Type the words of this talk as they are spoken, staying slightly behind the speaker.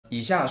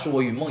以下是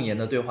我与孟岩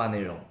的对话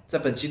内容。在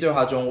本期对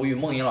话中，我与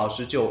孟岩老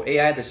师就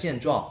AI 的现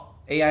状、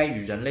AI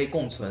与人类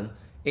共存、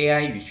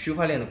AI 与区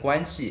块链的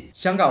关系、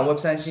香港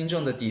Web3 新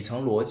政的底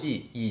层逻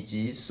辑，以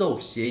及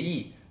Solv 协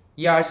议、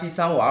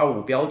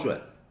ERC-3525标准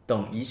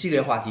等一系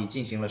列话题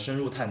进行了深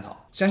入探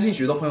讨。相信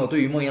许多朋友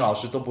对于孟岩老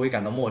师都不会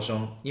感到陌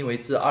生，因为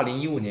自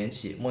2015年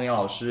起，孟岩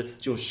老师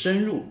就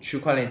深入区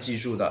块链技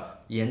术的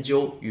研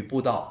究与布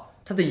道。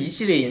他的一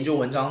系列研究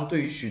文章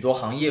对于许多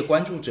行业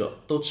关注者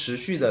都持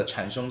续地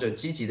产生着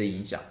积极的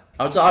影响。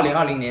而自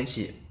2020年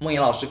起，孟岩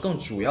老师更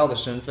主要的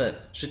身份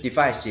是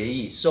DeFi 协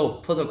议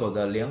Solv Protocol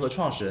的联合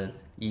创始人，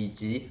以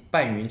及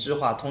半云智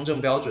化通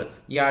证标准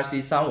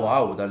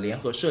ERC-3525的联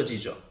合设计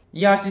者。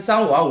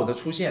ERC-3525的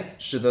出现，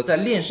使得在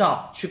链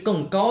上去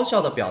更高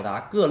效地表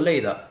达各类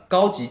的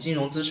高级金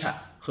融资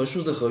产和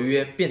数字合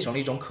约变成了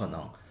一种可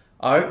能，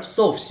而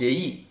Solv 协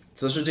议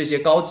则是这些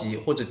高级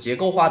或者结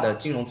构化的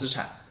金融资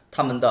产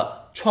他们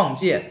的创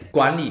建、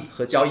管理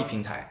和交易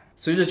平台。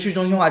随着去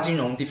中心化金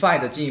融 DeFi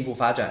的进一步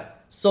发展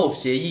，Solv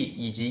协议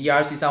以及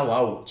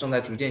ERC-3525正在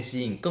逐渐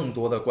吸引更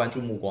多的关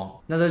注目光。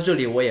那在这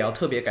里我也要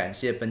特别感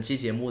谢本期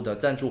节目的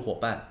赞助伙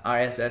伴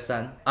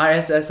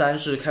RSS3。RSS3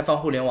 是开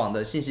放互联网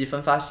的信息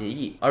分发协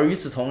议，而与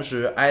此同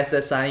时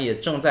RSS3 也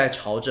正在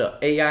朝着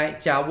AI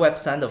加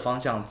Web3 的方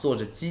向做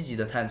着积极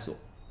的探索。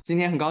今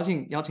天很高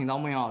兴邀请到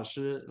孟岩老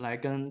师来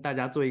跟大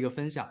家做一个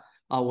分享。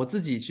我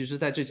自己其实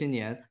在这些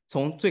年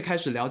从最开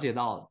始了解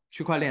到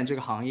区块链这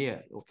个行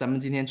业，咱们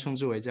今天称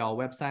之为叫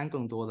Web3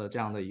 更多的这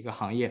样的一个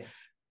行业，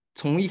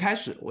从一开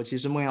始我其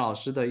实孟岩老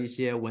师的一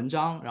些文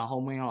章，然后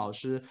孟岩老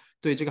师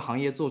对这个行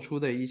业做出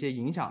的一些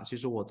影响，其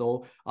实我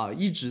都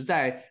一直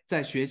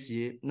在学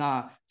习。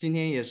那今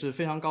天也是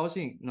非常高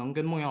兴能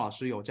跟孟岩老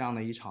师有这样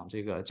的一场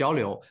这个交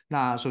流。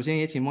那首先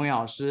也请孟岩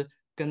老师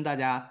跟大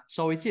家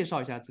稍微介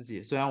绍一下自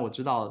己，虽然我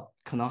知道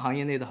可能行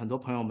业内的很多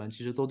朋友们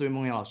其实都对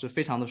孟岩老师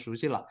非常的熟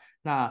悉了，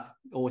那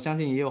我相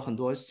信也有很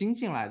多新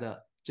进来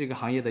的这个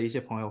行业的一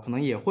些朋友，可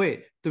能也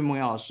会对孟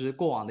岩老师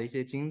过往的一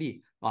些经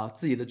历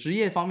自己的职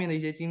业方面的一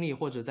些经历，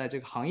或者在这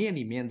个行业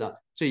里面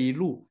的这一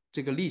路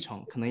这个历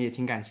程，可能也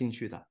挺感兴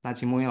趣的。那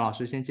请孟岩老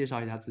师先介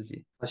绍一下自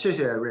己。谢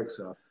谢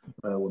Rex 啊，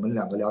我们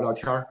两个聊聊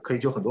天可以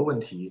就很多问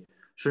题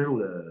深入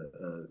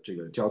的这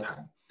个交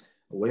谈。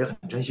我也很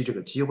珍惜这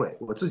个机会。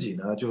我自己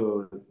呢，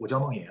我叫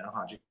孟岩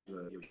哈，这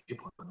个有些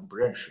朋友可能不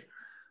认识。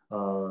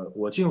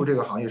我进入这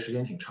个行业时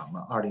间挺长的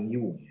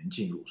，2015年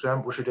进入，虽然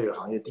不是这个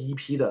行业第一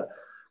批的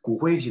骨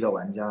灰级的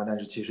玩家，但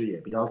是其实也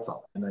比较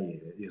早，那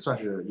也算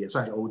是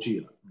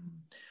OG 了。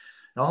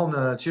然后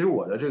呢，其实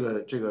我的这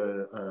个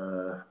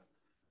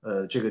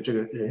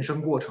人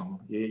生过程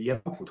也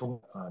很普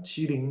通啊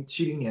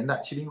，70年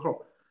代70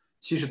后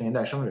，70年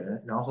代生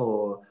人，然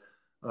后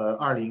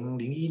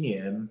2001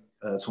年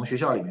从学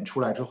校里面出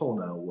来之后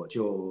呢，我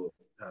就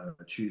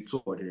去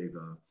做这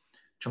个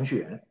程序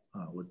员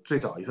啊。我最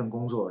早一份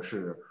工作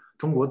是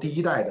中国第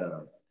一代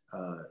的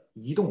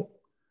移动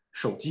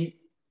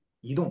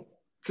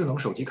智能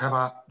手机开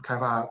发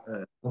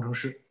工程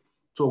师，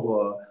做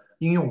过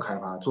应用开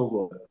发，做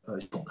过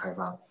系统开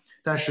发，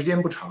但时间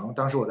不长。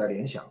当时我在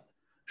联想，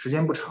时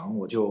间不长，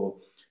我就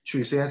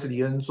去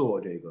CSDN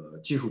做这个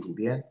技术主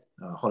编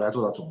后来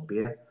做到总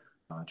编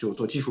就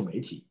做技术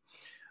媒体。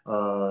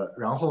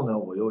然后呢，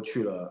我又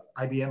去了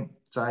IBM，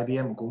 在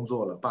IBM 工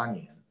作了8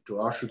年，主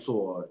要是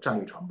做战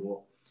略传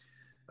播。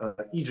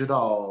一直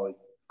到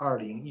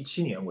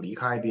2017年我离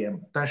开 IBM，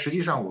 但实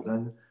际上我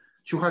跟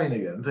区块链的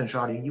缘分是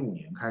2015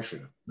年开始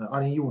的。那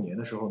2015年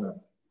的时候呢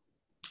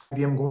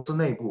，IBM 公司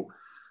内部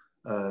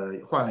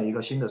换了一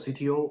个新的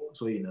CTO，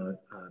 所以呢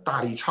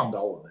大力倡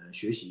导我们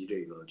学习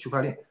这个区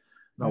块链。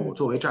那我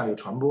作为战略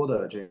传播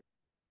的这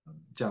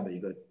样的一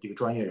个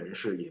专业人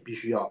士，也必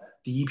须要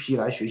第一批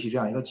来学习这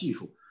样一个技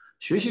术。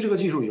学习这个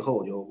技术以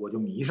后，我就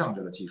迷上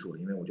这个技术了，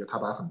因为我觉得它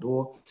把很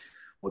多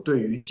我对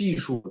于技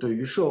术、对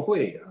于社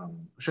会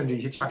甚至一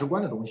些价值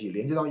观的东西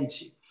连接到一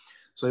起。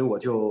所以我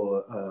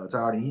就在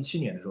2017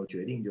年的时候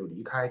决定就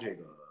离开这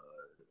个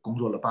工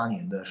作了8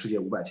年的世界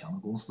500强的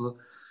公司，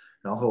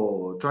然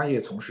后专业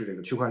从事这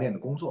个区块链的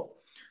工作。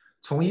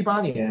从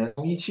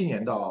17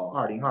年到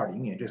2020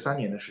年这3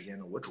年的时间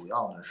呢，我主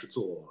要呢是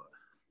做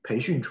培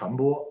训、传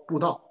播、布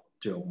道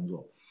这个工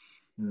作。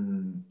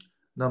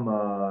那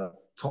么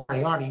从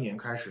2020年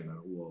开始呢，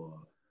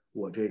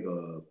我这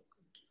个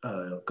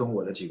跟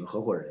我的几个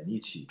合伙人一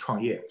起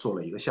创业，做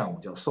了一个项目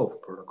叫 Solv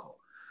Protocol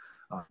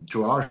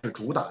主要是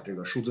主打这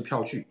个数字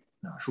票据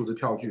数字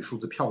票据、数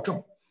字票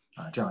证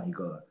这样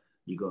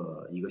一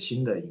个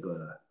新的一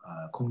个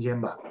空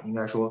间吧。应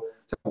该说，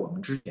在我们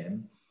之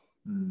前，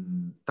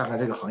大概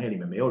这个行业里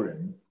面没有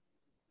人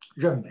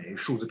认为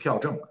数字票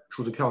证、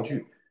数字票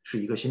据是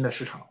一个新的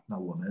市场。那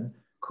我们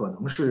可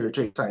能是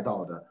这个赛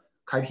道的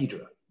开辟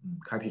者，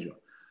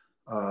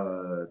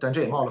但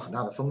这也冒了很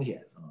大的风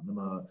险那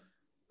么，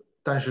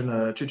但是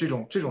呢，这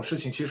种事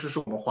情其实是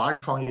我们华人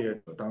创业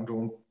者当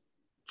中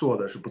做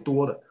的是不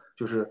多的，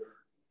就是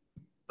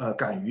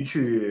敢于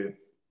去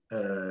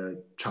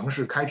尝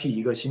试开辟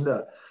一个新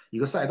的一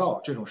个赛道，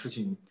这种事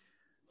情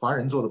华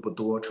人做的不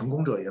多，成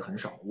功者也很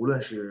少。无论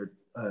是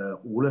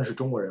无论是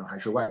中国人还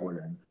是外国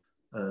人，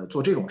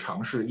做这种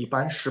尝试一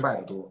般失败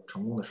的多，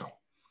成功的少。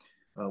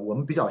我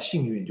们比较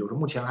幸运，就是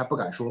目前还不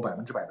敢说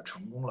100%的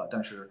成功了，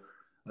但是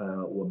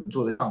我们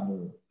做的项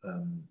目，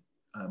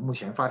目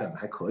前发展的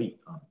还可以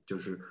啊。就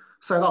是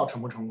赛道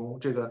成不成功，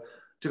这个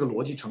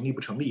逻辑成立不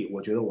成立，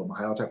我觉得我们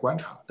还要再观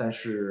察。但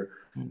是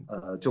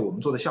就我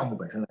们做的项目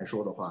本身来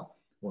说的话，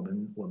我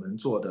们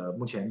做的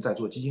目前在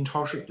做基金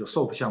超市，就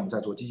Solv 项目在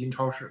做基金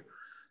超市。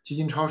基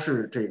金超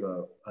市这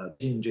个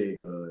近这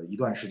个一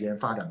段时间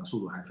发展的速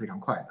度还是非常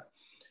快的。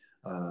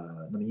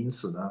那么因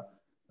此呢，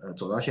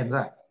走到现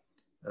在，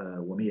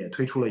我们也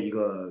推出了一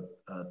个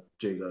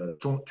这个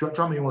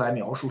专门用来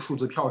描述数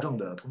字票证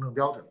的通证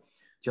标准，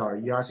叫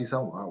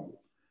ERC-3525，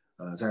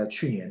在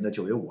去年的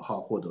9月5号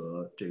获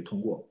得这个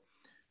通过。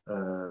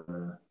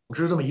总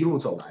之这么一路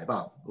走来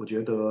吧，我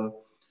觉得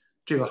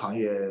这个行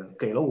业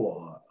给了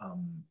我，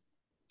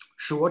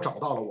使我找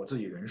到了我自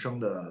己人生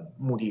的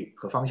目的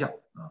和方向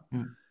啊。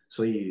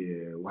所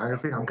以我还是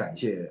非常感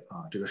谢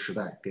啊这个时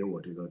代给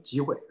我这个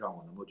机会，让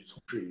我能够去从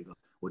事一个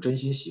我真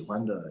心喜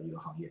欢的一个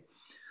行业。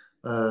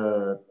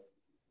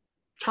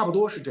差不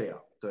多是这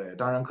样。对，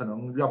当然可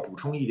能要补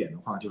充一点的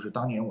话，就是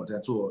当年我在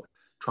做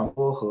传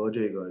播和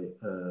这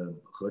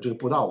个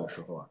布道的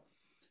时候啊，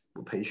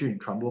培训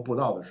传播布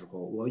道的时候，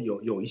我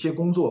有一些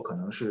工作可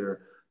能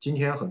是今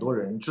天很多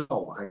人知道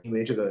我，还因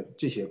为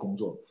这些工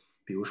作，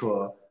比如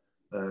说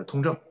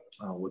通证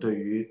啊，我对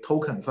于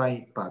token 翻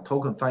译把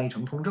token 翻译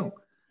成通证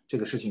这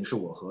个事情是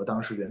我和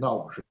当时袁道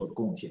老师做的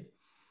贡献。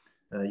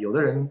有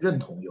的人认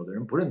同，有的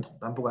人不认同，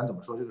但不管怎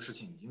么说，这个事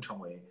情已经成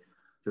为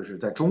就是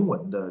在中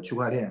文的区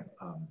块链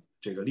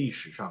这个历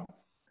史上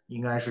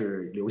应该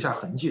是留下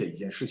痕迹的一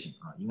件事情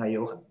啊，应该也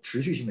有很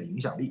持续性的影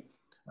响力。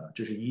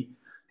这是一。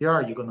第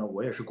二一个呢，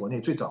我也是国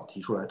内最早提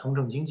出来通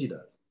证经济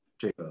的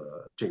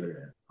这个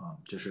人啊，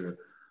就是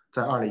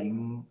在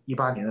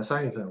2018年的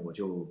3月份，我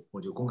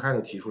就公开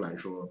的提出来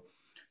说，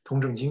通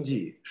证经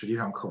济实际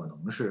上可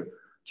能是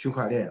区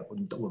块链，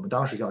我们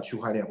当时叫区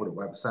块链或者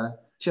Web3，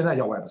现在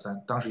叫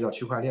Web3，当时叫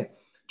区块链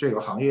这个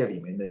行业里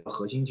面的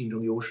核心竞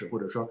争优势，或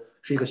者说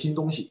是一个新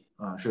东西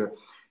啊，是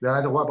原来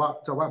在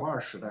Web2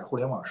时代互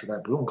联网时代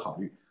不用考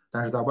虑，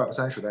但是在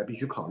Web3时代必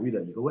须考虑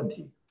的一个问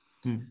题。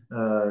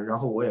然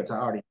后我也在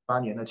2018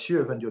年的7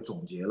月份就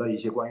总结了一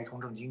些关于通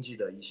证经济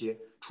的一些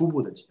初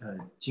步的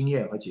经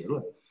验和结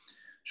论。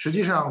实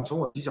际上，从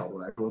我的角度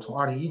来说，从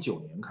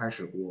2019年开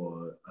始，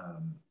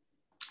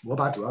我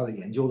把主要的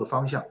研究的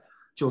方向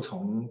就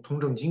从通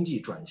证经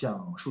济转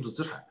向数字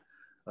资产，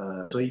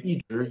所以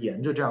一直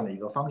沿着这样的一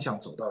个方向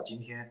走到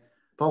今天，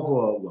包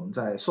括我们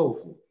在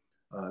Solv，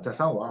在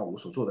3525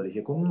所做的这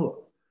些工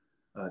作，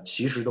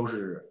其实都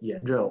是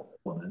沿着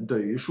我们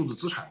对于数字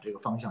资产这个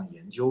方向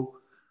研究，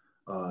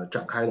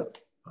展开的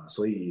啊，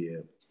所以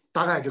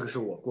大概这个是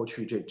我过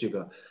去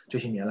这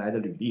些年来的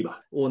履历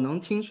吧。我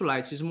能听出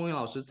来，其实孟云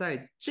老师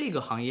在这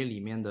个行业里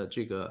面的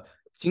这个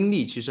经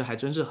历，其实还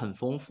真是很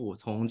丰富。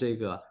从这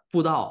个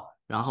布道，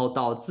然后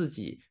到自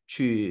己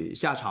去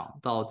下场，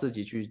到自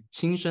己去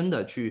亲身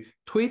的去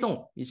推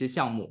动一些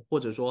项目，或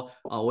者说，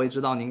我也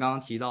知道您刚刚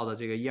提到的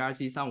这个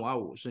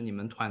ERC-3525是你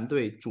们团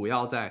队主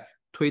要在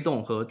推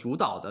动和主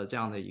导的这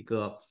样的一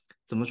个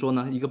怎么说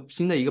呢？一个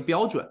新的一个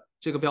标准。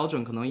这个标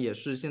准可能也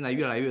是现在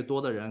越来越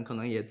多的人可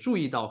能也注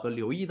意到和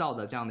留意到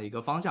的这样的一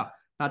个方向。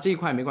那这一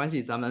块没关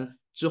系，咱们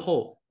之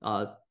后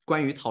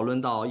关于讨论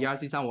到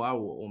ERC-3525，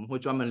我们会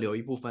专门留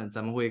一部分，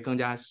咱们会更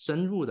加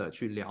深入的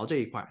去聊这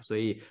一块，所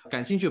以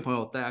感兴趣的朋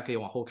友大家可以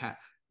往后看。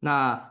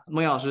那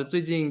孟老师最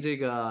近这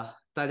个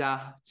大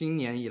家今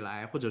年以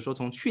来，或者说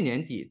从去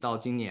年底到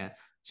今年，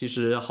其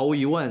实毫无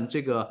疑问，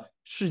这个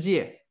世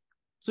界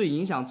最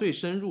影响最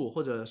深入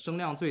或者声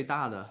量最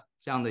大的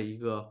这样的一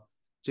个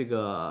这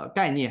个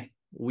概念，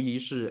无疑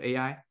是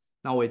AI。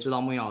那我也知道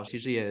孟老师其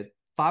实也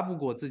发布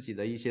过自己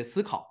的一些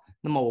思考。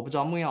那么我不知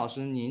道孟岩老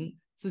师，您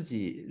自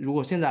己如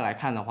果现在来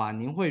看的话，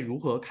您会如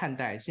何看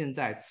待现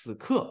在此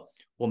刻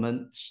我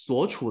们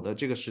所处的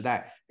这个时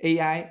代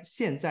AI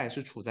现在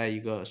是处在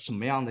一个什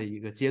么样的一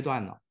个阶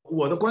段呢？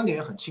我的观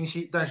点很清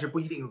晰，但是不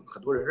一定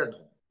很多人认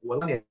同。我的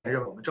观点认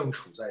为，我们正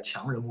处在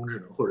强人工智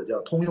能或者叫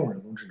通用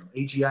人工智能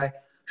AGI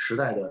时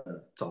代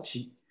的早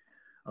期。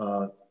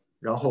呃，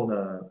然后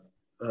呢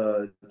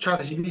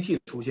，ChatGPT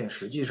的出现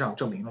实际上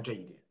证明了这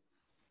一点。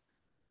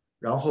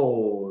然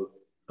后，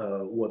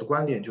我的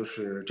观点就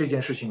是这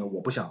件事情呢，我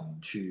不想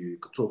去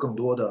做更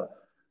多的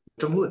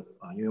争论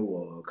啊，因为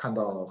我看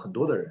到很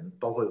多的人，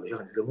包括有一些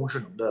很人工智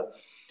能的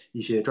一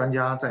些专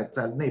家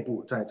在内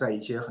部在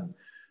一些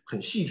很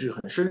细致、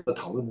很深入的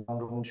讨论当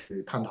中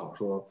去探讨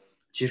说，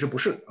其实不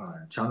是啊，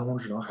强人工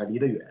智能还离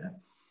得远。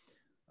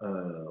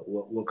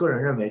我个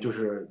人认为，就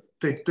是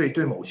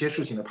对某些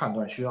事情的判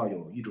断需要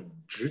有一种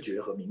直觉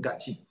和敏感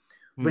性，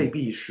未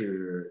必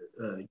是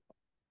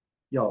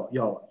要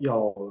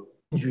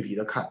近距离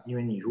的看，因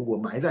为你如果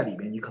埋在里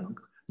面，你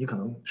可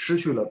能失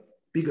去了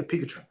big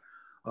picture。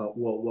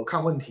我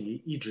看问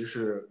题一直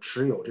是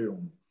持有这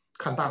种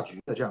看大局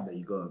的这样的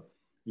一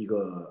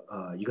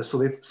个思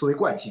维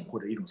惯性或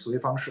者一种思维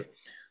方式，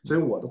所以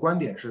我的观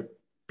点是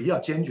比较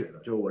坚决的，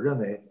就是我认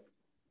为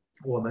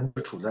我们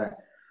处在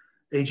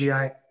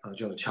AGI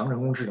叫强人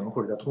工智能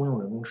或者叫通用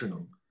人工智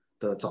能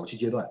的早期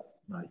阶段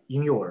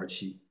婴幼儿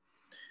期，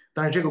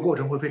但是这个过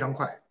程会非常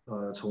快，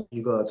从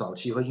一个早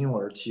期和婴幼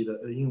儿期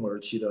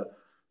的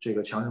这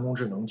个强人工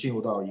智能进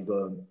入到一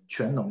个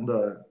全能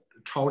的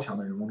超强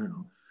的人工智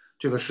能，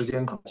这个时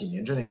间可能几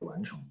年之内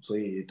完成，所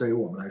以对于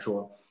我们来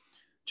说，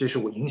这是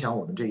影响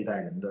我们这一代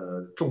人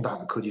的重大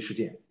的科技事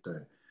件。对，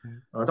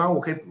当然我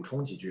可以补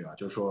充几句啊，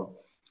就是说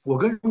我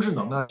跟人工智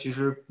能呢，其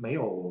实没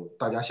有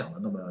大家想的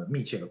那么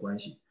密切的关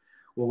系。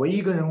我唯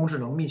一跟人工智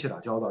能密切打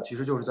交道，其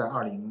实就是在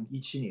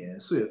2017年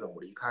4月份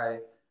我离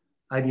开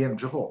IBM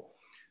之后，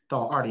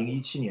到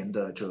2017年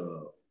的这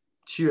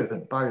7月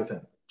份、8月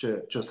份这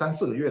3、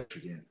4个月的时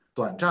间，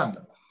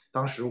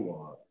当时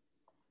我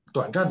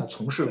短暂的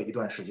从事了一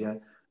段时间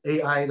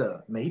AI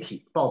的媒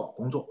体报道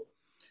工作。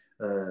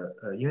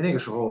因为那个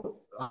时候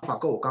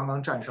AlphaGo 刚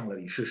刚战胜了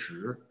李世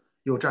石，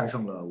又战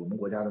胜了我们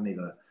国家的那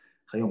个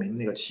很有名的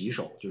那个棋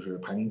手，就是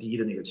排名第一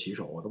的那个棋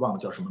手，我都忘了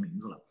叫什么名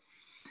字了。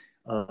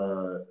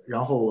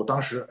然后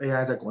当时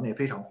AI 在国内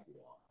非常火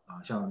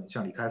啊，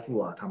像李开复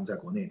啊，他们在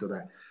国内都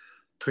在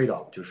推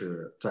导，就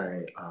是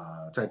在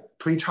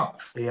推倡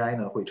AI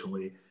呢会成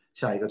为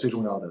下一个最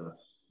重要的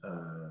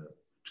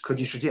科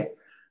技事件。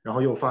然后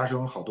又发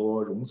生好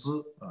多融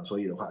资所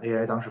以的话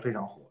AI 当时非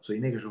常火，所以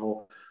那个时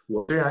候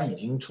我虽然已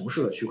经从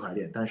事了区块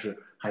链，但是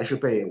还是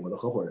被我的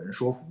合伙人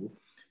说服，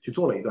去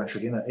做了一段时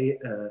间的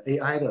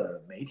AI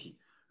的媒体，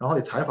然后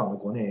也采访了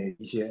国内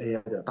一些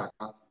AI 的大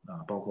咖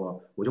包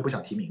括我就不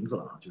想提名字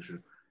了就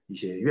是一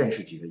些院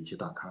士级的一些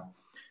大咖，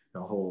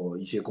然后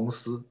一些公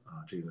司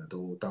这个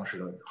都当时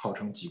的号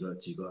称几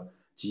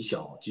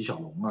小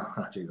龙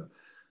这个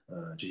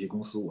这些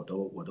公司我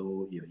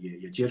都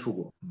也接触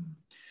过，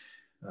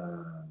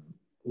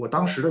我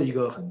当时的一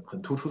个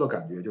很突出的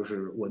感觉就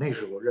是，我那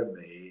时候认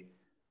为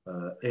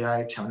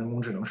，AI 强人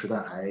工智能时代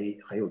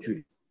还有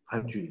距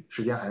离，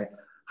时间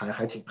还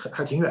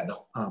挺远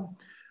的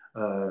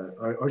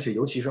而且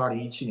尤其是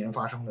2017年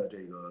发生的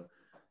这个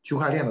区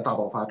块链的大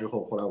爆发之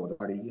后，后来我在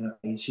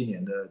2017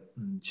年的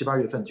7、8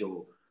月份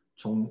就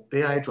从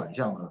AI 转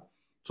向了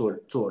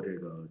做这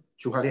个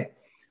区块链，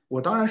我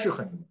当然是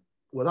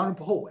我当然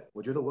不后悔，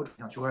我觉得我转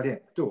向区块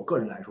链对我个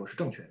人来说是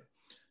正确的。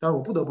但是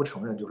我不得不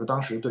承认，就是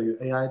当时对于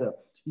AI 的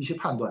一些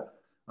判断，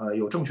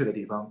有正确的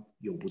地方，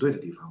有不对的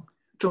地方。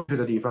正确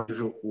的地方就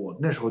是我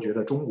那时候觉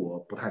得中国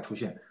不太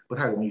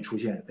容易出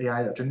现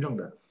AI 的真正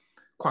的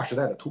跨时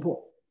代的突破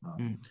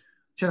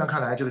现在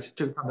看来，这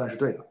个判断是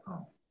对的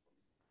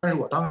但是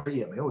我当时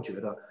也没有觉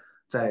得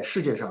在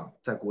世界上、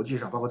在国际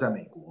上，包括在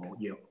美国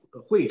也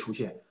会出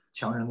现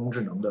强人工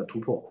智能的突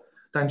破。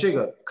但这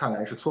个看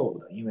来是错误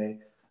的，因为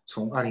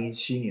从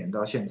2017年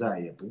到现在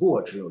也不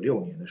过只有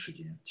6年的时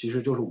间，其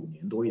实就是5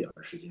年多一点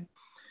的时间。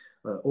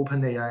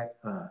OpenAI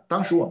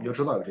当时我们就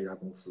知道有这家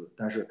公司，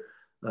但是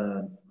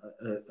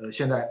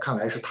现在看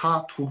来是它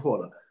突破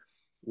了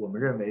我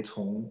们认为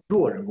从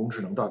弱人工智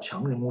能到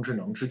强人工智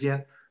能之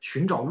间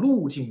寻找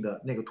路径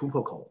的那个突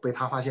破口被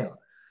它发现了。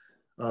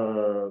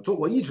就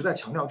我一直在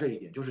强调这一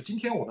点，就是今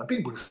天我们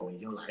并不是说已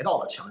经来到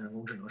了强人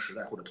工智能时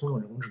代或者通用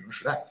人工智能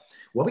时代，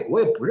我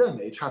也不认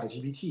为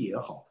ChatGPT 也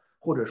好，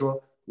或者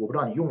说我不知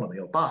道你用了没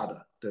有 Bard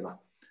对吧？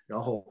然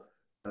后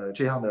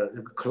这样的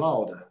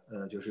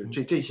Cloud 就是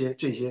这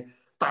些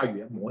大语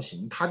言模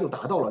型，它就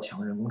达到了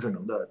强人工智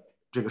能的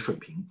这个水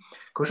平。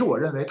可是我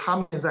认为他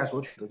们现在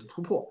所取得的突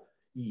破，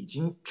已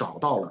经找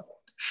到了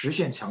实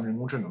现强人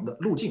工智能的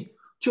路径，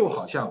就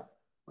好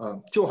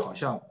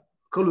像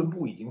哥伦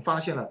布已经发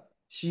现了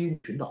西印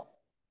群岛，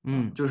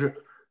就是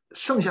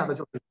剩下的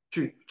就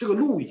是这个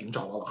路已经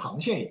找到了，航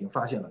线已经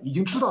发现了，已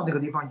经知道那个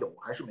地方有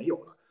还是没有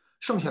了，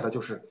剩下的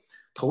就是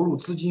投入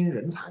资金、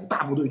人才、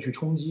大部队去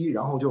冲击，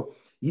然后就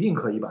一定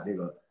可以把这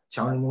个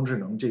强人工智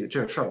能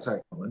这事儿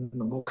在我们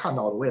能够看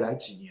到的未来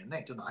几年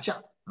内就拿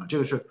下这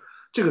个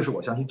是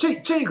我相信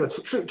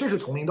这是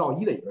从零到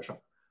一的一个事儿，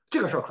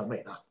这个事儿很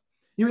伟大，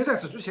因为在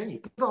此之前你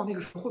不知道那个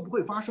事会不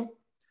会发生，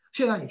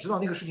现在你知道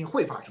那个事情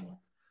会发生了。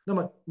那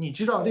么你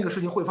知道那个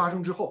事情会发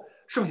生之后，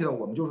剩下的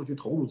我们就是去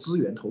投入资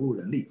源、投入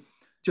人力，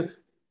就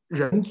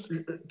人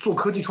做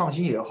科技创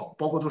新也好，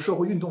包括做社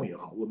会运动也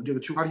好，我们这个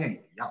区块链也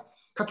一样，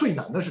它最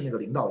难的是那个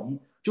0到1，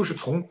就是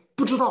从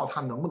不知道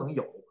它能不能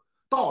有，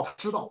到它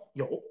知道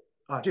有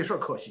这事儿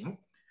可行，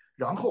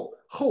然后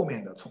后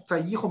面的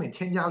在1后面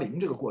添加0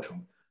这个过程，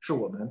是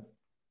我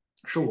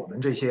们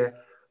这些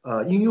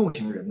应用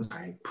型人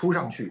才扑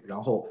上去，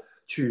然后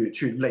去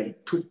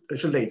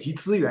累积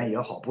资源也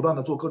好，不断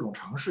的做各种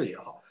尝试也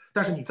好，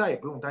但是你再也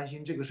不用担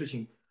心这个事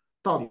情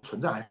到底存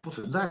在还是不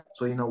存在。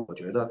所以呢，我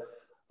觉得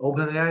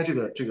OpenAI 这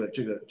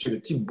个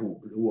进步，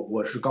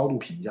我是高度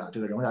评价，这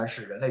个仍然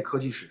是人类科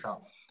技史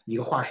上一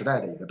个划时代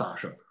的一个大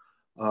事儿。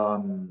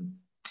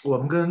我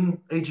们跟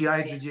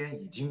AGI 之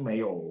间已经没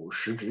有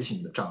实质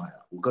性的障碍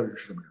了，我个人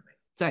是这么认为。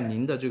在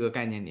您的这个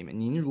概念里面，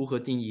您如何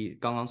定义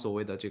刚刚所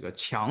谓的这个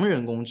强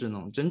人工智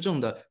能真正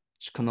的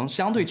可能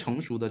相对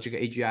成熟的这个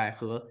AGI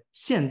和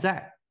现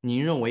在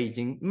您认为已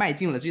经迈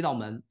进了这道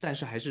门，但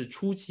是还是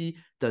初期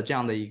的这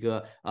样的一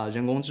个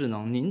人工智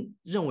能？您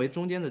认为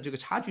中间的这个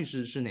差距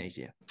是哪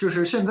些？就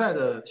是现在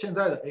的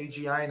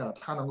AGI 呢，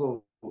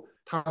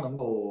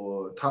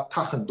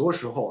它很多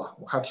时候啊，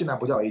还现在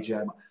不叫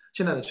AGI 嘛，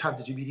现在的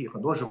ChatGPT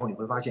很多时候你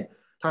会发现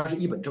它是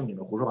一本正经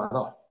的胡说八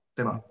道，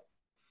对吗？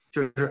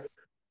就是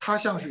它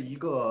像是一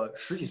个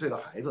十几岁的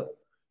孩子，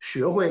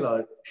学会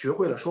了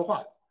说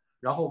话，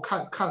然后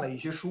看了一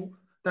些书，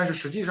但是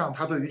实际上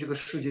他对于这个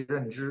世界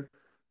认知，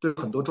对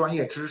很多专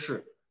业知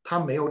识，他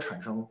没有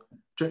产生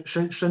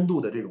深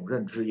度的这种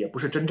认知，也不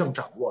是真正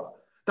掌握了。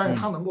但是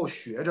他能够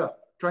学着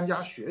专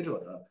家学者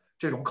的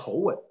这种口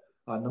吻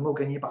啊，能够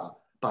给你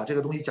把这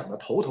个东西讲得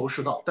头头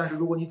是道。但是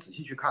如果你仔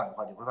细去看的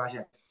话，你会发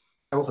现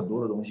还有很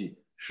多的东西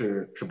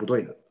是不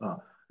对的啊。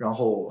然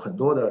后很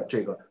多的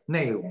这个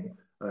内容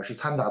是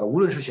掺杂的，无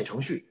论是写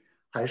程序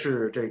还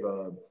是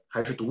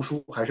读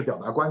书还是表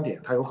达观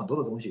点，它有很多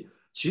的东西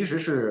其实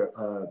是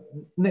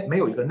没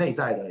有一个内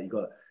在的一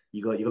个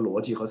逻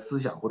辑和思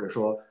想，或者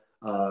说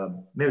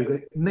没有一个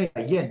内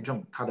在验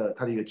证它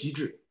的一个机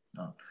制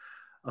啊。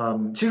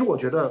其实我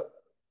觉得，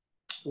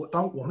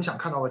当我们想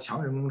看到的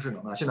强人工智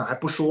能啊，现在还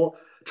不说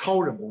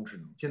超人工智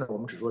能，现在我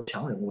们只说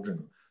强人工智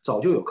能。早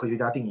就有科学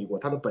家定义过，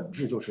它的本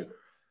质就是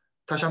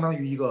它相当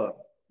于一个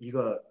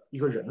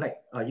人类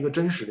一个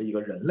真实的一个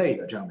人类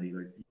的这样的一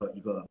个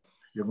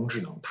人工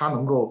智能，它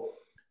能够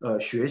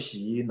学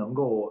习，能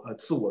够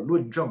自我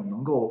论证，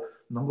能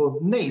够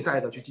内在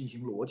的去进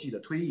行逻辑的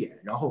推演，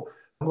然后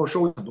能够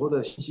收很多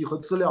的信息和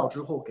资料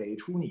之后，给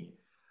出你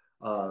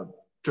呃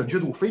准确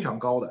度非常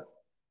高的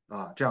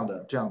这样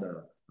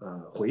的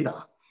回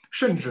答，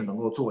甚至能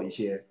够做一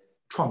些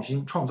创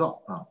新创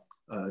造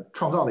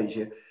创造的一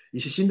些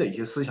新的一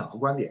些思想和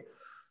观点。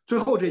最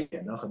后这一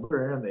点呢，很多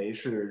人认为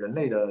是人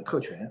类的特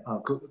权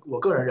我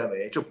个人认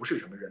为这不是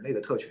什么人类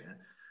的特权。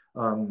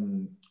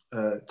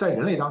在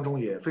人类当中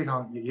也非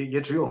常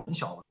也只有很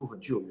小的部分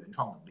具有原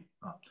创能力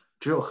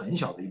只有很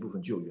小的一部分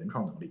具有原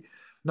创能力。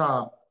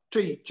那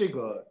这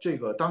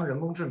个当人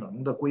工智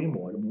能的规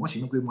模模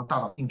型的规模大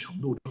到一定程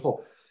度之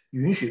后，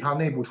允许它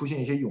内部出现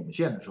一些涌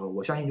现的时候，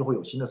我相信就会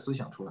有新的思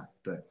想出来，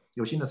对，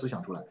有新的思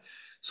想出来。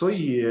所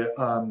以，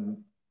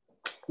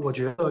我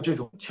觉得这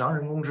种强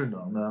人工智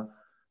能呢，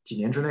几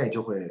年之内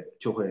就会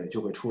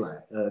出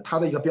来。它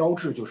的一个标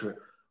志就是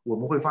我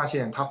们会发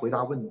现它回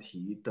答问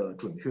题的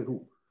准确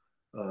度，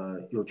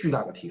有巨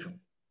大的提升，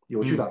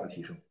有巨大的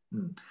提升。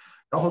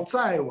然后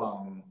再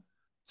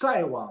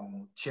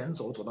往前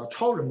走到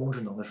超人工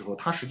智能的时候，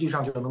它实际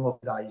上就能够回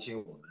答一些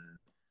我们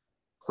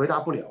回答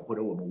不了或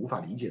者我们无法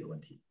理解的问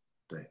题。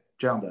对，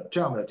这样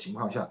的情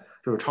况下，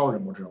就是超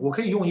人工智能。我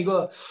可以用一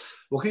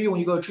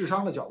个智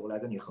商的角度来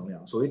跟你衡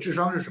量。所谓智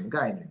商是什么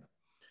概念呢？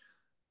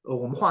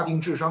我们划定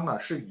智商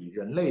是以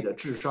人类的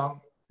智商、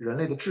人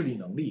类的智力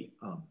能力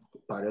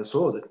把这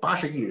所有的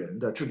80亿人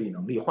的智力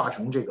能力画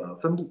成这个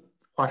分布，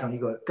画成一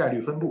个概率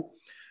分布。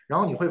然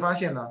后你会发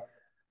现呢，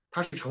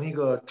它是呈一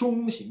个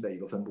中型的一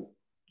个分布，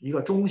一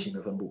个中型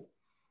的分布。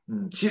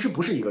其实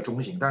不是一个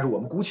中型，但是我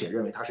们姑且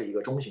认为它是一个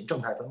中型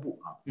正态分布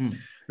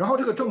然后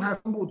这个正态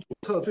分布左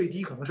侧最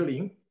低可能是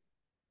0，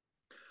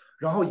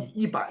然后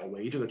以100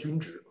为这个均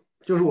值，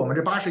就是我们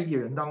这80亿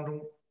人当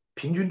中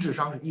平均智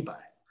商是100，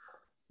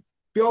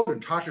标准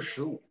差是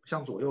15，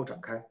向左右展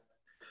开。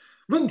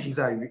问题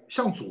在于，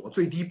向左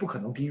最低不可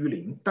能低于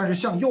0，但是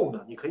向右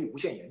呢，你可以无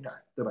限延展，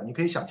对吧？你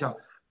可以想象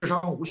智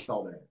商无限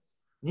高的人，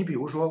你比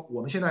如说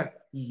我们现在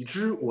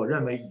我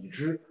认为已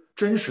知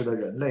真实的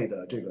人类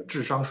的这个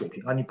智商水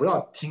平你不要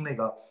听那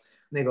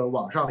个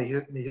网上的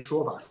那些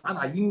说法，说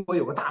那英国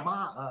有个大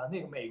妈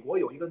那个美国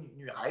有一个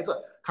女孩子，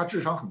她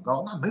智商很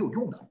高，那没有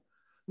用的，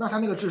那她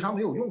那个智商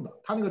没有用的，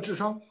她那个智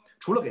商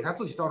除了给她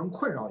自己造成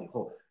困扰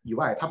以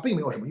外，它并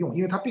没有什么用，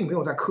因为它并没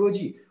有在科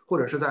技或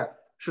者是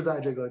在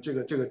这个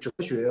哲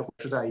学，或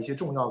者是在一些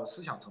重要的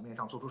思想层面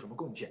上做出什么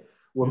贡献。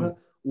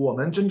我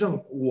们真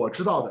正我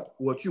知道的，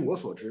据我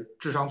所知，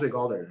智商最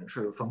高的人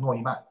是冯诺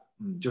依曼，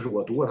就是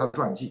我读过他的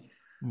传记，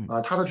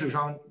他的智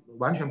商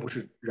完全不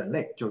是人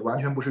类，就是完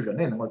全不是人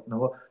类能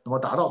够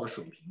达到的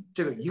水平。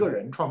这个一个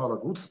人创造了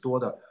如此多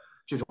的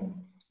这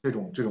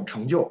种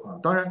成就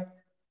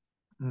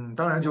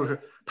当然就是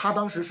他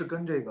当时是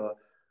跟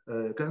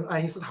跟爱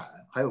因斯坦，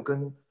还有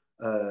跟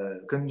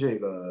这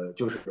个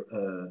就是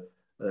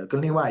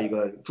跟另外一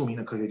个著名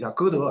的科学家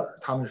哥德尔，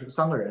他们是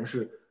3个人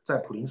是在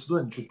普林斯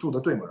顿去住的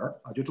对门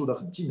就住得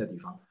很近的地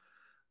方。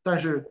但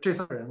是这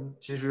3个人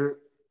其实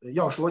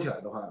要说起来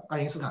的话，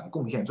爱因斯坦的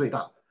贡献最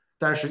大，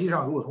但是实际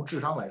上如果从智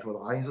商来说的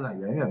话，爱因斯坦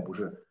远远不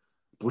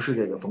是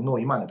这个冯诺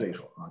依曼的对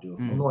手就是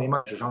冯诺依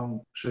曼智商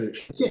是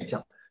现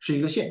象，是一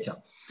个现象。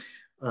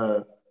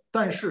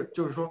但是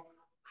就是说，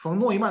冯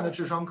诺依曼的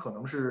智商可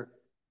能是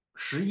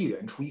10亿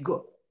人出1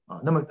个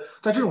那么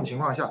在这种情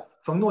况下，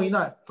冯诺依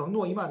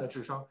曼的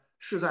智商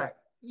是在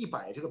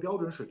100这个标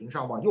准水平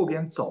上往右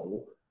边走，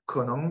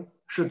可能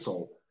是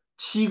走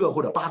7个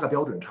或者8个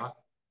标准差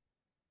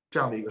这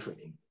样的一个水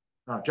平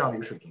这样的一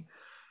个水平。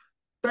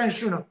但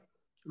是呢，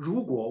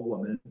如果我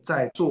们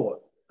在做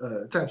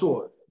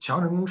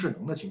强人工智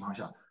能的情况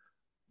下，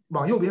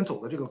往右边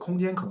走的这个空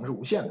间可能是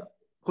无限的，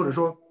或者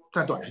说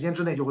在短时间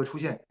之内就会出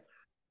现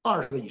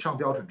20个以上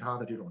标准差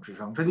的这种智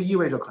商，这就意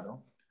味着可能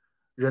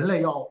人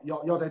类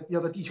要在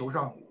地球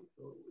上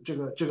这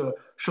个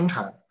生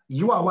产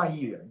1万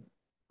亿人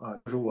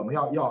就是我们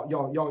要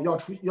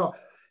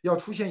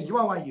出现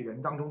1万亿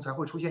人当中才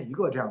会出现一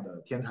个这样的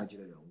天才级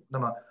的人物。那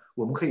么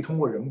我们可以通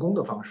过人工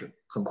的方式，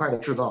很快的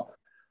制造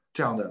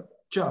这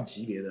样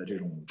级别的这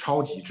种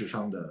超级智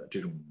商的这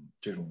种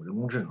人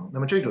工智能。那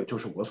么这个就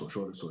是我所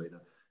说的所谓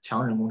的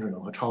强人工智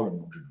能和超人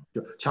工智能。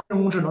就强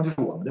人工智能就是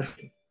我们的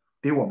水平，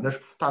比我们的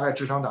大概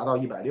智商达到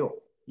160、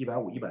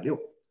150、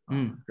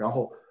160然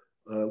后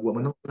我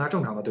们能跟它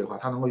正常的对话，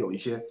它能够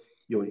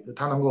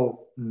它能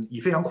够以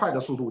非常快的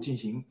速度进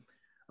行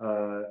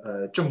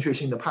正确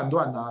性的判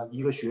断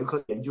一个学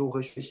科研究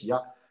和学习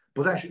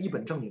不再是一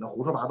本正经的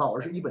胡说八道，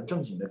而是一本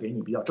正经的给你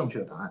比较正确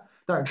的答案。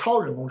但是超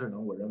人工智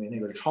能，我认为那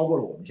个是超过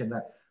了我们现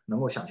在能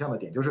够想象的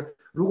点，就是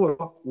如果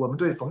说我们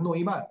对冯诺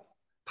依曼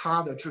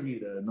他的智力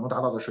的能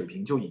达到的水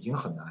平就已经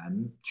很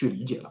难去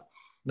理解了，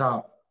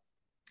那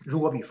如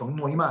果比冯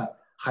诺依曼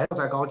还要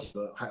再高几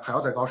个，还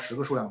要再高10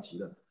个数量级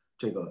的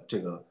这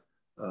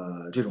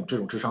种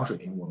智商水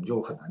平，我们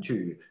就很难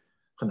去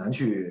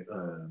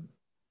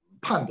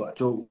判断，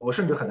就我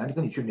甚至很难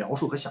跟你去描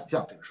述和想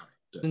象这个事儿。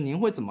对，您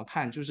会怎么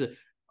看？就是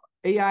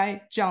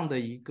AI 这样的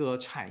一个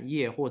产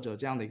业或者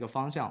这样的一个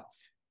方向，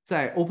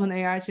在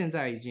OpenAI 现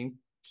在已经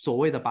所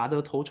谓的拔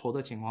得头筹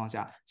的情况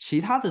下，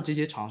其他的这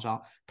些厂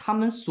商他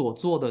们所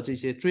做的这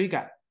些追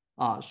赶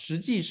实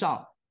际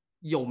上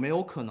有没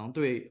有可能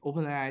对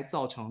OpenAI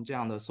造成这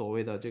样的所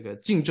谓的这个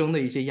竞争的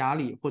一些压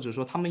力，或者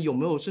说他们有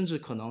没有甚至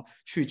可能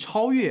去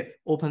超越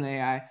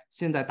OpenAI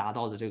现在达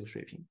到的这个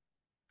水平？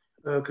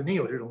肯定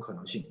有这种可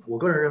能性。我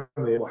个人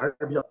认为，我还是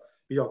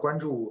比较关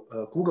注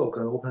Google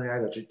跟 OpenAI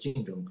的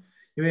竞争，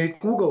因为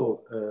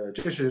Google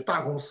这是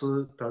大公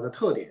司它的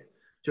特点，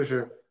就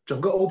是整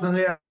个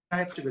OpenAI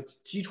这个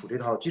基础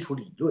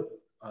理论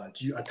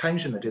基于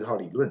attention 的这套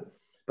理论，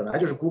本来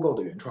就是 Google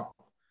的原创。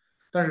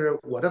但是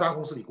我在大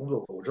公司里工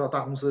作过，我知道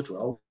大公司主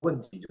要问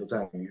题就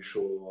在于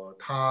说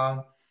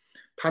它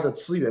的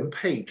资源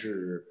配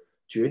置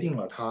决定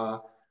了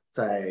它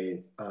在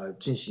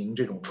进行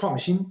这种创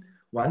新，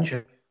完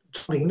全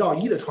从0到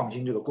1的创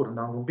新这个过程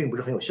当中，并不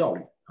是很有效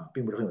率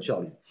并不是很有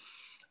效率。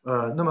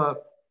那么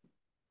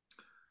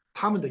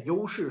他们的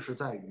优势是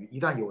在于，一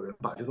旦有人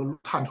把这个路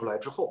探出来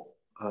之后，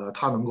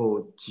他能够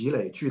积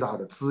累巨大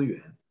的资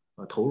源，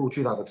投入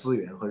巨大的资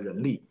源和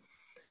人力，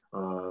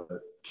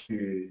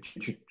去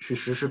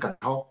实施赶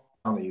超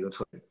这样的一个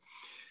策略。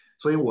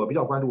所以我比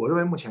较关注，我认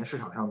为目前市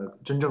场上的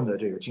真正的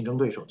这个竞争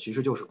对手其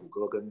实就是谷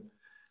歌跟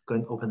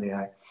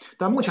OpenAI。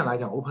但目前来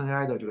讲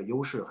，OpenAI 的这个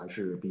优势还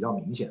是比较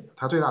明显的。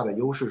它最大的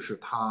优势是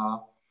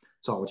它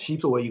早期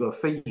作为一个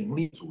非盈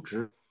利组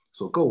织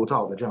所构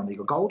造的这样的一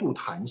个高度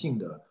弹性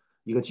的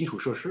一个基础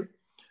设施，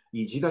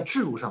以及在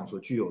制度上所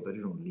具有的这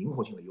种灵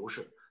活性的优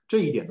势。这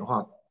一点的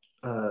话，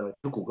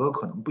谷歌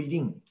可能不一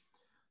定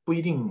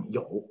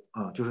有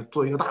就是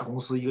作为一个大公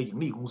司、一个盈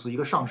利公司、一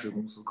个上市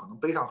公司，可能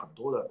背上很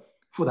多的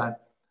负担。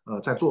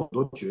在做很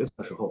多决策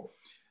的时候，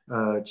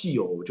既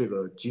有这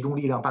个集中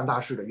力量办大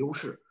事的优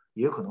势，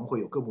也可能会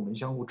有各部门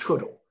相互掣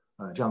肘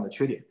这样的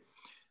缺点。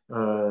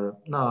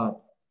那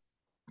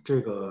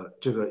这个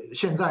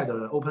现在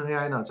的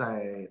OpenAI 呢，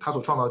在它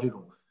所创造这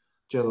种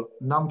叫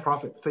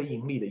non-profit 非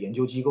盈利的研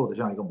究机构的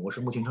这样一个模式，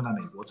目前正在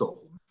美国走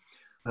红。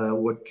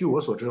据我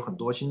所知，很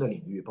多新的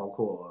领域，包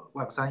括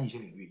Web3一些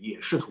领域，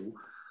也试图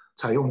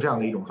采用这样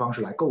的一种方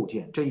式来构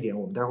建。这一点，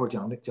我们待会儿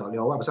聊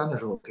Web3的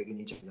时候，可以给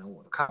你讲讲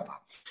我的看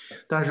法。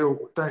但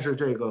是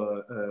这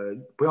个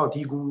不要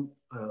低估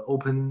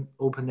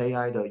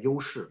OpenAI 的优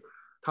势，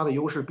它的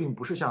优势并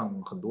不是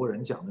像很多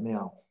人讲的那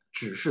样，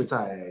只是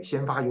在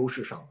先发优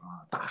势上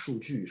大数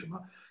据什么，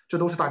这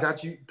都是大家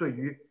对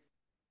于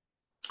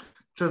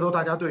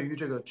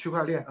这个区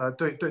块链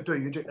对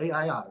于这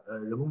AI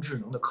人工智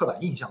能的刻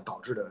板印象导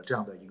致的这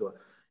样的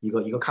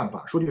一个看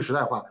法。说句实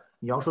在话，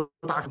你要说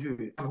大数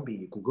据，它能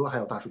比谷歌还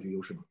有大数据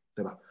优势吗？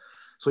对吧？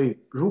所以，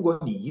如果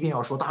你一定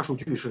要说大数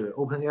据是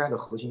OpenAI 的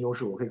核心优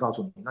势，我可以告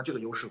诉你，那这个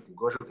优势谷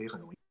歌是可以很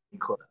容易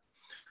克的。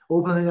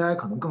OpenAI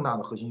可能更大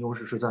的核心优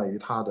势是在于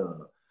它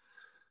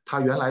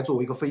原来作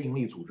为一个非盈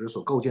利组织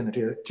所构建的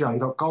这样一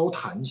套高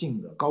弹性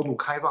的、高度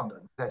开放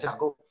的架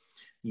构，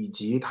以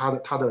及它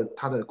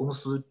的公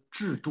司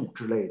制度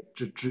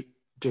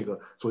这个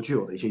所具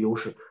有的一些优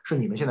势，是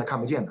你们现在看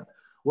不见的。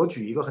我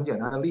举一个很简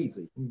单的例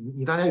子，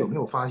你大家有没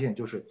有发现，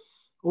就是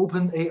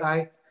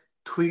OpenAI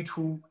推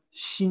出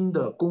新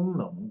的功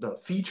能的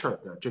feature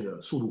的这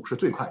个速度是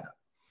最快的，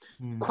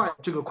快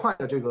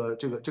的这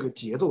个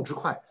节奏之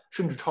快，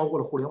甚至超过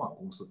了互联网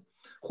公司。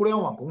互联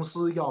网公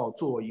司要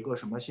做一个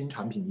什么新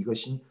产品，一个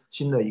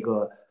新的一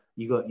个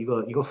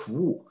服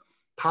务，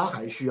它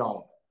还需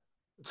要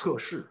测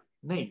试、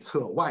内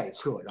测、外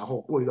测，然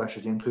后过一段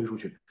时间推出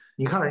去。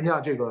你看人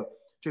家这个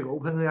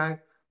OpenAI，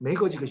没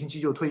隔几个星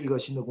期就推一个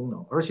新的功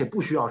能，而且不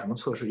需要什么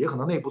测试，也可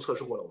能内部测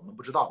试过了，我们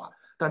不知道吧？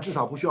但至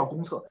少不需要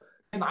公测，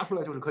拿出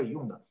来就是可以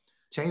用的。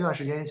前一段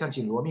时间像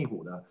紧锣密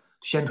鼓的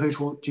先推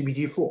出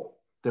GPT-4，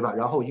对吧？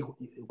然后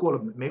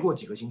没过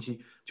几个星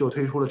期就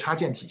推出了插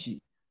件体系，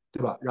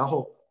对吧？然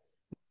后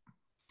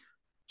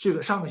这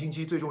个上个星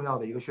期最重要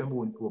的一个宣布，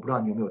我不知道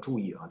你有没有注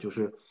意啊，就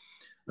是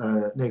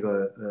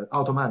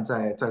奥特曼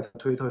在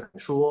推特上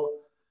说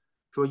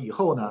以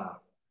后呢，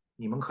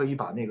你们可以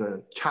把那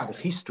个 Chat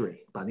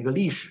History 把那个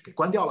历史给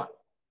关掉了。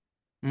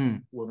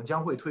我们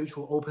将会推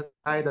出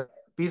OpenAI 的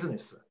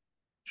Business，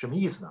 什么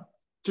意思呢？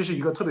这是一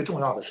个特别重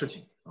要的事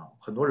情啊，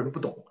很多人不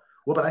懂。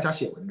我本来想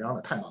写文章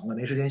的，太忙了，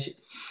没时间写。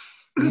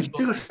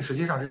这个实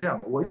际上是这样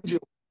的，我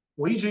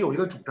一直有一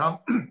个主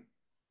张，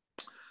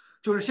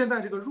就是现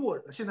在这个弱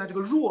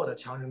的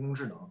强人工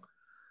智能，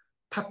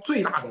它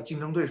最大的竞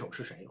争对手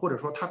是谁？或者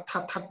说它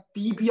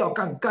第一批要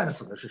干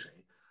死的是谁？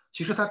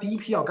其实它第一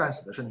批要干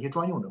死的是那些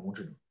专用人工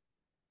智能，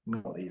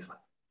明白我的意思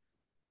吧？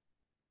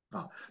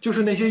啊，就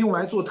是那些用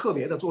来做特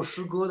别的、做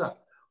诗歌的，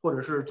或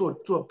者是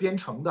做编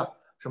程的，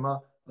什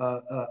么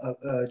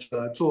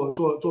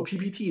做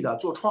PPT 的、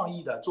做创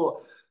意的、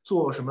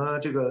做什么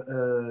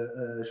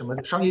什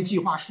么商业计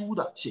划书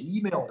的、写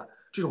email 的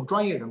这种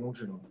专业人工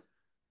智能，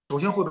首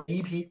先会被第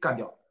一批干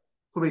掉，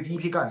会被第一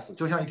批干死，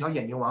就像一条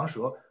眼镜王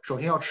蛇，首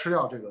先要吃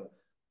掉这个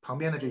旁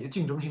边的这些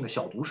竞争性的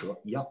小毒蛇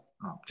一样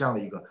啊，这样的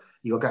一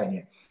个概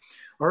念。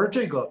而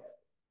这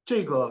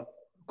个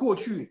过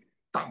去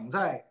挡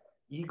在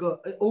一个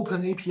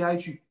Open API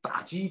去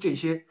打击这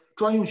些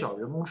专用小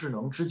人工智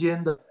能之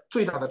间的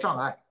最大的障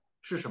碍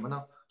是什么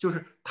呢？就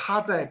是它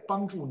在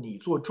帮助你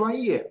做专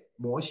业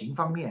模型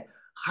方面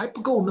还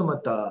不够那么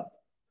的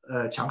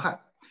强悍。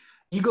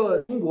一个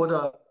中国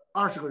的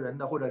20个人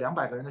的或者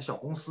200个人的小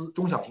公司、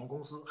中小型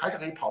公司，还是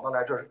可以跑到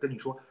来这儿跟你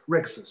说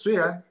Rex， 虽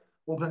然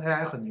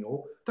OpenAI 很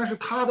牛，但是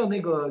它的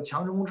那个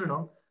强人工智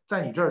能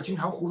在你这儿经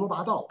常胡说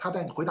八道，它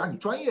在回答你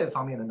专业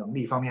方面的能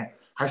力方面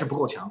还是不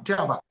够强。这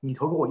样吧，你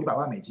投给我100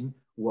万美金，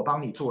我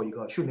帮你做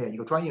训练一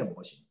个专业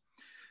模型。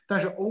但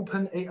是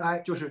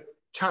OpenAI 就是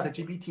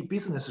ChatGPT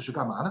Business 是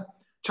干嘛呢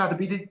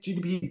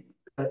？ChatGPT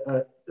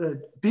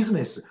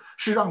Business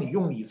是让你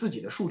用你自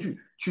己的数据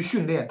去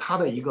训练它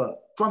的一个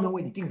专门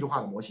为你定制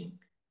化的模型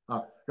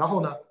啊。然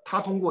后呢，它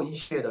通过一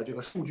系列的这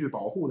个数据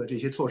保护的这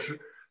些措施，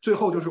最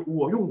后就是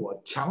我用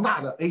我强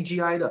大的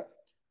AGI 的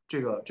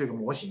这个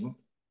模型，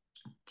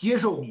接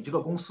受你这个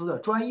公司的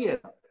专业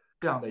的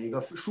这样的一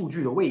个数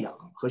据的喂养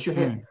和训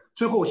练，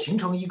最后形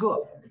成一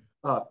个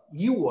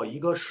以我一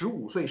个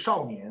15岁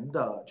少年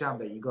的这样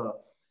的一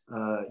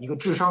个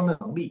智商的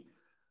能力，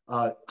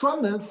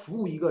专门服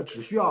务一个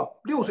只需要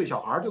6岁小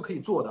孩就可以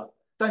做的，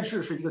但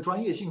是是一个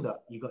专业性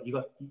的一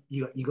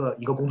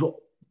个工作，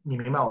你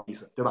明白我的意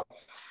思对吧？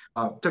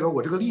我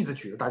这个例子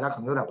举的大家可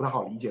能有点不太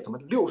好理解，怎么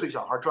6岁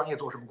小孩专业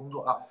做什么工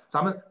作啊？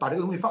咱们把这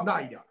个东西放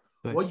大一点，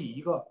我以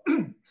一个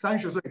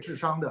30岁智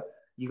商的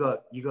一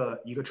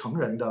个成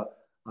人的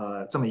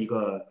这么一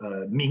个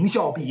名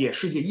校毕业，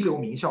世界一流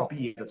名校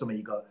毕业的这么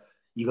一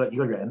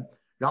个人，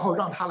然后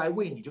让他来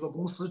为你这个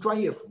公司专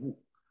业服务，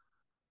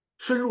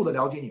深入的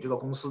了解你这个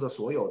公司的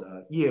所有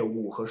的业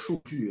务和数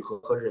据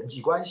和人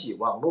际关系、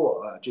网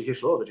络这些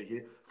所有的这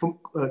些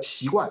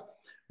习惯，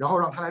然后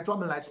让他专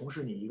门来从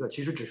事你一个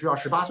其实只需要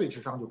18岁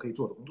智商就可以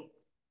做的工作，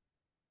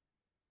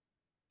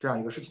这样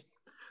一个事情。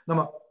那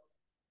么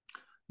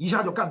一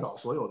下就干倒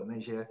所有的那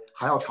些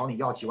还要朝你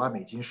要几万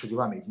美金、10几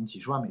万美金、几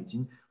十万美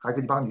金，还可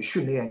以帮你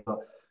训练一个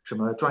什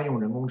么专用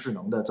人工智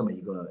能的这么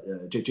一个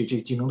这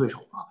竞争对手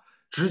啊，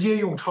直接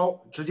用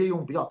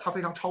它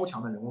非常超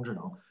强的人工智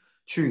能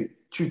去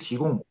提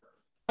供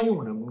专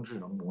用人工智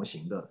能模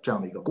型的这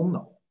样的一个功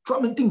能，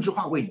专门定制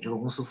化为你这个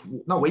公司服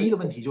务。那唯一的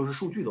问题就是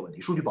数据的问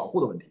题，数据保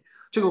护的问题。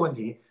这个问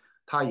题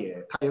它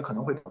也可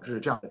能会导致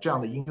这样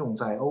的应用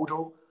在欧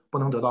洲不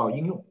能得到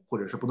应用，或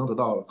者是不能得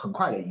到很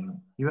快的应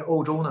用，因为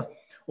欧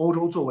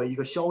洲作为一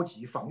个消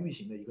极防御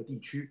型的一个地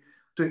区，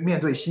面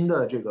对新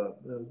的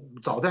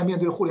早在面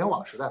对互联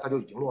网时代它就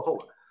已经落后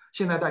了。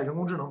现在在人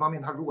工智能方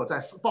面，它如果在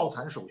抱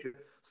残守缺，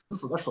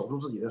死的守住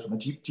自己的什么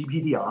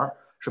GPDR，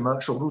 什么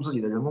守住自己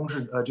的人工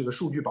这个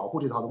数据保护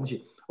这套东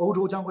西，欧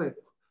洲将会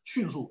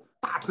迅速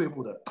大退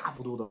步的大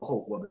幅度的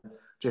后我们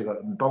这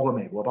个包括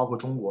美国、包括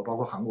中国、包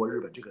括韩国、日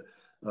本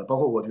包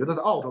括我觉得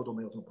在澳洲都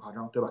没有这么夸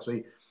张，对吧？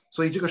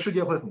所以这个世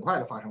界会很快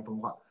的发生分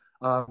化。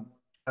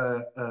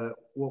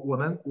我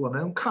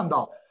们看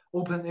到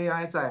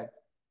OpenAI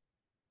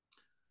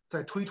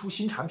在推出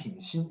新产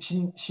品、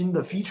新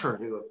的 feature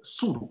这个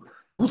速度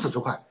如此之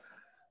快，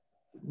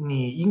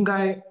你应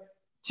该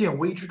见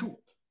微知著，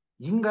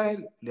应该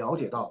了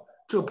解到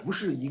这不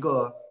是一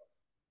个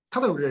他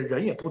的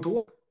人也不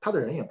多，他的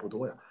人也不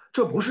多呀，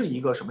这不是一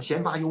个什么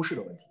先发优势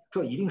的问题，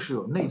这一定是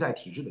有内在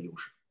体制的优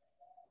势，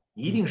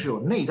一定是有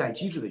内在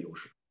机制的优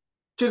势。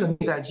这个内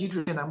在机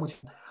制现在目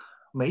前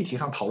媒体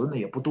上讨论的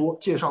也不多，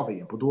介绍的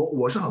也不多，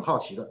我是很好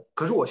奇的。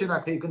可是我现在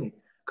可以跟你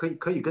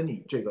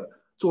这个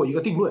做一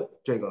个定论，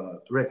这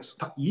个 Rex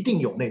它一定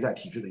有内在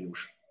体制的优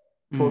势，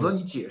否则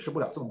你解释不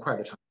了这么快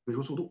的产品推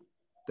出速度，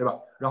对吧？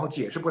然后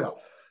解释不了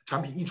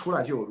产品一出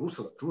来就有如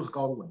此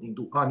高的稳定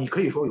度啊！你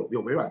可以说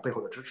有微软背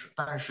后的支持，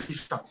但是实际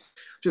上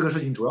这个事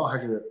情主要还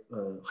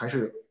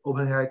是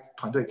OpenAI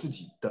团队自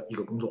己的一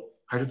个工作，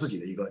还是自己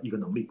的一个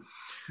能力。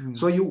嗯，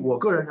所以我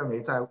个人认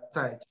为在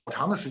较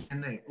长的时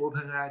间内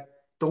 ，OpenAI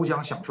都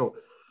将享受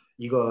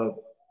一个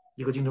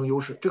竞争优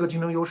势。这个竞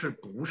争优势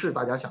不是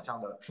大家想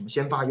象的什么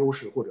先发优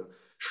势或者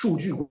数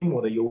据规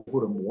模的或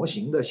者模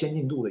型的先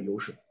进度的优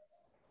势。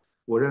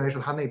我认为是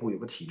它内部有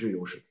个体制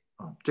优势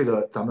啊，这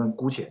个咱们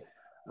姑且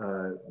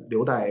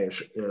留待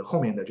后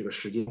面的这个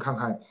时间看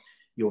看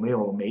有没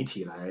有媒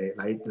体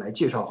来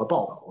介绍和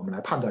报道，我们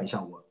来判断一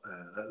下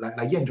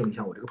来验证一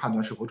下我这个判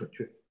断是否准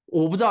确。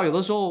我不知道，有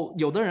的时候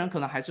有的人可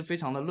能还是非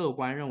常的乐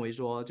观，认为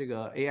说这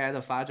个 AI 的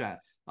发展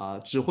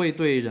只会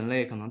对人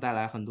类可能带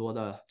来很多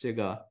的这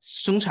个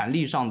生产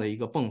力上的一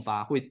个迸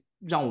发，会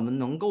让我们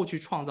能够去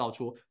创造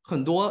出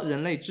很多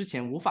人类之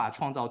前无法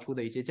创造出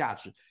的一些价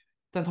值。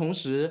但同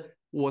时，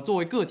我作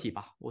为个体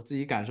吧，我自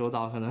己感受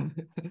到可能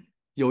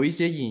有一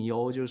些隐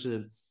忧，就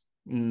是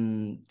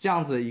这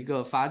样子一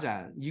个发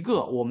展，一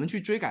个我们去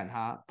追赶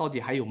它，到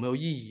底还有没有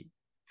意义？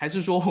还是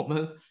说我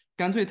们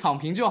干脆躺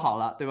平就好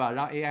了，对吧？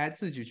让 AI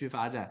自己去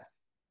发展。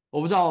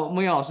我不知道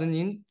孟岩老师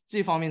您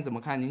这方面怎么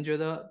看？您觉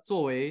得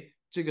作为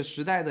这个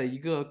时代的一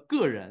个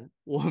个人，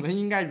我们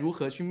应该如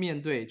何去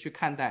面对、去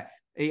看待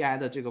AI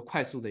的这个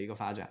快速的一个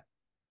发展？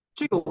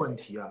这个问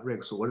题啊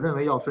，Rex，我认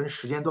为要分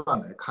时间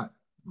段来看。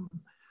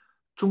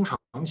中长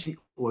期，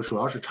我主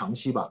要是长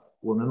期吧，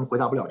我们回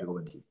答不了这个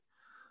问题。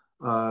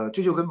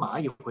这就跟蚂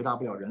蚁回答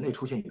不了人类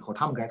出现以后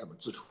他们该怎么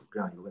自处这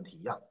样一个问题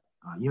一样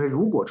啊。因为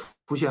如果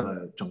出现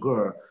了整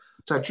个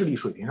在智力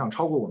水平上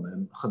超过我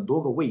们很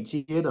多个位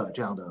阶的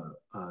这样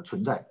的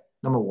存在，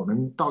那么我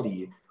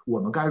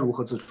们该如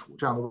何自处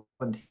这样的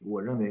问题，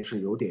我认为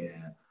是有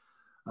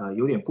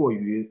点过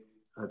于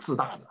自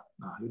大的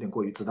啊，有点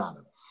过于自大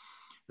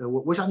的。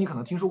我想你可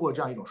能听说过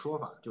这样一种说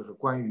法，就是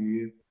关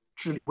于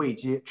智力位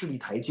阶、智力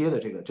台阶的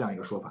这样一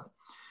个说法。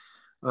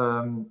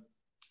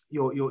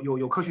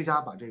有科学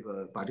家把这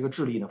个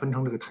智力呢分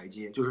成这个台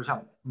阶，就是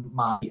像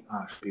蚂蚁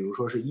啊，比如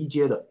说是一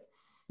阶的，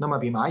那么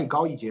比蚂蚁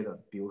高一阶的，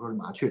比如说是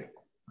麻雀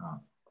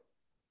啊，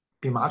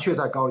比麻雀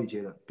再高一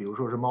阶的，比如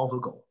说是猫和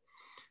狗，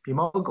比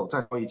猫和狗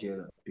再高一阶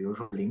的，比如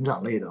说灵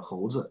长类的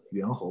猴子、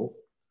猿猴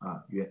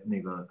啊，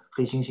那个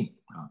黑猩猩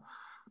啊，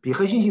比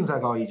黑猩猩再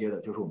高一阶的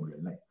就是我们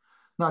人类。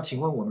那请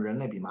问我们人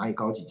类比蚂蚁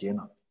高几阶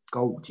呢？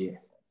高5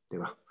阶，对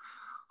吧？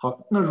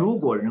好，那如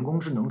果人工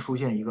智能出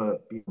现一个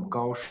比我们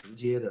高10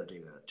阶的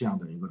这样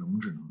的一个人工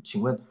智能，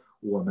请问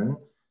我们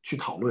去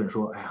讨论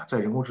说，哎呀，在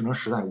人工智能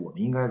时代，我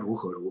们应该如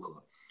何如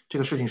何？这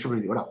个事情是不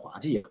是有点滑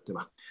稽啊，对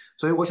吧？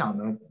所以我想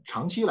呢，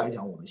长期来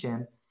讲，我们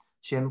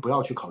先不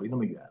要去考虑那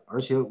么远，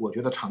而且我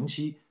觉得长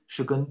期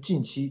是跟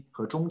近期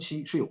和中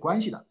期是有关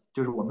系的，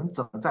就是我们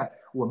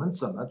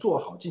怎么做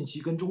好近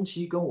期跟中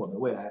期跟我们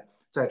未来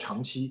在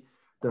长期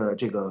的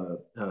这个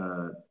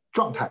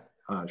状态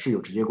是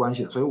有直接关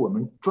系的，所以我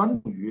们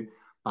专注于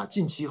把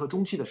近期和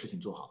中期的事情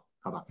做好，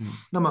好吧？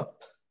那么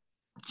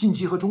近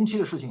期和中期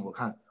的事情，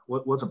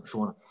我怎么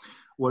说呢？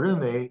我认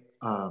为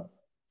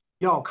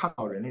要看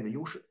到人类的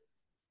优势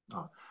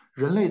啊，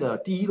人类的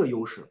第一个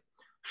优势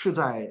是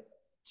在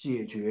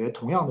解决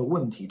同样的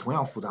问题、同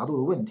样复杂度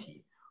的问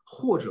题，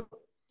或者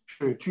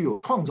是具有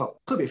创造，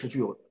特别是具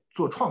有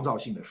做创造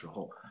性的时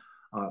候，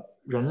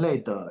人类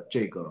的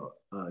这个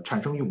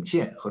产生涌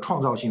现和创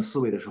造性思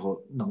维的时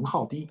候能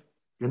耗低，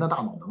人的大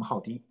脑能耗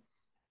低，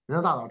人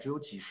的大脑只有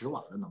几十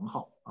瓦的能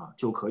耗啊，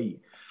就可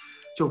以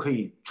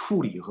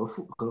处理和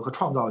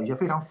创造一些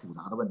非常复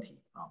杂的问题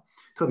啊，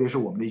特别是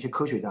我们的一些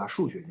科学家、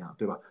数学家，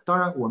对吧？当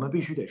然，我们必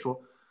须得说，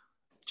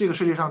这个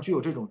世界上具有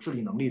这种智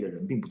力能力的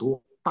人并不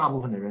多，大部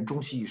分的人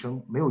终其一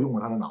生没有用过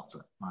他的脑子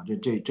啊，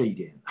这一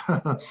点，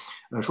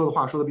说的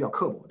话说的比较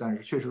刻薄，但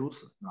是确实如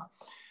此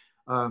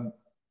啊，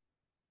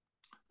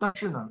但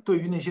是呢，对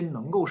于那些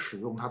能够使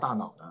用他大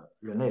脑的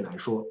人类来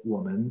说，我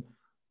们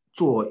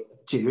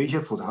解决一些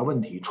复杂问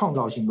题、创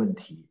造性问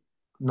题，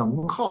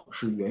能耗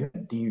是远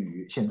远低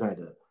于现在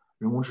的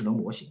人工智能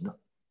模型的。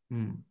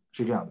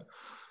是这样的。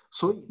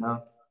所以呢，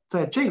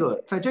在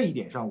这一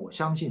点上，我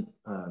相信，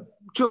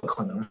这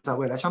可能是在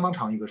未来相当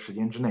长一个时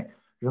间之内，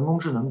人工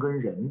智能跟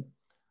人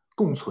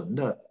共存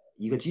的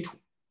一个基础。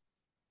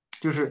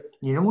就是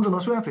你人工智能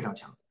虽然非常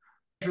强，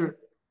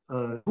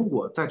如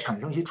果再产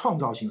生一些创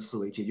造性思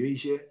维，解决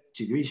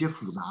一些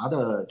复杂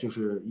的，就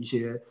是一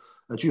些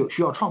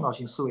需要创造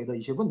性思维的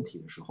一些问题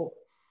的时候，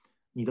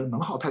你的能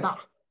耗太大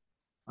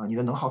啊，你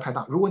的能耗太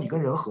大。如果你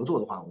跟人合作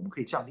的话，我们可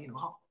以降低能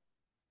耗，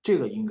这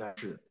个应该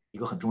是一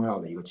个很重要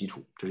的一个基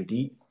础，这是第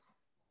一。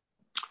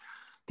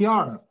第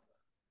二呢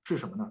是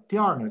什么呢？第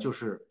二呢就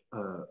是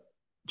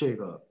这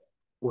个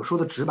我说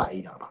的直白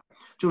一点吧，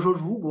就是说，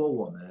如果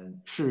我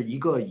们是一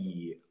个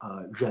以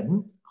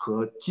人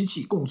和机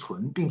器共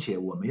存，并且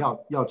我们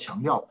要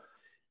强调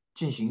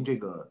进行这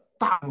个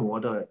大规模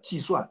的计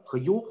算和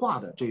优化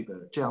的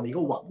这样的一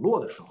个网络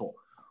的时候，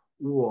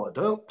我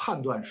的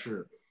判断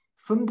是，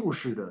分布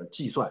式的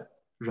计算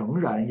仍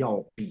然要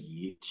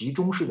比集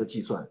中式的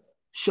计算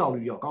效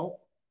率要高，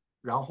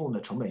然后呢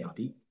成本要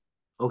低。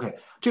OK，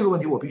这个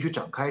问题我必须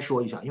展开说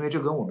一下，因为这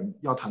跟我们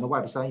要谈的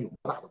Web3有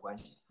莫大的关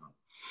系啊。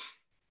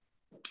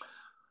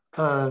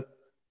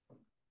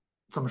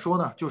怎么说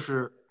呢？就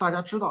是大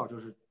家知道，就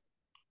是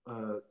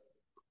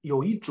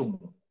有一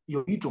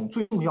种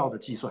最重要的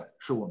计算，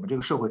是我们这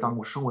个社会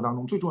生活当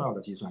中最重要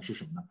的计算是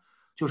什么呢？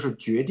就是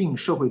决定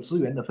社会资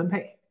源的分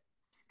配，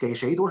给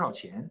谁多少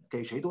钱，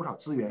给谁多少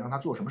资源，让他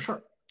做什么事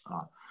儿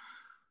啊？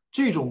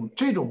这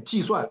种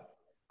计算，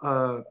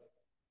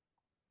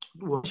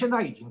我们现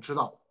在已经知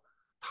道，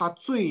它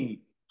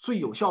最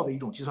有效的一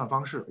种计算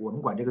方式，我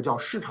们管这个叫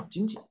市场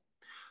经济，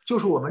就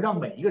是我们让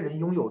每一个人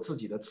拥有自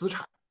己的资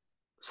产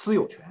私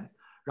有权，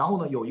然后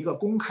呢有一个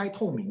公开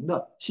透明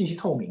的信息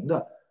透明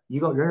的一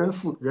个人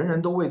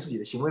人都为自己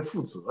的行为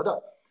负责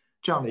的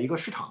这样的一个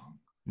市场，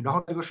然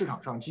后这个市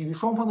场上基于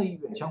双方的意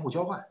愿相互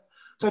交换，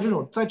在这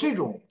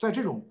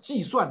种计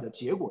算的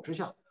结果之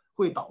下，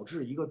会导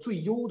致一个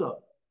最优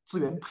的资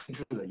源配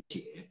置的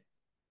解，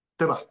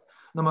对吧？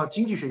那么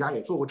经济学家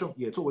也做过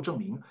证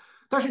明，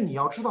但是你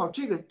要知道，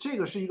这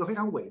个是一个非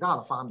常伟大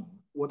的发明，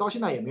我到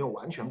现在也没有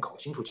完全搞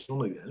清楚其中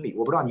的原理，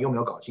我不知道你有没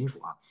有搞清楚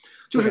啊？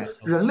就是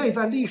人类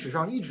在历史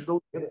上一直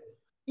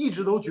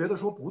都觉得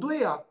说不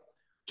对啊，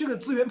这个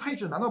资源配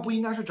置难道不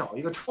应该是找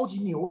一个超级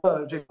牛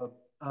的这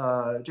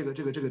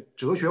个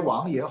哲学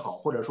王也好，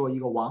或者说一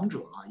个王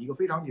者啊，一个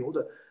非常牛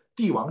的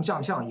帝王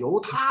将相，由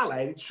他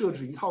来设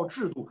置一套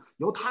制度，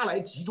由他来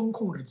集中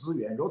控制资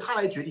源，由他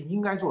来决定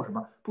应该做什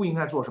么，不应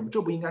该做什么，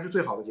这不应该是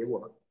最好的结果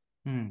吗？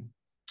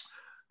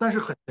但是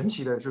很神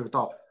奇的是，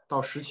到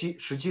17、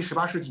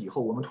18世纪以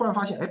后，我们突然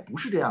发现，哎，不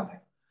是这样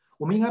哎，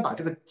我们应该把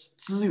这个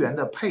资源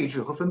的配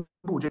置和分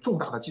布这重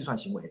大的计算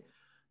行为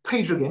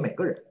配置给每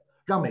个人，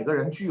让每个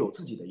人具有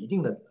自己的一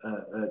定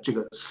的这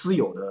个私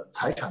有的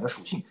财产的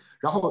属性，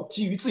然后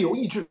基于自由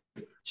意志，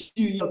基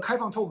于一个开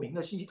放透明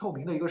的信息透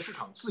明的一个市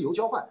场自由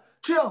交换，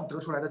这样得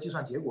出来的计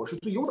算结果是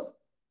最优的。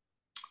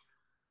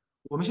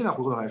我们现在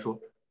回过头来说，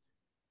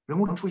人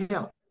工智能出现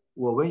了，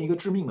我问一个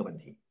致命的问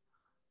题：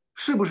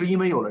是不是因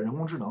为有了人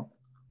工智能，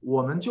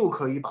我们就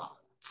可以把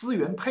资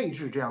源配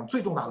置这样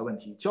最重大的问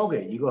题交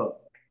给一个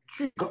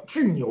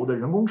巨牛的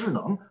人工智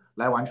能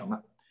来完成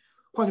呢？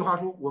换句话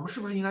说，我们是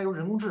不是应该由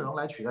人工智能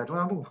来取代中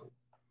央政府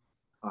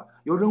啊？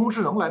由人工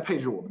智能来配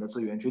置我们的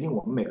资源，决定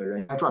我们每个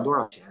人该赚多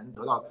少钱，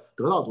得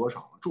到多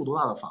少，住多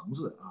大的房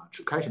子啊，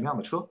开什么样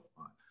的车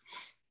啊？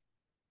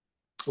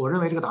我认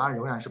为这个答案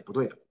仍然是不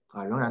对的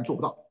啊，仍然做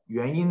不到。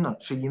原因呢，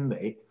是因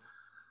为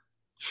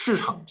市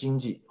场经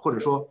济或者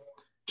说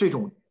这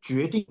种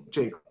决定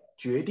这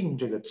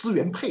个资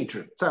源配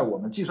置，在我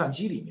们计算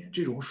机里面，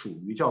这种属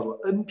于叫做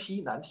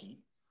NP 难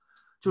题，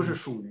就是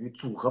属于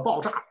组合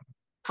爆炸，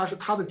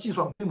它的计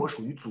算规模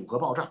属于组合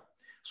爆炸，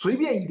随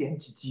便一点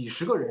几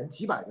十个人、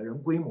几百个人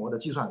规模的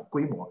计算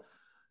规模，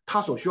它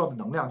所需要的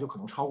能量就可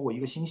能超过一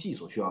个星系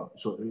所需要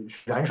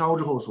燃烧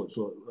之后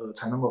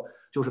才能够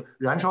就是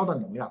燃烧的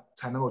能量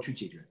才能够去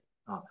解决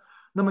啊。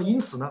那么因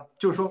此呢，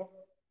就是说，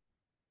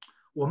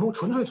我们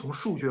纯粹从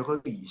数学和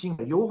理性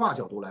的优化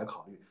角度来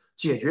考虑，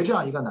解决这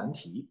样一个难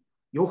题，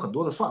有很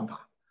多的算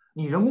法。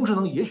你人工智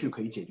能也许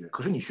可以解决，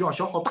可是你需要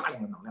消耗大量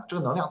的能量，这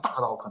个能量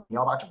大到可能你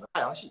要把整个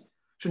太阳系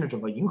甚至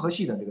整个银河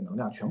系的这个能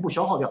量全部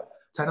消耗掉，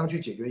才能去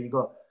解决一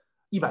个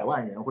100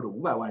万人或者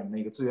500万人的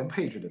一个资源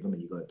配置的这么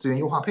一个资源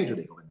优化配置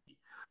的一个问题。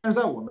但是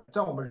在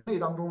我们人类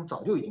当中，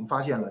早就已经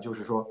发现了，就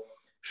是说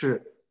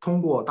是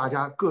通过大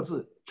家各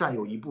自占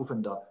有一部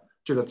分的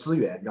这个资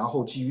源，然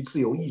后基于自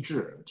由意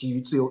志，基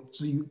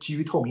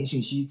于透明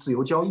信息、自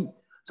由交易，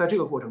在这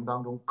个过程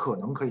当中，可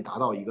能可以达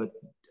到一个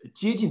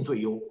接近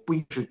最优，不一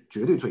定是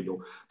绝对最优，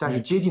但是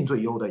接近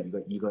最优的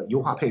一个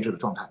优化配置的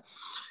状态。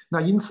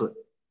那因此，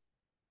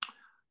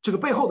这个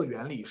背后的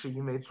原理是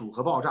因为组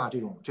合爆炸这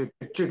种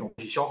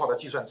消耗的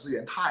计算资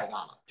源太大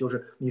了，就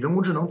是你人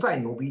工智能再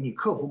牛逼，你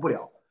克服不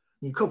了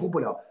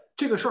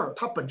这个事儿，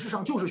它本质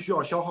上就是需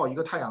要消耗一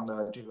个太阳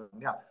的这个能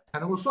量才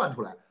能够算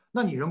出来。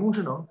那你人工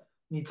智能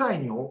你再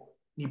牛，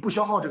你不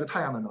消耗这个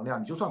太阳的能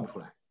量，你就算不出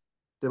来，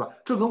对吧？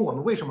这跟我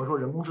们为什么说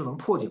人工智能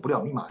破解不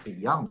了密码是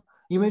一样的，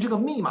因为这个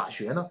密码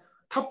学呢，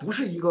它不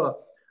是一个，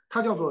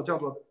它叫做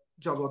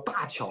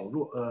大巧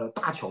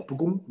不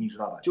工，你知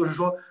道吧？就是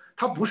说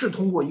它不是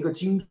通过一个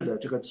精致的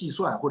这个计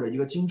算或者一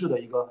个精致的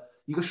一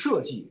个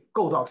设计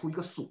构造出一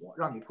个锁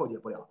让你破解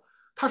不了，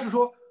它是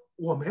说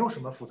我没有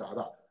什么复杂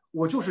的，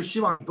我就是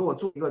希望你给我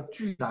做一个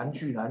巨难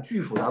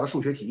巨复杂的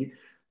数学题，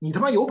你他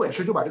妈有本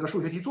事就把这个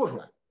数学题做出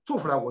来，做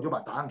出来我就把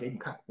答案给你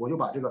看，我就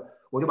把这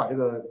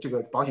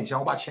个保险箱，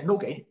我把钱都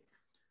给你。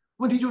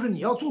问题就是你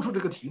要做出这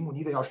个题目，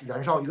你得要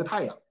燃烧一个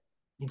太阳，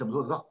你怎么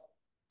做得到？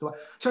对吧？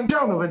像这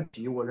样的问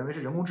题，我认为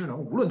是人工智能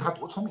无论它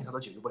多聪明，它都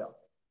解决不了的。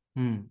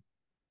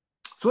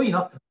所以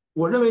呢，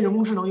我认为人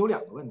工智能有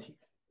两个问题。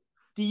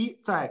第一，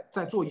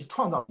在做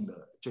创造性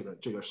的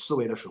这个思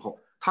维的时候，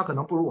它可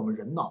能不如我们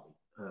人脑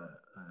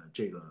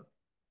这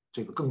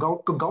个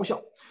更高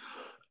效。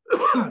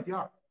第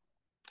二，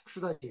是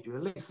在解决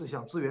类似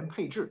像资源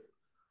配置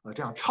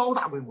这样超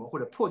大规模或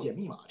者破解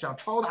密码这样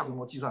超大规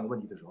模计算的问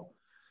题的时候，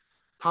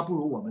它不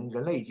如我们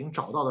人类已经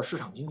找到的市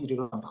场经济这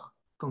个办法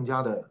更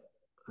加的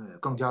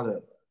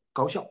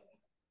高效，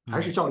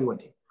还是效率问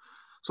题。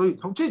所以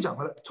从这两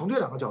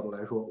个角度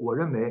来说，我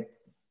认为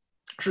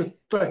是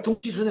在中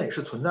期之内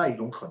是存在一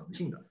种可能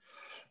性的。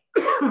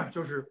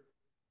就是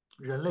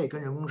人类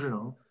跟人工智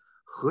能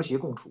和谐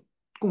共处，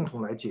共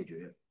同来解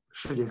决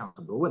世界上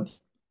很多问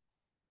题。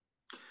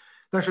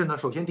但是呢，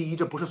首先第一，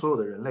这不是所有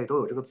的人类都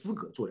有这个资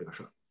格做这个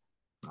事儿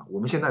啊。我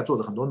们现在做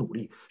的很多努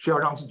力是要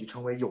让自己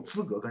成为有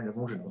资格跟人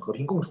工智能和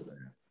平共处的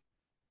人，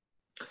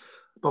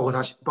包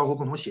括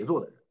共同协作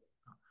的人。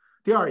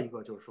第二一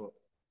个就是说，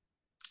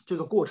这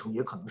个过程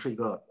也可能是一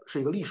个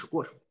历史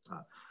过程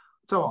啊。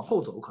再往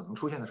后走，可能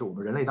出现的是我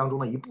们人类当中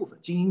的一部分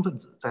精英分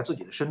子在自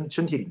己的身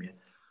体里面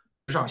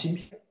植上芯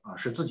片啊，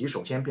使自己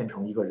首先变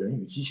成一个人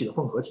与机器的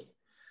混合体，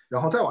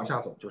然后再往下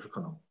走，就是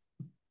可能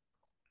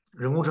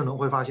人工智能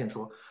会发现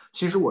说，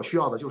其实我需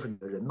要的就是你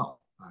的人脑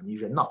啊，你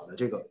人脑的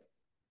这个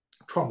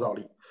创造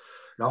力。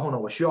然后呢，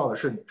我需要的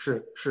是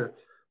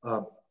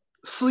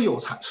私有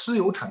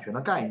产权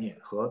的概念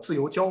和自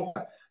由交换、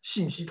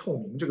信息透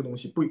明这个东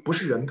西不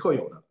是人特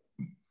有的。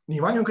你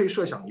完全可以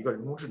设想一个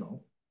人工智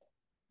能，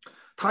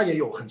它也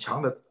有很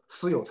强的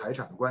私有财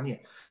产的观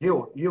念，也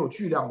有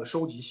巨量的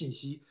收集信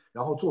息，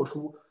然后做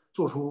出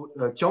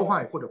交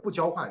换或者不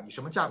交换，以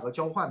什么价格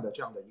交换的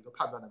这样的一个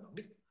判断的能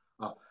力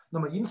啊。那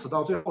么因此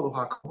到最后的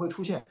话，可能会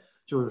出现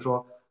就是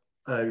说，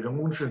人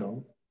工智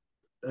能，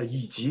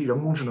以及人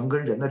工智能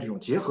跟人的这种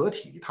结合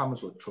体，他们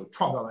所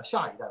创造的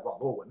下一代网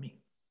络文明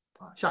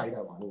啊，下一代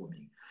网络文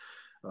明。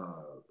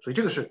所以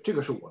这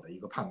个是我的一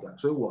个判断。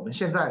所以我们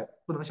现在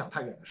不能想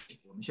太远的事情，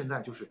我们现在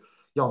就是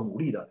要努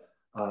力的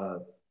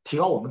提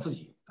高我们自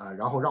己啊，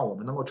然后让我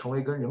们能够成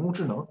为跟人工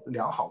智能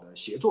良好的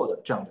协作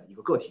的这样的一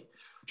个个体。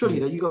这里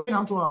的一个非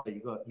常重要的一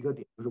个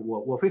点就是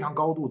我非常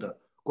高度的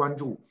关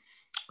注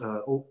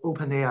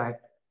OpenAI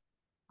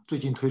最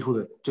近推出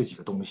的这几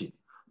个东西，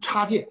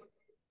插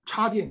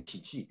件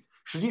体系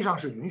实际上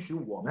是允许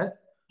我们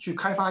去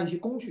开发一些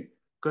工具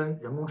跟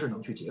人工智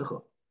能去结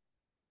合，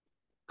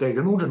给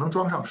人工智能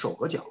装上手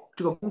和脚，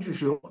这个工具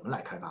是由我们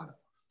来开发的。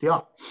第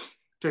二，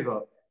这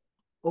个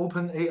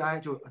OpenAI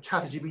就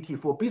ChatGPT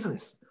for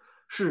Business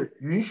是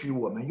允许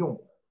我们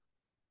用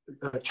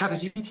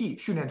ChatGPT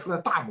训练出来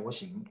的大模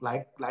型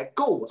来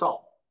构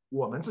造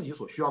我们自己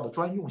所需要的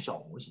专用小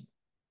模型。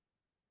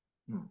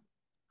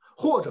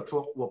或者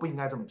说我不应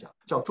该这么讲，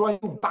叫专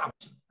用大模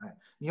型。哎，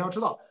你要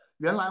知道，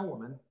原来我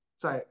们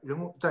在人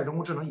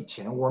工智能以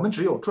前，我们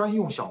只有专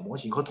用小模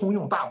型和通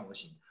用大模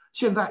型。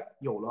现在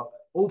有了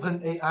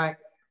OpenAI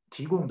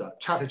提供的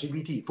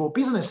ChatGPT for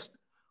Business，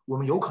 我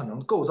们有可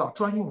能构造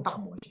专用大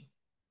模型，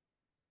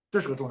这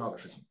是个重要的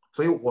事情。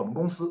所以我们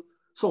公司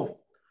Solv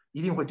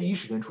一定会第一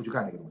时间出去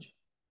干这个东西。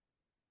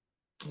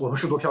我们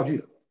是做票据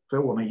的，所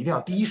以我们一定要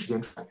第一时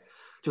间出来，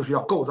就是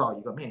要构造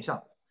一个面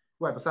向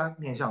Web3、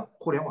面向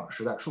互联网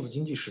时代、数字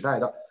经济时代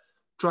的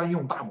专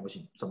用大模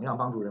型，怎么样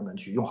帮助人们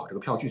去用好这个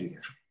票据这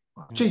件事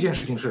啊？这件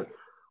事情是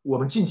我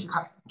们近期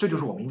看，这就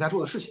是我们应该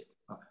做的事情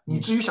啊。你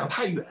至于想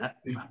太远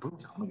啊，不用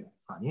想那么远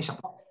啊，你也想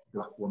不到，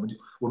对吧？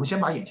我们先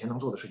把眼前能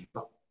做的事情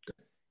做到。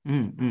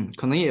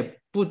可能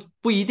也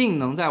不一定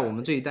能在我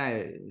们这一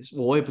代，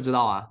我也不知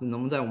道啊，能不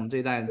能在我们这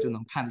一代就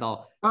能看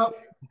到啊，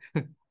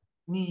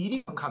你一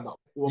定能看到，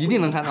我一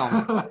定能不一定，看到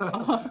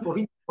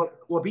吗？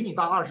我比你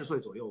大20岁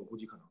左右，我估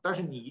计可能，但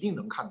是你一定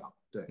能看到。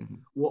对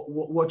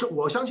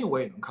我相信我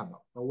也能看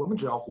到。我们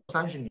只要活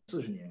30年、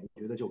40年，我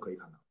觉得就可以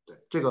看到。对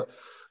这个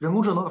人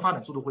工智能的发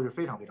展速度会是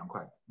非常非常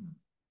快的。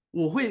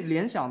我会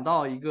联想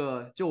到一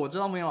个，就我知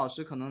道孟岩老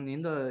师可能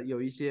您的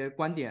有一些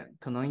观点，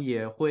可能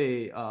也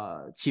会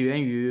起源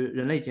于《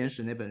人类简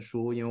史》那本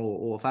书，因为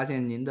我发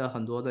现您的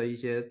很多的一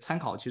些参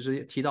考，其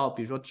实提到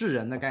比如说智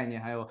人的概念，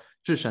还有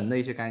智神的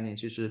一些概念，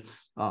其实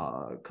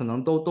可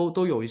能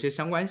都有一些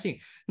相关性。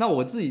那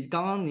我自己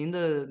刚刚您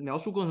的描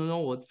述过程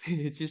中，我自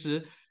己其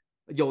实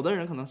有的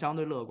人可能相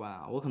对乐观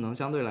啊，我可能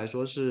相对来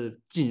说是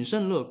谨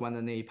慎乐观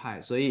的那一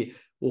派，所以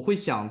我会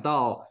想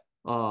到。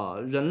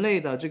人类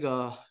的这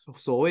个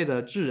所谓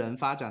的智人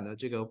发展的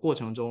这个过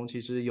程中，其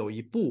实有一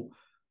步，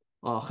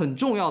很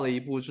重要的一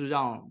步是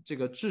让这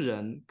个智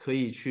人可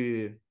以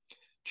去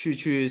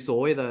所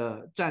谓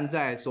的站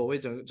在所谓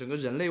整个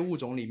人类物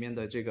种里面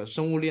的这个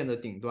生物链的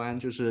顶端，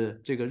就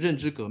是这个认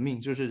知革命，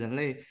就是人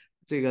类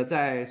这个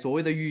在所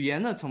谓的语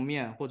言的层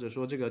面，或者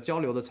说这个交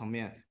流的层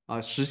面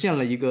实现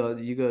了一个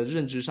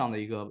认知上的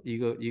一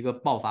个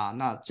爆发。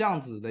那这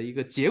样子的一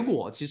个结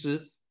果，其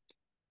实。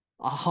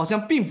好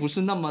像并不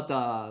是那么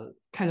的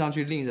看上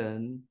去令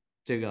人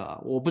这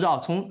个，我不知道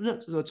从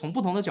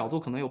不同的角度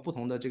可能有不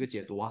同的这个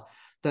解读啊。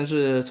但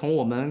是从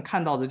我们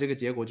看到的这个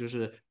结果，就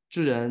是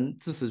智人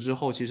自此之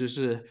后，其实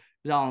是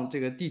让这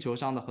个地球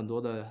上的很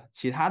多的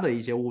其他的一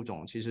些物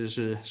种，其实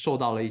是受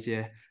到了一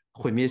些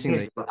毁灭性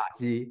的打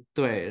击。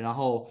对，然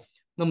后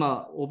那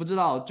么我不知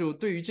道，就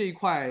对于这一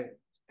块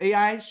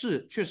AI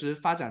是确实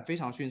发展非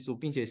常迅速，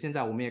并且现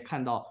在我们也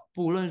看到，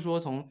不论说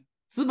从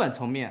资本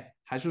层面，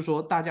还是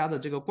说大家的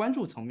这个关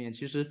注层面，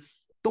其实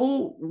都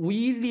无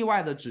一例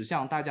外的指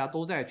向，大家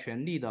都在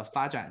全力的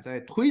发展，在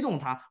推动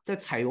它，在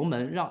踩油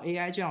门，让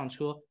AI 这辆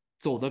车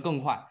走得更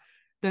快。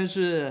但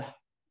是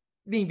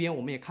另一边，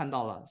我们也看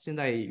到了，现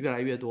在越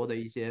来越多的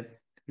一些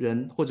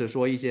人，或者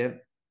说一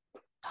些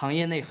行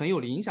业内很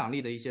有影响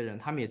力的一些人，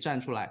他们也站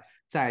出来，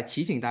在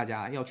提醒大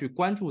家要去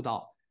关注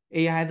到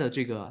AI 的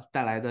这个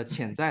带来的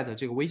潜在的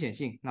这个危险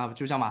性。那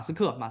就像马斯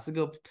克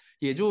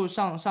也就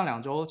上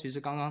2周，其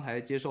实刚刚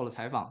才接受了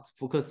采访，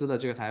福克斯的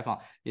这个采访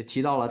也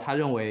提到了，他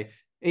认为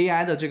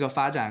AI 的这个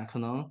发展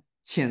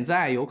潜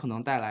在有可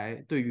能带来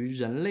对于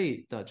人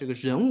类的这个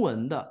人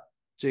文的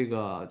这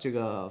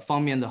个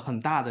方面的很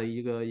大的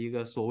一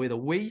个所谓的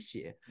威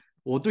胁。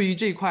我对于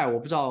这一块，我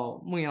不知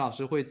道孟岩老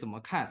师会怎么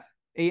看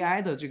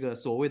AI 的这个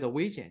所谓的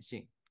危险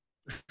性。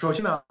首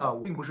先呢，我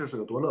并不是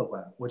有多乐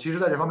观，我其实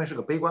在这方面是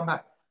个悲观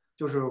派，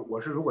就是我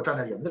是如果站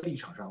在人的立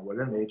场上，我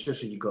认为这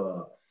是一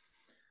个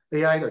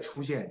AI 的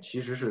出现，其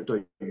实是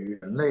对于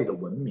人类的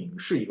文明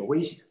是一个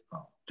威胁啊，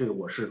这个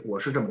我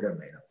是这么认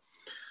为的。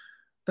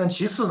但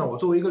其次呢，我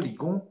作为一个理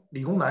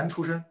工男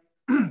出身，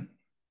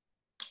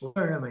我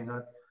个人认为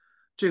呢，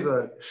这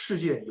个世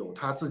界有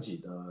它自己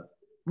的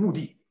目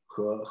的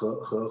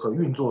和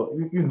运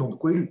动的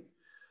规律。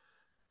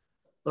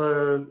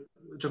呃，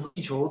整个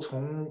地球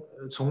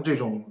从这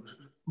种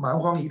蛮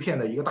荒一片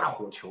的一个大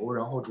火球，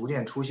然后逐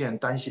渐出现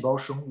单细胞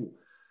生物，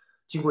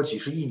经过几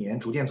十亿年，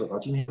逐渐走到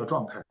今天的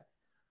状态。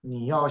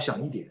你要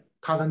想一点，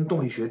它跟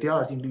动力学第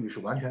二定律是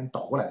完全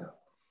倒过来的。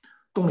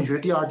动力学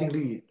第二定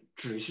律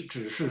只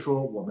是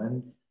说我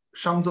们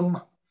熵增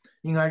嘛，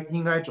应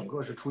该整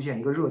个是出现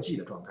一个热寂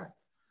的状态。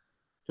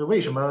就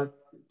为什么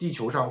地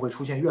球上会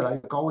出现越来越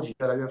高级、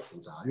越来越复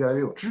杂、越来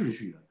越有秩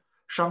序的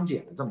熵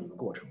减的这么一个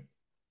过程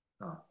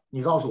啊？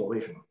你告诉我为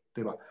什么，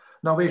对吧？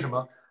那为什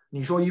么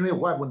你说因为有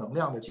外部能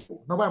量的介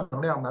入？那外部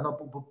能量难道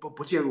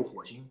不介入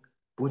火星，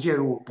不介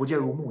入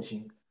木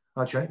星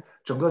啊？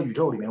整个宇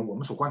宙里面，我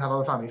们所观察到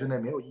的范围之内，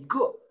没有一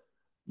个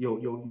有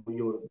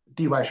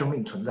地外生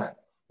命存在。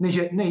那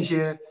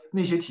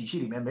些体系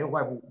里面没有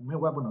外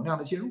部能量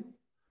的介入。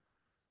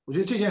我觉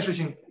得这件事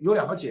情有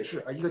两个解释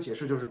啊，一个解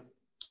释就是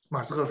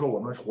马斯克说我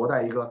们活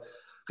在一个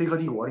黑客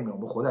帝国里面，我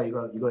们活在一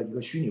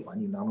个虚拟环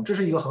境当中，这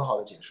是一个很好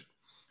的解释。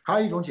还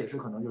有一种解释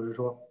可能就是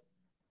说，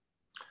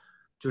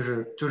就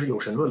是有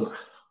神论了，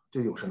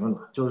就有神论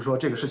了，就是说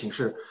这个事情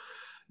是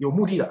有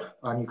目的的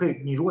啊。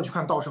你如果去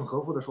看稻盛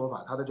和夫的说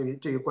法，他的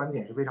这个观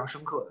点是非常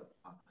深刻的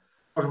啊。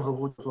稻盛和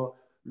夫就说，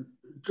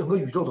整个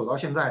宇宙走到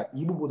现在，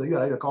一步步的越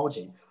来越高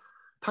级，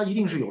它一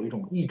定是有一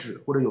种意志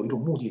或者有一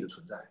种目的的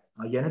存在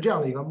啊。沿着这样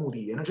的一个目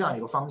的，沿着这样一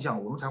个方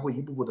向，我们才会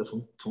一步步的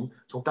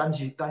从单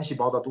细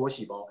胞到多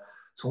细胞，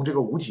从这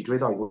个无脊椎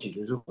到有脊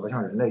椎，最后走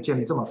向人类，建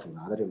立这么复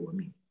杂的这个文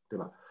明，对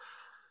吧？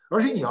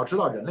而且你要知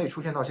道，人类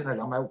出现到现在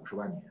250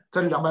万年，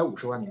在这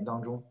250万年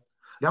当中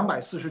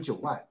，249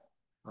万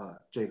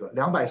这个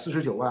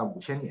249万5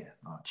千年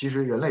啊，其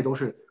实人类都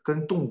是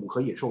跟动物和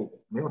野兽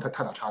没有太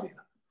大差别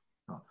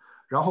的啊。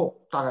然后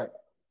大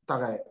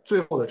概最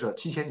后的这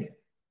7000年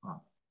啊，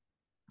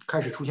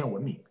开始出现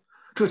文明。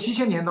这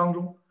7000年当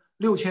中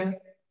，6800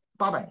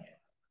年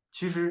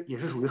其实也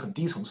是属于很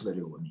低层次的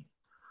这个文明。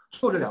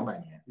就这200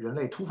年，人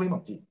类突飞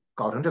猛进，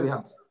搞成这个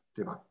样子，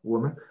对吧？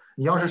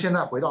你要是现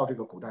在回到这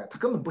个古代，他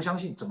根本不相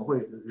信，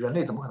人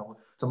类怎么可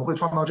能会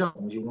创造这样的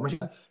东西？我们现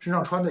在身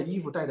上穿的衣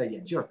服、戴的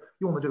眼镜、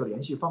用的这个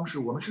联系方式，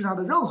我们身上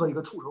的任何一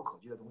个触手可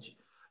及的东西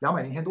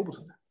，200年前都不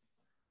存在。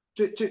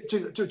这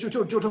个就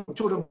这么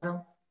夸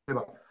张，对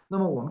吧？那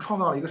么我们创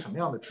造了一个什么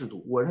样的制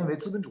度？我认为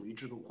资本主义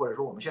制度，或者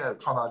说我们现在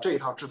创造这一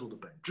套制度的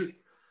本质，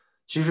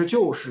其实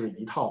就是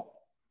一套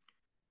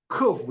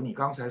克服你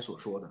刚才所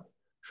说的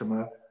什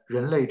么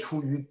人类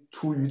出于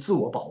自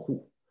我保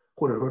护，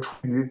或者说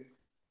出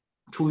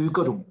于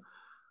各种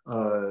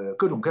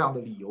各样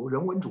的理由，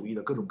人文主义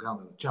的各种各样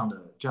的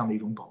这样的一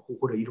种保护，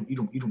或者一种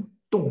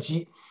动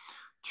机，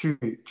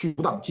去阻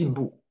挡进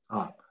步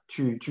啊，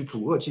去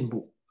阻遏进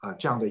步啊，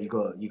这样的一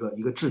个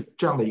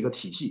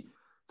体系，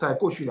在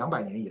过去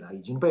200年以来已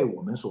经被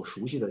我们所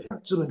熟悉的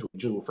像资本主义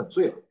制度粉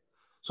碎了。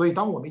所以，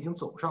当我们已经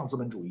走上资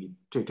本主义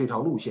这条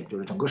路线，就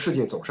是整个世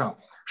界走上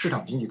市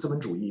场经济、资本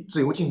主义、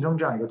自由竞争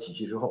这样一个体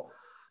系之后，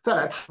再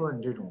来谈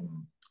论这种，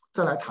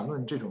再来谈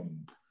论这种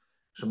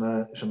什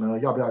么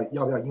要不要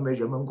因为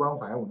人文关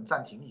怀我们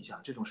暂停一下，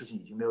这种事情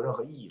已经没有任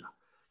何意义了。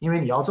因为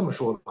你要这么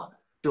说的话，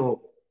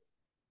就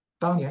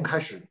当年开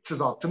始制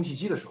造蒸汽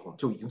机的时候，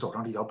就已经走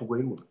上这条不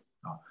归路了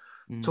啊。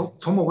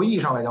从某个意义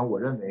上来讲，我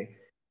认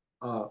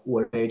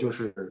为就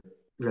是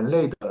人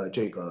类的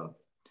这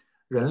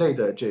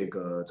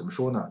个怎么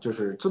说呢？就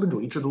是资本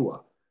主义制度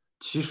啊，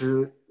其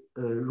实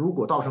如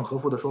果稻盛和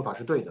夫的说法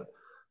是对的，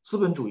资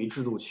本主义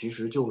制度其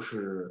实就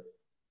是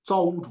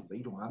造物主的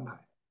一种安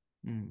排。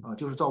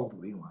就是造物主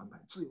的一种安排，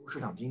自由市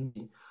场经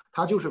济，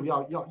它就是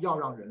要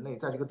让人类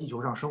在这个地球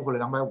上生活了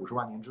250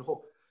万年之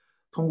后，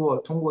通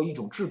过一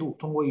种制度，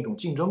通过一种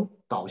竞争，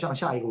导向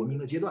下一个文明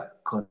的阶段，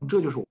可能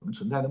这就是我们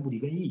存在的目的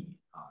跟意义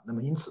啊。那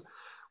么因此，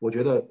我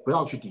觉得不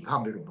要去抵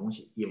抗这种东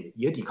西，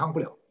也抵抗不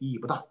了，意义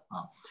不大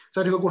啊。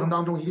在这个过程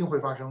当中，一定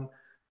会发生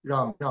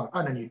让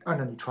按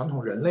照你传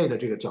统人类的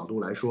这个角度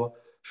来说，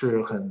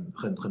是很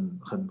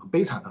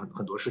悲惨的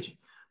很多事情。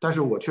但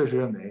是我确实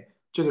认为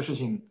这个事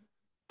情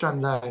站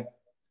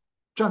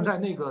在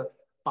那个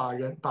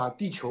把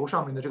地球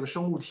上面的这个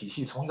生物体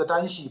系从一个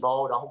单细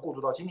胞，然后过渡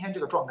到今天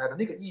这个状态的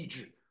那个意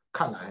志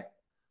看来，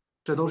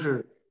这都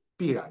是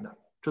必然的，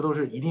这都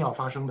是一定要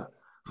发生的。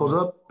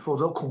否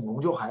则恐龙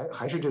就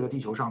还是这个地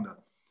球上的。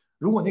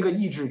如果那个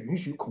意志允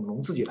许恐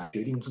龙自己来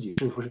决定自己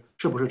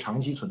是不是长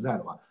期存在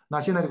的话，那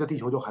现在这个地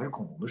球就还是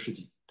恐龙的世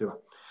纪，对吧？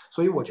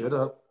所以我觉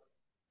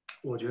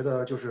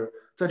得就是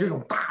在这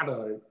种大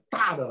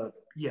的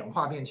演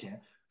化面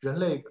前，人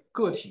类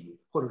个体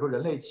或者说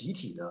人类集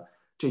体的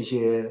这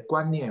些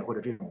观念或者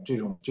这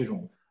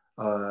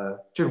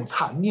种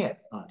残念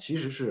啊，其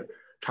实是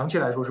长期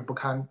来说是不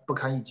堪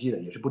一击的，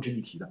也是不值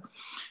一提的。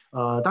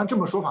但这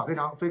么说法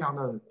非常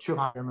的缺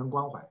乏人文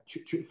关怀，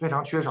非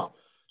常缺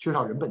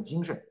少人本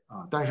精神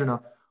啊。但是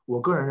呢，我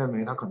个人认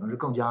为它可能是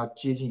更加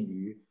接近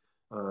于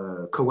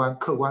客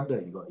观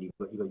的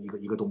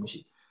一个东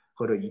西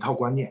或者一套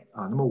观念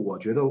啊。那么我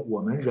觉得我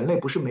们人类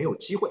不是没有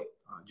机会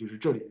啊，就是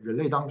这里人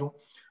类当中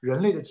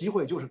人类的机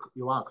会就是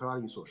尤瓦尔克拉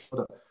利所说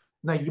的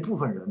那一部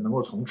分人能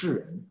够从智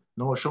人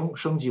能够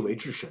升级为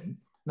智神，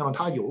那么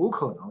他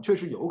确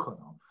实有可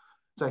能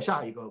在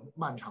下一个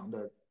漫长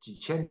的几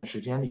千年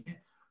时间里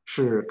面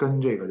是跟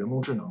这个人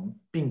工智能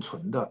并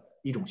存的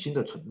一种新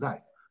的存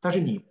在。但是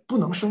你不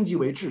能升级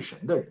为智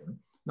神的人，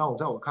那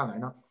在我看来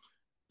呢，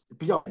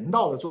比较人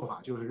道的做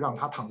法就是让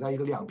他躺在一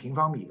个2平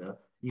方米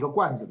的一个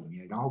罐子里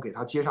面，然后给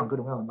他接上各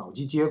种各样的脑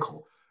机接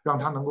口，让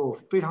他能够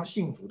非常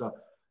幸福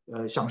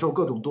的享受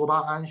各种多巴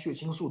胺、血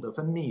清素的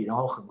分泌，然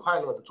后很快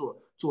乐的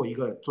做一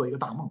个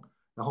大梦，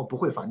然后不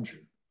会繁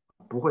殖，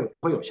不会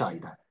有下一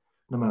代。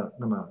那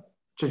么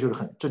这就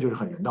是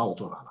很人道的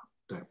做法了。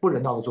对，不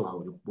人道的做法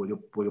我就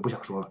不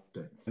想说了。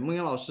对，孟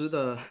岩老师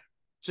的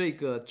这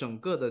个整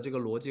个的这个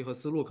逻辑和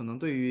思路，可能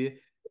对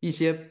于一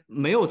些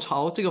没有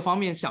朝这个方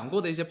面想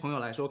过的一些朋友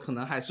来说，可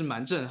能还是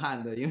蛮震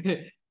撼的，因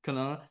为可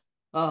能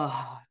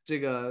这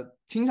个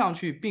听上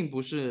去并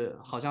不是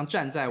好像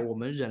站在我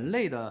们人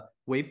类的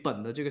为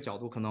本的这个角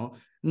度，可能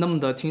那么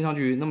的听上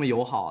去那么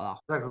友好啊。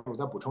我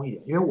再补充一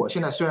点，因为我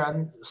现在虽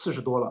然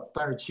40多了，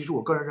但是其实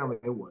我个人认为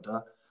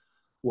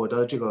我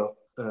的这个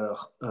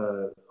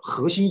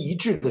核心一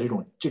致的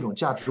这种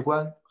价值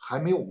观还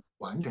没有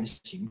完全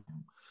形成，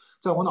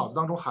在我脑子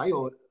当中还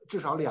有至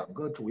少2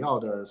个主要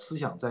的思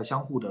想在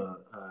相互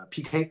的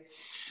PK。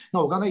那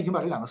我刚才已经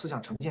把这2个思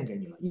想呈现给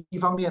你了。一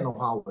方面的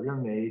话，我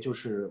认为就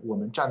是我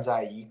们站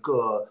在一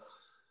个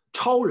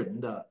超人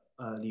的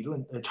理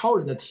论超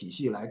人的体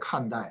系来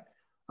看待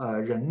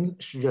人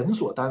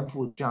所担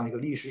负这样一个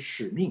历史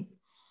使命，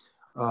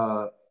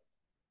呃，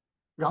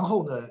然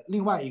后呢，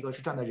另外一个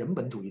是站在人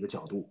本主义的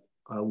角度，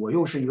我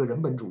又是一个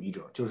人本主义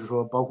者，就是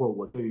说，包括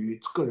我对于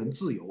个人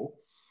自由、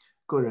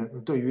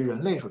对于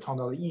人类所创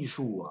造的艺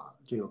术啊、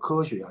这个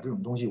科学啊这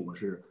种东西，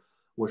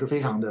我是非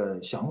常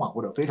的向往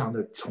或者非常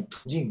的崇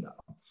敬的。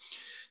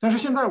但是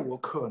现在我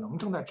可能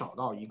正在找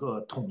到一个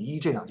统一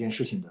这2件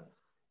事情的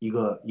一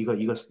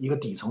个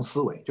底层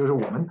思维，就是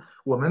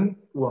我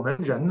们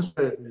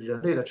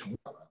人类的成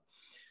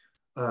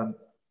长，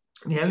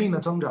年龄的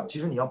增长，其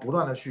实你要不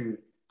断的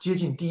去接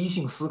近第一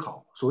性思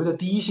考。所谓的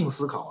第一性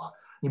思考啊，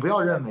你不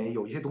要认为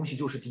有一些东西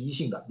就是第一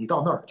性的，你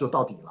到那儿就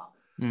到底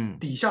了，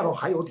底下头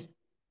还有底，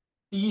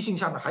第一性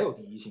下面还有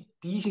第一性，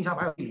第一性下面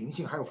还有零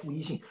性，还有负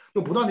一性，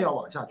就不断的要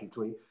往下去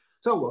追。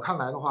在我看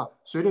来的话，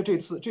随着这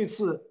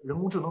次人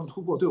工智能的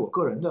突破，对我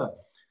个人的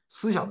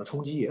思想的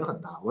冲击也很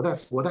大。我在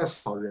思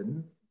考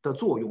人的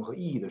作用和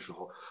意义的时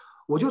候，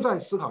我就在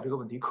思考这个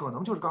问题，可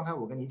能就是刚才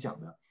我跟你讲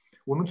的，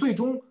我们最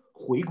终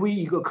回归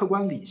一个客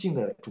观理性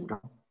的主张，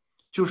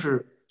就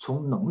是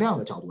从能量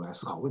的角度来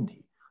思考问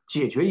题，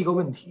解决一个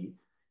问题，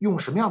用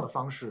什么样的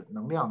方式，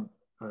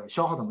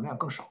消耗的能量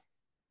更少，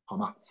好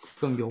吗？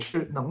更优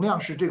是能量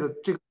是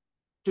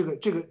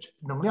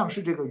能量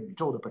是这个宇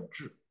宙的本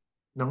质，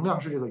能量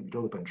是这个宇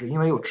宙的本质，因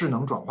为有智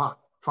能转化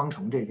方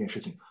程这件事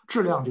情，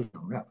质量就是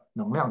能量，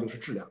能量就是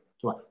质量，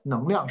对吧？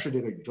能量是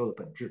这个宇宙的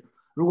本质。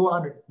如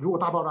果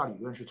大爆炸理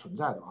论是存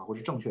在的话，或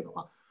是正确的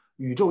话，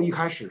宇宙一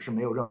开始是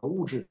没有任何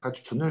物质，它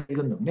纯粹是一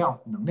个能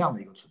量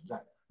的一个存在，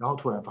然后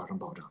突然发生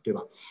爆炸，对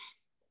吧？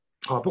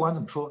好，不管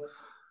怎么说，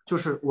就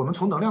是我们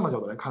从能量的角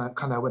度来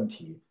看待问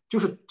题，就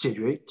是解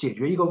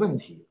决一个问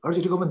题，而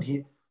且这个问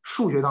题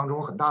数学当中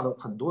很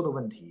多的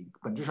问题，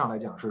本质上来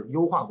讲是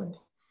优化问题，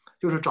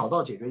就是找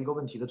到解决一个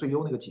问题的最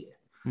优那个解，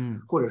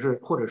或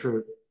者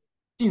是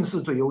近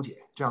似最优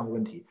解这样的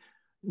问题，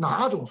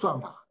哪种算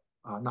法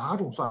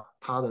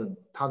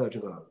它的这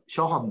个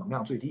消耗的能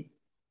量最低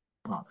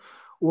啊？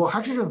我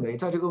还是认为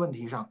在这个问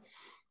题上，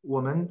我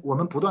们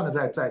不断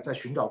的在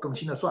寻找更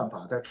新的算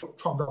法，在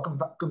创造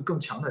更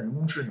强的人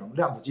工智能、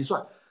量子计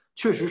算，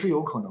确实是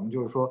有可能，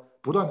就是说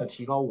不断的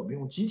提高我们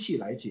用机器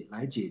来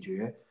解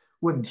决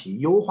问题、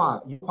优化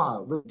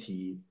问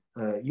题、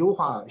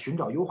寻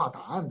找优化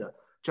答案的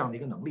这样的一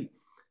个能力。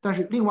但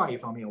是另外一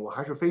方面，我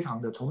还是非常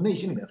的从内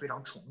心里面非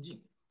常崇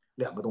敬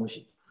2个东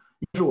西，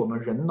一是我们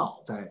人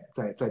脑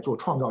在做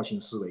创造性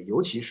思维，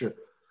尤其是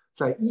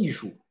在艺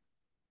术、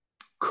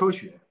科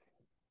学、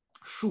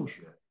数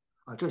学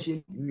这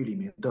些领域里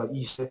面的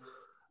一些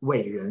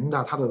伟人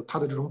的他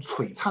的这种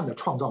璀璨的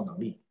创造能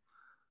力，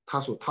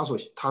他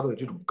的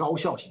这种高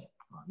效性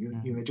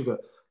因为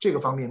这个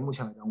方面目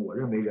前来讲，我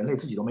认为人类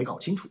自己都没搞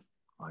清楚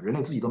人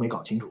类自己都没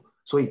搞清楚。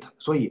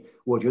所以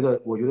我觉得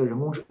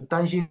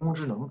担心人工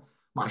智能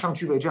马上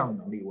具备这样的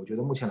能力，我觉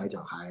得目前来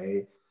讲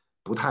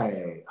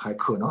还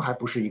可能还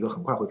不是一个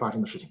很快会发生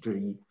的事情，这是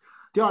一。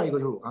第二一个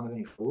就是我刚才跟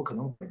你说，我可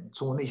能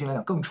从我内心来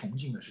讲更崇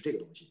敬的是这个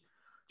东西，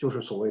就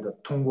是所谓的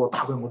通过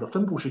大规模的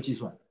分布式计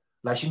算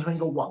来形成一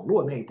个网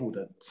络内部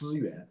的资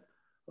源，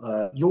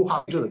优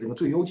化这个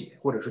最优解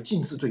或者是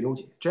近似最优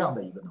解这样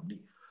的一个能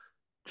力。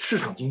市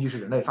场经济是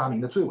人类发明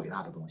的最伟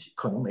大的东西，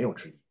可能没有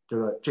之一。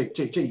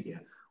这一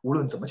点，无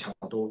论怎么强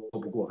调都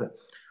不过分。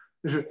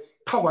就是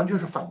它完全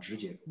是反直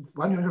觉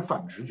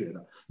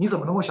的。你怎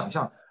么能够想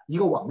象一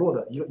个网络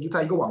的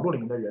在一个网络里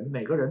面的人，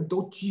每个人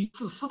都基于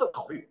自私的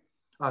考虑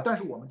啊？但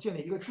是我们建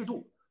立一个制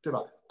度，对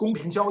吧？公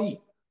平交易，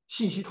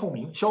信息透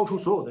明，消除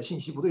所有的信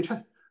息不对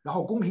称，然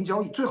后公平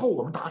交易，最后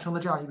我们达成的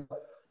这样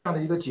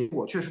的一个结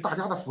果，却是大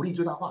家的福利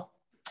最大化。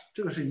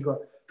这个是一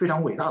个非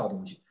常伟大的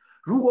东西。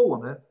如果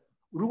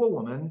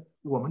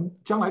我们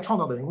将来创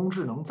造的人工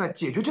智能在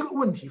解决这个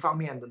问题方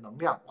面的能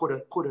量或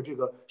者这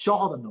个消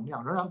耗的能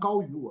量仍然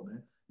高于我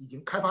们已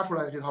经开发出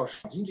来的这套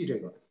市场经济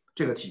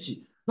这个体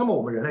系，那么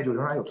我们人类就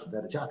仍然有存在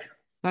的价值。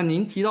那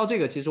您提到这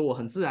个，其实我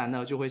很自然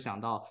的就会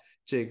想到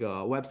这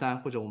个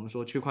Web3，或者我们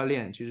说区块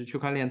链。其实区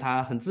块链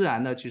它很自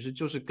然的其实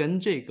就是跟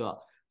这个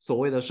所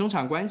谓的生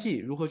产关系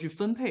如何去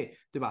分配，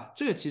对吧？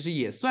这个其实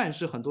也算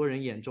是很多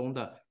人眼中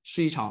的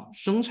是一场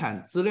生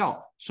产资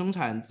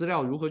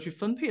料如何去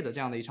分配的这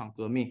样的一场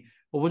革命。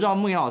我不知道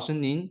孟岩老师，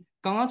您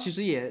刚刚其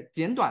实也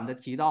简短的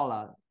提到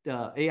了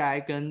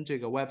AI 跟这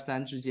个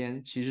Web3之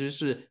间其实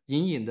是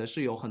隐隐的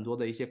是有很多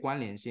的一些关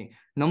联性，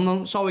能不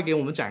能稍微给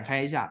我们展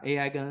开一下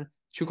AI 跟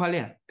区块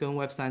链跟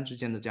Web3之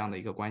间的这样的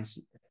一个关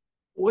系？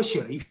我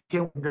写了一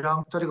篇文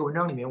章，在这个文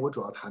章里面，我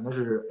主要谈的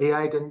是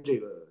AI 跟这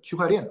个区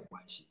块链的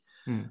关系。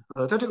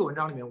在这个文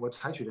章里面，我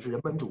采取的是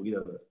人本主义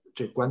的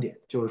这个观点，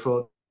就是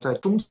说，在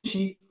中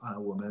期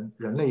我们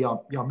人类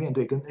要面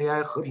对跟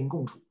AI 和平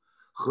共处、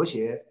和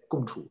谐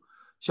共处、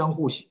相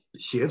互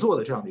协作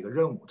的这样的一个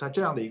任务，在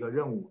这样的一个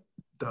任务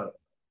的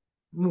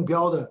目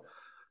标的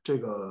这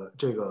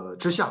个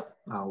之下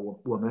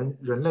我们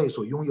人类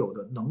所拥有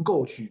的能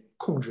够去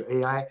控制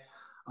AI，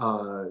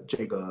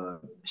这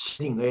个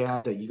吸引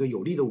AI 的一个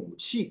有力的武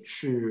器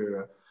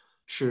是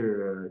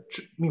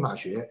密码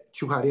学、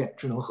区块链、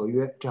智能合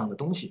约这样的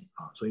东西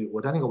所以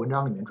我在那个文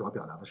章里面主要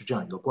表达的是这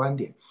样一个观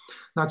点。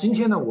那今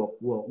天呢，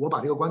我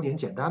把这个观点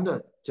简单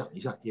的讲一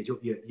下，也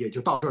就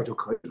到这儿就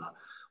可以了。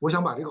我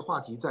想把这个话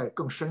题再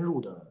更深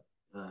入的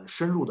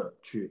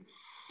去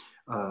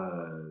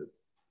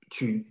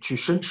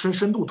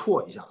深度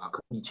拓一下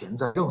可能以前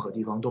在任何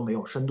地方都没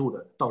有深度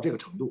的到这个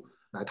程度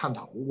来探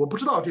讨。我不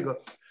知道这个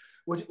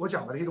我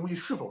讲的这些东西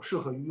是否适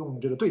合于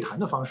用这个对谈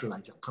的方式来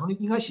讲，可能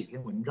应该写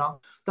篇文章，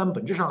但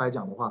本质上来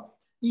讲的话，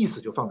意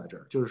思就放在这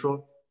儿，就是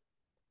说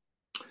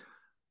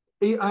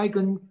AI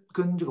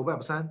跟这个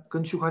Web3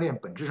 跟区块链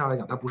本质上来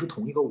讲，它不是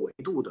同一个维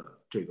度的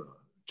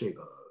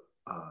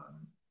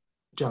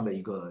这样的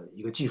一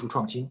个技术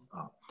创新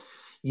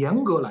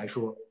严格来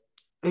说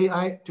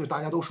，AI 就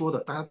大家都说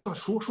的，大家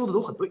说的都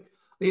很对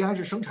，AI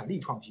是生产力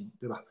创新，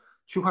对吧？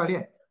区块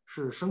链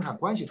是生产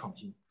关系创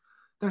新。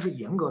但是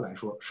严格来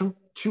说，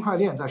区块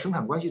链在生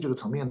产关系这个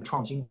层面的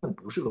创新，根本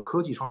不是个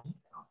科技创新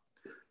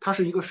它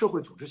是一个社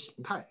会组织形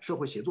态、社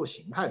会协作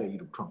形态的一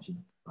种创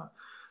新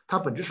它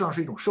本质上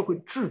是一种社会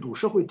制度、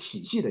社会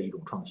体系的一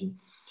种创新。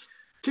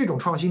这种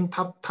创新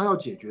它要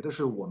解决的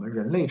是我们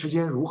人类之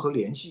间如何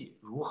联系、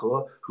如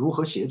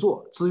何协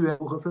作、资源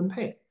如何分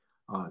配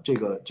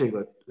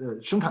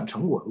生产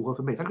成果如何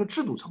分配，它是个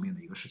制度层面的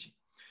一个事情。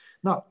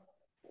那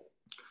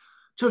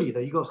这里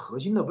的一个核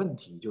心的问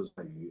题就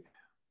在于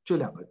这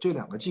两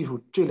个技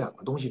术、这两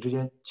个东西之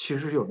间其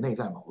实是有内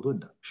在矛盾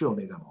的，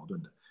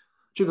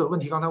这个问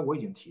题刚才我已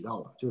经提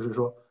到了，就是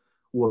说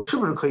我是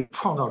不是可以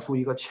创造出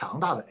一个强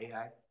大的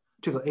AI，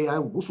 这个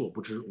AI 无所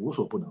不知、无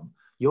所不能，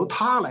由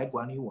它来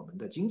管理我们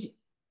的经济，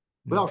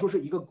不要说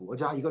是一个国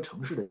家、一个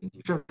城市的经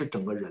济，甚至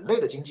整个人类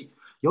的经济，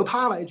由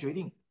它来决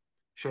定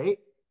谁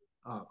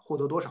获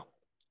得多少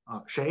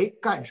谁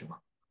干什么，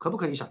可不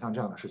可以想象这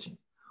样的事情？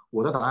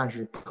我的答案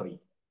是不可以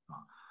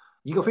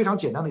一个非常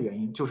简单的原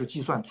因就是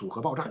计算组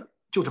合爆炸，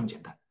就这么简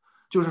单。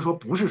就是说，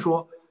不是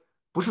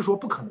说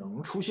不可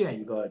能出现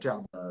一个这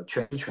样的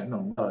全知全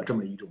能的这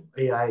么一种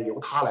AI， 由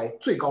它来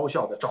最高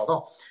效的找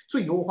到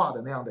最优化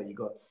的那样的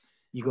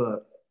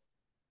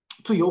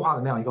最优化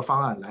的那样一个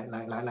方案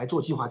来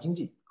做计划经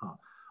济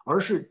而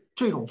是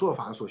这种做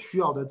法所需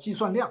要的计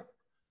算量，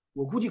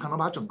我估计可能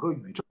把整个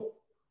宇宙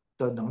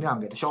的能量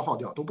给它消耗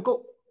掉都不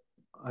够。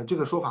这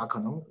个说法可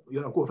能有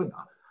点过分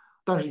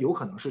但是有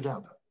可能是这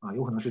样的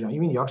有可能是这样，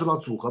因为你要知道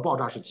组合爆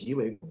炸是极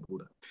为恐怖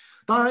的。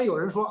当然有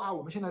人说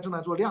我们现在正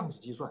在做量子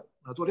计算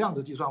做量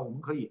子计算我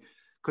们可以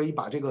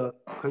把这个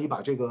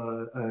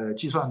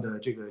计算的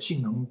这个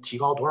性能提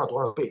高多少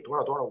多少倍，多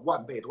少多少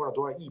万倍，多少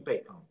多少亿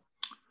倍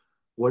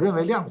我认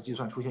为量子计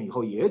算出现以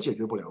后也解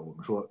决不了我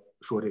们说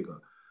这个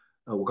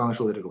我刚才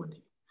说的这个问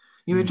题，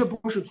因为这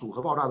不是组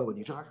合爆炸的问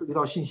题，这还涉及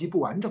到信息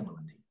不完整的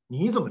问题。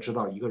你怎么知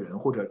道一个人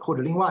或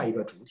者另外一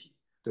个主体，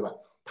对吧？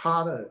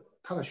他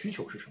的需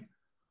求是什么？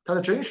他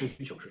的真实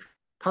需求是什么？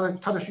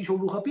它的需求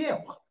如何变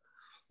化，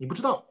你不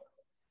知道。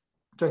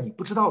在你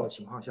不知道的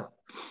情况下，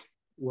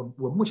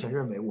我目前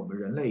认为我们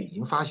人类已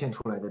经发现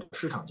出来的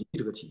市场经济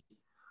这个体系，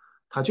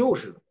它就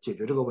是解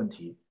决这个问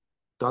题，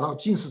达到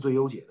近似最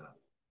优解的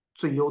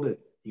最优的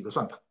一个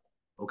算法。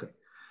OK，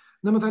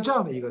 那么在这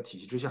样的一个体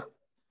系之下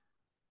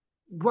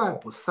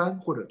，Web3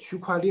或者区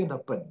块链的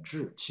本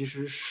质其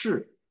实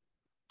是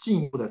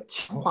进一步的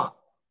强化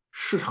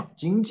市场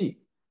经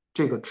济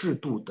这个制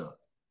度的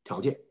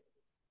条件。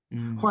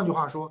换句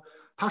话说，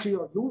它是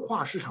要优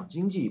化市场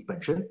经济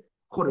本身，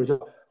或者叫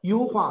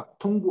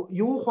通过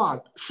优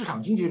化市场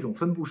经济这种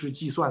分布式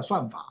计算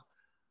算法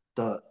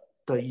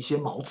的一些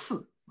毛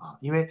刺啊，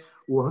因为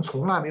我们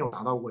从来没有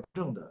达到过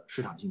真正的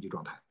市场经济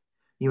状态，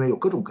因为有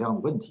各种各样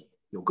的问题，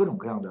有各种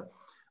各样的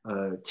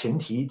前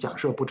提假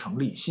设不成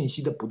立，信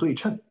息的不对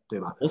称，对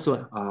吧？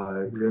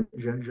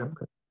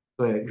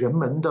人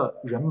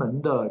们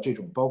的这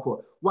种包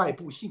括外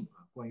部性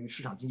啊，关于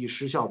市场经济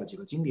失效的几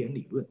个经典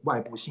理论，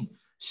外部性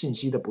信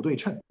息的不对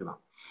称，对吧？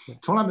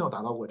从来没有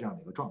达到过这样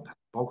的一个状态，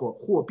包括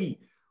货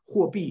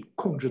币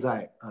控制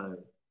在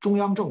中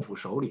央政府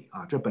手里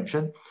啊，这本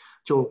身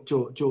就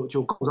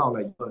构造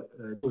了一个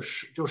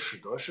就使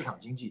得市场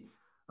经济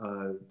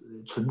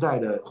存在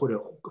的或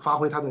者发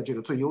挥它的这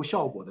个最优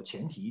效果的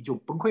前提就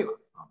崩溃了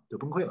啊，就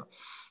崩溃了。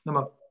那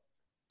么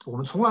我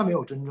们从来没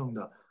有真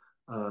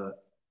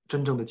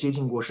正的接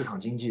近过市场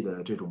经济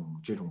的这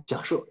种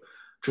假设，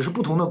只是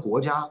不同的国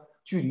家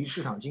距离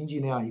市场经济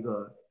那样一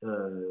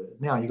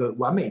个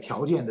完美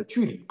条件的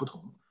距离不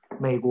同，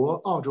美国、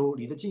澳洲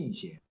离得近一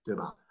些，对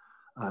吧？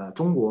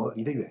中国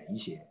离得远一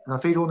些。那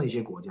非洲那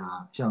些国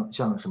家，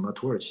像什么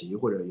土耳其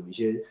或者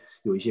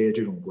有一些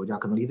这种国家，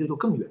可能离得就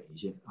更远一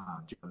些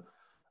啊。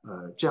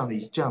这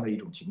样的一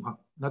种情况。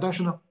那但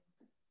是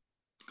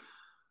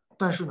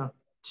呢，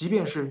即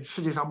便是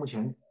世界上目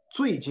前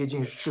最接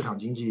近市场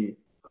经济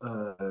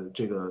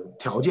这个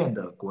条件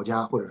的国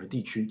家或者是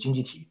地区经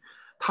济体，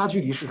它距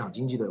离市场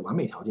经济的完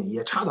美条件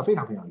也差得非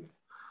常非常远。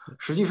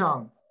实际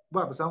上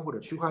 ，Web3或者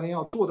区块链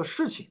要做的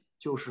事情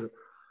就是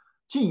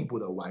进一步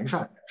的完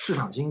善市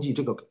场经济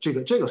这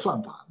个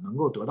算法能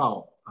够得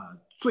到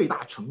最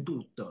大程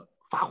度的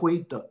发挥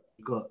的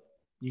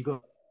一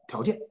个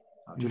条件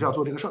啊，就是要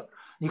做这个事儿。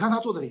你看他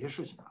做的这些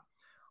事情啊，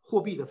货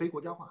币的非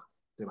国家化，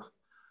对吧？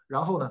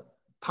然后呢，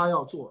他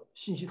要做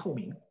信息透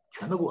明，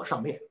全都给我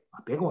上链啊！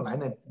别给我来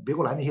那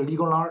些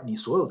legal line， 你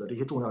所有的这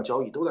些重要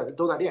交易都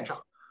在链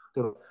上，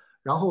对吧？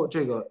然后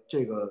这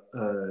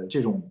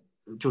种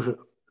就是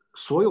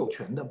所有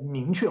权的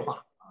明确化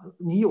啊，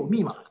你有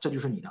密码，这就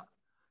是你的。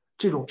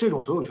这种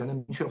所有权的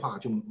明确化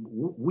就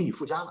无以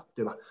复加了，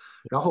对吧？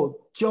然后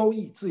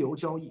自由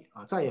交易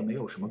啊，再也没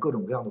有什么各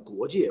种各样的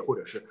国界或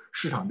者是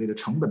市场内的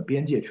成本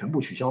边界全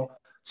部取消，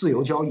自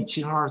由交易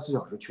7×24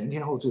小时全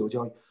天候自由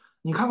交易。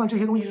你看看这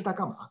些东西是在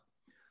干嘛？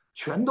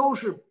全都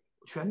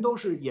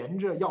是沿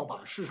着要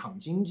把市场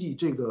经济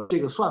这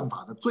个算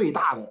法的最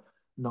大的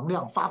能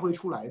量发挥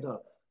出来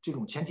的这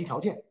种前提条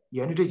件，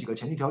沿着这几个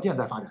前提条件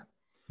在发展。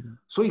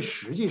所以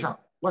实际上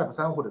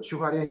Web3或者区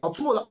块链要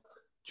做的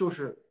就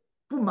是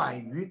不满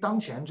于当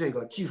前这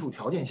个技术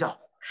条件下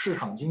市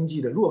场经济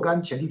的若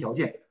干前提条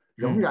件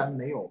仍然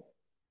没有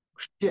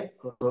实现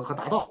和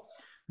达到，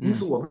因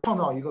此我们创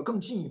造一个更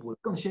进一步、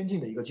更先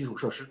进的一个基础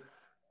设施，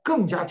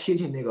更加贴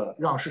近那个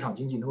让市场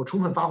经济能够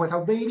充分发挥它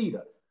威力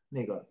的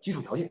那个基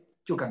础条件，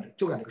就干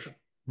这个事儿。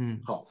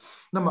好，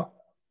那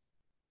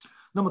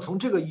么从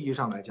这个意义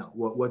上来讲，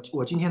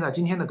我今天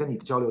的跟你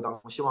的交流当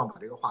中，希望把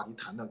这个话题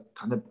谈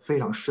得非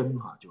常深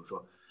哈，就是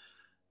说，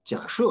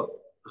假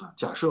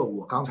设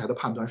我刚才的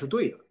判断是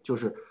对的，就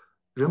是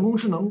人工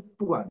智能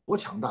不管多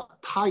强大，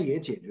它也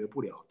解决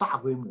不了大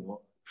规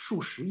模数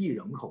十亿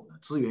人口的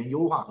资源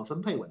优化和分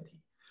配问题。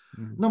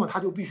那么它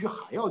就必须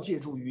还要借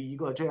助于一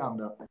个这样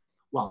的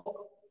网络，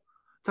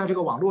在这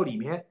个网络里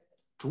面，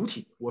主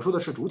体，我说的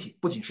是主体，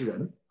不仅是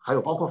人，还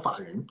有包括法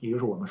人，也就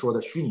是我们说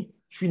的虚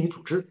拟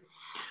组织，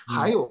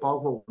还有包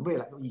括我们未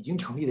来已经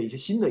成立的一些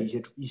新的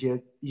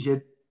一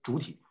些主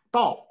体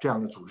道这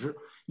样的组织，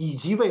以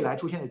及未来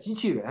出现的机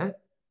器人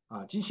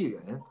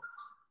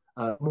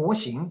模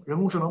型、人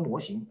工智能模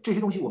型这些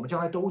东西，我们将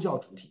来都叫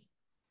主体，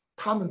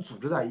它们组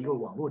织在一个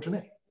网络之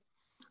内。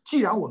既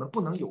然我们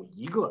不能有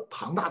一个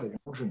庞大的人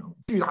工智能、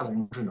巨大的人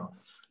工智能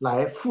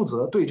来负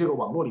责对这个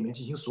网络里面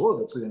进行所有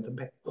的资源分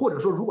配，或者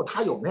说，如果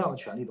他有那样的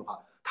权利的话，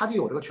他就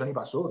有这个权利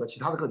把所有的其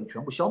他的个体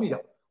全部消灭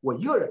掉。我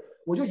一个人，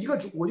我就一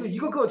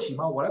个个体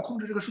嘛，我来控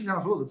制这个世界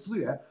上所有的资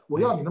源，我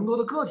要你那么多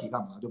的个体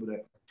干嘛？对不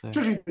对？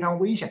这是非常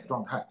危险的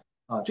状态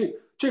啊！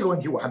这个问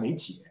题我还没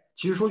解。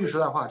其实说句实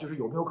在话，就是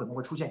有没有可能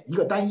会出现一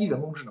个单一人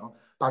工智能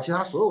把其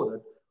他所有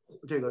的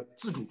这个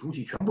自主主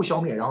体全部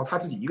消灭，然后他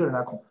自己一个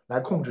人来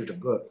控制整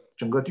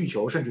个地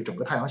球，甚至整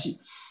个太阳系。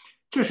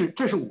这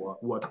是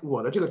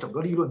我的这个整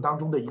个理论当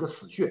中的一个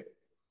死穴，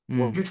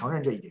我必须承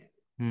认这一点。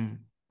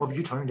我必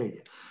须承认这一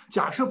点。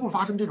假设不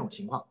发生这种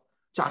情况，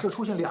假设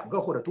出现2个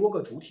或者多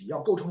个主体要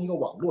构成一个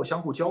网络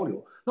相互交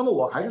流，那么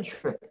我还是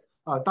确认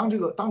当这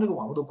个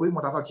网络的规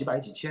模达到几百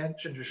几千，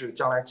甚至是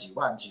将来几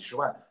万几十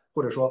万，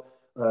或者说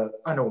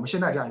按照我们现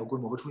在这样一个规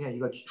模，会出现一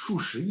个数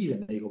十亿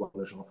人的一个网络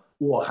的时候，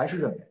我还是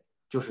认为，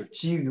就是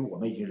基于我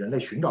们已经人类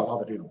寻找到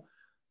的这种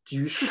基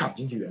于市场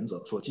经济原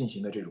则所进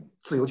行的这种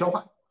自由交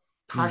换，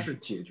它是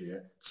解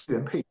决资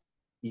源配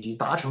以及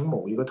达成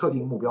某一个特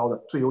定目标的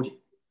最优解，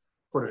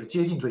或者是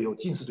接近最优、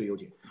近似最优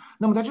解。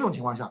那么在这种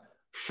情况下，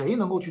谁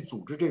能够去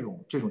组织这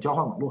种交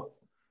换网络？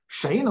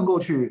谁能够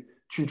去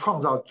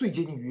创造最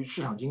接近于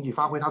市场经济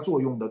发挥它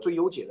作用的最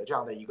优解的这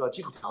样的一个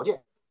基础条件？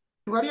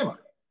区块链嘛。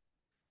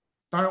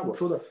当然，我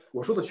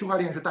说的区块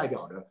链是代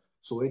表着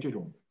所谓这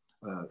种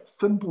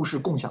分布式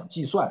共享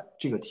计算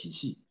这个体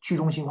系，去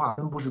中心化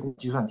分布式共享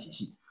计算体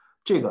系，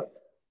这个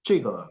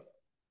这个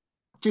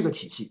这个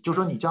体系，就是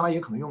说你将来也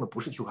可能用的不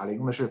是区块链，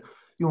用的是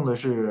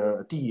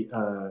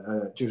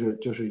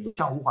就是影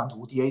像无环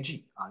图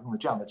DAG 啊，用的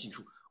这样的技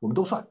术，我们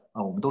都算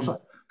啊，我们都算。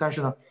但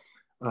是呢，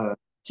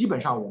基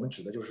本上我们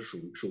指的就是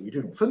属于这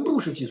种分布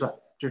式计算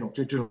这种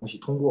东西，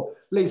通过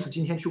类似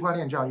今天区块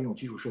链这样一种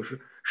基础设施，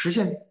实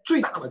现最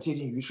大的接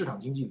近于市场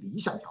经济理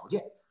想条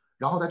件。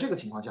然后在这个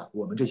情况下，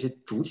我们这些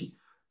主体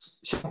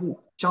相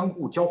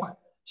互交换、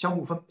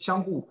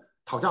相互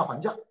讨价还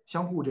价、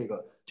相互这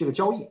个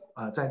交易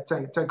啊、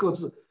在各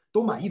自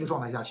都满意的状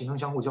态下形成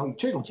相互交易，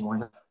这种情况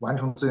下完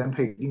成资源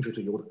配比一定是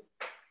最优的。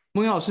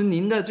孟岩老师，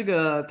您的这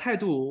个态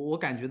度，我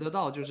感觉得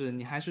到，就是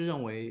你还是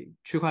认为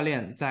区块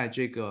链在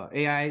这个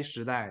AI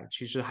时代，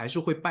其实还是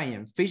会扮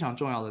演非常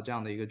重要的这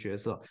样的一个角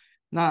色。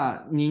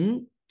那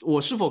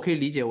我是否可以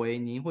理解为，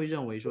您会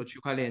认为说区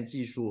块链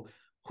技术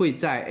会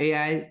在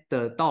AI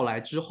的到来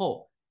之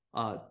后，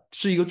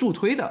是一个助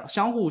推的、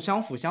相互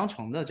相辅相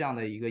成的这样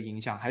的一个影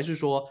响，还是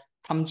说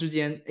他们之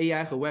间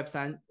AI 和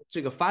Web3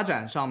这个发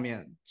展上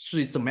面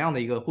是怎么样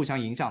的一个互相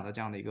影响的这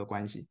样的一个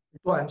关系？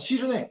短期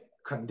之内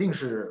肯定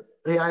是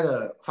AI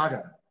的发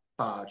展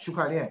把区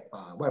块链、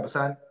把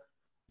Web3一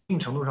定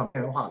程度上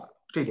边缘化了，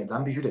这一点咱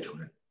们必须得承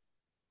认啊。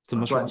怎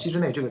么说？短期之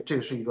内，这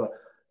个是一个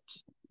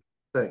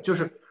对，就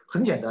是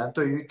很简单，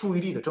对于注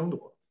意力的争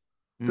夺，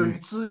对于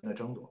嗯资源的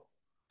争夺，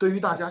对于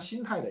大家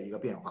心态的一个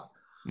变化。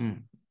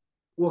嗯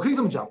我可以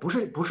这么讲，不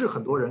是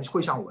很多人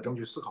会像我这么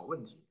去思考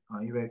问题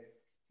啊，因为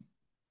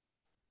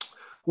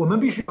我们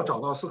必须要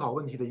找到思考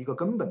问题的一个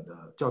根本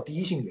的叫第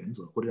一性原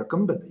则，或者叫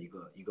根本的一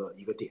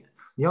个点。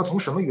你要从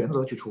什么原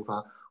则去出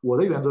发？我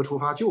的原则出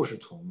发就是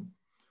从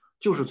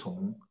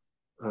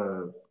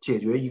解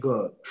决一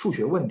个数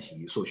学问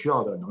题所需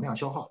要的能量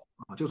消耗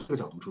啊，就从这个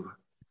角度出发。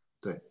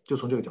对，就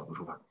从这个角度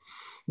出发。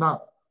那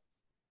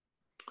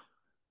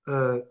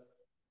呃，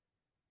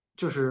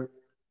就是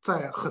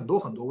在很多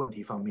很多问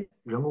题方面，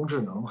人工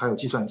智能还有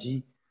计算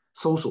机、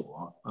搜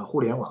索互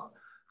联网，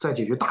在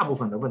解决大部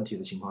分的问题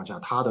的情况下，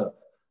它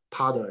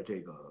的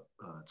这个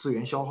资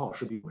源消耗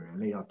是比我们人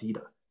类要低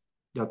的，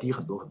要低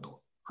很多很多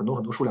很多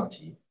很多数量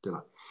级，对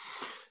吧？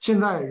现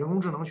在人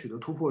工智能取得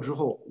突破之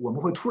后，我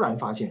们会突然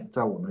发现，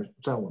在我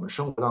们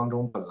生活当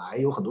中，本来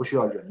有很多需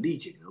要人力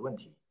解决的问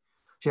题，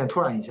现在突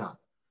然一下，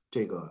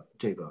这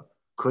个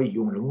可以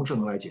用人工智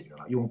能来解决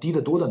了，用低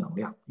得多的能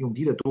量，用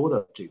低得多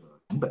的这个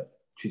成本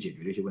去解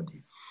决这些问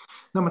题。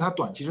那么它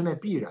短期之内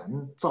必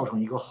然造成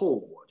一个后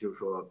果，就是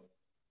说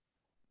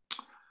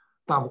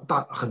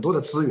很多的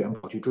资源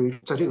跑去追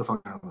在这个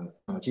方向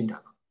上的进展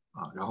了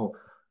啊，然后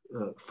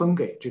分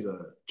给这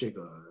个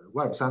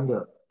Web3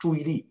的注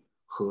意力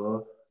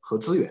和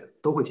资源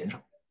都会减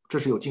少，这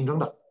是有竞争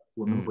的。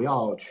我们不嗯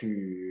要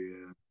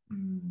去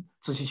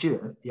自欺欺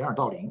人，掩耳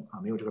盗铃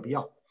啊，没有这个必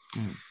要。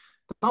嗯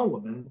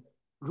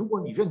如果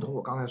你认同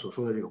我刚才所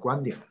说的这个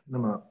观点，那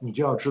么你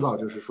就要知道，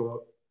就是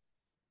说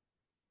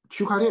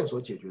区块链所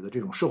解决的这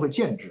种社会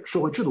建制、社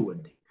会制度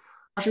问题，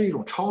它是一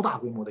种超大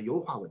规模的优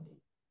化问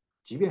题，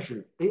即便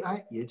是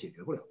AI 也解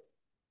决不了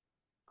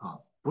啊！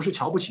不是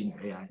瞧不起你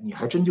AI，你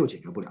还真就解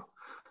决不了。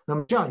那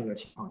么这样一个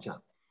情况下，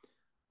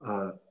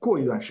过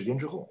一段时间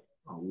之后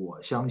啊，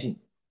我相信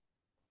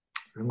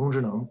人工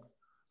智能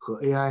和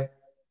AI，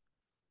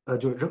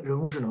就是人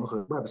工智能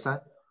和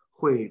Web3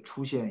会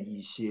出现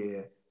一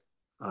些，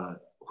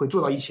会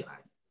做到一起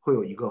来，会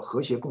有一个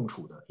和谐共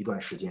处的一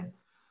段时间。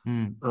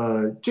嗯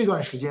这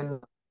段时间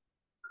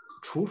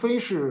除非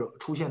是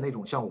出现那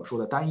种像我说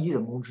的单一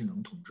人工智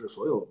能统治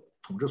所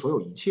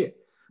有一切，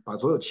把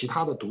所有其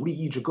他的独立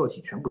意志个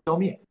体全部消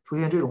灭，出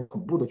现这种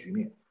恐怖的局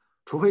面，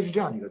除非是这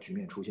样一个局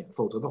面出现，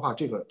否则的话，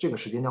这个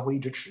时间将会一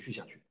直持续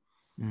下去。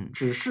嗯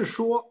只是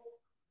说，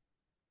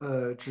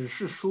只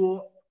是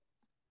说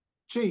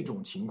这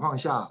种情况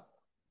下，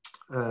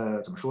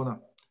怎么说呢？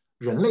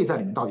人类在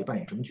里面到底扮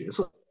演什么角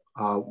色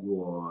啊？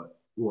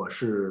我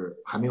是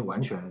还没有完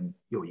全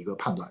有一个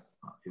判断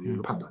啊，有一个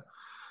嗯判断。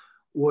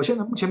我现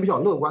在目前比较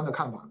乐观的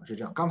看法呢是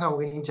这样，刚才我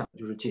跟你讲，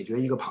就是解决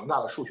一个庞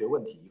大的数学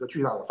问题，一个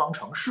巨大的方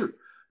程式，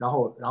然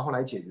后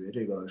来解决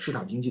这个市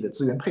场经济的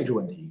资源配置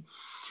问题。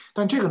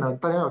但这个呢，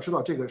大家要知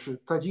道，这个是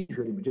在经济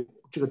学里面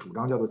这个主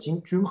张叫做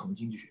均衡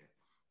经济学，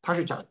它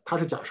是假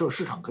设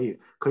市场可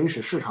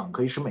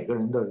以使每个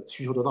人的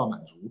需求得到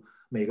满足，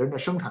每个人的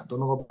生产都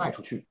能够卖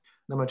出去，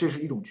那么这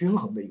是一种均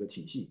衡的一个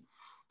体系。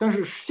但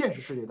是现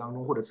实世界当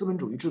中或者资本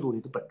主义制度里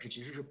的本质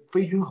其实是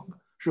非均衡的，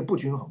是不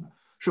均衡的。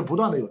是不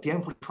断的有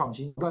颠覆创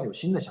新，不断有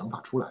新的想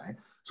法出来。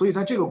所以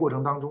在这个过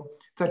程当中，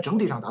在整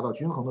体上达到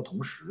均衡的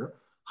同时，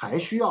还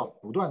需要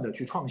不断的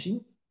去创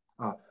新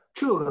啊。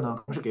这个呢，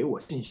可能是给我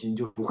信心，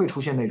就不会出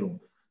现那种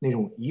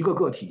一个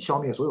个体消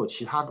灭所有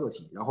其他个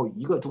体，然后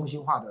一个中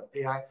心化的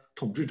AI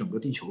统治整个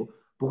地球，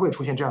不会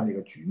出现这样的一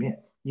个局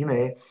面，因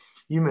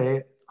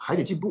为还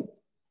得进步，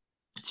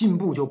进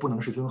步就不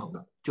能是均衡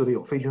的，就得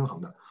有非均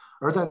衡的。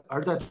而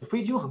在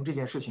非均衡这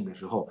件事情的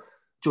时候，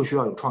就需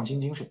要有创新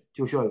精神，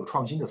就需要有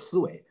创新的思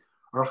维。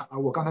而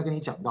我刚才跟你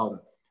讲到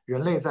的，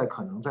人类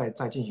可能在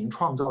进行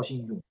创造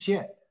性涌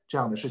现这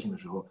样的事情的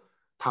时候，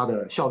它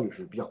的效率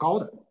是比较高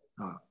的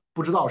啊。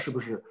不知道是不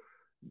是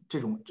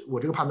这种，我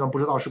这个判断不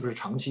知道是不是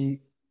长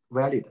期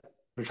valid，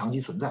 是长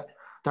期存在。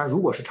但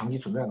如果是长期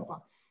存在的话，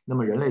那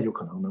么人类就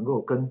可能能够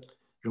跟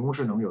人工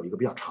智能有一个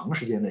比较长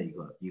时间的一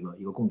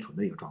个共存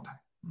的一个状态。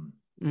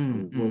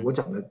我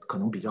讲的可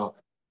能比较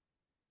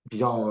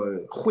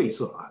晦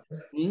涩啊。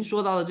您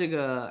说到的这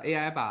个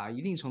AI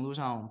一定程度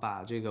上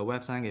把这个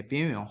Web3给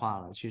边缘化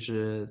了，其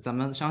实咱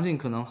们相信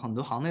可能很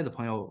多行内的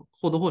朋友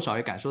或多或少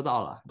也感受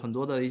到了，很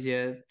多的一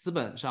些资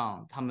本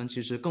上，他们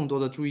其实更多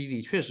的注意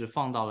力确实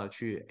放到了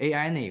去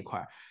AI 那一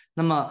块。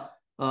那么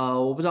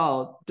我不知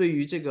道对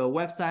于这个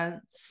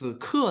Web3此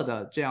刻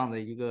的这样的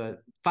一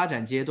个发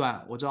展阶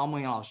段，我知道孟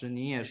岩老师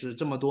您也是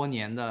这么多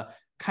年的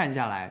看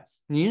下来，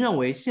您认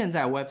为现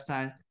在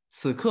Web3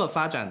此刻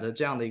发展的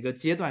这样的一个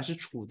阶段是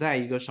处在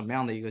一个什么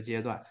样的一个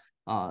阶段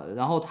啊？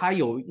然后它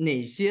有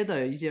哪些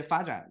的一些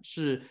发展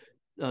是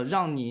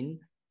让您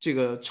这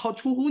个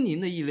出乎您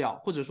的意料，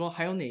或者说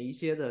还有哪一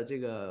些的这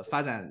个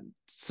发展，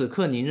此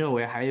刻您认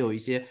为还有一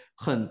些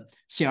很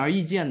显而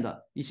易见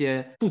的一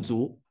些不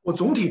足？我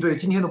总体对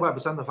今天的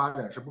Web3的发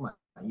展是不满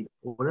意的。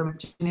我认为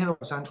今天的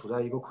Web3处在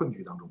一个困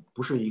局当中，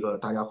不是一个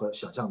大家和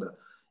想象的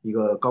一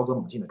个高歌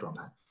猛进的状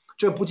态。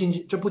这不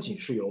仅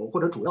是由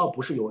或者主要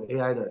不是由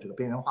AI 的这个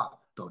边缘化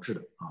导致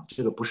的啊，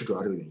这个不是主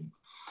要这个原因。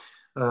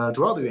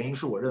主要的原因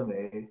是我认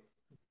为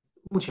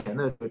目前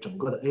的整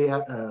个的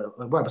AI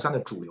Web3的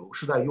主流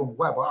是在用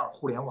Web2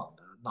互联网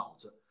的脑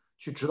子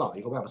去指导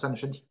一个 Web3的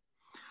身体。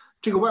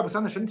这个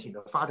Web3的身体的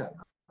发展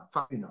呢，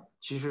发育呢，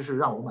其实是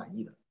让我满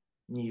意的。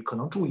你可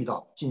能注意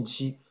到近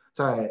期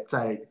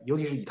在尤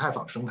其是以太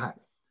坊生态，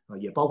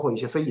也包括一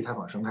些非以太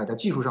坊生态，在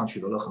技术上取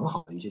得了很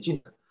好的一些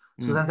进展。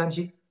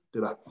4337，对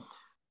吧？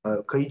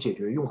可以解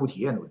决用户体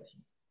验的问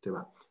题，对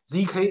吧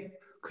 ？ZK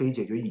可以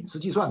解决隐私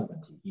计算的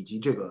问题，以及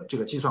这个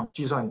计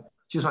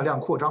算量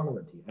扩张的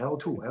问题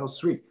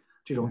 ，L2、L3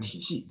 这种体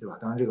系，对吧？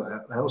当然，这个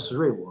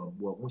L3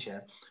 我目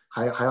前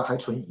还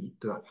存疑，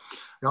对吧？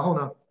然后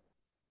呢，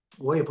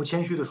我也不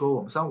谦虚的说，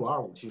我们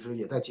3525其实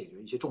也在解决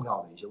一些重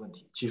要的一些问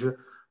题，其实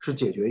是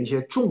解决一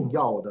些重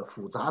要的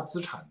复杂资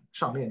产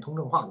上链通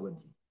证化的问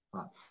题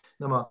啊。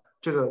那么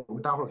这个我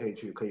们待会儿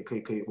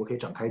我可以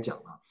展开讲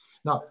啊。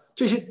那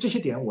这些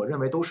点，我认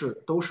为都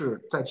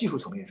是在技术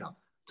层面上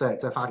在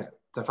发展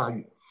在发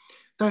育，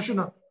但是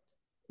呢，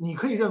你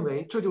可以认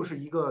为这就是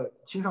一个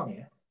青少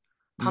年，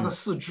他的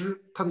四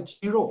肢、他的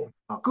肌肉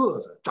啊、个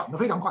子长得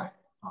非常快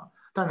啊，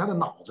但是他的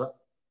脑子，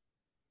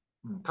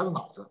他的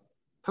脑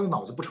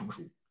子不成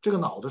熟。这个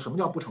脑子什么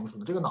叫不成熟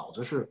呢？这个脑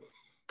子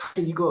它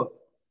是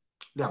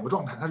两个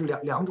状态，它是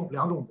两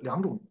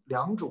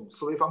种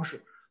思维方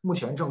式，目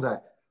前正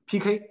在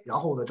PK， 然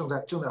后呢正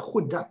在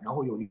混战，然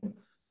后有一种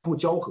不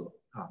交合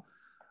啊。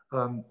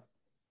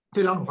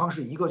这两种方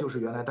式，一个就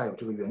是原来带有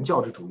这个原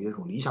教旨主义的这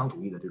种理想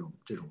主义的这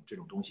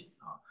种东西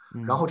啊，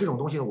然后这种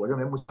东西呢，我认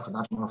为目前很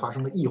大程度上发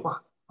生了异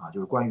化啊，就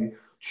是关于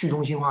去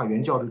中心化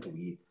原教旨主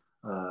义，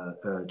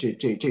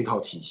这套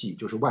体系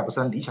就是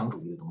Web3理想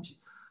主义的东西。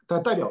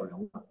但代表人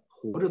物呢，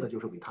活着的就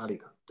是维塔利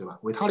克，对吧？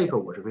维塔利克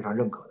我是非常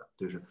认可的，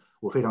就是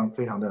我非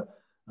常的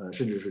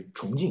甚至是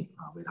崇敬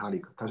啊维塔利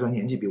克。他虽然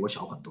年纪比我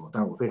小很多，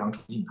但是我非常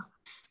崇敬他。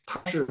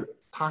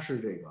他是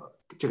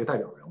这个代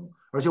表人物，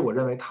而且我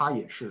认为他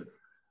也是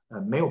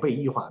没有被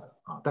异化的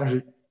啊。但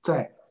是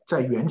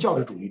在原教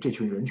旨主义这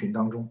群人群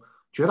当中，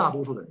绝大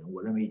多数的人，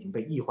我认为已经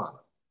被异化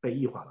了。这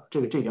一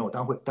点我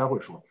待会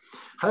说。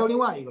还有另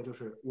外一个就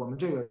是我们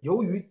这个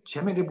由于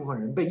前面这部分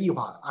人被异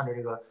化了，按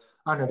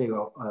照这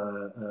个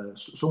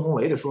孙红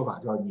雷的说法，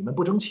叫你们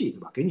不争气，对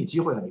吧？给你机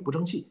会了，你不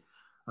争气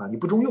啊，你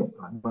不中用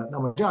啊。那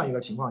么这样一个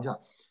情况下，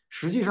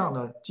实际上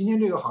呢，今天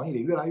这个行业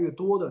里越来越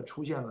多的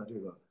出现了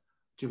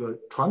这个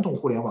传统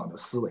互联网的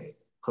思维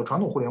和传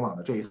统互联网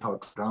的这一套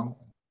主张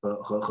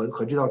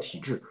和这套体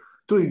制，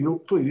对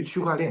于区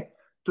块链，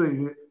对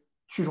于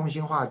去中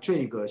心化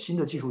这个新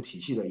的技术体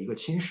系的一个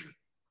侵蚀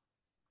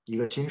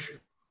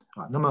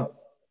啊。那么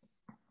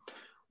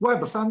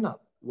Web3呢，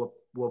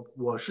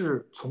我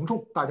是从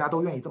众，大家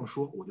都愿意这么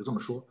说，我就这么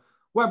说。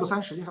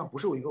Web3实际上不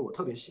是一个我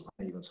特别喜欢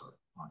的一个词儿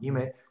啊，因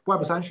为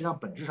Web3实际上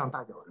本质上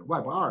代表着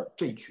Web2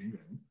这一群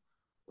人，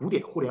古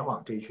典互联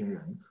网这一群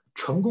人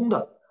成功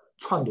的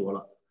篡夺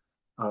了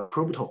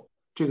Crypto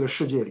这个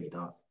世界里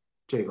的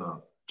这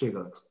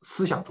个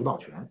思想主导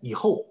权以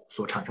后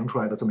所产生出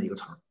来的这么一个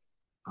词儿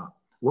啊。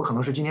我可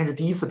能是今天是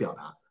第一次表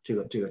达这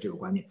个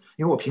观念，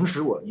因为我平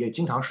时我也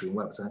经常使用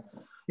Web3。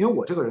因为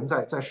我这个人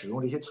在使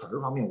用这些词儿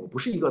方面，我不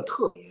是一个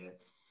特别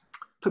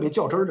特别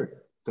较真儿的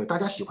人。对，大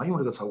家喜欢用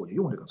这个词儿，我就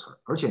用这个词儿。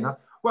而且呢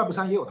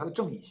，Web3也有它的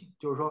正义性，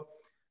就是说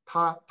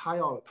它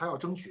要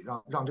争取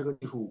让这个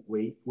技术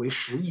为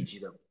10亿级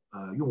的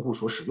用户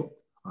所使用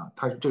啊，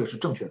它这个是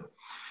正确的。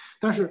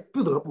但是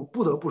不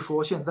得不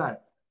说，现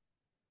在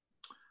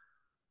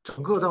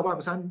整个在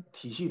Web3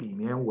体系里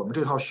面，我们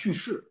这套叙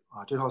事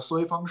啊，这套思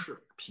维方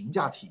式、评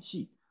价体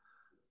系，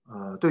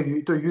对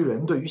于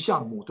人、对于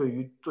项目、对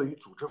于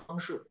组织方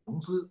式、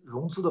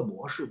融资的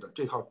模式的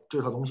这套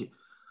东西，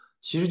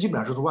其实基本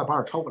上是从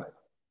Web2抄过来的，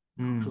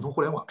是从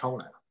互联网抄过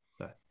来的。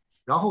对。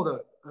然后呢，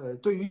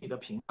对于你的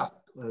评价，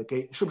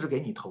是不是给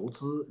你投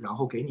资，然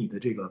后给你的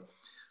这个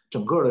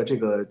整个的这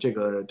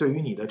个对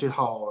于你的这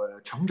套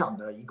成长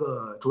的一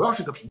个，主要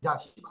是个评价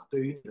体系吧，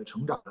对于你的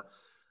成长的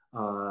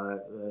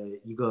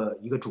一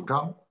个主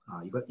张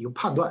啊，一个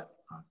判断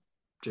啊，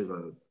这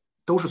个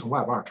都是从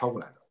Web2抄过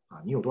来的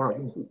啊。你有多少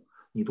用户，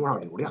你多少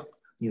流量，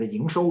你的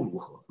营收如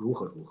何，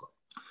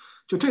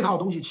就这套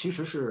东西其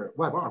实是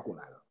Web2过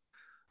来的。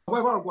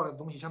Web2过来的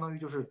东西，相当于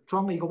就是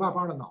装了一个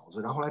Web2的脑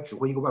子，然后来指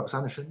挥一个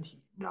Web3的身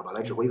体，你知道吧？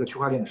来指挥一个区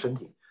块链的身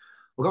体。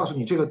我告诉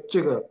你，这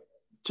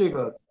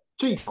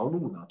条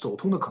路呢，走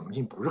通的可能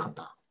性不是很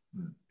大。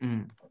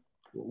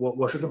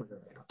我是这么认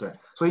为的。对，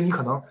所以你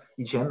可能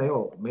以前没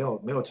有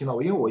听到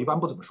过，因为我一般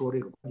不怎么说这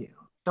个观点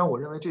啊。但我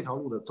认为这条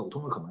路的走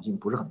通的可能性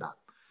不是很大。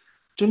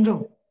真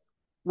正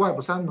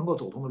Web3能够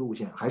走通的路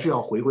线，还是要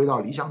回归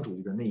到理想主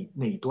义的那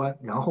一端，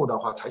然后的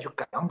话采取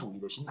改良主义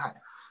的心态，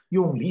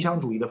用理想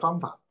主义的方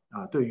法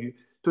啊，对于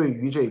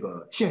这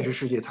个现实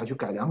世界采取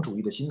改良主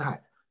义的心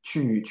态，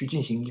去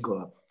进行一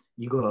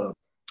个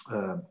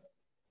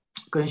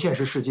跟现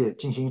实世界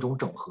进行一种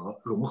整合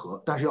融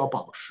合，但是要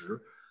保持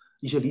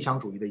一些理想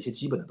主义的一些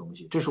基本的东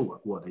西，这是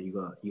我的一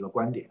个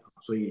观点。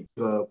所以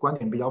这个观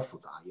点比较复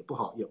杂，也不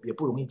好也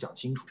不容易讲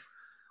清楚。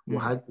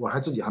我还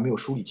自己还没有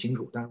梳理清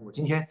楚，但是我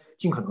今天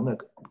尽可能的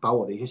把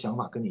我的一些想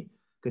法跟你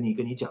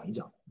讲一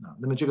讲啊。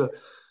那么这个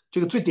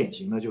最典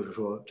型的就是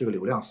说这个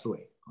流量思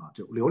维啊，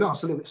就流量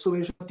思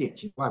维是典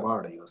型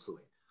Web2的一个思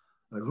维。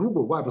如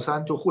果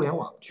Web3就互联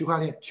网区块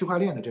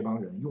链的这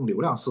帮人用流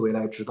量思维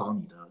来指导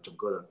你的整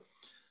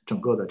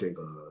个的这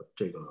个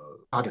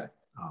发展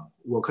啊，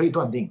我可以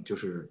断定就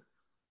是。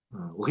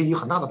我可以以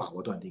很大的把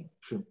握断定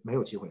是没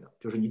有机会的，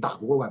就是你打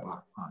不过 Web2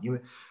啊，因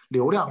为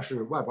流量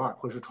是 Web2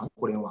或者是传统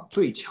互联网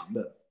最强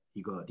的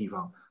一个地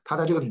方，它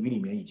在这个领域里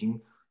面已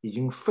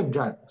经奋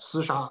战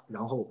厮杀，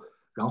然后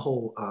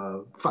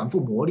反复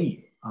磨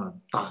砺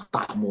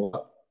打磨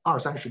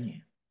20-30年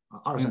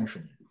啊20-30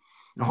年，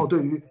然后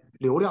对于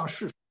流量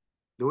是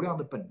流量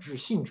的本质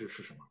性质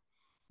是什么，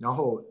然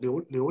后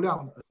流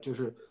量就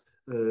是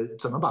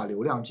怎么把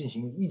流量进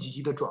行一级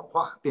级的转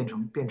化，变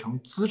成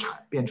资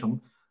产，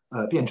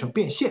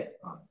变现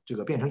啊，这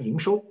个变成营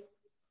收，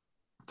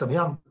怎么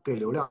样给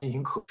流量进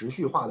行可持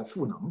续化的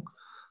赋能，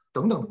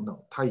等等等等，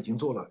他已经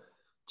做了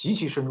极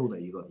其深入的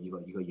一个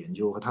研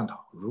究和探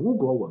讨。如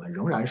果我们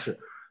仍然是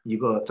一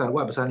个在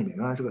Web3里面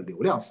仍然是个流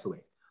量思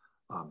维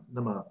啊，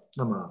那么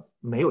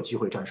没有机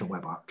会战胜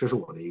Web2，这是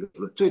我的一个理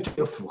论。这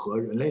也符合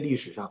人类历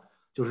史上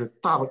就是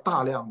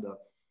大量的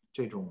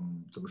这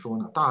种怎么说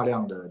呢？大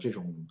量的这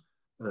种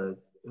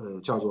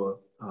叫做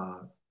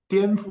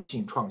颠覆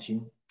性创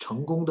新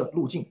成功的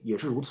路径也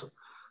是如此，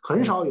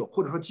很少有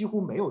或者说几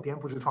乎没有颠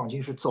覆式创新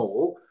是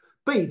走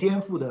被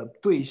颠覆的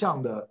对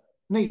象的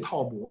那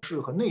套模式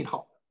和那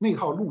套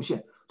路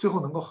线，最后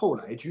能够后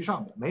来居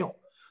上的没有，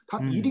它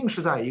一定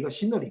是在一个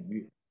新的领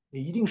域，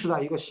一定是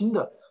在一个新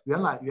的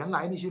原来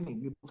那些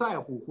领域不在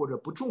乎或者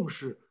不重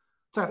视，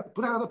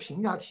不在它的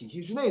评价体系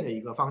之内的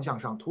一个方向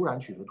上突然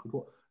取得突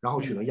破，然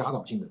后取得压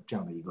倒性的这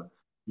样的一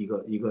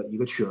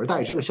个取而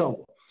代之的效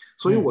果。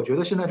所以我觉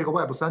得现在这个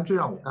Web3最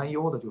让我担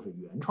忧的就是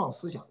原创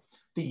思想、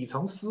底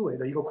层思维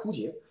的一个枯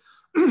竭。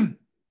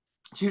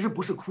其实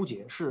不是枯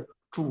竭，是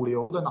主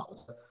流的脑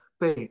子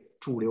被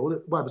主流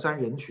的 Web3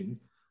人群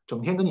整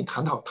天跟你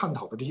探讨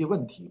的这些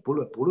问题，不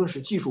论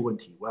是技术问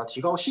题，我要提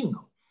高性能，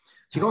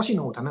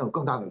我才能有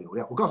更大的流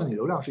量。我告诉你，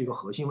流量是一个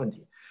核心问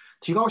题，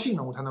提高性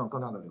能我才能有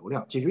更大的流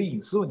量，解决隐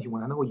私问题我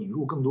才能够引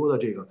入更多的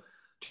这个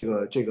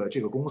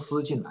公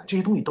司进来，这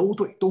些东西都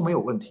对，都没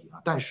有问题啊。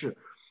但是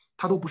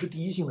它都不是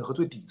第一性的和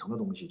最底层的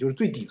东西，就是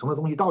最底层的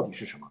东西到底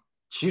是什么？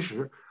其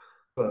实，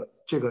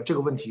这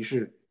个问题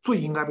是最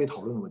应该被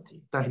讨论的问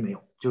题，但是没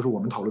有，就是我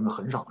们讨论的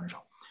很少，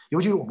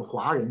尤其是我们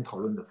华人讨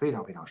论的非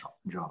常少，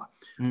你知道吧？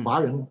华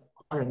人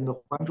的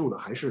关注的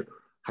还是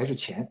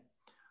钱，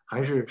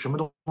还是什么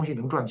东西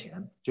能赚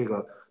钱？这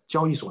个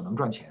交易所能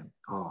赚钱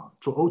啊，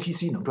做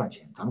OTC 能赚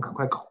钱，咱们赶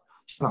快搞。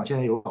香港现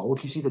在有搞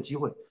OTC 的机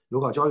会，有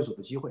搞交易所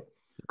的机会，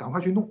赶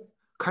快去弄，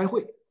开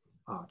会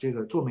啊，这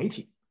个做媒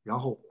体，然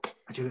后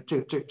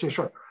这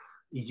事儿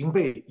已经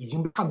被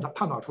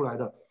探讨出来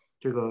的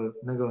这个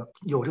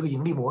有这个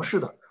盈利模式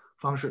的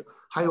方式，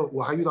还有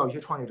我还遇到一些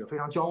创业者非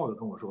常骄傲的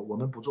跟我说，我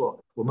们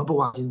不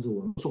挖金子，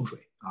我们不送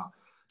水啊，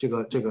这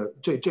个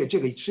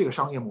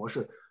商业模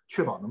式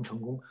确保能成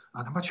功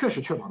啊，他妈确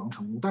实确保能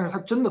成功，但是它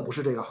真的不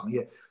是这个行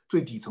业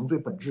最底层、最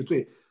本质、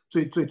最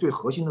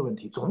核心的问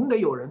题，总得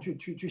有人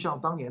去像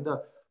当年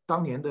的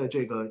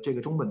这个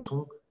中本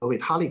聪维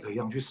塔利克一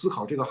样去思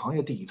考这个行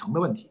业底层的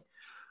问题。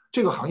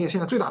这个行业现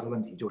在最大的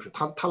问题就是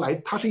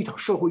它是一场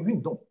社会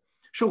运动，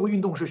社会运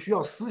动是需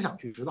要思想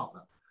去指导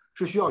的，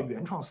是需要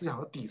原创思想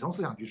和底层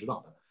思想去指导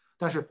的。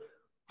但是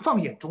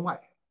放眼中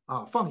外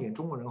啊，放眼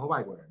中国人和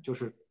外国人，就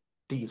是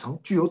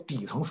具有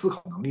底层思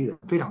考能力的人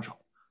非常少，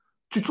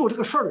去做这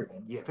个事儿的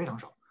人也非常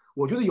少。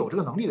我觉得有这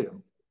个能力的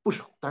人不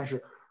少，但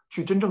是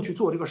真正去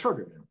做这个事儿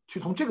的人，去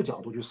从这个角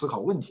度去思考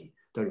问题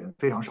的人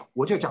非常少。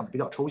我这讲的比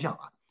较抽象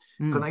啊，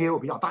可能也有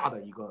比较大的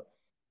一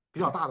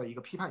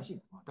个批判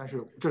性啊，但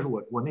是这是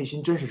我内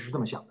心真实是这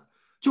么想的，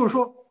就是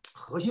说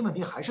核心问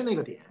题还是那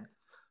个点，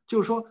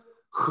就是说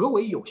何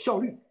为有效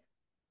率？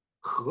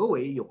何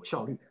为有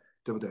效率？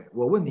对不对？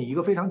我问你一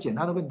个非常简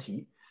单的问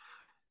题，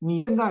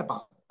你现在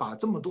把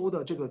这么多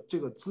的这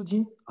个资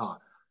金啊，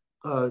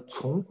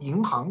从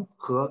银行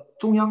和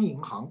中央银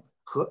行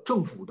和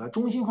政府的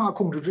中心化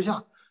控制之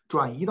下，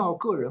转移到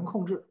个人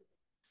控制，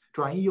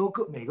转移由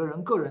每个人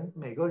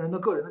的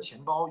个人的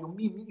钱包用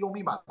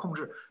密码控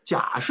制。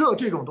假设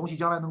这种东西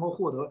将来能够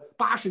获得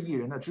80亿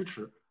人的支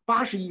持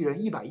，80亿人、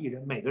100亿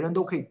人，每个人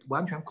都可以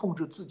完全控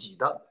制自己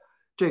的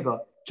这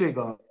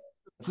个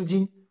资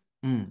金，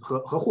和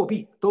货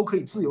币都可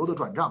以自由的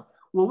转账。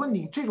我问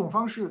你，这种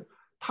方式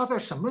它在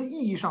什么意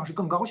义上是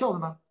更高效的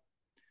呢？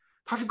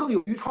它是更有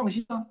利于创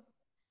新呢，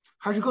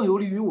还是更有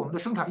利于我们的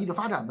生产力的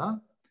发展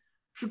呢？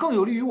是更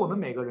有利于我们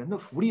每个人的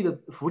福利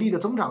的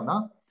增长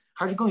呢，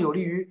还是更有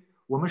利于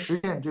我们实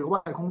现这个外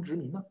空殖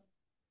民呢？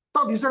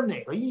到底是在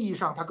哪个意义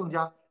上它更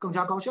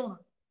加高效呢？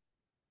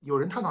有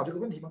人探讨这个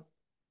问题吗？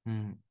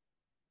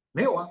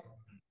没有啊。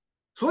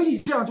所以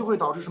这样就会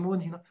导致什么问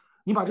题呢？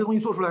你把这个东西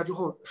做出来之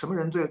后，什么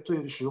人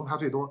最使用它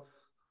最多？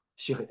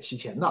洗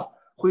钱的、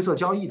灰色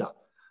交易的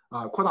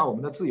啊，扩大我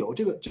们的自由，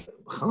这个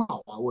很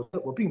好啊。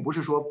我并不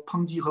是说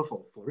抨击和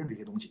否认这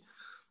些东西，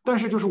但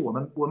是就是我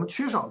们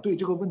缺少对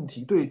这个问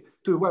题、对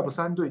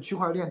Web3、对区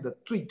块链的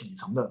最底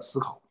层的思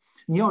考。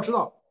你要知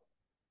道，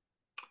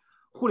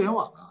互联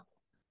网啊，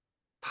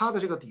它的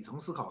这个底层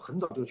思考很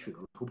早就取得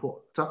了突破。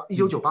在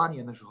1998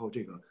年的时候，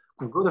这个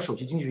谷歌的首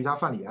席经济学家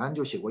范里安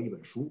就写过一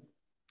本书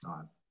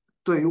啊，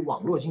对于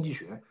网络经济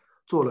学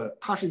做了，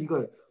他是一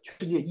个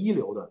世界一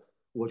流的，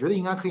我觉得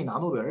应该可以拿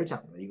诺贝尔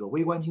奖的一个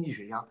微观经济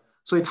学家。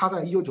所以他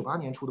在1998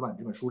年出版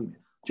这本书里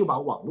面，就把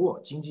网络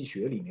经济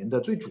学里面的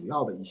最主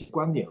要的一些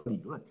观点和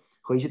理论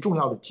和一些重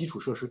要的基础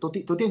设施都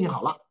奠定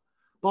好了，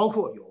包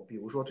括比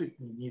如说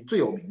你最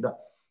有名的，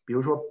比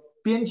如说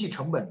边际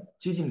成本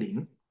接近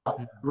零，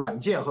软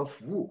件和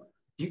服务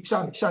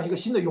向一个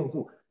新的用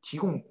户提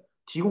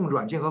供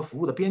软件和服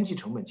务的边际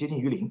成本接近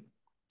于零，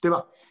对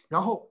吧？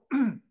然后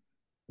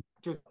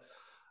这个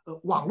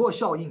网络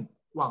效应，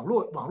网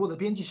络的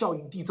边际效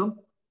应递增，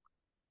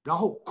然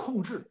后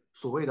控制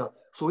所谓的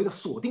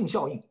锁定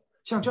效应，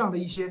像这样的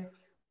一些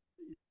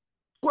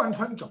贯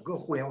穿整个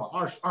互联网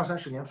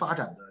20-30年发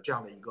展的这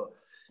样的一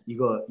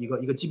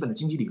个基本的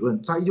经济理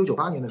论，在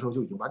1998年的时候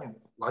就已经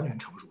完全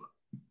成熟了。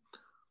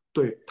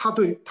对，它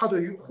对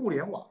于互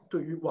联网、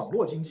对于网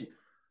络经济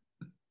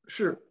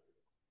是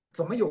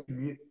怎么有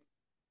于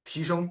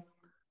提升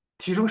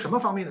什么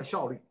方面的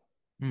效率，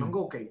能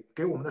够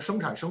给我们的生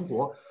产生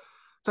活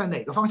在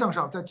哪个方向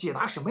上，在解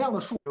答什么样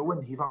的数学问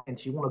题方面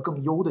提供了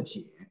更优的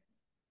解，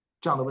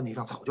这样的问题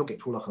上早就给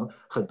出了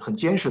很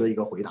坚实的一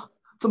个回答。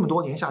这么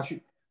多年下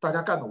去，大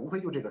家干的无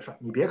非就这个事儿。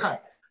你别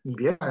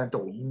看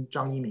抖音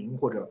张一鸣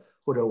或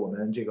者我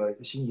们这个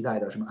新一代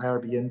的什么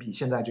Airbnb，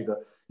 现在这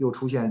个又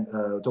出现在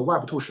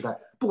Web2 时代，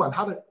不管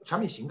它的产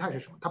品形态是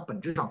什么，它本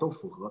质上都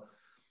符合，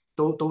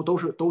都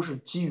是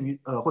基于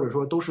或者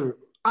说都是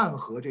暗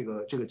合这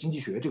个经济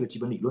学这个基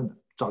本理论的，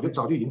早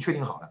就已经确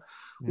定好了。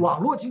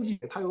网络经济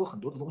学它有很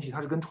多的东西，它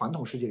是跟传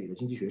统世界里的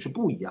经济学是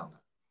不一样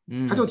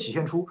的。它就体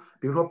现出，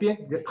比如说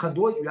很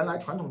多原来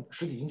传统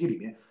实体经济里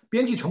面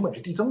边际成本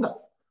是递增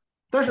的，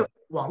但是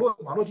网络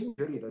经济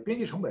学里的边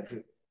际成本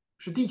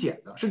是递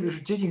减的，甚至是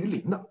接近于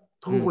零的，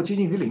或接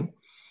近于零，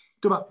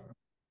对吧？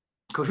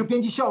可是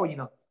边际效益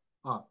呢，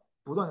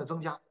不断的增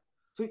加，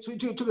所以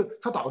这个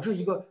它导致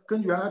一个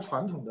跟原来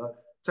传统的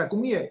在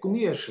工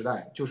业时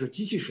代，就是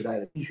机器时代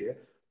的经济学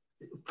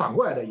反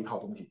过来的一套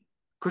东西。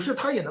可是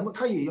它也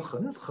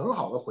很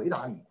好的回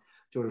答你，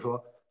就是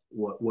说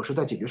我是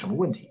在解决什么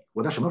问题，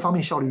我在什么方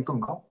面效率更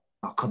高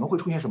啊？可能会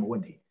出现什么问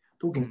题，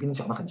都给你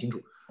讲得很清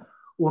楚。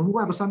我们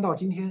Web3到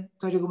今天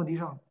在这个问题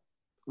上，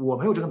我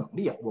没有这个能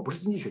力啊，我不是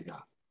经济学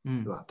家，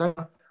对吧？但是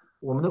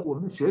我们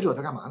的学者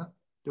在干嘛呢？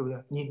对不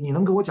对？你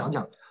能给我讲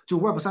讲，就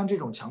Web3这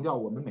种强调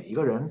我们每一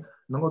个人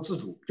能够自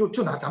主，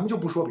就拿咱们就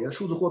不说别的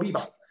数字货币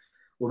吧，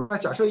我们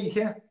假设一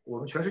天我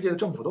们全世界的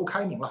政府都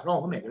开明了，让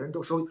我们每个人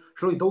都手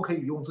里都可以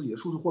用自己的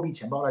数字货币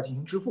钱包来进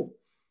行支付，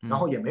然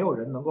后也没有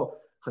人能够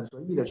很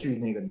随意的去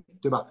那个，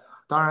对吧？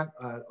当然，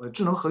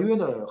智能合约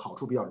的好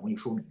处比较容易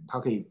说明，它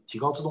可以提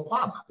高自动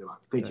化嘛，对吧？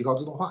可以提高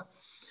自动化，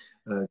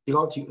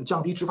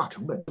降低执法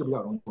成本，这比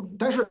较容易说明。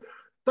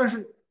但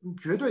是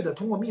绝对的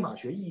通过密码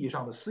学意义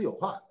上的私有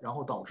化，然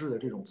后导致的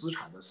这种资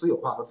产的私有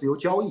化和自由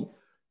交易，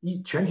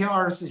全天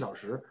24小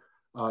时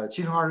，7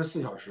乘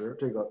24小时，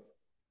这个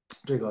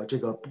这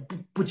个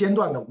不间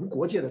断的无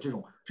国界的这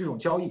种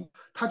交易，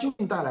它究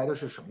竟带来的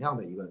是什么样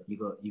的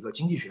一个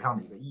经济学上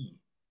的一个意义，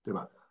对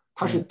吧？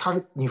它是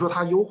你说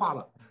它优化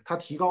了，它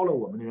提高了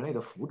我们人类的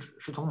福祉，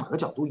是从哪个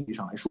角度意义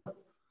上来说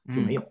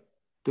就没有，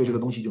对这个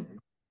东西就没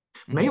有。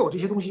没有这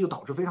些东西就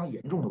导致非常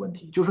严重的问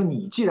题，就是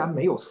你既然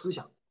没有思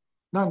想，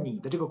那你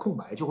的这个空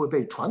白就会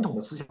被传统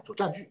的思想所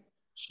占据。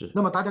是。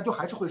那么大家就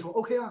还是会说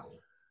OK 啊，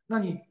那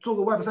你做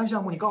个 Web3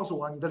项目，你告诉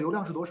我你的流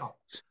量是多少，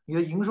你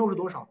的营收是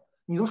多少，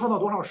你能创造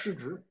多少市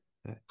值，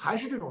还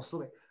是这种思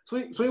维。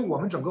所以我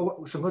们整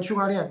个区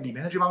块链里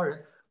面的这帮人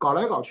搞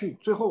来搞去，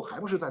最后还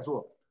不是在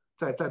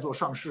做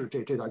上市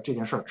这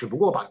件事儿，只不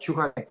过把区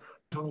块链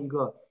成一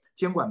个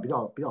监管比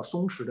较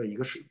松弛的一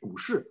个股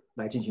市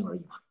来进行而已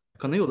嘛。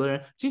可能有的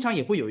人经常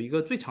也会有一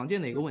个最常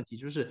见的一个问题，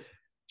就是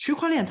区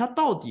块链它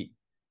到底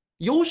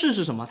优势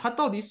是什么？它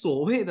到底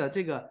所谓的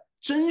这个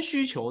真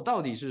需求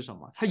到底是什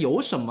么？它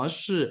有什么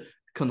是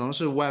可能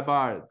是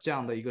Web2这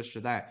样的一个时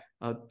代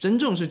真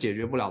正是解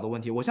决不了的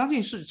问题？我相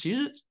信是其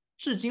实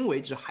至今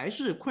为止还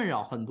是困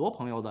扰很多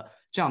朋友的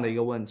这样的一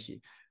个问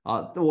题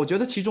我觉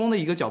得其中的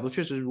一个角度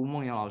确实如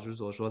孟岩老师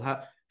所说，他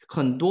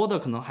很多的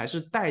可能还是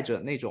带着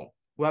那种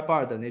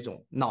Web2的那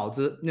种脑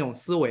子那种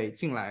思维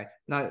进来，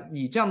那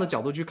以这样的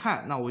角度去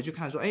看，那我就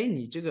看说，哎，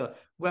你这个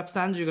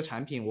Web3这个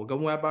产品，我跟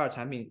Web2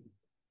产品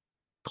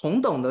同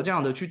等的这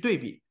样的去对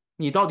比，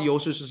你到底优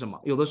势是什么？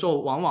有的时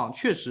候往往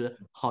确实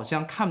好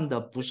像看的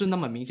不是那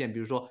么明显，比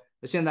如说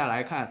现在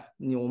来看，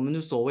我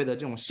们所谓的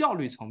这种效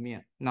率层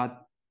面，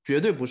那绝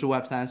对不是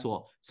Web3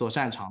所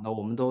擅长的，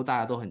我们大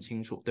家都很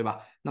清楚，对吧？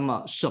那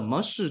么什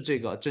么是这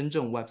个真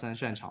正 Web3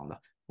擅长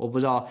的？我不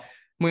知道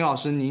孟云老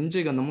师，您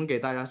这个能不能给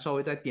大家稍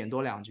微再点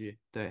多两句？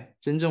对，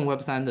真正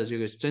Web3的这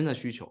个真的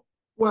需求。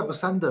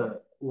Web3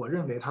的，我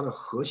认为它的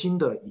核心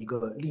的一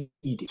个利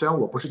益点，虽然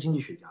我不是经济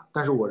学家，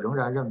但是我仍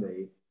然认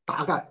为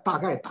大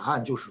概答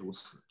案就是如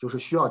此，就是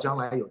需要将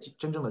来有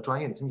真正的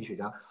专业的经济学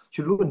家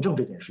去论证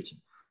这件事情。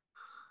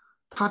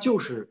它就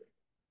是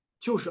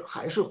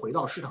还是回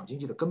到市场经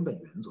济的根本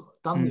原则。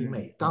当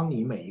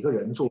你每一个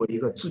人作为一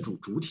个自主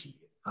主体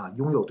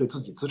拥有对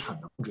自己资产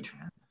的控制权，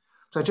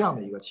在这样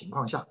的一个情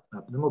况下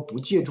能够不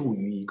借助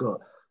于一个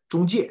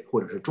中介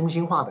或者是中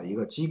心化的一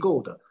个机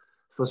构的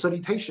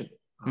facilitation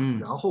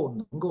然后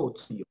能够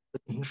自由的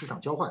进行市场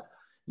交换，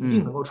一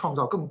定能够创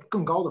造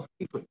更高的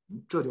水平。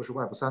这就是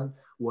Web3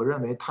我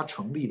认为它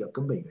成立的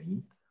根本原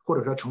因，或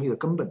者说成立的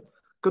根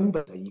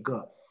本的一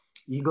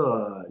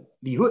个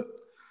理论。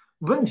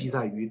问题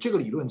在于，这个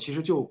理论其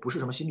实就不是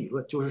什么新理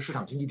论，就是市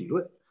场经济理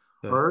论。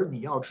而你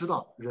要知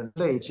道，人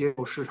类接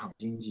受市场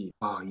经济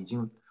已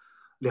经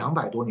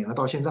200多年了，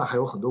到现在还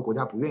有很多国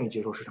家不愿意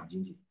接受市场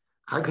经济，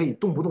还可以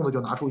动不动的就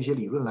拿出一些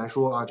理论来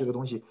说这个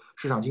东西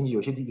市场经济有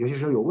些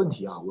时候有问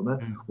题我们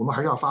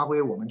还是要发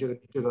挥我们这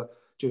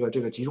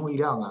个集中力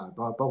量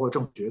包括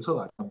政府决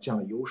策这样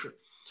的优势。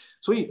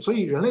所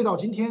以人类到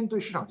今天对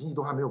市场经济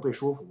都还没有被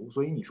说服，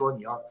所以你说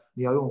你要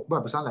用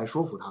Web3来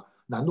说服它，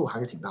难度还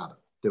是挺大的，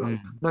对吧？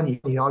那你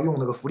要用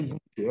那个福利经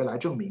济学来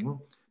证明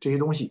这些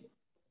东西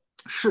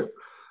是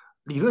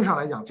理论上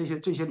来讲，这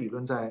些理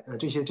论在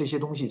这些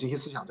东西这些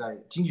思想在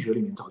经济学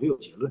里面早就有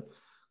结论，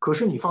可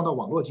是你放到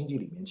网络经济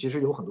里面，其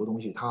实有很多东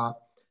西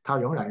它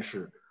仍然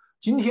是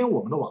今天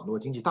我们的网络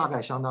经济大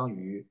概相当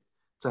于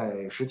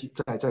在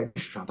历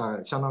史上大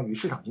概相当于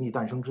市场经济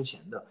诞生之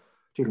前的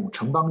这种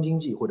城邦经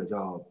济或者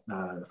叫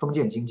封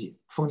建经济、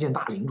封建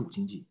大领主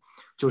经济，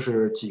就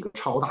是几个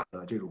超大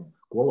的这种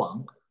国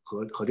王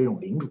和这种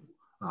领主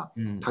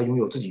他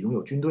自己拥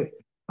有军队，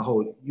然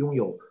后拥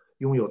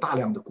有大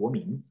量的国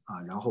民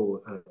然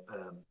后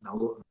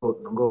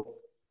能够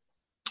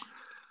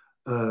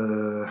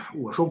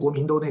我说国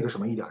民都那个什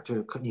么一点，就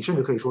是你甚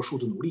至可以说数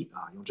字奴隶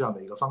用这样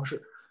的一个方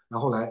式，然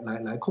后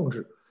来控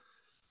制。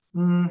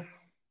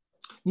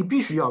你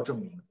必须要证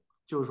明，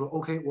就是说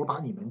，OK，我把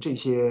你们这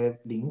些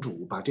领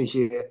主，把这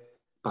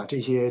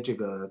些这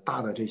个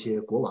大的这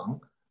些国王，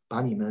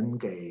把你们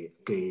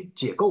给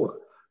解构了，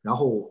然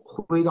后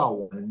归到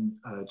我们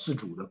自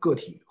主的个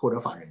体或者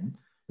法人，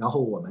然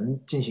后我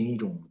们进行一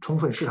种充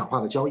分市场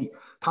化的交易，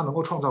它能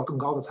够创造更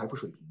高的财富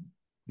水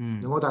平，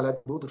能够带来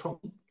更多的创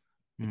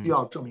新，需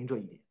要证明这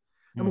一点。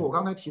那么我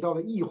刚才提到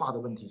的异化的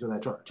问题就在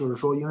这儿，就是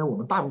说，因为我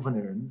们大部分的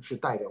人是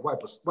带着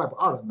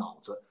Web2的脑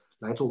子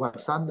来做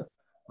Web3的，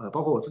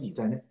包括我自己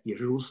在内也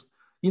是如此。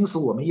因此，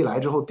我们一来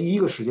之后，第一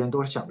个时间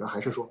都是想着还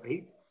是说，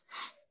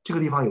这个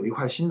地方有一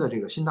块新的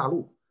这个新大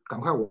陆，赶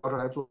快我到这儿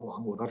来做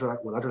王，我到这儿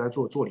来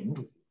做领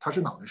主。他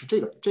是脑袋是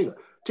这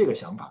个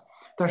想法，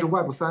但是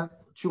Web3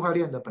区块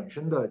链的本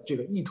身的这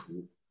个意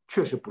图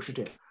确实不是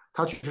这样，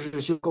它确实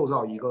是构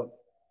造一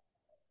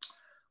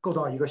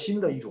个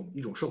新的一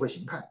种社会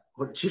形态，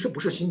或者其实不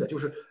是新的，就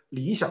是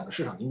理想的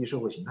市场经济社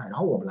会形态。然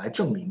后我们来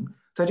证明，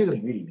在这个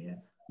领域里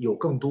面有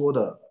更多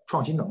的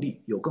创新能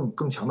力，有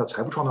更强的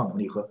财富创造能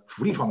力和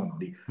福利创造能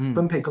力，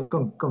分配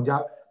更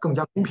加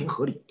公平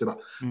合理，对吧？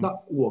那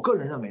我个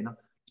人认为呢，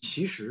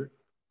其实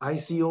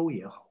ICO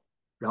也好，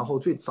然后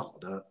最早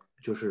的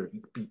就是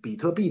比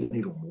特币的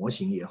那种模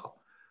型也好，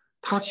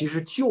它其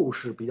实就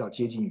是比较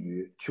接近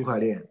于区块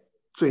链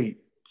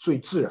最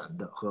自然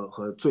的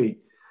和最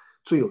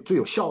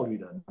有效率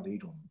的一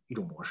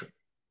种模式。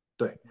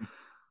对，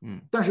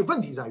但是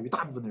问题在于，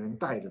大部分的人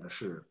带着的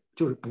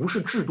就是不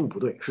是制度不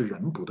对，是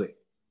人不对，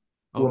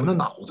我们的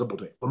脑子不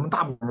对。我们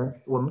大部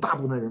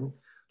分的人，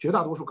绝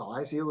大多数搞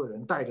ICO 的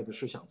人带着的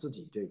是想自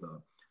己这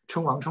个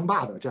称王称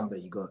霸的这样的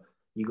一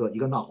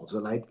个脑子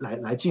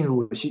来进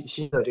入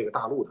新的这个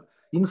大陆的，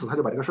因此他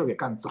就把这个事儿给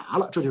干砸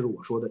了。这就是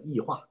我说的异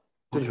化，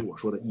这就是我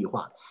说的异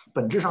化。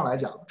本质上来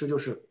讲，这就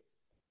是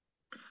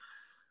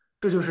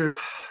怎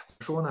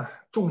么说呢？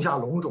种下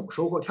龙种，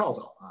收获跳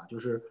蚤啊！就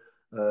是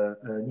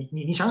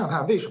你想想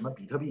看，为什么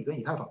比特币跟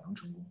以太坊能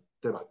成功，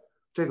对吧？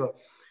这个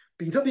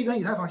比特币跟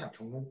以太坊想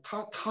成功，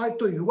它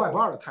对于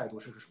Web2 的态度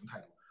是个什么态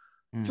度？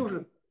就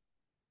是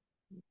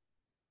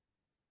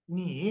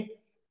你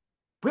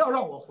不要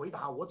让我回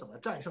答我怎么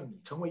战胜你，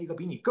成为一个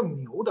比你更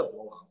牛的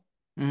国王。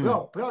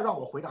不要让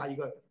我回答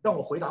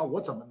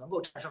我怎么能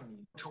够战胜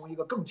你，成为一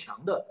个更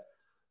强的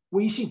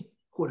微信，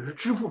或者是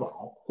支付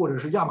宝，或者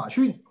是亚马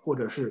逊，或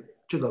者是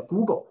这个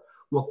Google。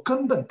我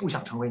根本不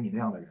想成为你那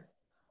样的人。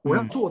我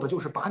要做的就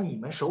是把你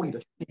们手里的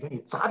权利给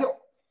你砸掉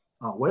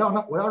啊！我要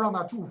让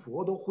那诸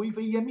佛都灰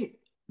飞烟灭，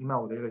明白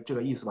我的这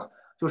个意思吧？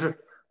就是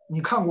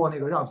你看过那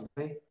个让子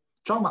飞，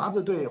张麻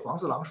子对黄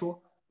四郎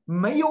说：“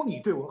没有你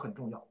对我很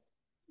重要，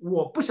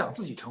我不想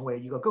自己成为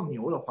一个更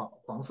牛的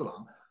黄四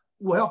郎，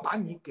我要把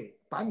你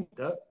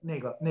的那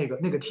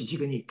个体系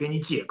给你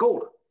解构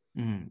了。”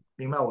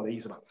明白我的意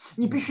思吧？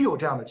你必须有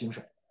这样的精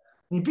神，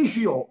你必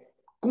须有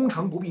功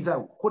成不必在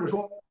我，或者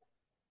说，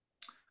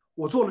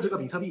我做了这个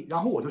比特币，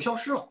然后我就消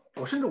失了，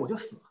甚至我就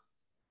死了。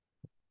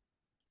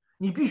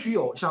你必须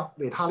有像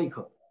维塔利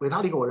克，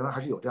我认为还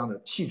是有这样的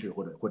气质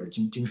或者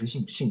精神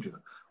性质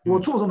的。我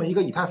做这么一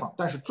个以太坊，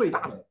但是最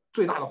大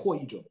的获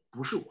益者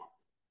不是我，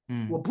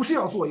我不是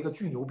要做一个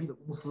巨牛逼的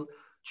公司，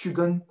去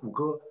跟谷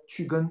歌、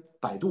去跟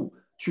百度、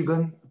去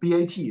跟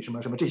BAT 什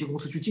么这些公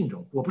司去竞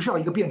争。我不是要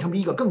变成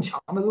比一个更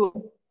强的恶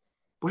魔，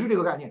不是这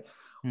个概念。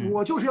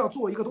我就是要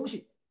做一个东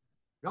西，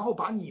然后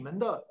把你们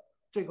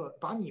这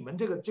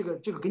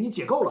个给你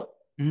解构了。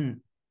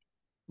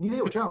你得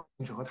有这样的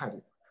精神和态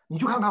度。你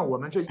去看看我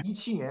们这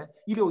16、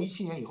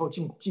17年以后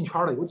进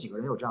圈的有几个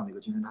人有这样的一个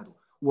精神态度？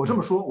我这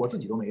么说，我自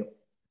己都没有，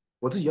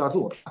我自己要自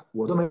我看，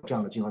我都没有这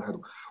样的精神态度。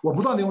我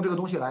不断的用这个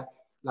东西来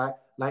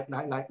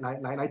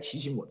提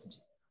醒我自己。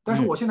但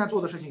是我现在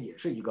做的事情也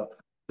是一个，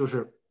就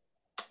是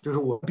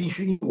我必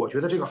须，我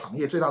觉得这个行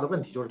业最大的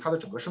问题就是它的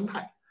整个生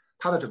态，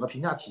它的整个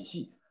评价体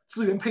系、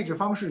资源配置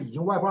方式已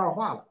经Web 2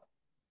化了，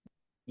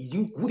已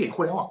经古典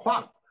互联网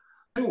化了。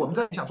所以我们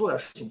再想做点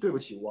事情，对不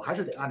起，我还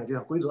是得按照这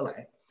条规则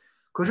来。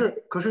可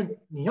是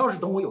你要是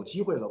等我有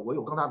机会了，我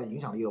有更大的影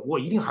响力了，我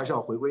一定还是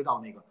要回归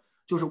到那个，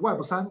就是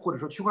Web3或者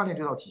说区块链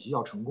这套体系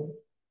要成功，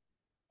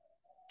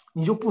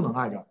你就不能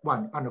按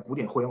照古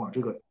典互联网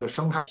这个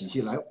生态体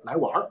系来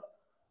玩。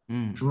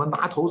什么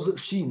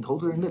吸引投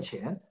资人的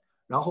钱，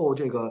然后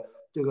这个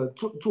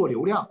做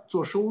流量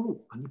做收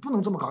入，你不能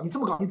这么搞，你这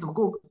么搞你怎么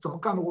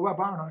干得过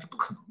Web2呢？是不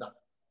可能的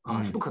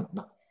啊，是不可能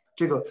的。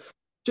这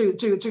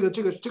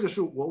个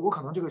是我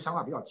可能这个想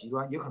法比较极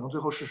端，也可能最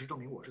后事实证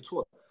明我是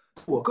错的。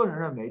我个人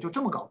认为，就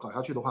这么搞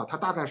下去的话，它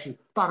大概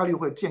率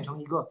会建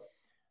成一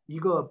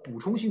个补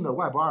充性的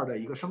Web2的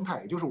一个生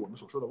态，也就是我们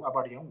所说的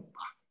Web2.5吧，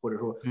或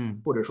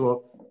者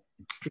说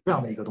是这样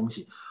的一个东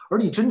西。而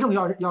你真正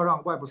要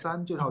让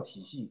Web3这套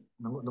体系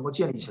能够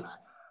建立起来，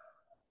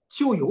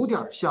就有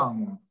点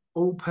像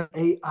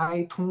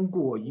OpenAI 通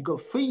过一个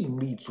非盈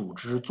利组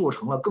织做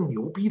成了更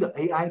牛逼的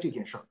AI 这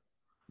件事儿。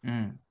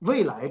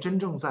未来真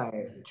正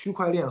在区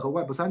块链和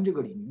Web3这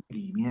个领域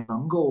里面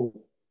能够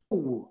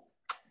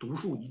独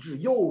树一帜，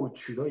又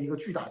取得一个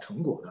巨大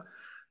成果的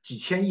几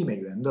千亿美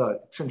元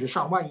的甚至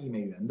上万亿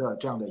美元的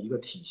这样的一个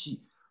体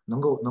系，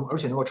而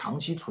且能够长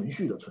期存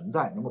续的存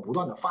在，能够不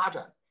断的发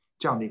展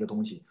这样的一个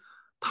东西，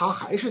它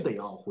还是得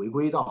要回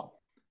归到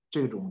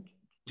这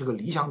个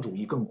理想主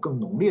义更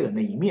浓烈的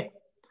那一面。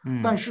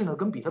但是呢，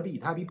跟比特币、以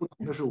太币不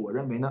同的是，我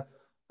认为呢，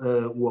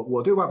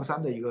我对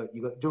Web3的一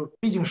个就是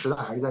毕竟时代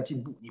还是在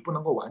进步，你不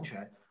能够完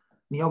全，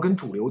你要跟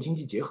主流经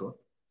济结合，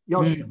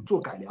要去做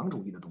改良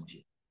主义的东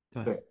西。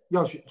对，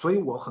要去，所以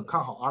我很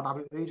看好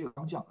RWA 这个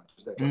方向，就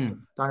是在这儿。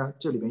当然，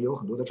这里面也有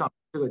很多的障碍，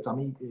这个咱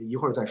们一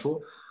会儿再说。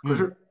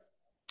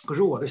可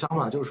是我的想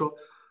法就是说，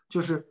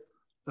就是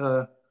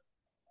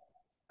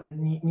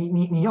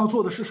你要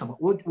做的是什么？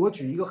我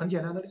举一个很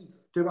简单的例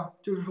子，对吧？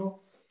就是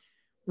说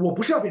我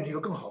不是要变成一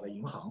个更好的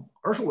银行，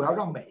而是我要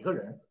让每一个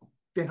人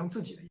变成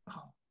自己的银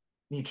行。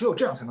你只有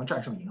这样才能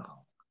战胜银行，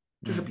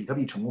这是比特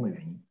币成功的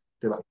原因，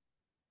对吧？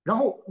然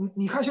后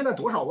你看现在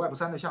多少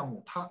Web3的项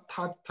目，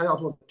他要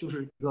做就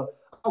是一个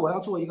我要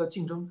做一个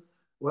竞争，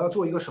我要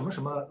做一个什么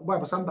什么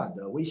Web3版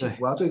的微信，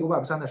我要做一个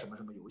Web3的什么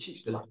什么游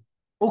戏，对吧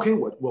？OK，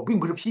我并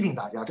不是批评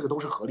大家，这个都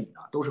是合理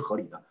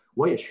的，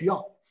我也需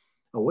要，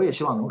我也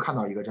希望能看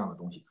到一个这样的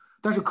东西。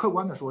但是客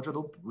观的说，这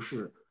都不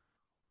是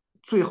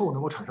最后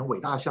能够产生伟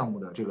大项目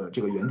的这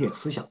个原点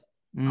思想。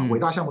伟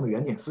大项目的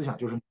原点思想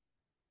就是，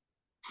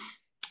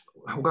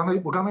我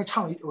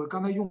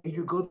刚才用了一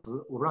句歌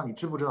词，我不知道你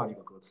知不知道这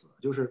个歌词，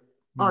就是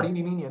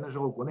2000年的时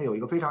候，国内有一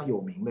个非常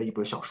有名的一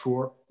本小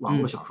说，网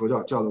络小说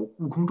叫做《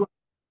悟空传》。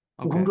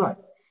悟空传，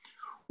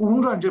悟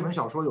空传这本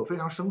小说有非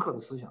常深刻的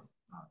思想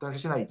啊，但是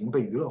现在已经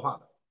被娱乐化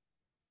了。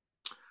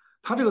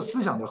他这个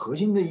思想的核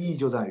心的意义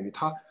就在于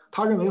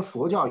他认为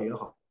佛教也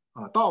好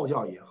啊，道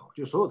教也好，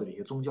就所有的这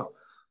些宗教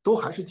都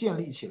还是建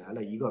立起来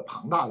了一个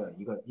庞大的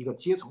一个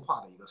阶层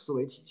化的一个思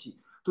维体系，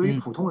对于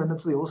普通人的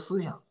自由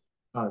思想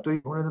啊，对于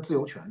普通人的自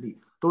由权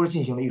利都是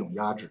进行了一种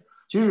压制。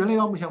其实人类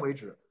到目前为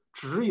止，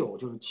只有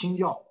就是清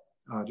教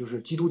啊，就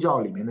是基督教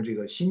里面的这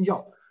个新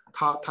教，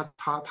他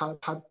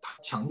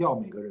强调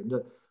每个人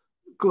的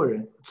个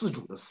人自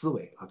主的思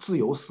维啊，自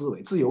由思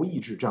维、自由意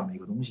志这样的一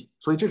个东西，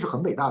所以这是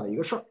很伟大的一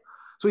个事儿。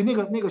所以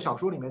那个小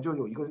说里面就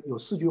有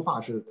4句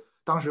话是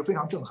当时非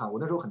常震撼，我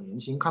那时候很年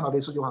轻，看到这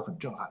4句话很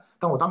震撼，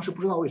但我当时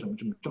不知道为什么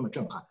这么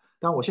震撼。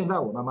但我现在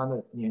我慢慢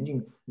的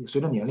随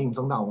着年龄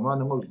增大，我慢慢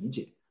能够理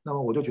解。那么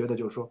我就觉得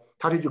就是说，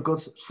他这句歌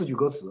词4句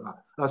歌词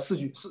啊，四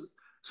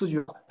句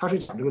话，他是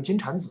讲这个金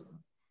蝉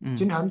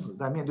子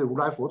在面对如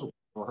来佛祖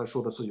他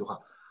说的4句话，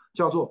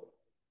叫做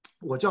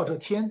我叫这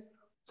天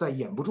在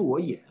掩不住我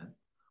眼，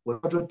我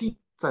叫这地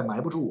在埋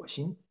不住我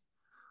心，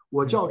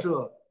我叫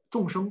这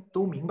众生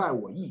都明白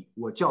我意，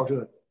我叫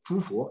这诸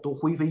佛都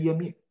灰飞烟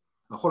灭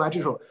啊。后来这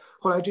句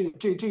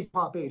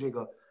话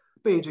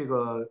被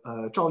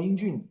赵英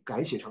俊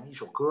改写成一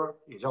首歌，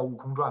也叫《悟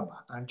空传》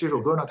吧。但这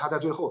首歌呢，他在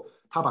最后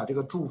他把这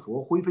个诸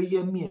佛灰飞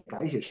烟灭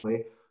改写成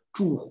为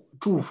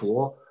诸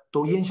佛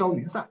都烟消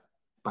云散，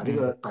把这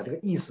个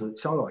意思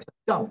稍微往下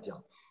降了降。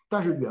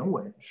但是原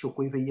文是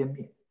灰飞烟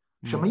灭，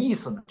什么意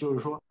思呢？就是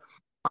说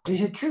把这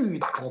些巨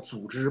大的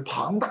组织、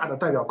庞大的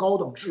代表高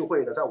等智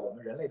慧的，在我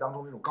们人类当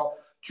中这种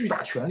巨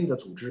大权力的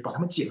组织，把它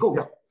们解构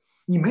掉。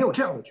你没有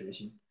这样的决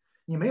心，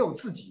你没有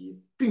自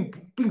己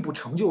并不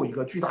成就一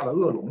个巨大的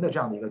恶龙的这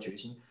样的一个决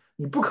心，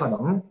你不可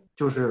能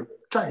就是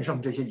战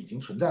胜这些已经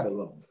存在的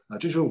恶龙啊！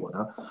这是我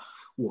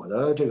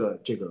的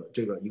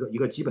一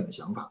个基本的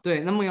想法。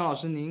对，那孟阳老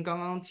师，您刚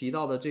刚提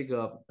到的这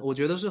个，我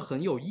觉得是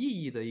很有意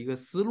义的一个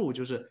思路，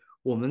就是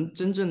我们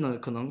真正的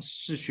可能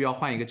是需要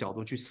换一个角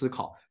度去思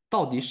考，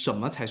到底什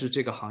么才是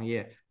这个行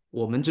业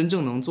我们真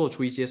正能做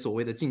出一些所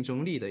谓的竞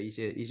争力的一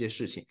些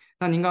事情。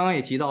那您刚刚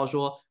也提到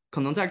说，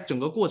可能在整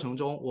个过程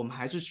中，我们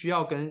还是需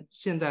要跟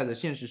现在的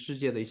现实世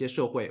界的一些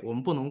社会，我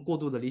们不能过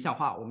度的理想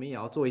化，我们也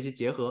要做一些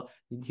结合。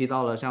您提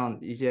到了像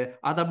一些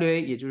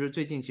RWA，也就是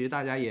最近其实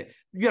大家也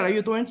越来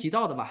越多人提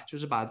到的吧，就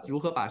是如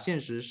何把现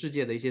实世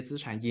界的一些资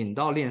产引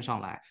到链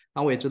上来。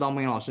那我也知道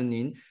孟岩老师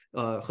您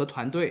和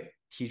团队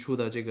提出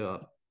的这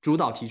个主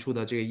导提出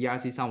的这个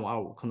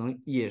ERC-3525，可能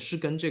也是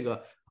跟这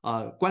个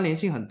关联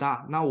性很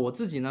大。那我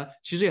自己呢，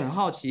其实也很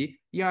好奇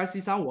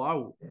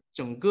ERC-3525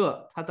整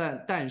个它的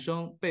诞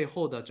生背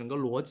后的整个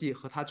逻辑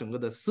和它整个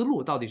的思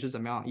路到底是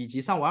怎么样，以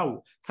及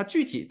3525它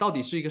具体到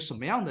底是一个什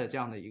么样的这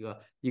样的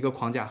一个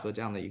框架和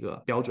这样的一个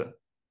标准。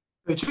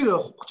对这个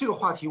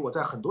话题，我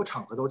在很多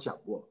场合都讲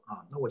过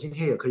啊。那我今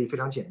天也可以非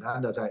常简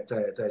单的再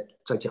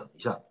讲一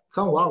下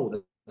3525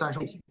的诞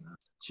生背景呢。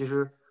其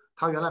实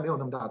他原来没有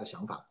那么大的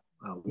想法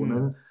啊。我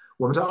们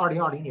在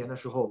2020年的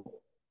时候，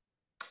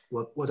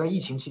我在疫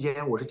情期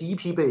间，我是第一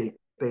批被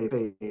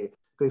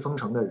封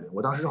城的人。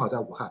我当时正好在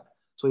武汉，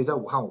所以在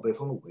武汉我被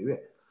封了5个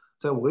月。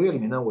在5个月里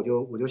面呢，我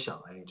就想，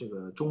哎，这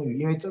个终于，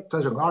因为在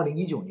整个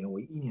2019年，我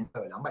一年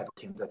有200多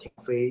天在天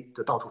飞，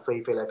就到处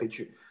飞来飞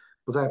去，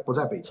不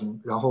在北京，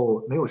然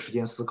后没有时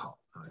间思考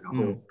啊，然后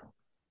相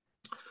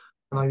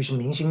当于是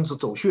明星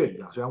走穴一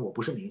样。虽然我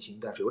不是明星，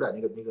但是有点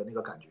那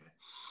个感觉。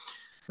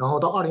然后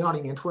到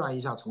2020年，突然一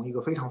下从一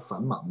个非常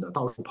繁忙的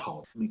到处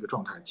跑那个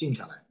状态静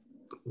下来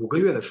，5个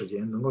月的时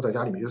间，能够在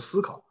家里面去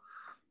思考。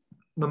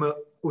那么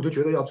我就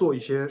觉得要做一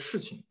些事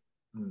情，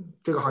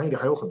这个行业里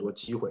还有很多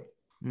机会。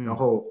然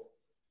后，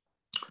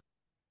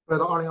再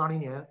到2020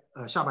年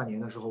下半年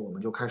的时候，我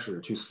们就开始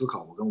去思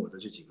考，我跟我的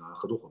这几个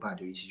合作伙伴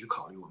就一起去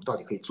考虑，我们到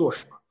底可以做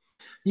什么。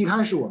一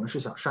开始我们是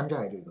想山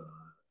寨这个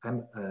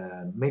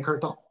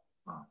MakerDAO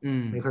啊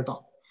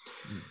，MakerDAO。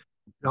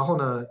然后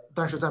呢，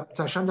但是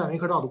在山寨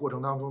MakerDAO 的过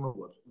程当中呢，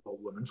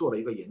我们做了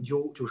一个研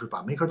究，就是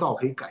把 MakerDAO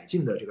可以改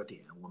进的这个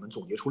点，我们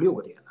总结出6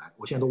个点来，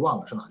我现在都忘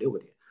了是哪6个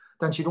点。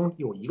但其中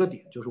有一个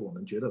点，就是我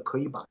们觉得可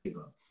以把这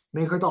个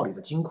MakerDAO 里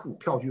的金库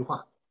票据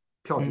化，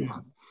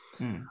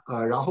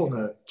然后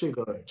呢，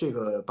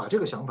把这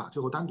个想法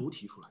最后单独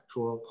提出来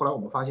说，后来我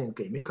们发现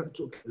给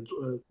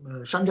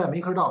山寨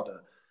MakerDAO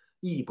的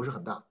意义不是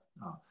很大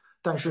啊，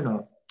但是呢，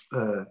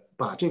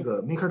把这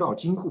个 MakerDAO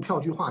金库票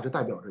据化，这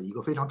代表着一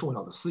个非常重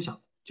要的思想，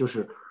就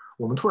是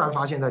我们突然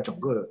发现，在整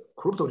个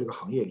crypto 这个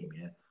行业里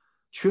面，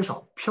缺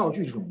少票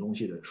据这种东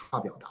西的说话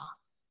表达，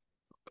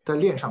在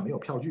链上没有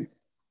票据，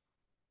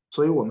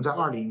所以我们在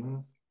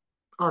2020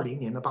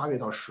年的8月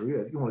到10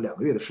月用了2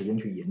个月的时间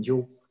去研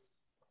究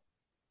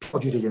票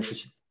据这件事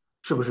情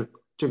是不是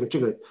这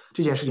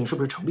件事情是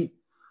不是成立，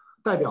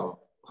代表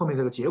后面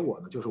这个结果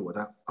呢，就是我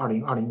在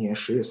2020年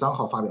10月3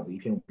号发表的一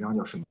篇文章，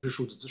叫《什么是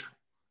数字资产》，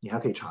你还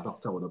可以查到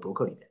在我的博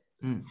客里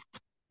面。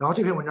然后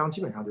这篇文章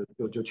基本上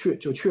就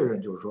确认，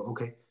就是说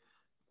 ，OK，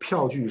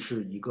 票据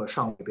是一个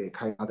尚未被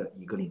开发的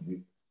一个领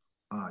域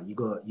一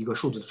个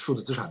数字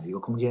资产的一个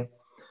空间。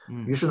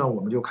于是呢，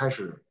我们就开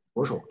始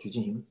着手去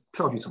进行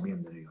票据层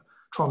面的这个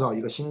创造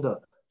一个新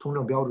的通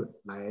证标准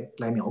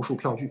来描述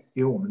票据，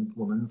因为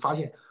我们发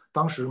现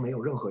当时没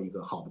有任何一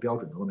个好的标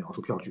准能够描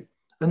述票据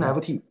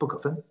，NFT 不可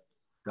分，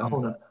然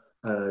后呢，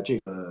这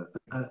个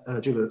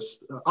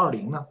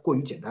20呢过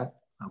于简单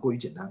过于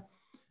简单，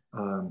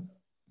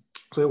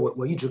所以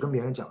我一直跟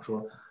别人讲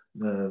说，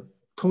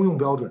通用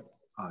标准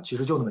其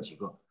实就那么几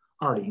个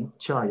，20、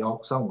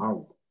721、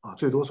3525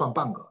最多算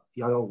半个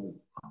1155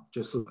这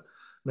4个，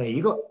每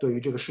一个对于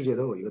这个世界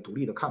都有一个独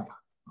立的看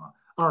法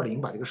20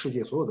把这个世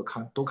界所有的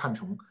都看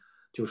成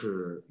就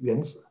是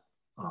原子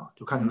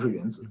就看成是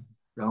原子，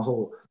然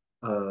后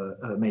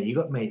每一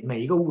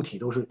个物体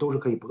都是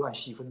可以不断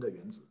细分的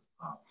原子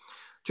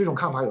这种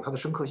看法有它的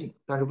深刻性，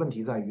但是问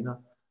题在于呢，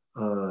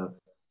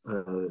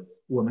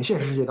我们现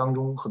实世界当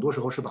中很多时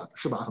候是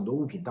把很多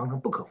物品当成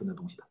不可分的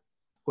东西的，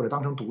或者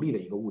当成独立的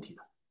一个物体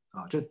的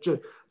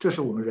这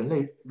是我们人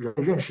类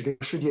认识这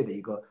个世界的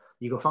一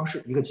个方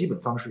式，一个基本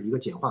方式，一个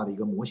简化的一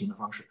个模型的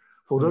方式。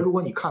否则，如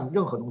果你看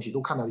任何东西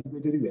都看到一堆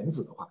堆的原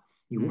子的话，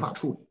你无法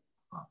处理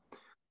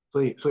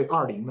所以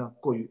20呢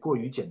过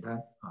于简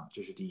单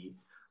这是第一。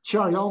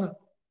721呢，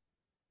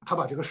它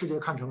把这个世界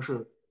看成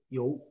是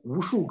由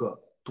无数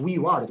个独一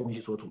无二的东西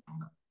所组成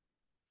的，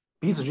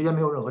彼此之间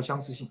没有任何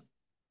相似性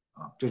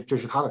这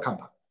是他的看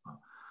法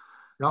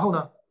然后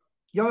呢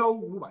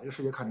，1155把这个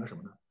世界看成什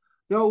么呢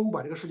？1155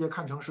把这个世界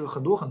看成是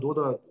很多很多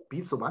的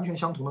彼此完全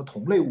相同的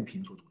同类物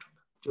品所组成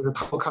的，就是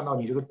他会看到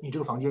你这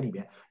个房间里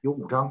面有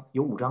五张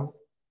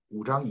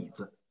椅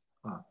子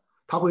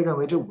他会认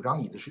为这5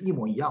张椅子是一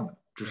模一样的，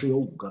只是有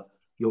5个，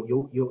有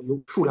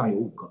数量有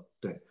5个，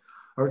对。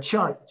而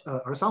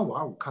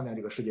3525看待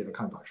这个世界的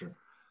看法是，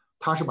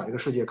他是把这个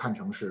世界看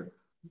成是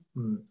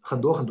很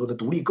多很多的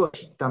独立个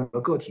体，但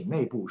个体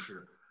内部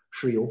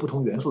是由不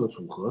同元素的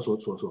组合所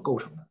构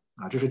成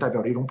的这是代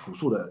表着一种朴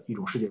素的一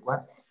种世界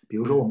观。比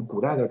如说我们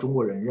古代的中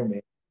国人认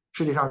为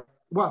世界上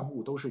万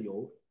物都是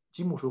由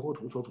金木水火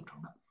土所组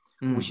成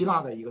的，古希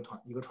腊的一个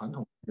传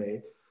统认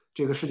为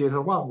这个世界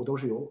上万物都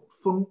是由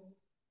风、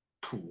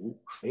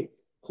土、水、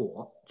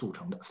火组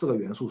成的4个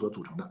元素所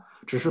组成的，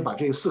只是把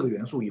这4个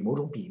元素以某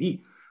种比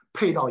例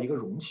配到一个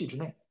容器之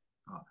内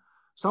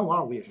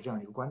3525也是这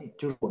样一个观念，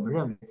就是我们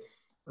认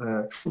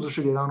为数字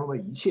世界当中的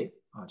一切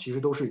其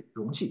实都是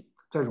容器，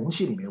在容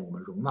器里面我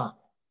们容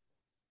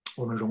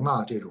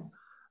纳这种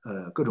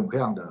各种各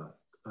样的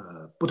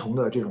不同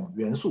的这种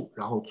元素，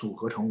然后组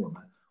合成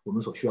我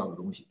们所需要的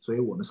东西。所以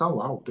我们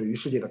3525对于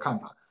世界的看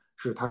法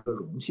是它的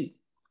容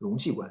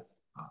器观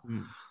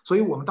所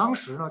以我们当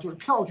时呢，就是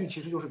票据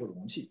其实就是个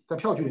容器，在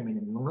票据里面你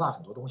能容纳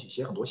很多东西，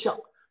写很多项，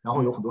然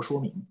后有很多说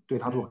明，对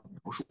它做很多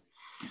描述。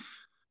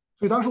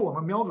所以当时我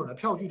们瞄准了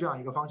票据这样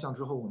一个方向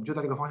之后，我们就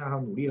在这个方向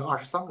上努力了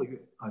23个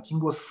月经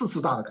过4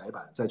次大的改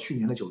版，在去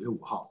年的9月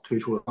5号推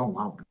出了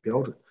3525的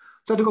标准。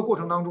在这个过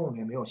程当中，我们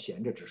也没有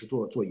闲着，只是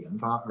做研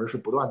发，而是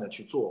不断的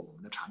去做我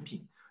们的产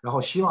品，然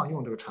后希望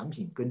用这个产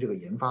品跟这个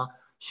研发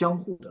相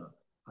互的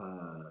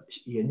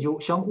研究，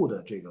相互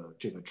的这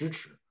个支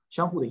持，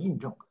相互的印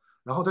证。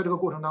然后在这个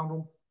过程当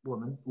中，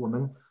我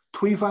们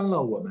推翻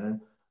了我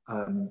们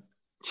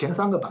前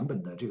3个版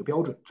本的这个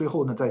标准，最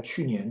后呢，在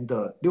去年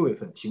的6月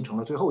份形成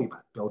了最后一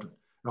版标准，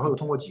然后又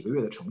通过几个月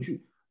的程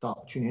序，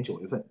到去年9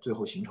月份，最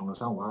后形成了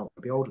3525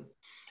的标准。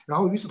然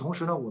后与此同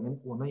时呢，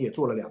我们也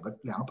做了两个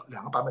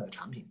版本的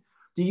产品。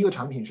第一个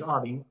产品是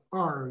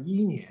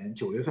2021年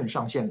9月份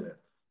上线的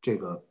这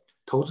个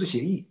投资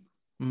协议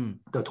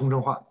的通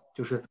证化，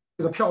就是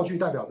这个票据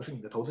代表的是你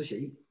的投资协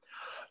议，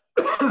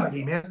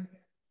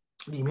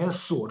里面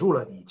锁住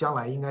了你将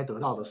来应该得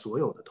到的所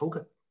有的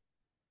token。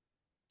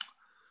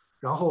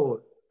然后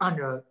按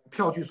照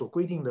票据所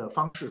规定的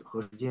方式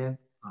和时间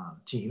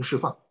进行释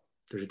放，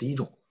这是第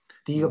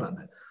一个版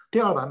本。第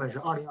2个版本是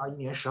2021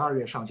年12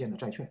月上线的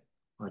债券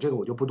这个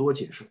我就不多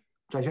解释，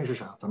债券是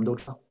啥咱们都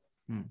知道。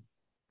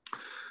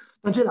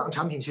但这2个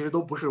产品其实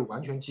都不是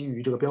完全基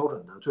于这个标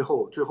准的最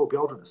后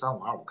标准的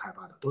3525开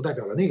发的，都代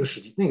表了那个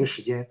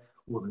时间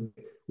我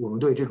们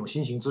对这种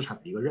新型资产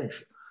的一个认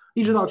识。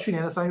一直到去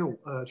年的9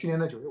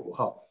月5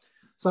号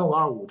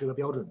，3525这个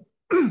标准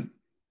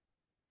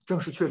正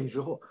式确立之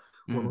后，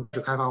我们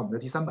是开发我们的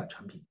第3版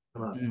产品。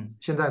那么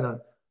现在呢，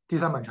第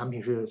3版产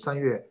品是3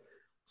月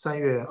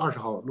20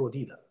号落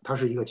地的，它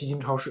是一个基金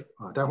超市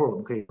待会儿我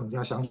们可以更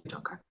加详细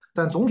展开。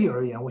但总体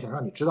而言，我想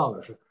让你知道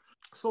的是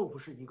 ，Solv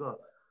是一个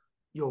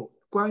有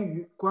关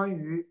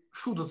于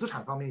数字资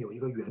产方面有一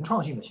个原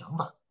创性的想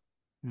法，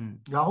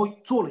然后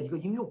做了一个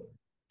应用，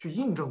去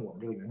印证我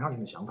们这个原创性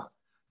的想法，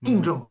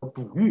印证和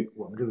哺育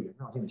我们这个原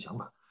创性的想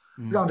法，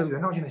让这个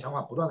原创性的想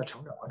法不断的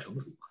成长和成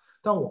熟。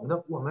但我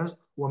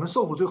们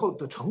Solv最后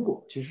的成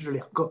果其实是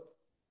2个，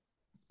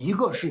一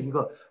个是一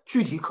个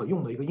具体可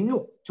用的一个应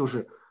用，就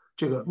是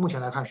这个目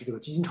前来看是这个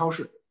基金超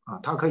市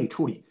它可以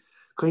处理，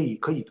可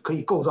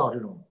以构造这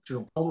种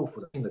高度复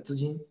杂性的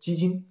基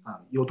金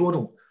有多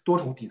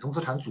种底层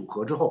资产组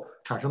合之后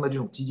产生的这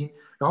种基金，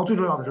然后最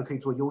重要的是可以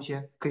做优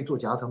先，可以做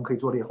夹层，可以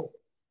做劣后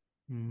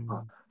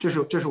这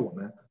是我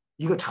们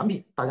一个产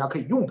品大家可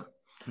以用的。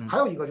还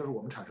有一个就是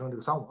我们产生了这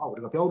个3525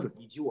这个标准，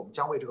以及我们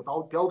将为这个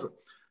标准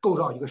构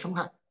造一个生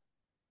态，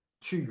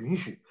去允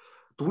许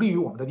独立于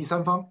我们的第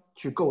三方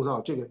去构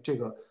造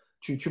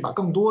去把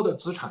更多的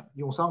资产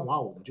用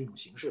3525的这种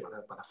形式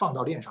把它放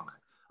到链上来。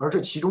而这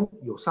其中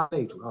有3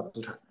类主要的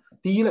资产，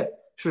第一类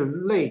是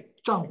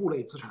账户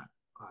类资产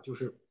啊，就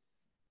是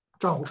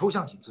账户抽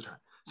象型资产，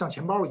像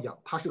钱包一样，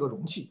它是个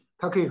容器，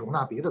它可以容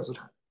纳别的资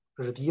产，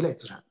这是第一类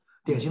资产。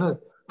典型的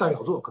代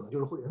表作可能就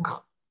是会员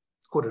卡，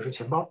或者是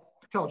钱包、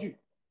票据，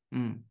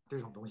这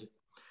种东西。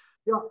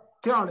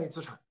第二类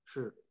资产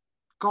是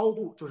高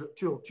度就是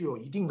具有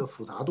一定的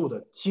复杂度的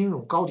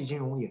高级金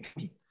融衍生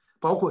品，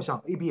包括像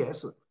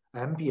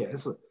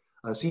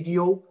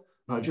ABS、MBS、CDO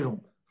这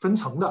种分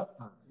层的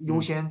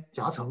优先、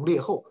夹层、劣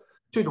后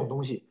这种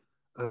东西，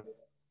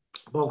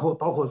包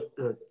括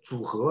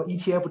组合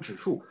ETF 指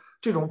数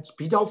这种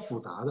比较复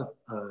杂的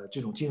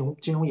这种金融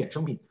衍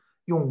生品，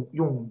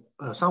用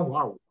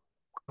3525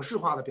格式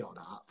化的表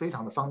达，非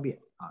常的方便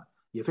啊，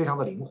也非常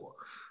的灵活。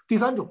第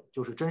3种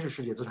就是真实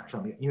世界资产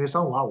上链，因为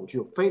3525具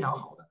有非常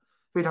好的、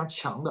非常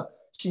强的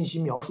信息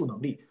描述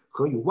能力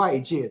和与外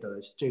界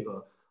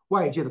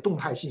的动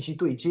态信息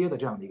对接的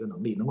这样的一个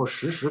能力，能够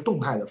实时动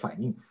态的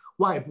反映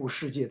外部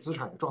世界资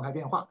产的状态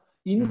变化，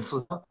因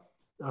此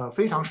呢，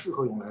非常适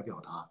合用来表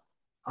达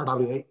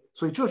RWA。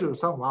所以这就是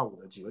3525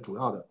的几个主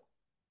要的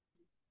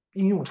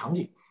应用场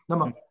景。那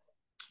么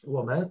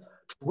我们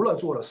除了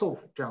做了 Solv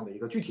这样的一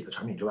个具体的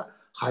产品之外，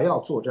还要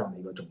做这样的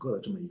一个整个的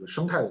这么一个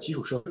生态的基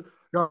础设施，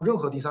让任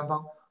何第三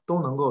方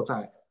都能够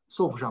在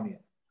Solv 上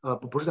面，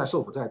不是在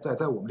Solv，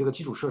 在我们这个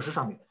基础设施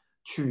上面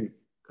去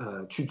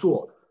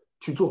做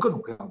各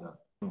种各样的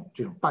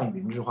这种半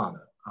云质化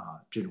的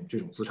这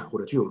种资产，或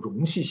者具有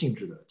容器性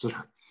质的资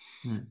产。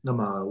那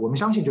么我们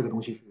相信这个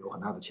东西是有很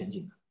大的前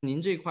景的。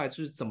您这块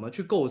是怎么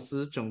去构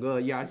思整个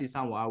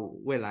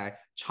ERC-3525未来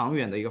长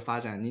远的一个发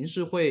展？您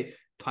是会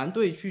团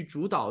队去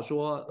主导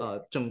说，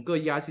整个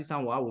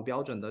ERC-3525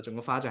标准的整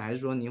个发展，还是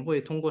说您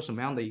会通过什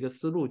么样的一个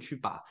思路去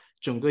把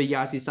整个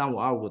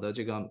ERC-3525的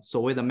这个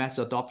所谓的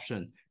mass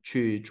adoption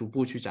去逐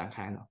步去展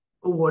开呢？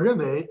我认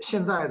为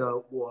现在的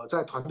我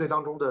在团队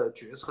当中的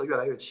角色越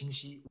来越清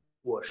晰，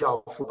我是要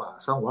把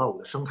3525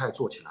的生态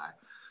做起来。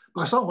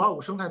把3525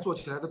生态做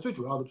起来的最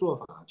主要的做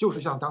法，就是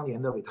像当年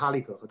的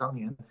Vitalik 和当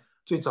年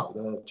最早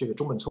的这个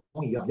中本聪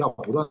一样，要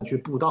不断的去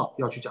布道，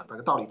要去把这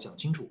个道理讲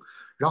清楚，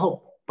然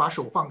后把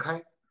手放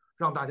开，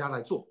让大家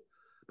来做，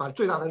把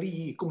最大的利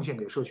益贡献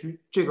给社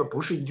区。这个不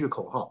是一句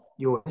口号。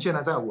有人现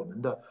在在我们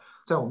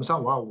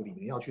3525里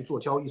面要去做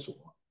交易所，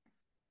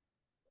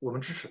我们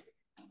支持，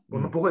我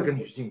们不会跟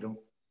你去竞争。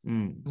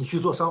你去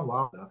做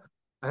3525的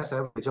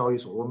SF 的交易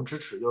所，我们支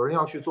持。有人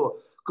要去做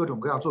各种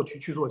各样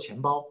去做钱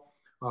包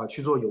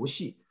去做游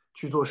戏，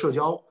去做社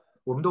交，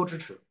我们都支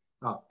持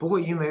不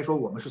会因为说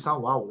我们是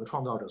3525的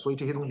创造者，所以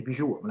这些东西必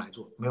须我们来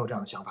做，没有这样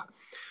的想法。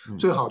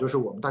最好就是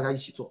我们大家一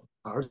起做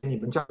而且你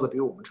们加入的比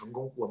我们成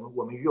功，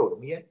我们与有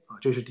荣焉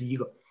这是第一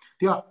个。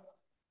第二，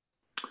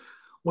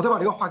我再把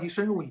这个话题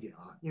深入一点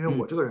因为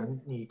我这个人，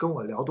你跟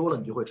我聊多了，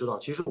你就会知道，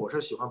其实我是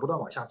喜欢不断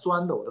往下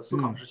钻的，我的思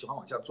考是喜欢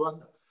往下钻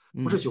的，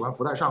不是喜欢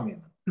浮在上面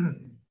的。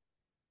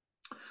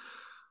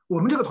我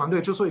们这个团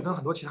队之所以跟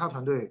很多其他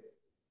团队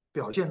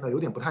表现的有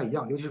点不太一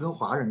样，尤其是跟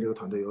华人这个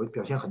团队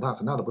表现很大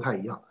的不太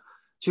一样，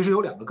其实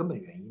有两个根本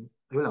原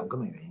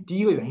因。第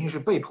一个原因是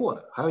被迫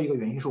的，还有一个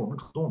原因是我们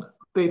主动的。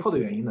被迫的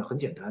原因呢，很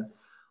简单，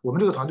我们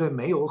这个团队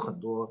没有很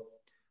多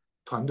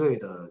团队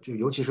的，就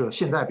尤其是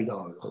现在比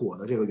较火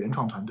的这个原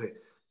创团队，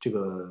这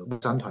个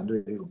Web3团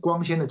队这种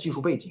光鲜的技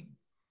术背景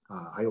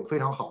还有非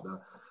常好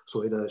的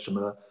所谓的什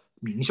么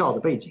名校的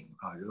背景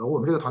然后我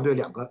们这个团队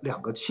两个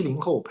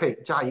70后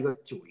加一个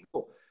90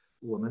后，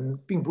我们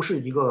并不是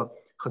一个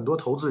很多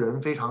投资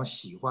人非常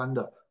喜欢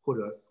的，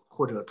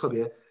或者特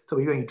别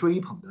愿意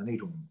追捧的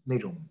那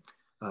种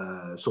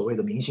所谓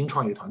的明星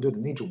创业团队的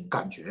那种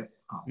感觉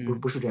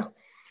不是这样。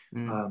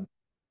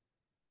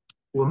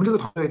我们这个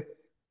团队，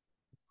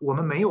我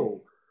们没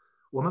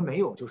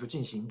有就是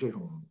进行这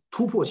种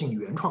突破性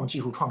原创技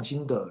术创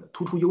新的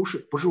突出优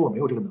势，不是我没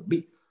有这个能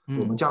力，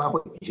我们将来会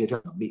有一些这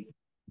样的能力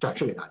展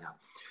示给大家，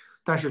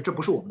但是这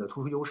不是我们的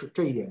突出优势，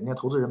这一点人家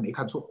投资人没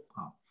看错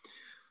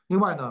另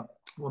外呢，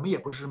我们也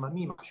不是什么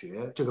密码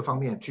学这个方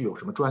面具有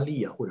什么专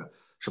利或者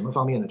什么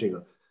方面的这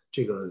个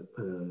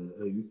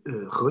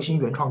核心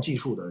原创技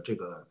术的这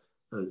个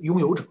拥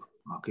有者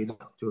可以这么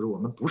讲，就是我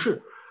们不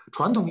是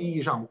传统意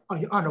义上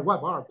按照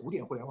Web2 古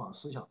典互联网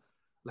思想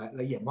来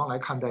眼光来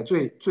看待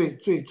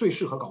最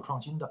适合搞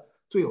创新的、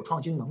最有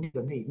创新能力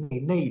的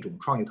那一种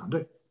创业团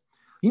队。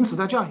因此，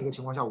在这样一个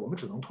情况下，我们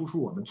只能突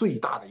出我们最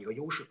大的一个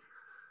优势，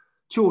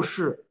就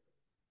是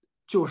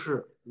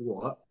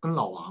我跟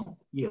老王，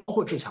也包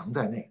括志强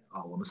在内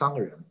我们3个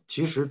人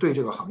其实对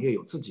这个行业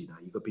有自己的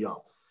一个比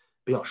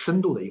较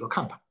深度的一个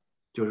看法，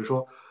就是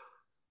说，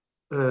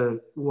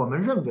我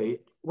们认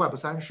为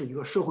Web3是一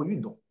个社会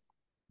运动，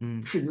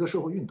是一个社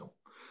会运动。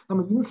那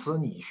么，因此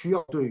你需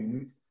要对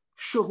于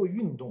社会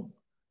运动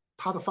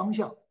它的方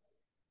向、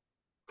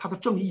它的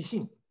正义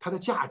性、它的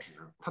价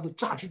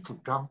值主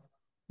张，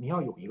你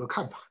要有一个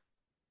看法。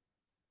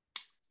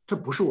这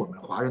不是我们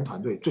华人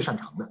团队最擅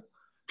长的，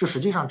这实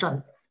际上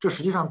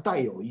带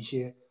有一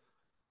些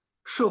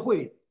社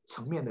会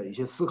层面的一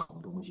些思考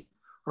的东西，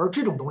而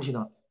这种东西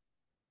呢，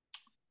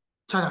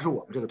恰恰是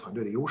我们这个团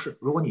队的优势。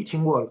如果你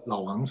听过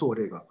老王做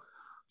这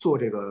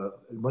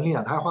个文理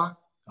两开花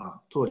啊，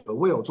做这个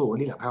Will 做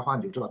文理两开花，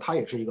你就知道他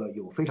也是一个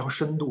有非常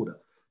深度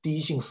的第一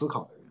性思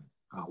考的人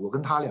啊。我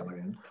跟他两个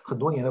人很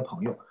多年的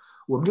朋友，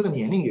我们这个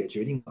年龄也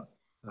决定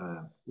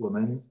了，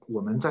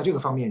我们在这个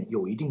方面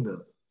有一定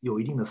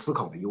的思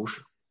考的优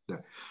势。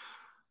对，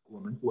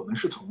我们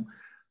是从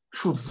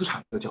数字资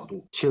产的角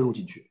度切入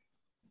进去，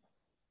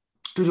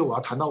这就我要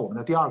谈到我们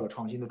的第二个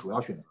创新的主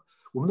要选择。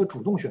我们的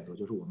主动选择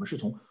就是我们是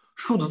从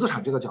数字资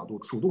产这个角度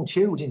主动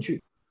切入进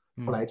去，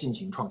来进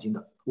行创新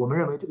的。我们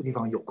认为这个地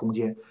方有空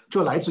间，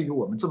这来自于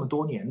我们这么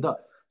多年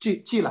的，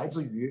既来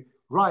自于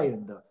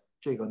Ryan 的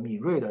这个敏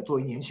锐的作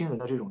为年轻人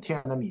的这种天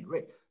然的敏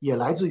锐，也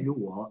来自于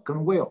我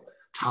跟 Will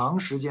长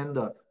时间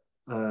的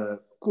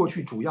过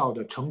去主要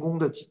的成功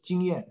的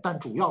经验，但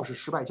主要是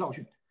失败教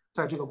训，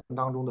在这个过程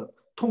当中的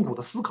痛苦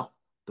的思考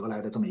得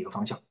来的这么一个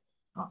方向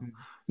啊。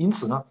因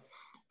此呢，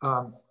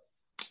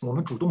我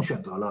们主动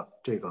选择了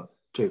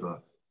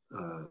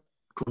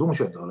主动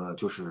选择了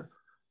就是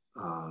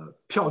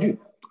票据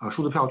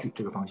数字票据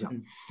这个方向。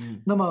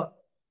那么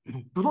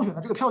主动选择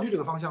这个票据这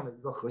个方向的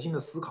一个核心的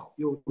思考，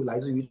又来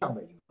自于这样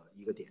的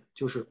一个点，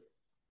就是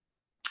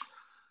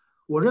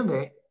我认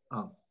为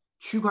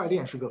区块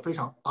链是个非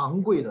常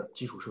昂贵的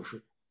基础设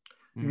施，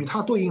与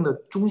它对应的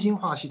中心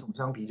化系统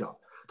相比较，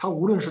它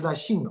无论是在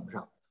性能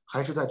上，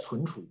还是在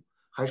存储，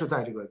还是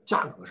在这个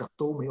价格上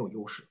都没有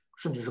优势，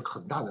甚至是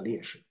很大的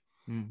劣势。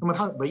那么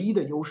它唯一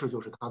的优势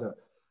就是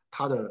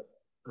它的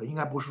应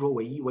该不是说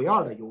唯一，唯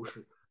二的优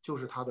势就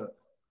是它的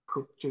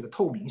这个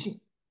透明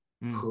性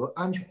和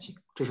安全性，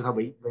这是它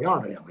唯二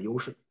的两个优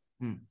势。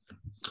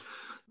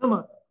那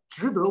么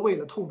值得为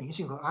了透明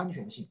性和安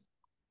全性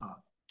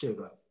这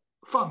个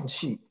放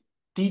弃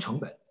低成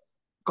本、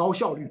高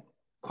效率、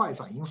快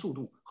反应速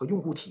度和用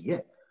户体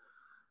验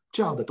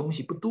这样的东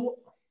西不多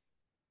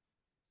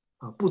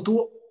不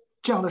多，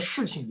这样的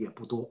事情也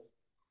不多。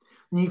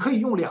你可以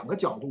用两个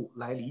角度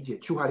来理解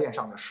区块链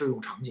上的适用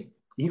场景，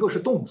一个是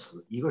动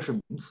词，一个是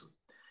名词，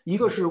一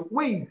个是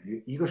谓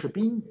语，一个是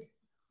宾语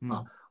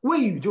谓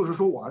语就是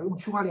说我要用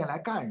区块链来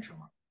干什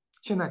么。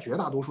现在绝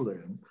大多数的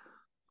人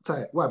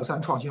在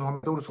Web3 创新方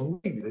面都是从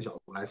谓语的角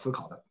度来思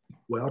考的。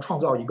我要创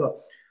造一个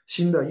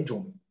新的一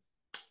种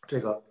这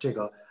个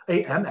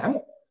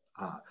AMM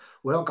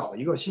我要搞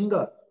一个新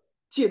的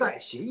借贷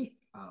协议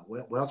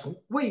我要从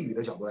谓语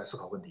的角度来思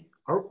考问题。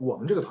而我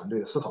们这个团队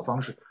的思考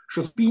方式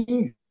是宾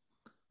语，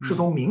是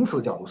从名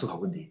词角度思考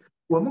问题。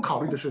我们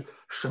考虑的是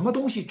什么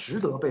东西值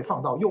得被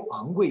放到又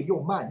昂贵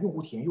又慢、用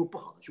户体验又不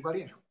好的区块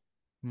链上。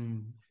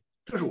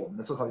这是我们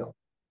的思考角度。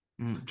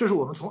这是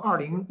我们从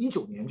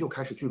2019年就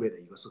开始具备的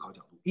一个思考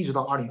角度，一直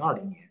到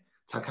2020年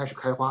才开始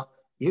开花，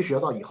也许要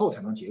到以后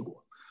才能结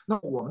果。那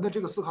我们的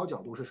这个思考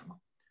角度是什么？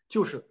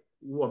就是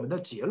我们的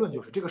结论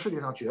就是，这个世界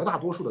上绝大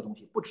多数的东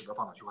西不值得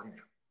放到区块链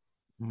上。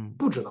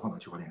不值得放到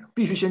区块链上，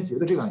必须先觉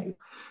得这样一个，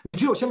你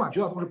只有先把绝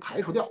大多数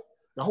排除掉，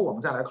然后我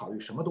们再来考虑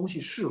什么东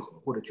西适合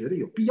或者觉得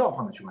有必要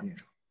放在区块链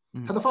上。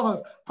它的放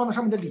在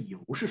上面的理由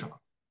是什么？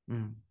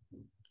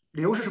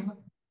理由是什么呢？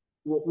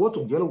我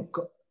总结了5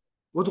个，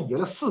我总结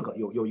了4个，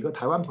有一个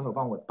台湾朋友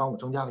帮我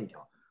增加了一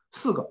条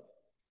，4个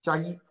加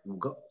1 5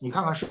个，你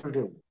看看是不是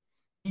这5？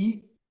第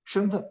一，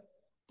身份，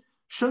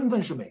身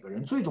份是每个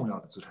人最重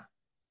要的资产。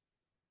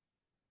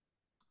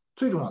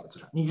最重要的资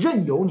产，你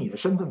任由你的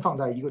身份放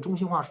在一个中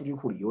心化数据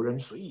库里，有人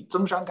随意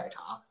增删改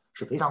查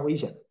是非常危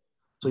险的。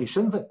所以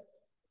身份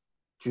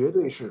绝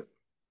对是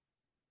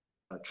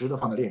值得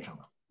放在链上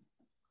的。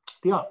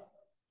第二，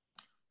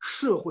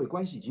社会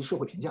关系及社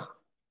会评价。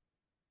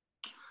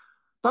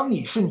当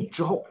你是你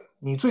之后，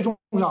你最重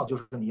要的就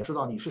是你要知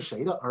道你是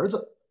谁的儿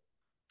子，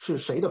是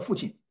谁的父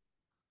亲，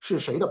是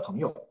谁的朋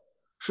友，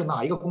是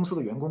哪一个公司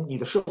的员工，你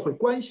的社会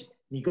关系，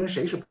你跟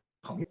谁是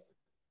朋友，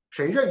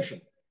谁认识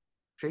你，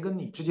谁跟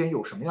你之间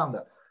有什么样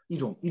的一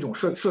种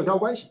社交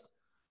关系，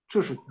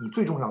这是你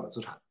最重要的资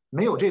产。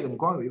没有这个，你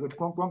光有一个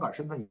光杆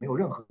身份也没有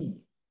任何意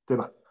义，对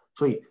吧？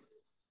所以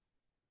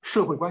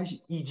社会关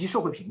系以及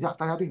社会评价，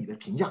大家对你的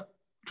评价，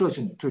这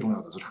是你最重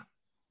要的资产。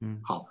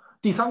好，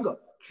第3个，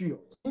具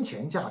有金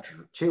钱价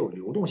值且有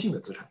流动性的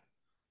资产，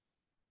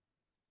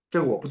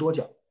这个我不多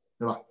讲，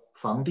对吧？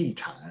房地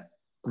产、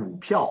股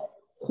票、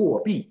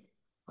货币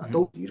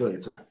都属于这类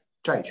资产，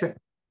债券。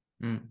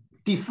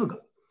第4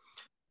个，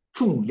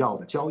重要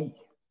的交易，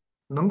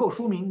能够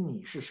说明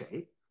你是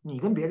谁，你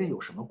跟别人有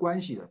什么关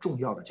系的重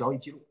要的交易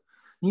记录。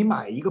你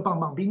买一个棒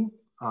棒冰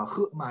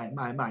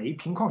买一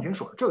瓶矿泉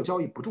水，这个交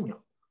易不重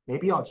要，没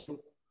必要记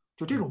录。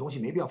就这种东西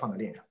没必要放在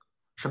链上。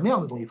什么样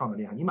的东西放在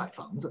链上？你买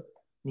房子，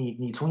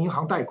你从银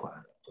行贷款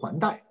还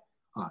贷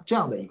这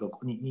样的一个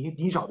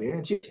你找别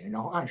人借钱，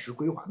然后按时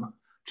归还嘛，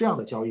这样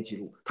的交易记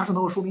录，它是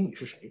能够说明你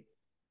是谁，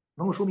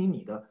能够说明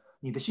你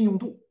的信用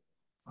度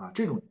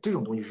这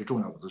种东西是重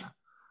要的资产。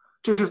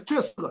这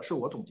4个是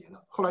我总结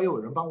的，后来又有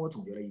人帮我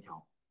总结了一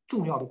条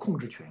重要的控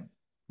制权。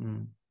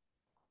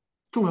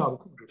重要的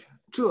控制权，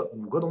这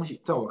5个东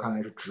西在我看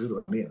来是值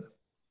得练的。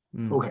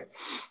OK，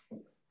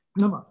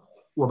 那么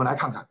我们来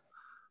看看，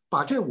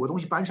把这5个东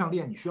西搬上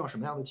链，你需要什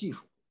么样的技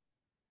术？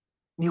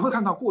你会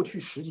看到过去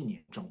10几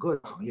年，整个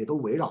行业都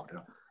围绕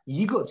着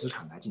一个资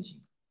产来进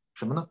行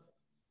什么呢？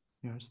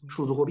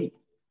数字货币，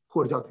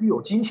或者叫具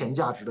有金钱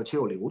价值的且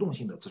有流动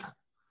性的资产。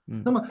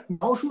那么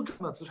描述这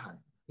样的资产，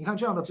你看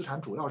这样的资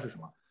产主要是什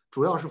么？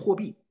主要是货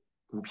币、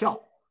股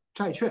票、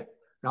债券，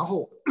然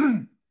后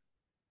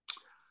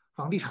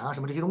房地产啊什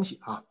么这些东西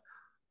啊。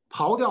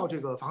刨掉这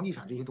个房地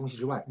产这些东西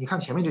之外，你看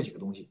前面这几个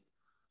东西，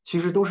其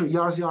实都是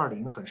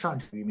ERC-20很擅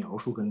长于描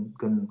述跟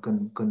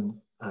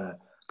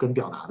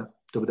表达的，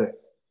对不对？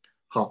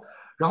好，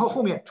然后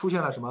后面出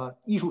现了什么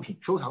艺术品、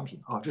收藏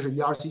品啊，这是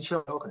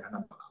ERC-721很擅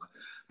长表达的。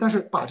但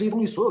是把这些东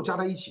西所有加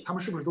在一起，他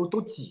们是不是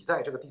都挤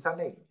在这个第3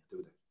类里面，对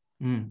不对？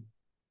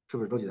是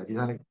不是都挤在第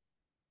3类？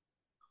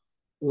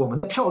我们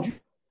的票据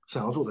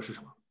想要做的是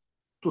什么？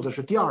做的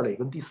是第2类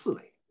跟第4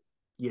类，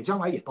也将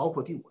来也包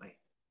括第5类。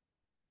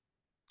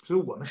所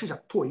以我们是想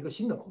拓一个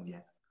新的空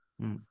间。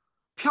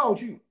票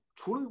据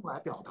除了用来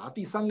表达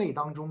第3类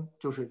当中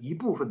就是一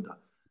部分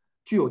的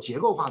具有结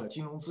构化的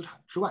金融资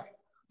产之外，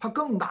它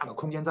更大的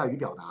空间在于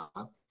表达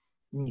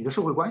你的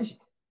社会关系、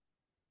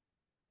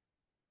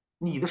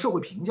你的社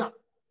会评价，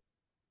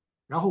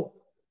然后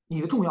你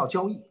的重要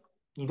交易、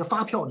你的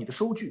发票、你的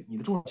收据、你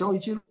的重要交易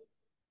记录，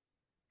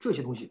这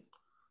些东西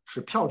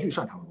是票据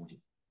擅长的东西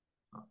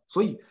啊。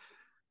所以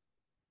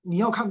你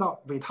要看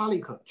到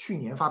Vitalik 去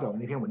年发表的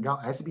那篇文章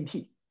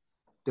SBT，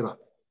 对吧？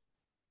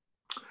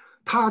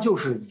他就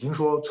是已经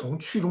说从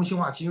去中心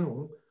化金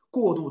融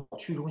过渡到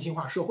去中心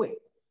化社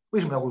会。为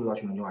什么要过渡到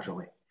去中心化社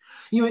会？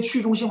因为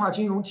去中心化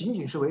金融仅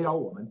仅是围绕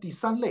我们第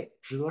3类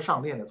值得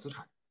上链的资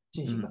产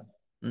进行的。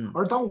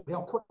而当我们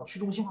要扩展去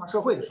中心化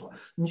社会的时候，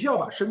你就要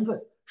把身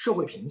份、社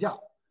会评价、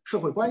社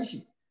会关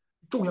系、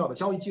重要的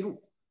交易记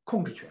录、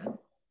控制权，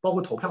包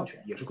括投票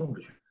权也是控制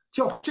权，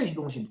就要把这些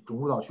东西融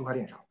入到区块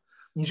链上。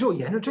你只有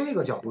沿着这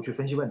个角度去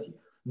分析问题，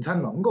你才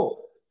能够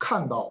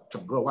看到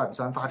整个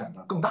Web3 发展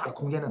的更大的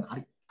空间在哪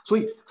里。所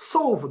以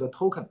Solv 的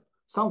token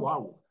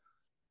 3525，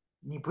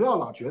你不要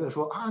老觉得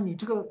说啊，你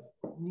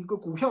个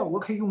股票我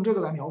可以用这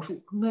个来描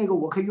述，那个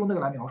我可以用那个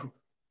来描述。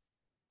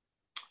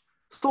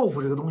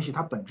Solv 这个东西，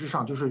它本质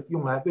上就是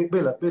用来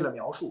为了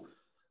描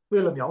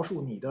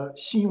述你的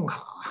信用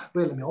卡，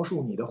为了描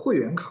述你的会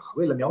员卡，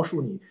为了描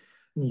述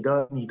你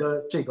的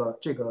这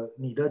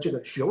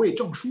个学位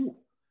证书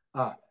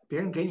啊，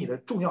别人给你的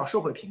重要社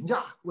会评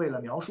价，为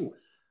了描述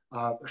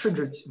甚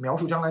至描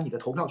述将来你的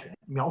投票权，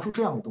描述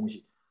这样的东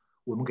西。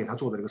我们给他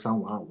做的这个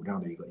3525这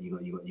样的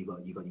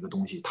一个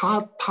东西，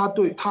它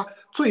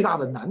最大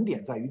的难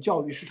点在于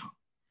教育市场，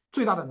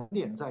最大的难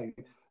点在于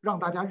让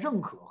大家认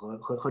可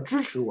和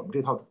支持我们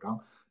这套主张。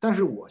但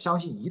是我相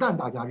信，一旦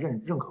大家认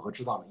可和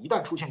知道了，一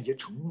旦出现一些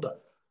成功的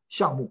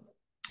项目，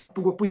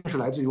不一定是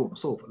来自于我们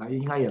Solv，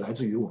 应该也来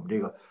自于我们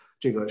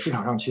这个市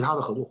场上其他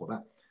的合作伙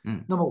伴。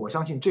那么我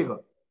相信这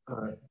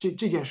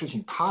件事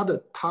情它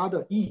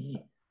的意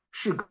义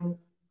是跟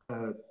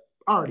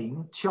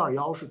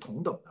20721是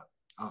同等的。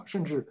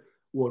甚至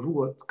我如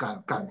果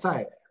敢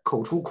再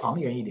口出狂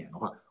言一点的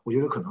话，我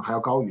觉得可能还要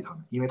高于他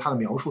们，因为他的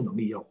描述能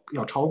力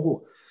要超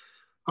过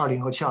20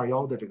和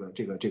721的这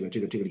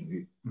个领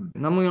域。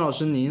那孟云老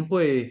师，您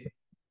会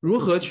如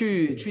何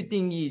去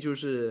定义就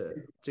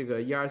是这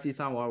个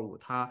ERC-3525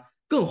它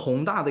更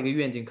宏大的一个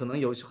愿景？可能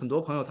有很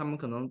多朋友他们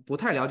可能不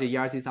太了解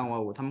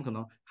ERC-3525，他们可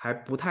能还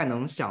不太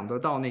能想得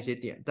到那些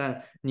点。但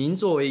您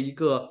作为一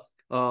个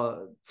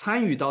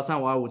参与到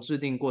3525制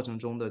定过程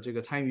中的这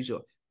个参与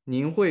者，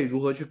您会如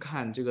何去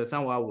看这个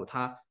3525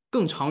它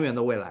更长远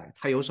的未来？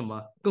它有什么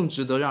更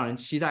值得让人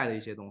期待的一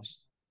些东西？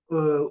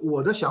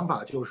我的想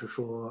法就是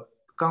说，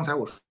刚才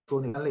我说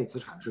那3类资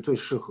产是最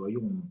适合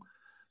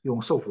用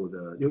Solv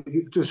的，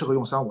最适合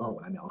用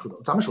3525来描述的。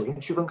咱们首先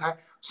区分开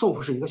 ，Solv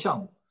是一个项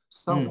目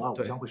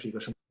，3525将会是一个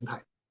生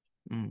态。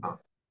然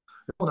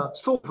后呢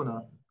 ，Solv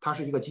呢，它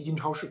是一个基金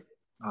超市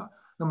啊。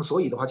那么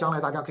所以的话，将来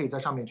大家可以在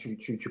上面去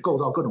构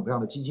造各种各样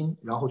的基金，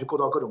然后去构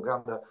造各种各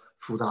样的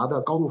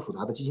高度复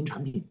杂的基金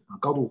产品啊，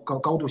高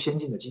度先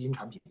进的基金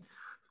产品，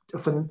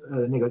分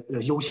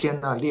优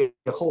先啊、劣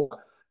后啊，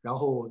然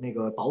后那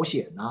个保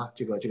险啊、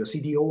这个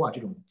CDO 啊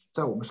这种，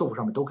在我们 Solv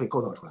上面都可以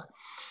构造出来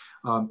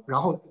然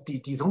后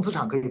底层资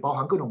产可以包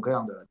含各种各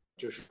样的，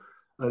就是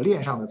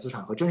链上的资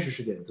产和真实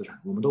世界的资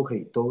产，我们都可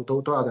以都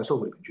要在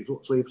Solv 里面去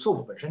做，所以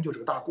Solv 本身就是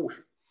个大故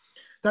事。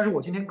但是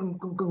我今天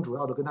更主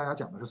要的跟大家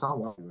讲的是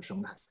3525这个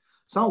生态。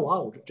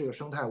3525这个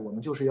生态，我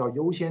们就是要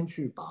优先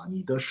去把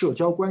你的社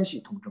交关系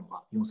通证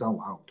化，用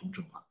3525通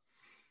证化；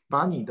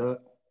把你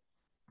的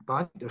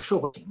社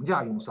会评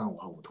价用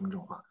3525通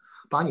证化；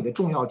把你的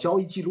重要交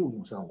易记录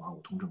用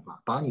3525通证化；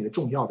把你的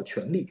重要的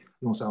权利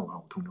用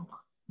3525通证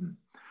化。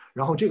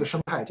然后这个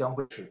生态将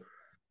会是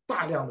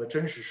大量的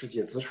真实世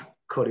界资产，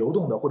可流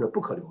动的或者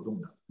不可流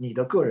动的，你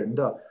的个人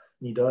的。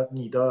你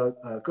的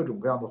各种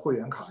各样的会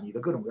员卡，你的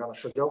各种各样的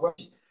社交关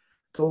系，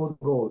都能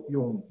够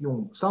用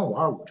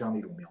3525这样的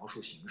一种描述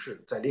形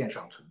式在链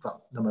上存放。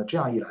那么这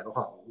样一来的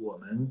话，我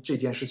们这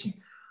件事情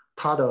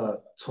它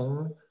的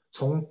从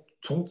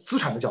资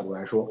产的角度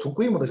来说，从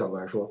规模的角度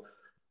来说，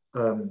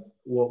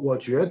我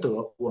觉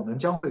得我们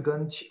将会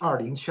跟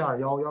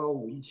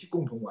20721115一起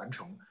共同完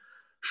成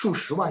数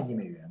十万亿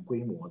美元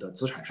规模的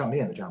资产上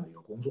链的这样的一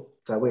个工作，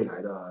在未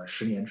来的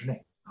10年之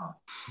内啊。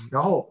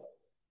然后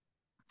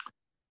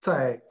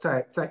在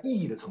意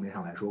义的层面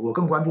上来说，我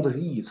更关注的是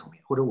意义层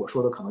面，或者我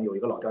说的可能有一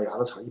个老掉牙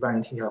的词，一般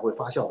人听起来会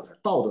发笑的词，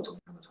道德层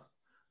面上的词，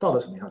道德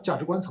层面上、价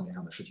值观层面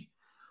上的事情。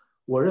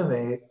我认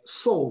为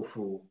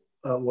Solv，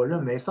我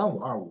认为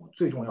3525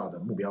最重要的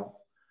目标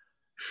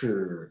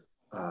是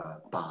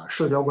把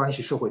社交关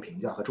系、社会评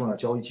价和重要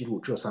交易记录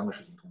这3个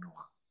事情通证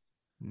化。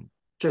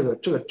这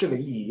个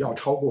意义要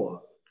超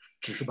过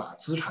只是把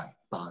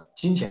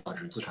金钱价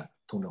值资产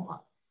通证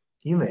化，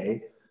因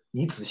为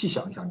你仔细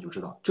想一想，你就知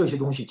道这些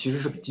东西其实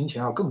是比金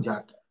钱要更加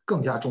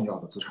重要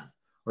的资产，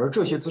而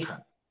这些资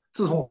产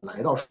自从我们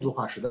来到数字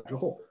化时代之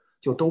后，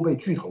就都被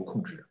巨头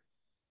控制着。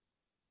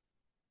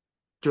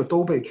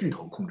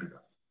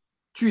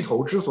巨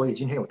头之所以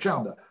今天有这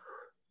样的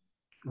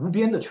无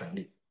边的权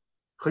利，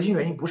核心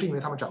原因不是因为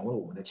他们掌握了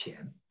我们的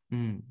钱，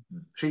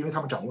是因为他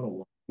们掌握了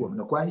我们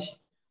的关系、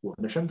我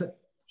们的身份、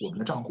我们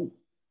的账户、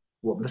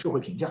我们的社会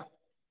评价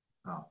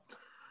啊。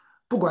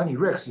不管你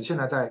Rex 现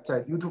在在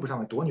YouTube 上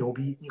面多牛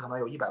逼，你可能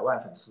有100万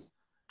粉丝，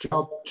只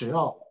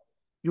要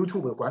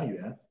YouTube 的管理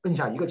员摁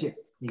下一个键，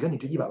你跟你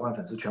这100万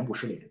粉丝全部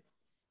失联，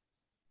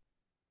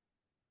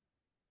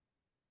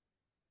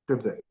对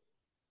不对？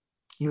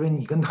因为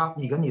你跟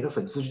你的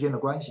粉丝之间的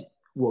关系，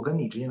我跟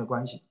你之间的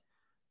关系，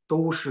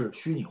都是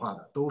虚拟化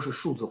的，都是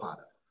数字化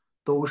的，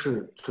都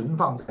是存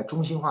放在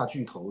中心化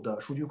巨头的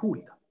数据库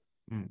里的，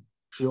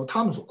是由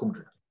他们所控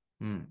制的。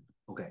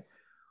OK，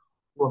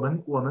 我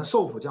们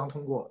Solv 将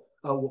通过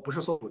我不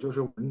是 Solv， 就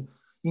是我们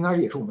应该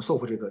也是我们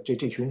Solv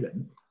这群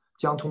人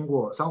将通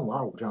过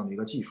3525这样的一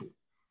个技术，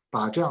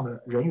把这样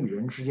的人与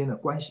人之间的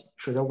关系、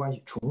社交关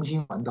系重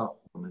新还到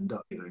我们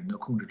的每个人的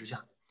控制之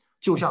下，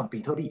就像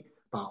比特币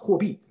把货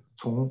币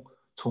从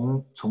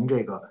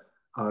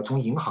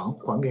银行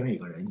还给每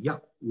个人一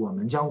样，我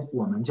们将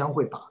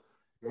会把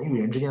人与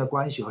人之间的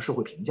关系和社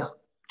会评价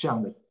这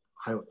样的，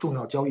还有重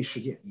要交易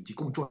事件以及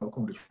更重要的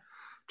控制权，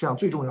这样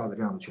最重要的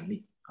这样的权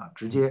利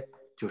直接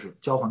就是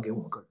交还给我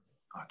们个人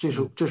这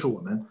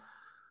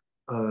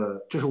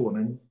是我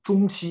们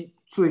中期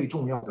最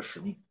重要的使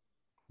命，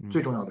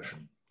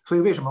所以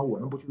为什么我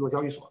们不去做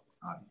交易所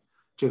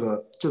这个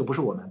不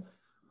是我们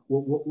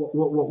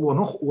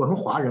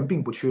华人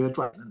并不缺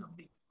赚钱的能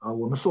力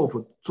我们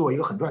Solv 做一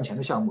个很赚钱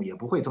的项目，也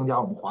不会增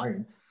加我们华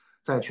人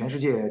在全世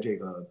界这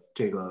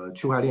个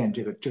区块链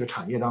这个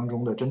产业当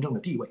中的真正的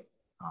地位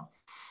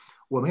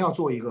我们要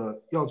做一个，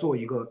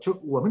就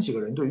我们几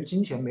个人对于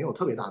金钱没有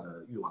特别大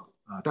的欲望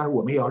但是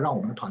我们也要让我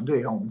们的团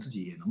队，让我们自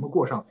己也能够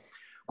过上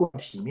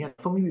体面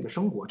丰裕的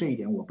生活，这一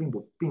点我并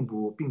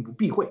不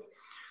避讳。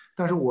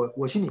但是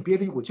我心里憋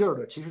着一股劲儿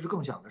的，其实是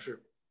更想的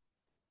是，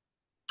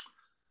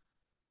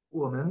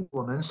我们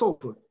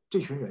Solv 这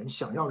群人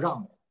想要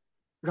让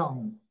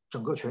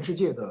整个全世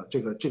界的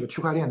这个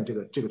区块链的这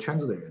个圈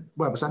子的人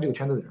 ，Web3 这个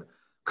圈子的人，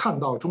看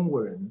到中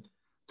国人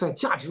在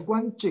价值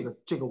观这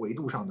个维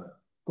度上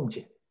的贡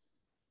献，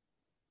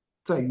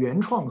在原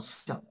创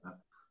思想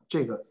的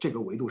这个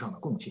维度上的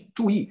贡献。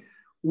注意，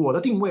我的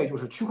定位就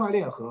是区块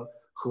链和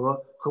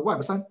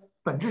Web3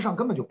 本质上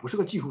根本就不是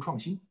个技术创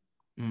新。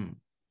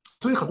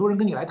所以很多人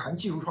跟你来谈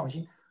技术创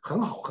新很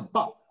好很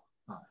棒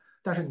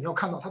但是你要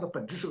看到它的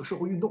本质是个社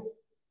会运动，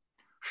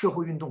社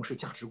会运动是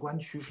价值观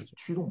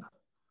驱动的，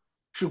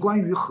是关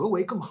于何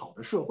为更好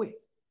的社会，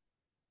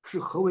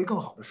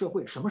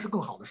什么是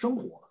更好的生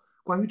活，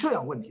关于这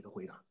样问题的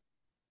回答。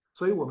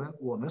所以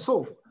我们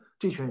Solv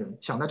这群人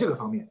想在这个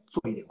方面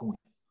做一点贡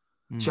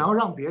献，想要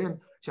让别人，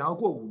想要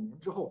过5年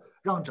之后，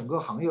让整个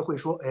行业会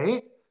说，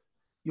哎，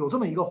有这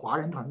么一个华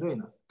人团队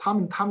呢，他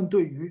们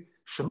对于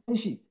什么东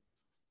西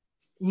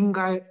应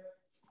该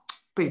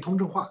被通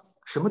证化，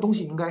什么东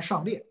西应该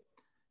上链，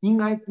应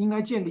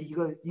该建立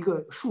一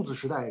个数字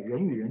时代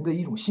人与人的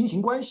一种新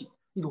型关系，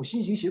一种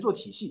新型协作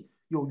体系，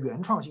有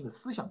原创性的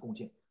思想贡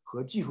献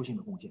和技术性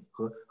的贡献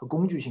和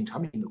工具性、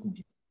产品性的贡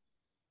献，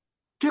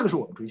这个是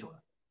我们追求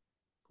的。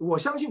我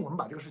相信我们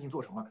把这个事情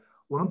做成了，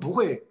我们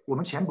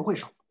钱不会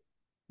少，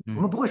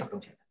我们不会少挣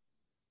钱。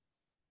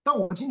但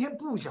我们今天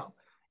不想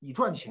以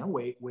赚钱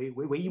为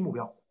唯一目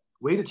标，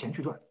围着钱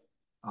去赚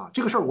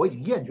这个事儿我已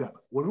经厌倦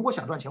了。我如果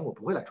想赚钱，我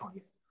不会来创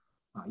业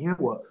因为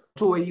我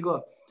作为一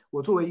个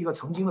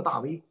曾经的大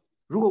V，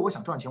 如果我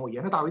想赚钱，我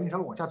沿着大 V 那条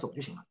路往下走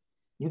就行了，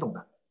你懂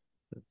的。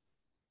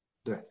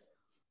对，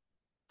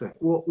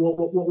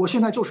我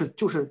现在就是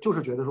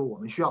觉得说，我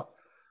们需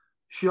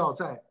要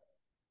在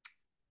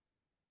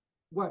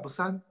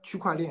Web3 区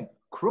块链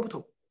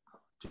Crypto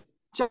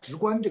价值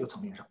观这个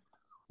层面上，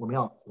我们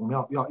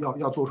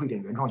要做出一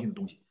点原创性的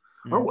东西，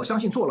而我相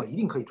信做了一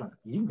定可以赚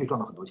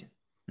到很多钱。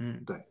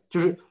对，就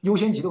是优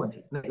先级的问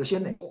题，哪个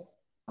先哪个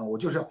我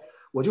就是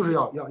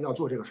要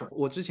做这个事儿。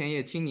我之前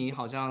也听你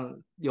好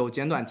像有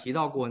简短提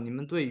到过，你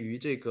们对于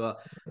这个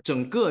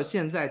整个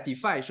现在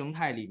DeFi 生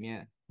态里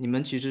面，你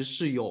们其实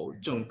是有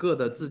整个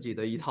的自己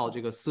的一套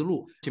这个思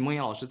路，请孟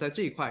岩老师在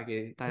这一块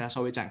给大家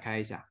稍微展开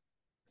一下。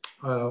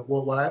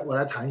我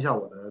来谈一下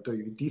我的对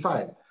于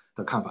DeFi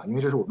的看法，因为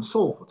这是我们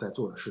Solv 在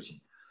做的事情。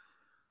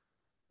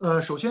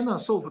首先呢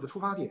，Solv 的出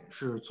发点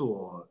是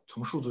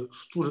从数字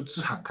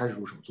资产开始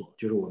入手做，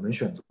就是我们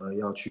选择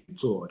要去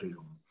做这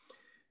种，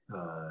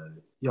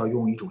要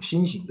用一种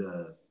新型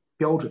的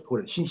标准或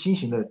者新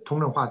型的通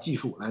证化技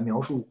术来描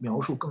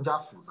述更加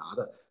复杂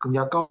的、更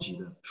加高级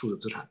的数字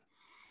资产。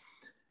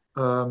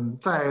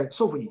在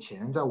Solv 以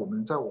前，在我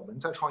们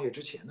在创业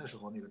之前的时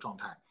候，那个状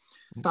态，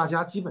大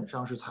家基本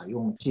上是采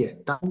用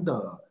简单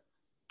的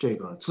这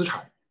个资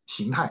产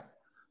形态，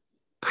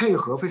配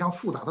合非常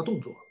复杂的动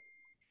作。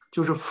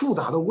就是复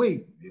杂的谓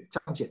语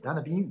加上简单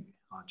的宾语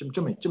啊，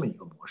这么一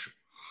个模式。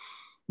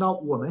那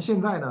我们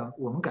现在呢，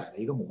我们改了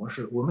一个模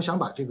式，我们想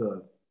把这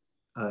个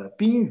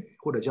宾语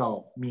或者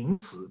叫名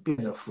词变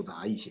得复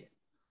杂一些，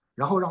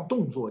然后让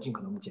动作尽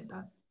可能的简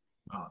单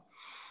啊，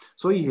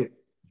所以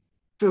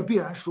这必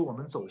然使我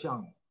们走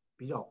向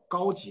比较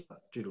高级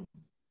的这种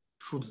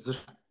数字资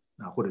产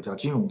啊，或者叫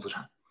金融资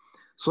产。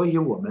所以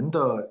我们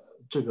的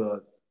这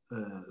个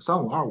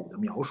3525的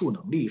描述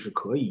能力是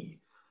可以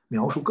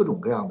描述各种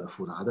各样的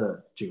复杂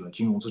的这个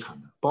金融资产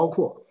的，包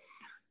括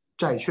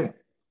债券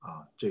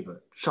啊，这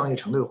个商业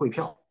承兑汇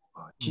票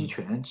啊，期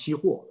权、期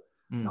货，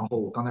然后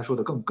我刚才说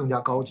的更加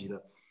高级的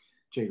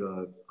这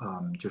个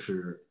就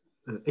是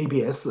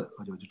ABS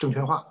啊，就证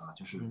券化啊，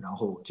就是然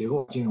后结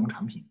构金融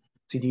产品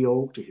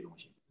CDO 这些东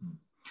西，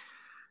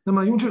那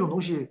么用这种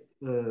东西，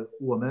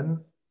我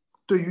们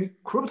对于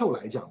crypto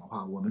来讲的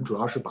话，我们主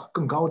要是把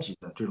更高级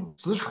的这种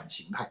资产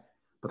形态，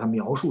把它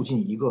描述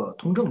进一个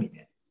通证里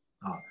面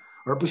啊，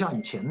而不像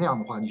以前那样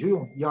的话，你就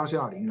用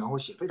ERC-20，然后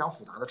写非常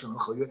复杂的智能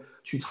合约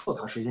去测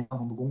它实现相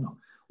同的功能。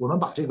我们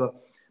把这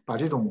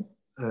种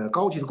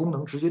高级的功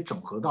能直接整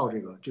合到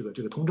这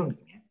个通证里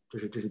面，这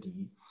是第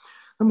一。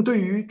那么对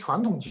于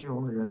传统金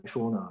融的人来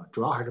说呢，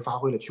主要还是发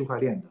挥了区块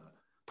链的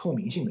透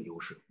明性的优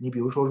势。你比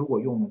如说，如果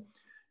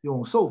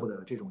用 Solv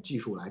的这种技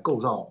术来构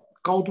造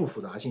高度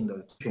复杂性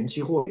的权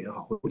期货也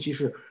好，尤其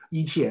是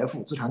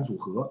ETF 资产组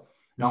合，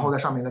然后在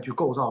上面呢去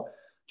构造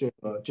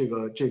这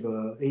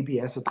个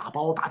ABS 打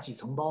包打几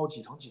层包，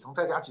几层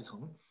再加几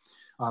层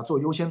啊，做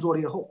优先做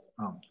劣后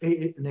啊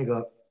那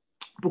个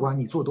不管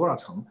你做多少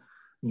层，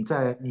你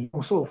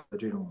用 Solv 的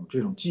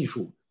这种技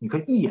术，你可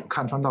以一眼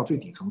看穿到最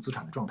底层资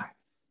产的状态。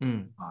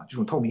这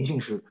种透明性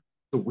是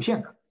无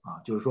限的啊，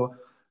就是说，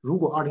如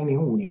果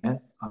2005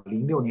年啊、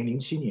06年、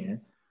07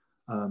年，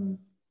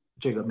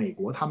这个美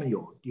国他们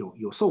有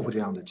Solv 这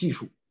样的技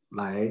术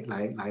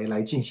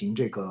来进行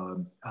这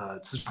个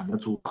资产的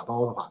打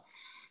包的话，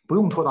不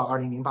用拖到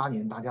2008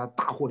年大家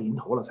大祸临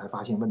头了才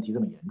发现问题这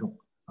么严重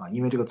啊，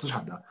因为这个资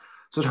产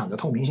的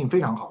透明性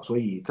非常好，所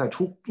以在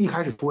一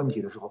开始出问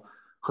题的时候，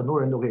很多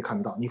人都可以看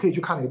得到。你可以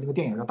去看那个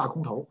电影叫《大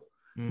空头》，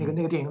那个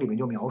电影里面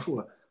就描述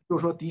了。就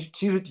是说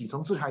其实底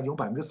层资产已经有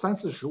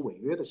30%-40%违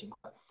约的情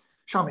况，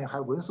上面还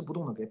纹丝不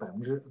动的给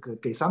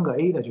3个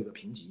A 的这个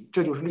评级，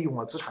这就是利用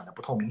了资产的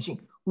不透明性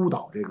误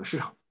导这个市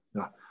场，对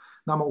吧？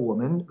那么我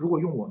们如果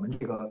用我们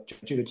这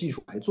个技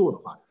术来做的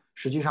话，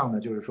实际上呢，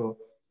就是说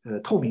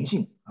透明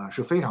性啊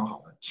是非常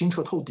好的，清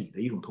澈透底的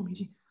一种透明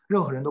性，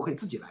任何人都可以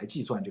自己来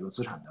计算这个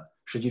资产的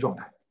实际状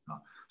态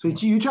啊。所以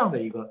基于这样的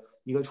一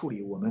个处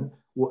理，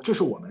这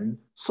是我们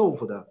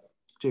Solv 的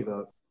这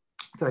个。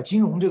在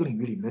金融这个领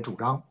域里面的主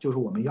张，就是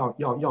我们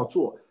要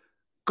做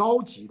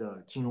高级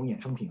的金融衍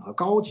生品和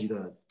高级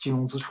的金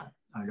融资产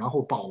啊，然后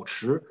保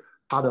持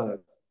它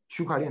的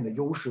区块链的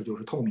优势，就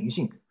是透明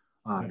性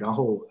啊，然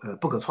后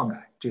不可篡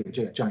改这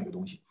样一个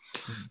东西。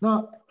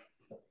那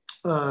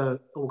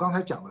我刚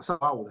才讲了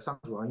325的3个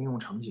主要应用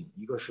场景，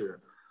一个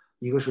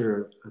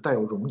是带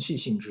有容器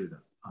性质的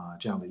啊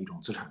这样的一种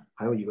资产，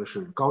还有一个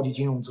是高级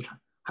金融资产，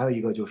还有一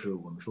个就是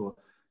我们说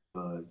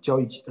交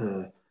易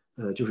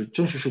就是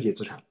真实世界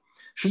资产。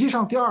实际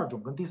上，第2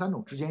种跟第3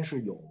种之间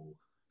是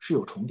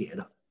有重叠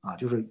的啊，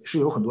是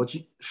有很多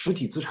实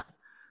体资产，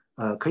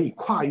可以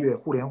跨越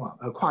互联网，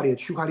跨越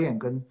区块链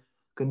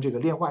跟这个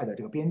链外的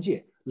这个边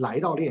界，来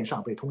到链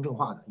上被通证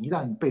化的。一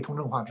旦被通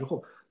证化之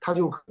后，它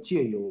就可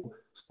借由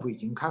已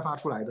经开发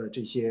出来的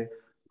这些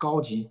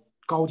高级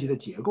的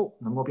结构，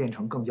能够变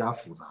成更加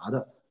复杂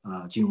的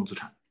金融资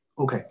产。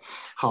OK，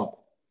 好，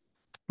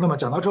那么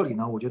讲到这里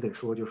呢，我就得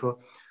说，就是说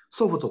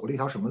Solv 走了一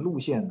条什么路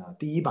线呢？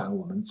第1版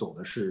我们走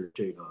的是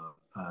这个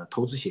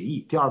投资协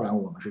议，第2版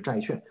我们是债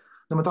券。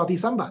那么到第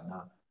3版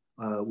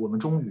呢，我们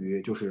终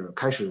于就是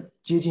开始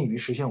接近于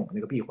实现我们那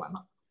个闭环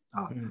了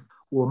啊。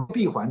我们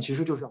闭环其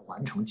实就是要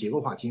完成结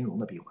构化金融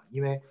的闭环，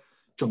因为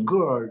整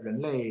个人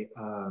类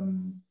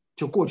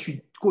就过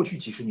去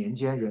几十年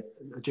间，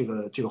这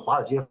个华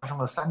尔街发生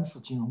了3次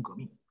金融革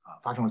命啊，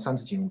发生了3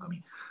次金融革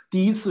命。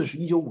第一次是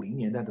1950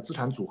年代的资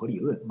产组合理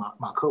论，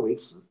马科维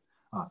茨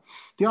啊。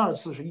第2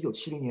次是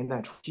1970年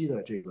代初期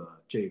的这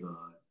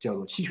个叫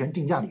做期权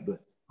定价理论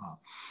啊。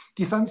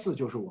第3次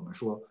就是我们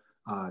说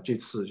这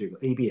次这个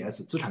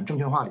ABS 资产证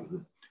券化理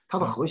论，它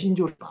的核心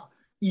就是把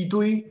一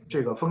堆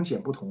这个风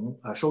险不同、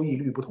收益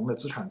率不同的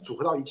资产组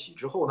合到一起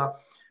之后呢，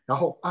然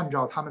后按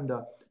照他们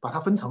的把它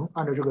分层，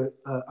按照这个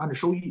按照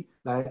收益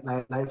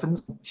来分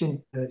层，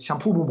像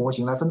瀑布模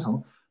型来分层，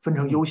分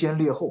成优先、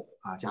劣后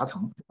啊、夹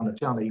层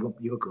这样的一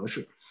个格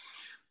式，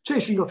这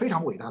是一个非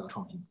常伟大的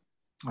创新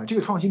啊！这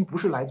个创新不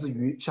是来自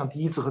于像第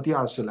一次和第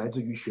二次来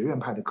自于学院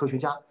派的科学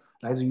家，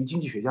来自于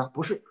经济学家，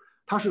不是，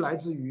它是来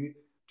自于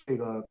这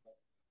个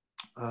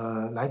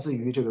来自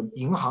于这个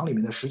银行里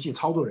面的实际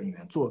操作人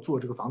员，做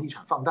这个房地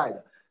产放贷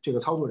的这个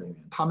操作人员，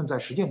他们在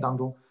实践当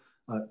中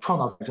创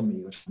造出这么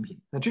一个产品。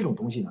那这种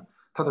东西呢，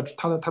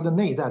它的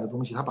内在的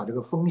东西，它把这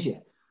个风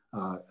险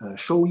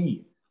收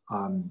益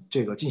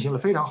这个进行了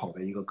非常好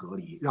的一个隔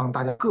离，让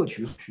大家各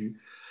取所需。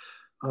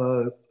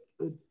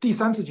第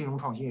三次金融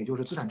创新，也就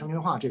是资产证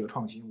券化这个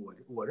创新，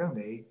我认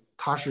为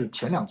它是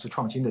前两次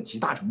创新的集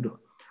大成者。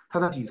它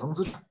的底层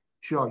资产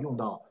需要用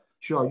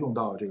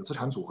到这个资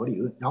产组合理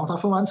论，然后它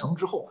分完层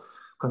之后，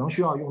可能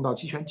需要用到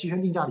期权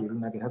定价理论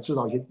来给它制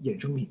造一些衍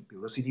生品，比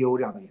如说 CDO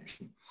这样的衍生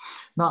品。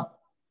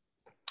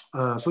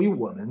那所以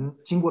我们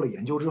经过了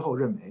研究之后，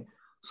认为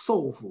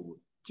Solv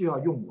就要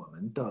用我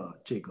们的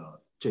这个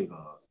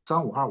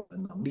3525的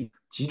能力，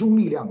集中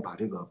力量把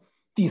这个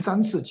第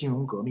三次金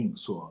融革命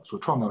所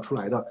创造出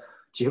来的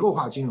结构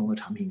化金融的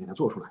产品给它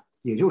做出来。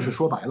也就是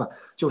说白了，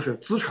就是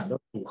资产的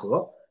组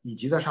合以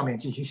及在上面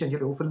进行现金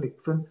流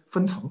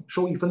分层、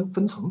收益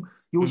分层、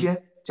优先、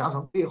夹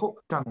层、劣后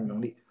这样的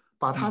能力，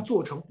把它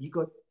做成一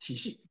个体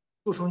系，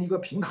做成一个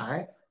平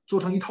台，做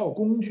成一套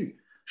工具，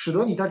使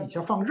得你在底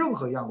下放任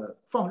何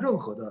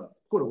的，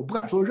或者我不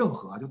敢说任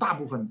何啊，就大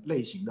部分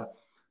类型的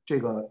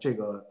这个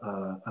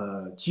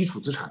基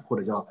础资产或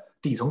者叫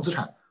底层资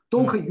产，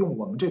都可以用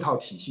我们这套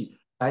体系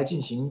来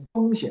进行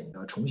风险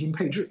的重新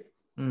配置。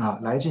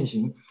来进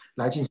行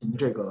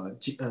这个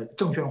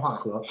证券化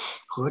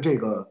和这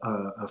个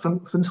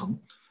分层，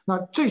那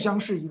这将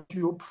是一个具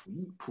有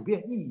普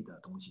遍意义的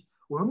东西。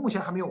我们目前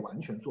还没有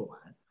完全做完，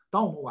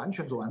当我们完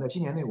全做完，在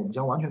今年内我们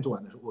将完全做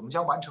完的时候，我们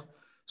将完成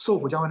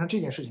Solv 将完成这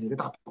件事情的一个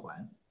大闭环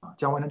啊，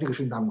将完成这个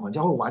事情大闭环，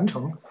将会完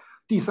成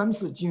第三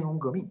次金融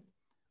革命，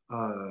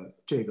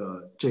这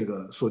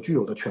个所具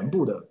有的全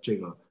部的这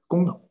个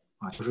功能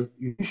啊，就是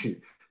允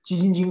许基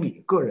金经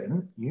理、个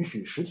人允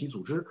许实体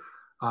组织。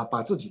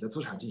把自己的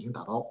资产进行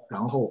打包，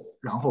然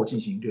后进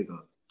行这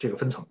个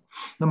分层，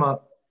那么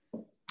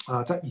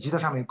以及在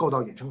上面构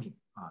造衍生品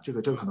这个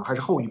可能还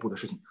是后一步的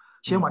事情，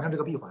先完成这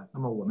个闭环。那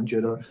么我们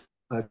觉得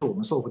是我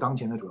们 Solv 当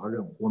前的主要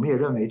任务，我们也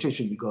认为这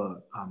是一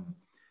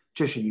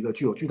个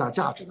具有巨大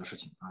价值的事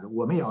情啊，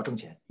我们也要挣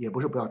钱，也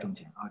不是不要挣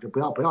钱啊，这不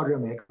要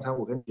认为刚才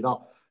我跟你提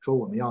到说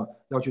我们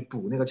要去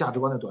补那个价值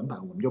观的短板，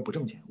我们就不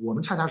挣钱，我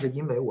们恰恰是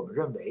因为我们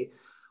认为。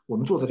我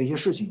们做的这些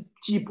事情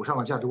既补上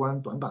了价值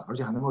观短板，而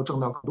且还能够挣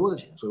到更多的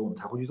钱，所以我们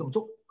才会去这么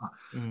做啊。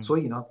所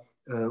以呢，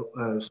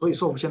所以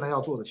Solv 现在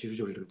要做的其实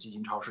就是这个基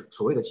金超市。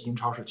所谓的基金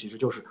超市，其实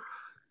就是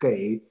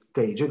给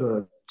这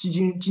个基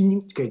金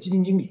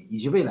经理以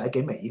及未来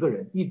给每一个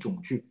人一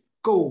种去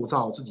构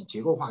造自己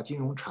结构化金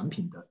融产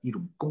品的一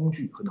种工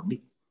具和能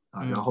力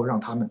啊，然后让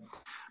他们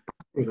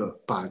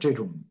把这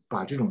种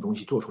东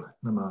西做出来。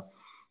那么，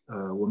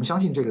我们相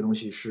信这个东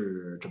西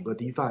是整个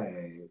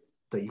DeFi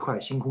的一块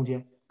新空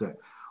间。对。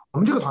我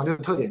们这个团队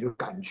的特点就是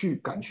敢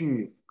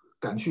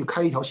去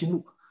开一条新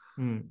路。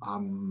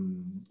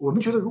我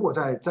们觉得如果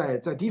在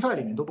DeFi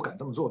里面都不敢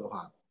这么做的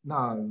话，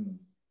那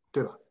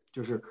对吧？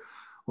就是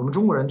我们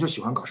中国人就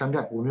喜欢搞山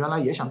寨，我们原来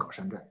也想搞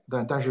山寨，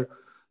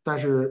但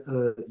是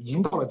已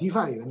经到了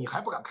DeFi 里了，你还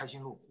不敢开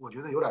新路，我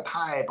觉得有点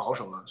太保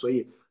守了，所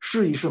以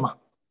试一试嘛，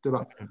对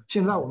吧？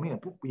现在我们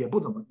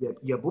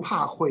也不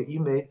怕会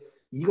因为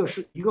一个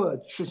事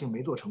情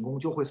没做成功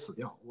就会死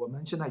掉，我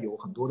们现在有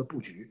很多的布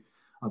局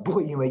不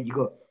会因为一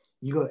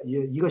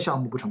个项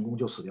目不成功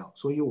就死掉，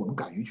所以我们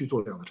敢于去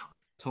做这样的尝试。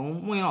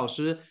从孟岩老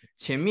师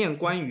前面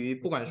关于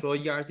不管说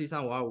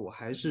ERC-3525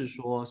还是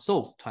说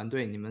Solv 团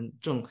队你们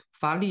正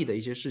发力的一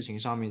些事情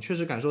上面，确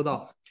实感受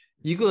到，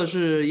一个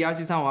是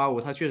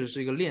ERC-3525它确实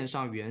是一个链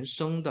上原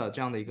生的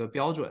这样的一个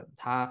标准，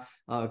它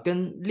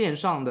跟链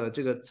上的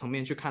这个层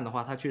面去看的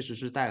话，它确实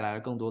是带来了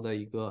更多的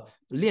一个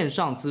链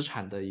上资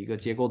产的一个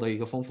结构的一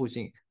个丰富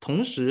性。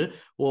同时，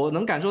我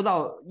能感受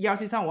到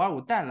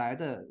ERC-3525带来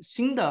的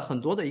新的很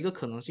多的一个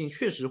可能性，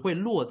确实会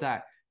落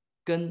在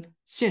跟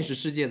现实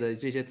世界的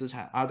这些资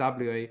产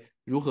RWA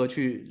如何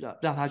去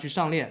让它去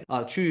上链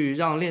去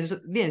让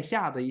链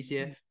下的一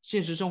些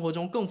现实生活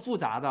中更复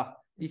杂的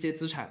一些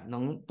资产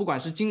能不管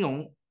是金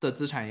融的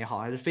资产也好，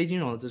还是非金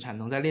融的资产，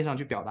能在链上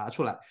去表达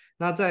出来。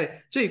那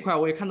在这一块，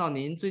我也看到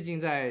您最近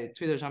在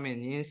Twitter 上面，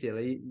您也写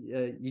了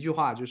一句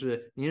话，就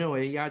是您认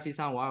为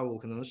ERC-3525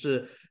可能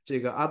是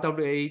这个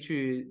RWA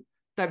去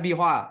代币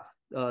化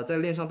在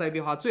链上代币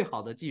化最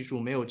好的技术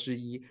没有之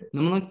一，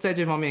能不能在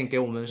这方面给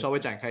我们稍微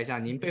展开一下？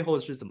您背后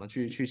是怎么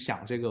去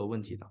想这个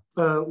问题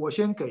的？我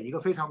先给一个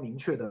非常明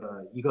确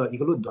的一个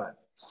论断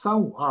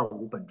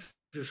：3525本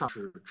质上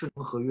是智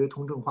能合约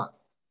通证化，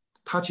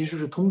它其实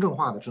是通证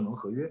化的智能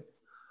合约，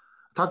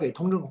它给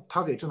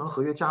智能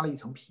合约加了一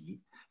层皮。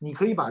你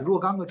可以把若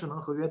干个智能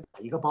合约打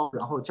一个包，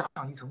然后加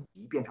上一层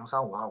皮，变成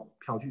3525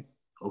票据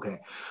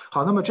OK，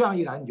 好，那么这样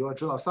一来，你就要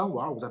知道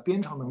3525在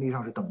编程能力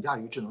上是等价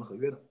于智能合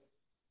约的。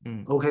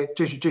OK，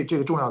 这是这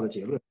个重要的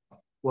结论，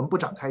我们不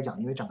展开讲，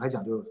因为展开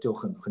讲就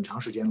很长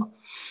时间了。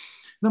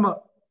那么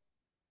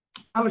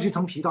加了这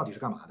层皮到底是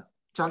干嘛的？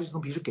加了这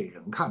层皮是给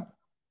人看的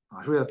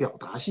啊，是为了表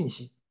达信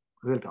息，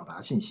为了表达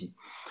信息。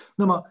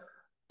那么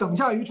等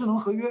价于智能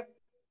合约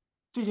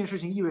这件事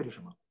情意味着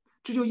什么？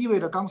这就意味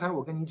着刚才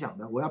我跟你讲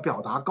的，我要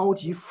表达高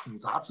级复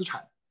杂资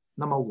产，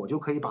那么我就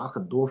可以把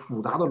很多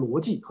复杂的逻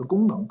辑和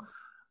功能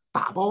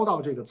打包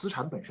到这个资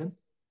产本身，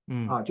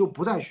就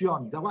不再需要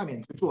你在外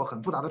面去做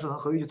很复杂的智能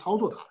合约去操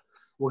作它，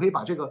我可以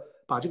把这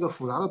个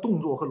复杂的动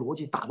作和逻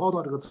辑打包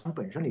到这个资产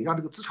本身里，让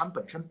这个资产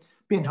本身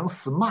变成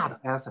smart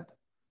asset，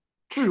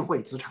 智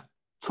慧资产，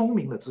聪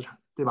明的资产，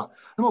对吧？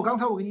那么我刚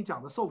才跟你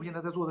讲的 Solv 现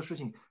在在做的事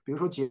情，比如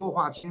说结构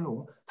化金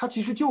融，它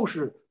其实就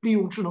是利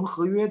用智能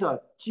合约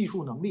的技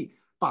术能力，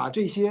把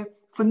这些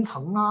分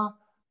层啊、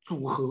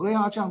组合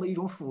呀这样的一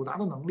种复杂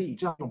的能力，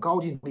这样一种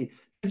高级能力，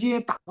直接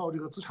打到这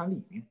个资产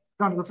里面，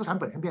让这个资产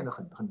本身变得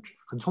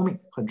很聪明、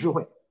很智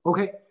慧。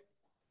OK，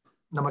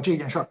 那么这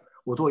件事儿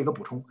我做一个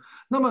补充。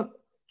那么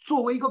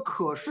作为一个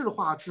可视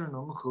化智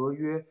能合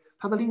约，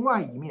它的另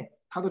外一面，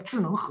它的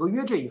智能合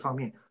约这一方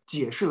面，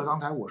解释了刚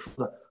才我说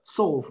的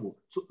Solv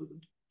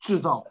制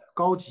造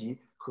高级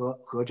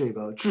和这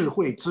个智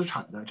慧资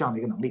产的这样的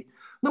一个能力。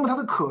那么它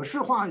的可视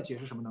化解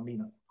释什么能力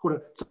呢？或者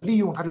利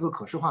用它这个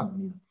可视化能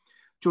力呢？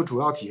就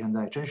主要体现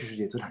在真实世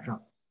界资产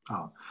上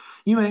啊。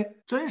因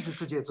为真实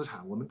世界资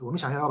产，我们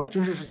想要把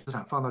真实世界资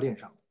产放到链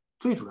上，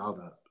最主要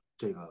的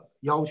这个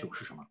要求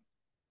是什么？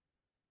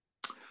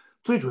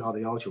最主要的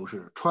要求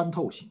是穿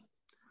透性，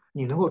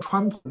你能够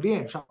穿透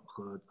链上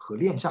和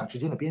链下之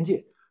间的边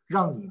界，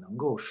让你能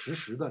够实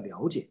时的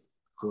了解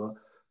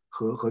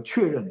和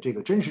确认这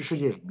个真实世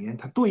界里面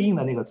它对应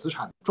的那个资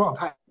产状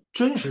态。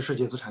真实世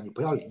界资产你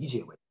不要理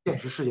解为现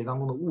实世界当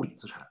中的物理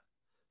资产，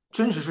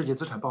真实世界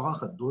资产包含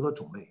很多的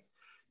种类，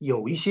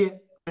有一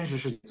些真实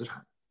世界资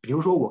产，比如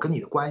说我跟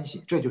你的关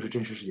系，这就是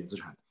真实世界资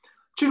产。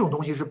这种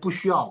东西是不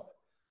需要，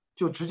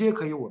就直接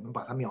可以我们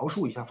把它描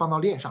述一下放到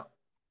链上，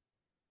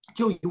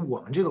就以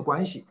我们这个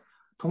关系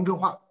通证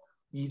化，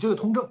以这个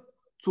通证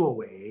作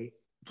为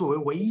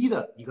唯一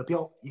的一个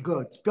标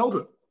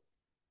准，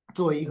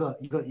作为一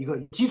个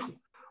基础，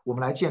我们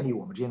来建立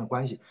我们之间的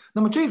关系。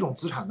那么这种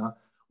资产呢，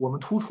我们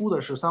突出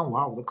的是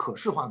3525的可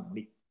视化能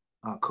力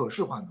可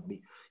视化能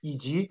力，以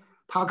及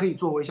它可以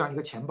作为像一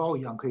个钱包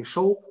一样，可以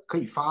收、可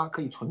以发、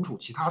可以存储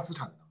其他资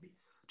产的能力。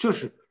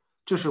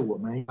这是我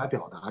们来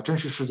表达真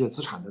实世界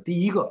资产的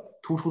第一个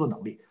突出的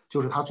能力，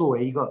就是它作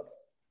为一个，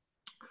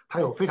它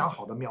有非常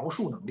好的描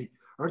述能力，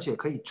而且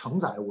可以承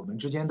载我们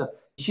之间的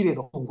一系列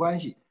的互动关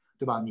系，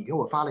对吧？你给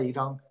我发了一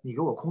张，你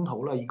给我空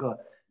投了一个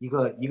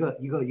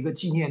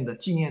纪念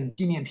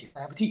品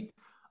FT，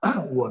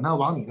 我呢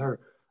往你那儿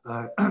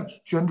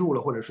捐助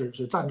了或者是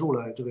赞助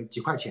了这个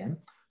几块钱，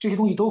这些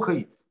东西都可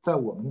以在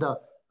我们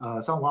的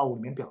3525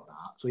里面表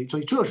达。所以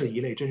这是一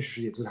类真实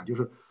世界资产，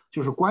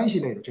就是关系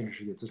类的真实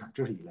世界资产，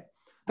这是一类。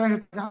但是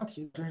大家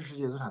提真实世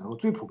界资产的时候，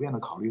最普遍的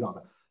考虑到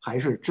的还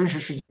是真实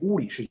世界物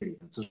理世界里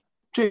的资产，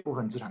这部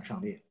分资产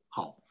上链。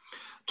好，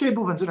这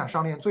部分资产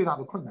上链最大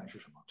的困难是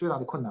什么？最大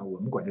的困难我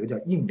们管这个叫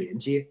硬连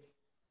接，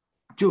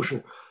就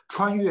是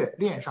穿越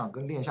链上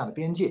跟链下的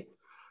边界，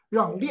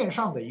让链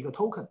上的一个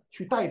token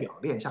去代表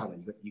链下的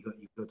一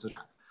个资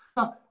产。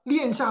那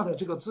链下的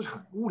这个资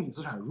产，物理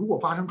资产，如果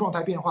发生状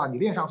态变化，你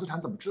链上资产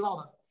怎么知道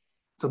呢？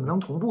怎么能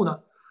同步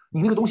呢？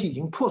你那个东西已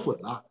经破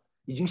损了，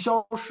已经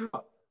消失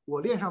了，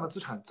我链上的资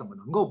产怎么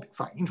能够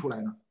反映出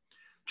来呢？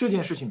这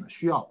件事情呢，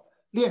需要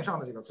链上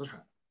的这个资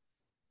产，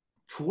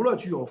除了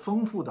具有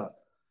丰富的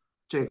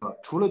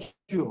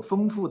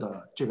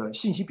这个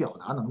信息表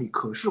达能力、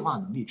可视化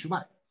能力之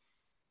外，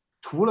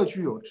除了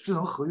具有智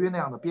能合约那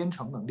样的编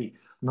程能力，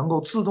能够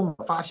自动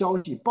的发消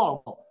息报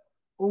告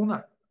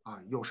owner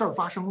有事儿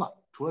发生了，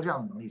除了这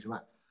样的能力之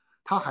外，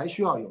它还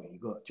需要有一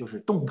个就是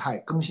动态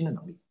更新的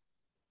能力，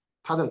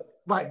它的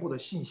外部的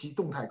信息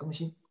动态更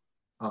新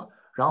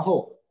然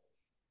后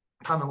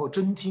它能够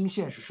侦听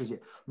现实世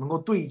界，能够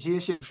对接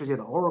现实世界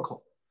的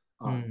Oracle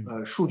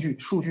数据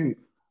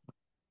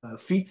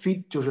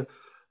feed 就是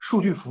数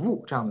据服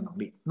务这样的能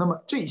力。那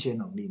么这些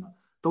能力呢，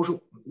都是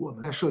我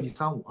们在设计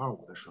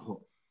3525的时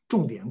候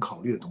重点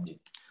考虑的东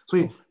西。所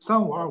以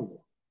3525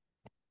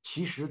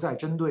其实在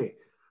针对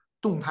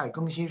动态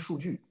更新数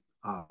据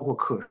包括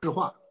可视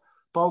化，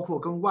包括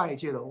跟外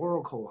界的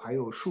Oracle 还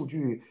有数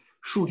据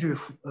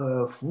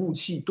服务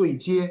器对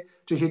接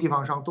这些地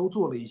方上都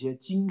做了一些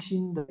精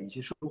心的一些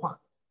社会化。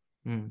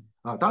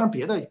当然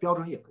别的标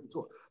准也可以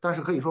做，但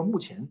是可以说目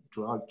前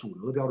主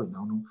流的标准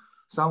当中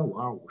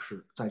，3525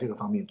是在这个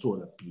方面做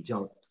的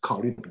考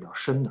虑的比较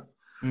深的。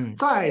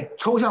在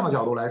抽象的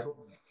角度来说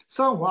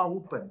，3525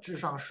本质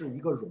上是一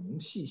个容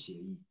器协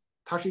议，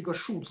它是一个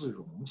数字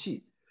容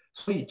器，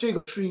所以这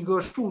个是一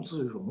个数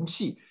字容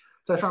器，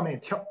在上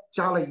面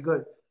加了一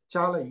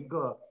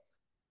个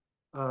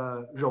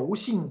柔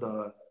性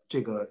的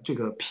这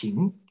个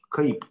屏，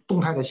可以动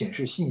态的显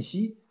示信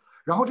息。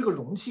然后这个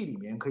容器里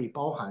面可以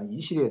包含一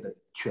系列的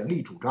权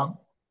利主张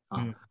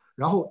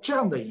然后这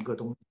样的一个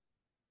东西，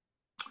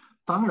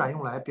当然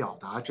用来表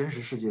达真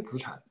实世界资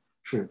产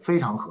是非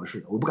常合适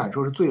的，我不敢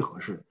说是最合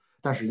适的，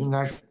但是应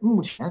该是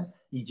目前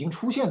已经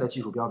出现的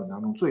技术标准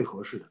当中最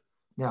合适的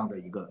那样的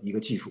一个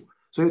技术，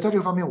所以在这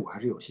个方面我还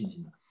是有信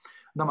心的。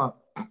那么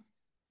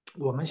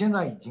我们现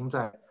在已经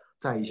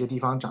在一些地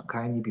方展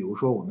开，你比如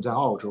说我们在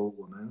澳洲，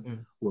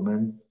我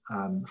们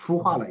孵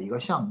化了一个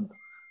项目，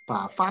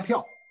把发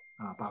票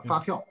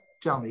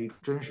这样的一种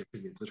真实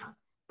世界资产，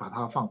把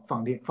它放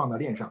到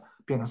链上，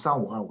变成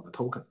3525的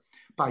token，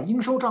 把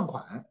应收账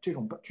款这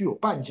种具有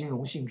半金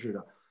融性质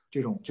的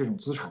这种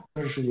资产，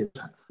真实世界资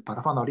产，把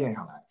它放到链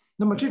上来。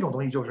那么这种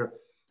东西就是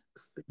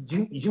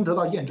已经得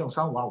到验证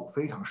，3525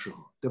非常适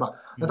合，对吧？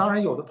那当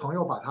然，有的朋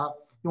友把它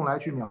用来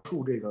去描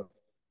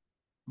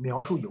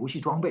述游戏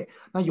装备，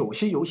那有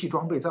些游戏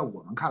装备在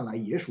我们看来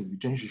也属于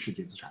真实世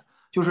界资产，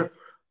就是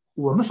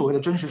我们所谓的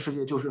真实世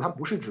界，就是它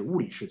不是指物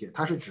理世界，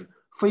它是指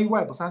非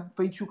Web3、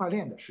非区块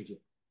链的世界，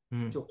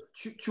就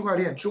区块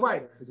链之外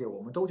的世界，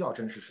我们都叫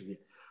真实世界。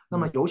那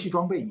么游戏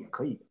装备也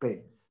可以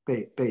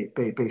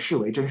被视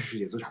为真实世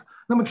界资产。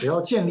那么只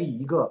要建立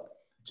一个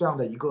这样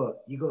的一个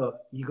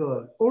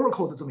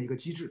Oracle 的这么一个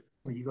机制，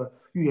这么一个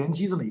预言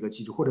机这么一个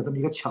机制，或者这么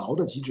一个桥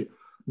的机制，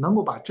能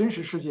够把真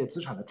实世界资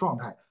产的状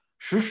态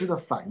实时的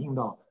反映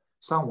到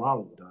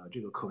3525的这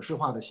个可视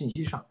化的信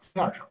息上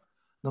面上，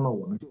那么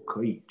我们就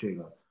可以这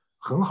个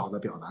很好的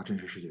表达真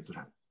实世界资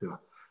产，对吧？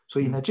所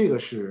以呢，这个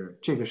是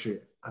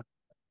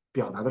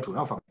表达的主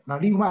要方面。那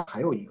另外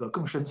还有一个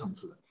更深层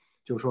次的，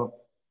就是说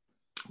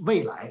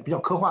未来比较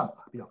科幻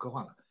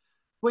了。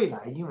未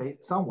来因为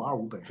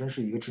3525本身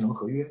是一个智能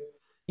合约，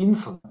因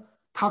此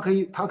它可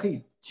以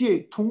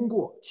通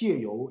过借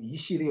由一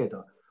系列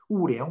的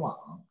物联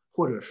网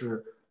或者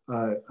是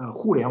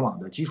互联网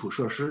的基础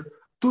设施，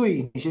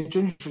对那些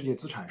真实世界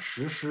资产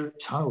实施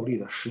强有力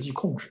的实际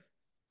控制。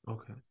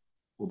OK，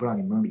 我不知道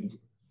你们能理解。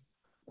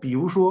比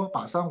如说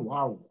把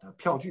3525的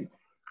票据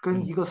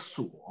跟一个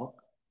锁，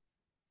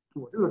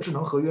我这个智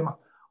能合约嘛，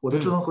我的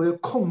智能合约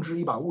控制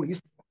一把物理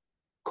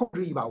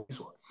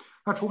锁，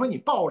那除非你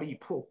暴力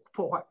破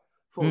坏，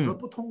否则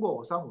不通过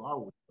我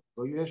3525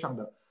合约上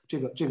的这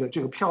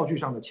个票据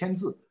上的签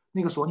字，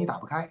那个锁你打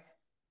不开。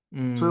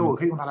所以我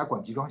可以用它来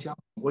管集装箱。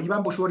我一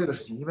般不说这个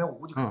事情，因为我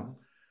估计可能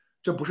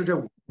这不是这5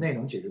年内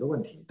能解决的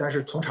问题。但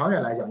是从长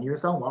远来讲，因为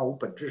3525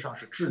本质上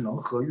是智能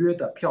合约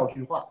的票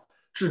据化，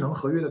智能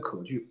合约的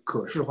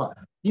可视化，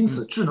因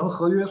此智能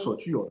合约所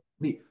具有的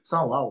能力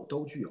，3525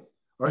都具有，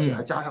而且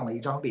还加上了一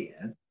张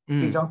脸，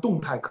一张动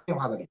态可变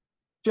化的脸，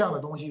这样的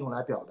东西用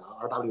来表达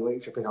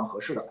RWA 是非常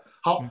合适的。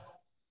好，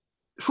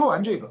说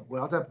完这个，我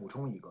要再补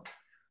充一个，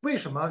为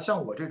什么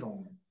像我这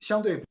种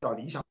相对比较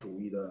理想主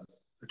义的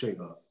这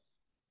个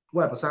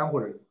Web3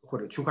或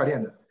者区块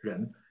链的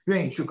人，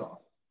愿意去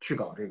搞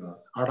这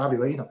个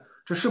RWA 呢？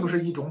这是不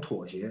是一种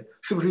妥协？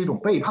是不是一种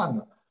背叛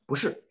呢？不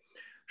是，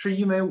是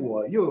因为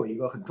我又有一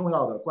个很重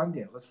要的观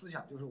点和思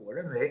想，就是我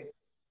认为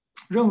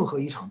任何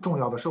一场重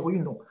要的社会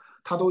运动，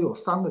它都有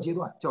3个阶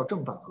段，叫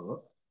正反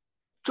合。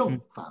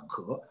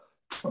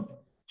正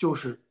就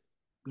是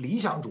理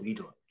想主义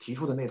者提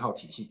出的那套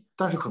体系，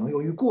但是可能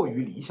由于过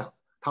于理想，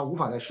它无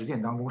法在实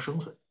践当中生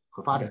存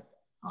和发展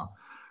啊。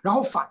然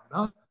后反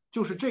呢，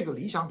就是这个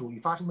理想主义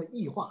发生了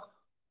异化，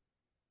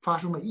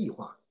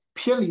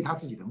偏离他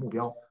自己的目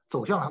标，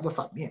走向了他的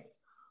反面。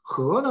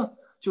和呢，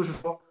就是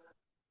说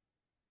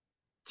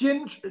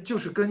坚持，就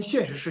是跟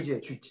现实世界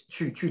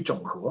去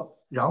整合，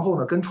然后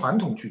呢，跟传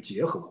统去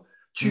结合，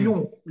去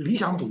用理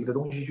想主义的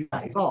东西去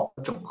改造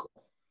和整合。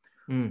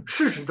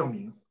事实证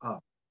明啊，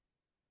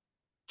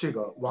这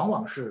个往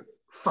往是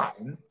反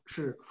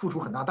是付出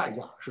很大代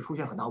价，是出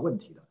现很大问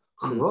题的，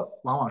和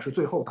往往是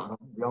最后达到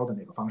目标的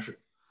那个方式。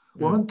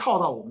我们套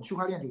到我们区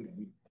块链这个领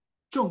域，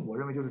正我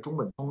认为就是中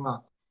本聪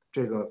啊，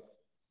这个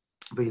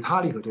维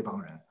塔利克这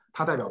帮人，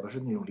他代表的是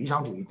那种理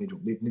想主义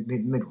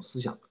那种思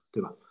想，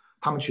对吧？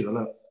他们取得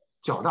了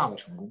较大的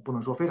成功，不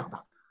能说非常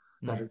大，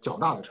但是较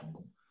大的成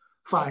功。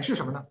反是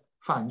什么呢？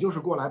反就是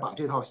过来把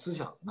这套思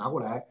想拿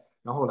过来，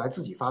然后来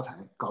自己发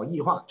财，搞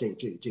异化，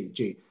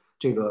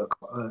这个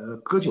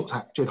割韭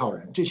菜这套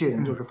人，这些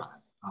人就是反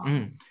啊。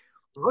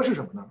和是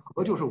什么呢？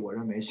和就是我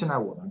认为现在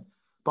我们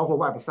包括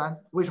Web3，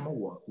为什么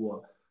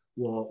我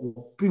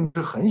并不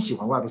是很喜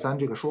欢 Web3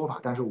这个说法，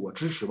但是我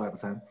支持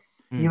Web3，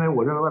因为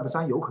我认为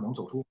Web3有可能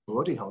走出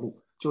和这条路，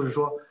就是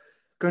说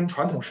跟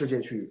传统世界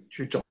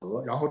去整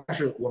合，然后但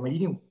是我们一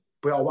定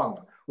不要忘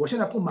了，我现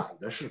在不满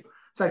的是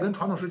在跟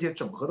传统世界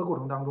整合的过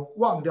程当中，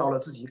忘掉了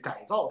自己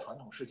改造传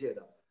统世界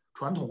的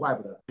传统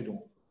Web 的这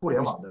种互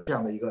联网的这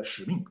样的一个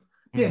使命，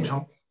变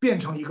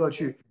成一个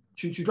去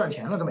赚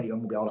钱了这么一个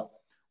目标了。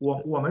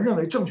我们认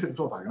为正确的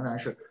做法仍然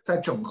是在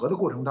整合的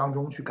过程当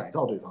中去改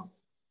造对方，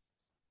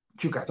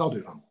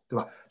对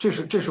吧？这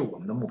是我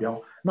们的目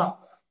标。那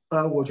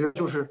我觉得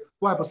就是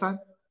Web3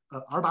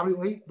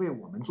 RWA 为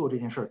我们做这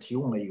件事提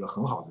供了一个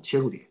很好的切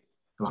入点，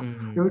对吧？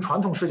因为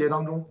传统世界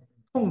当中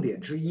重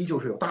点之一就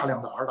是有大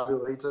量的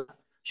RWA 资产，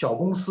小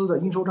公司的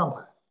应收账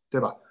款，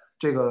对吧？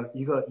这个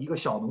一个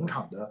小农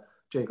场的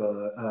这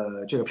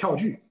个票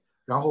据，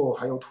然后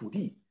还有土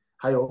地，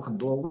还有很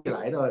多未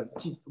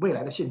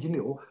来的现金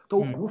流都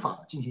无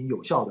法进行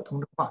有效的通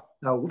证化，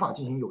无法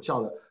进行有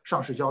效的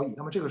上市交易。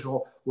那么这个时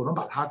候，我们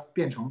把它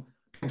变成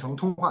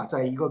通化，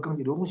在一个更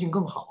流动性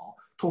更好、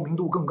透明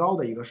度更高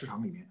的一个市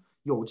场里面，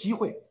有机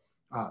会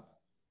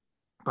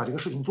把这个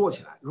事情做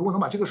起来。如果能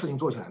把这个事情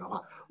做起来的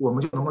话，我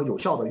们就能够有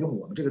效的用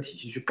我们这个体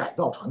系去改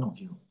造传统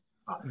金融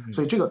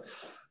所以这个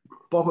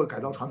包括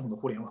改造传统的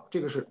互联网，这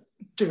个是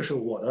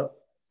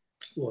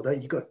我的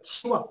一个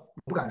期望，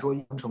不敢说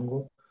一定成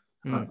功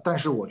但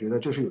是我觉得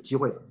这是有机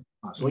会的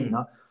所以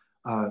呢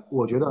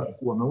我觉得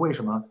我们为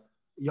什么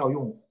要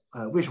用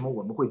为什么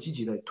我们会积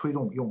极的推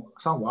动用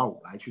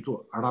3525来去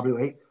做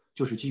RWA，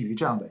 就是基于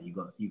这样的一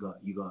个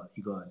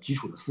基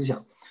础的思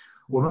想。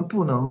我们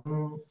不能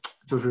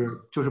就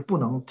是不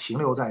能停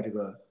留在这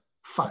个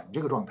反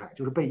这个状态，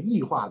就是被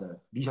异化的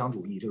理想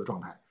主义这个状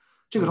态。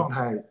这个状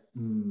态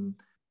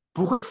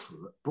不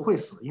会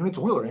死，因为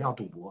总有人要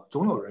赌博，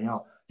总有人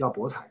要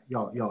博彩，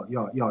要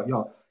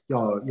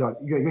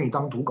愿意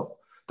当赌狗，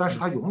但是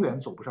他永远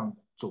走不上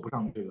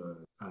这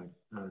个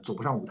走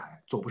不上舞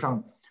台，走不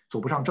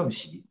上正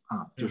席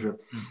就是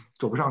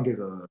走不上这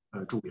个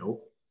主流。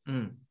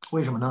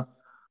为什么呢？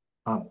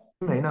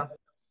因为呢，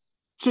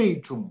这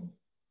种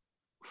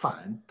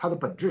反它的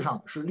本质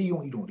上是利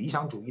用一种理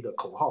想主义的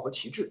口号和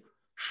旗帜，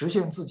实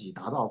现自己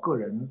达到个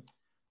人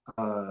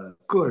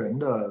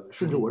的，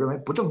甚至我认为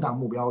不正当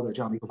目标的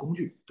这样的一个工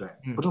具。对，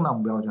不正当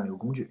目标的这样一个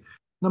工具。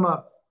那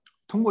么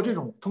通过这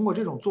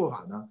种做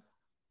法呢，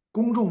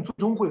公众最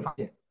终会发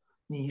现，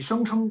你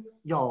声称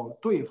要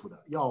对付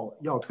的、要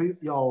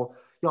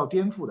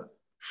颠覆的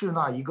是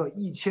那一个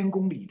1000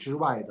公里之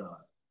外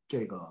的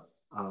这个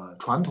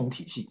传统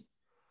体系，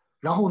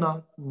然后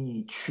呢，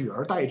你取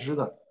而代之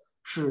的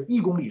是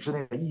1公里之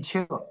内的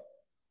1000个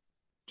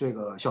这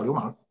个小流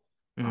氓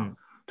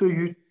对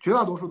于绝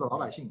大多数的老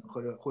百姓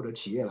或者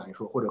企业来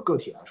说，或者个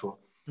体来说，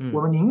我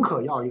们宁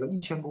可要一个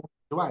1000公里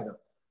之外的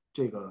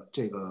这个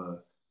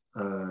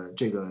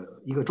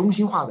一个中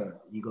心化的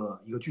一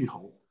个巨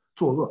头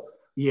作恶，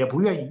也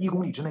不愿意1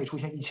公里之内出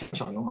现1000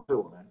小流氓对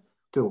我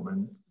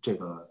们对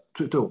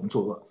我们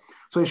作恶。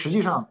所以实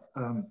际上，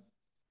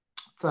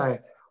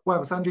在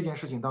Web3 这件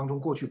事情当中，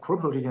过去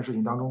Crypto 这件事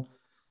情当中，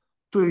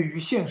对于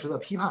现实的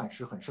批判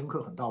是很深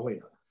刻、很到位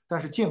的，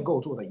但是建构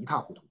做的一塌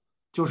糊涂，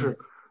就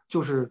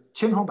是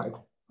千疮百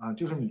孔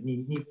就是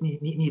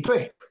你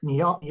对你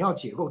要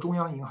解构中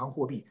央银行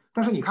货币，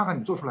但是你看看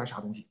你做出来啥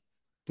东西，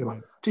对吧？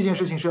这件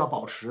事情是要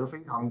保持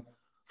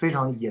非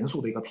常严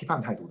肃的一个批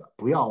判态度的，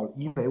不要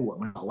因为我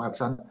们搞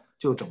Web3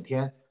 就整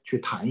天去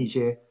谈一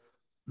些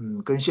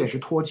跟现实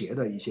脱节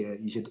的一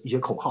些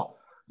口号。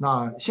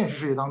那现实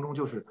世界当中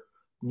就是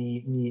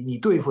你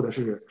对付的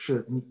是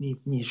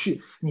你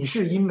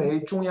是因为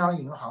中央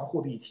银行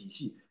货币体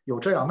系有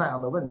这样那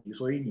样的问题，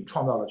所以你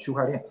创造了区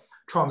块链，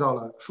创造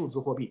了数字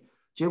货币，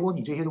结果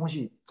你这些东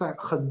西在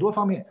很多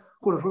方面，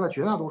或者说在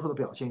绝大多数的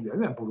表现远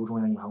远不如中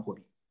央银行货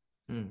币。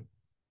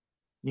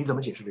你怎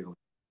么解释这个问题？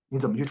你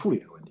怎么去处理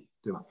这个问题，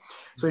对吧？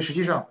所以实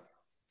际上，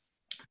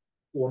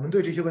我们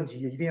对这些问题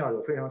一定要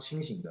有非常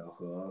清醒的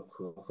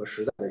和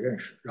时代的认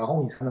识，然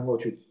后你才能够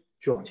去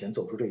往前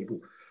走出这一步。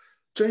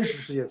真实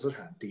世界资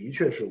产的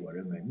确是我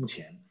认为目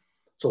前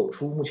走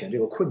出目前这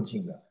个困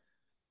境的，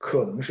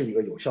可能是一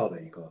个有效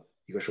的一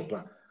个手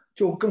段。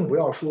就更不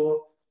要说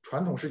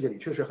传统世界里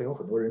确实有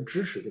很多人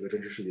支持这个真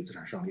实世界资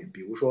产上链，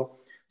比如说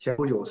前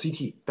不久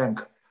City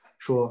Bank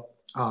说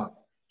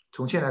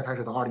从现在开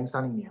始到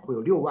2030年会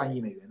有6万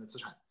亿美元的资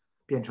产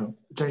变成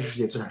真实世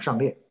界资产上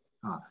链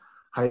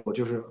还有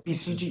就是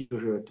BCG 就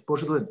是波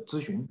士顿咨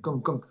询更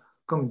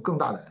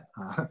大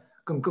胆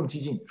更激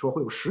进，说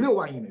会有16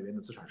万亿美元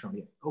的资产上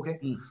链。OK，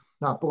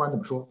那不管怎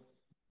么说，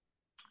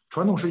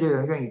传统世界的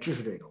人愿意支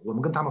持这个，我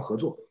们跟他们合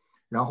作，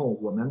然后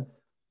我们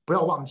不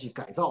要忘记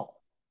改造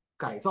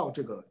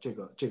这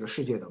个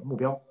世界的目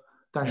标，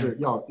但是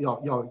要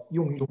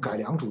用一种改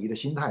良主义的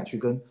心态去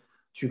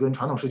跟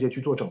传统世界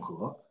去做整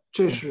合，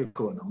这是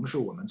可能是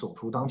我们走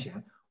出当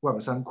前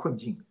Web3 困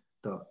境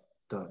的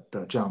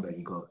这样的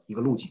一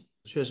个路径。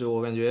确实，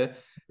我感觉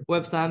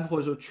Web3 或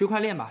者说区块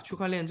链吧，区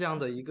块链这样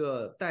的一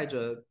个带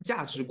着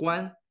价值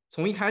观，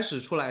从一开始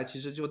出来其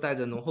实就带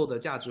着浓厚的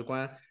价值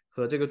观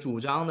和这个主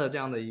张的这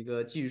样的一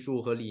个技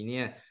术和理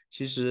念。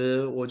其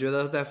实我觉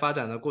得在发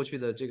展的过去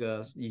的这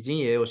个已经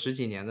也有10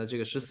几年的这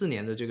个14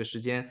年的这个时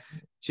间，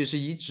其实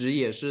一直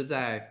也是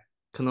在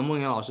可能孟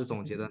岩老师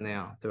总结的那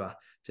样，对吧？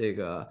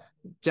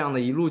这样的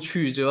一路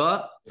曲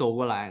折走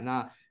过来，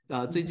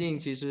那最近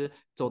其实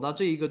走到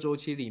这一个周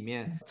期里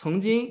面，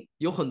曾经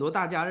有很多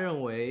大家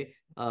认为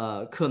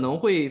可能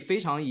会非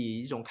常以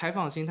一种开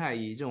放心态，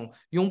以这种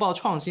拥抱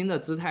创新的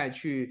姿态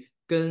去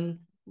跟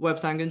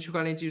Web3 跟区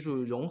块链技术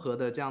融合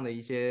的这样的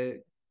一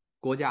些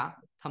国家，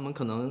他们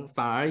可能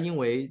反而因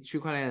为区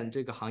块链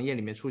这个行业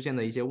里面出现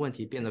的一些问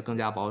题变得更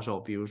加保守，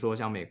比如说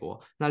像美国。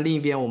那另一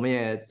边我们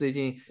也最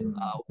近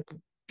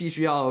必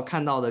须要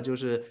看到的就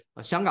是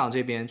香港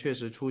这边确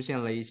实出现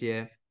了一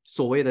些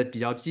所谓的比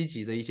较积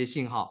极的一些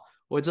信号。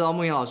我知道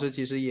孟岩老师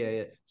其实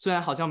也虽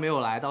然好像没有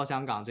来到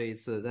香港这一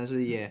次，但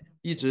是也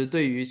一直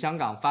对于香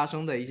港发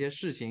生的一些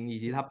事情以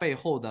及它背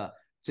后的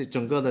这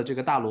整个的这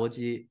个大逻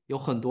辑有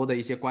很多的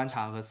一些观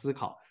察和思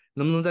考。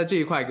能不能在这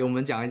一块给我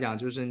们讲一讲，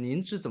就是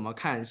您是怎么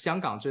看香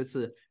港这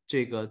次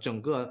这个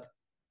整个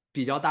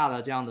比较大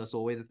的这样的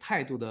所谓的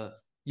态度的？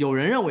有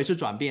人认为是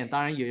转变，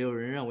当然也有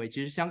人认为，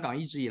其实香港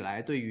一直以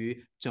来对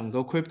于整个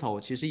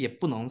crypto 其实也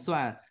不能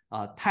算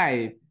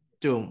太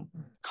这种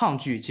抗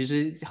拒。其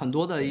实很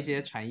多的一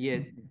些产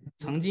业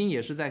曾经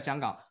也是在香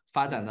港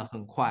发展的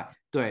很快。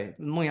对，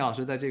孟岩老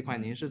师在这块，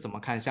您是怎么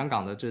看香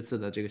港的这次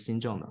的这个新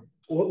政的？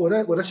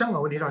我在香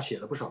港问题上写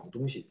了不少的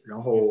东西，然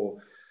嗯后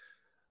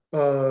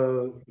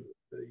呃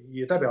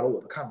也代表了我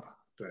的看法。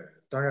对，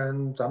当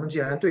然咱们既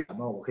然对谈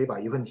嘛，我可以把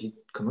一个问题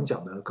可能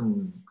讲得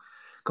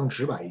更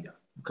直白一点，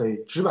可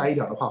以直白一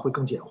点的话会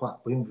更简化，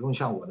不用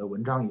像我的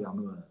文章一样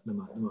那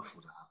么复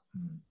杂。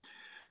嗯，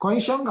关于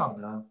香港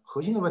呢，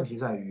核心的问题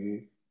在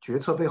于决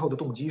策背后的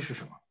动机是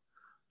什么？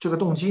这个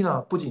动机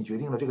呢，不仅决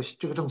定了这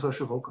个政策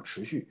是否可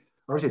持续，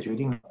而且决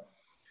定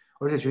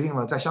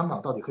了在香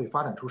港到底可以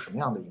发展出什么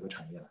样的一个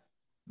产业来。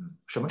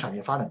什么产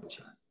业发展不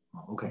起来啊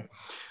？OK，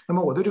那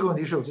么我对这个问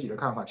题是有自己的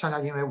看法，恰恰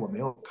因为我没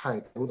有太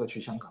多的去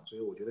香港，所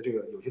以我觉得这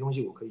个有些东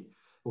西我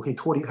可以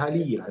脱离开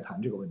利益来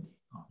谈这个问题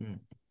啊。嗯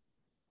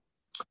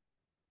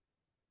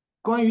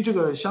关于这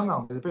个香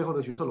港的背后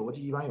的决策逻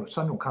辑，一般有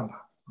3种看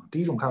法啊。第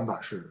一种看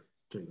法是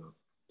这个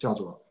叫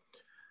做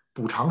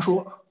补偿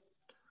说，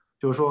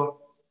就是说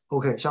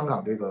，OK，香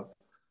港这个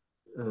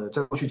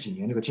在过去几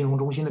年这个金融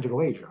中心的这个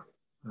位置，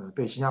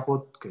被新加坡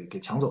给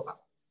抢走了，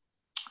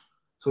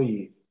所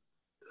以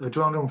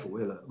中央政府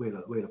为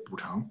了补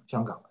偿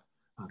香港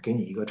给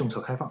你一个政策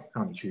开放，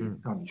让你去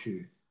嗯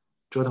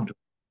折腾折腾，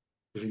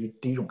这是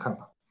第一种看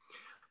法。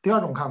第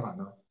二种看法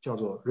呢，叫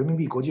做人民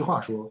币国际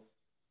化说，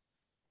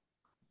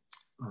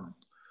嗯，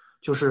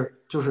就是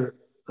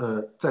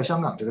在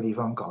香港这个地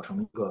方搞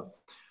成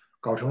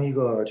一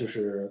个就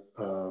是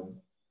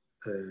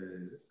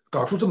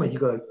搞出这么一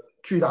个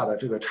巨大的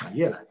这个产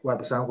业来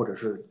，Web3或者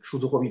是数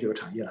字货币这个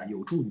产业来，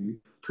有助于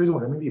推动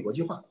人民币国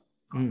际化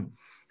啊，嗯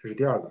这是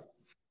第二个。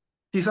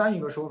第三一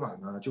个说法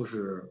呢，就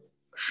是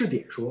试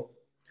点说，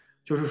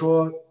就是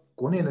说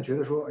国内呢觉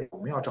得说，哎，我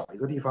们要找一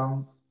个地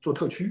方做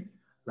特区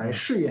来嗯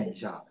试验一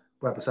下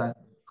Web3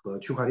和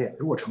区块链，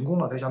如果成功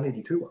了，再向内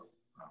地推广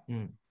啊。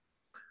嗯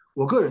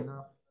我个人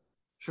呢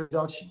是比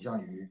较倾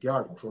向于第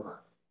二种说法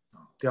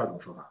啊，第二种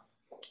说法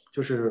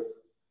就是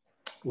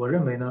我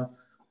认为呢，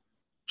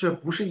这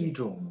不是一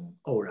种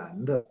偶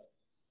然的，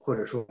或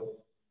者说，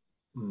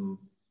嗯，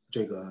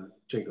这个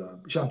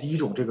像第一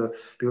种这个，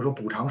比如说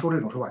补偿说这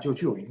种说法就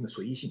具有一定的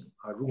随意性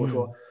啊。嗯，如果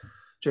说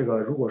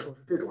是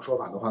这种说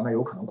法的话，那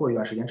有可能过一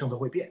段时间政策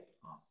会变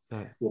啊。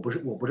对，我不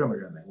这么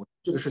认为，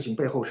这个事情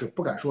背后是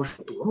不敢说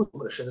是多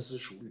么的深思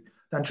熟虑，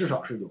但至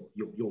少是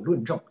有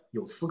论证、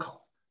有思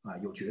考啊、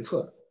有决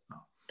策的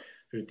啊，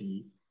这是第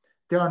一。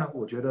第二呢，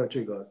我觉得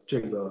这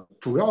个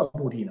主要的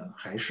目的呢，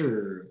还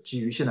是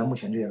基于现在目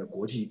前这样的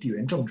国际地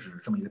缘政治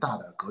这么一个大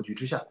的格局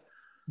之下，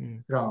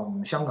嗯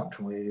让香港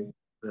成为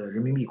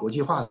人民币国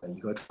际化的一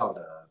个重要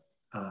的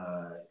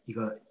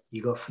一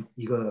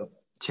个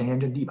前沿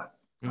阵地吧，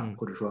啊，嗯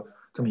或者说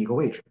这么一个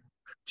位置。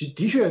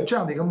的确，这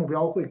样的一个目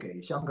标会给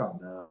香港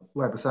的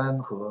Web3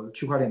和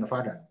区块链的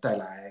发展带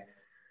来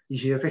一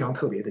些非常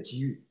特别的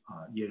机遇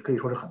啊，也可以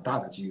说是很大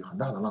的机遇，很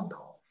大的浪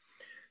淘。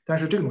但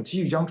是这种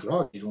机遇将主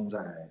要集中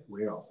在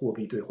围绕货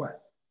币兑换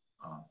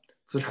啊、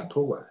资产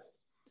托管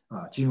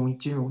啊、金融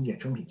衍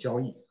生品交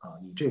易啊，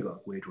以这个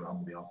为主要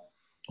目标。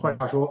换句嗯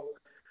话说，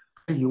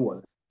是以我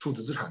的数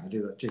字资产的这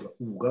个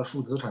5个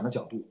数字资产的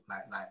角度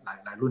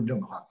来论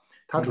证的话，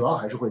它主嗯要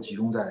还是会集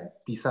中在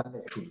第3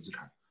类数字资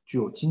产，具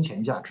有金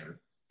钱价值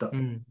的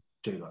嗯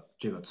这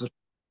个资产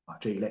啊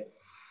这一类。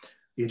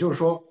也就是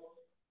说，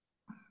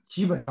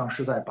基本上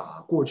是在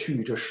把过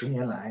去这10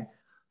年来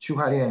区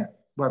块链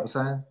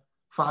Web3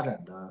发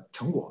展的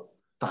成果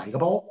打一个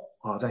包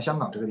啊，在香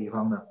港这个地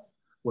方呢，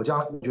我觉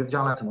得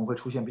将来可能会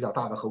出现比较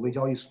大的合规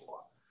交易所、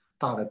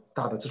大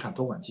的资产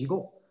托管机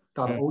构、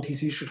大的 嗯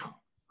OTC 市场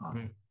啊。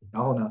嗯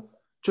然后呢，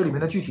这里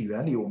面的具体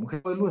原理我们可以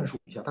稍微论述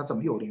一下，它怎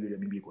么有利于人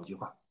民币国际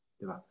化，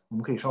对吧？我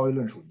们可以稍微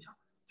论述一下，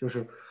就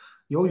是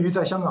由于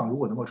在香港如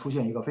果能够出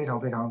现一个非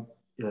常非常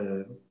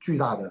巨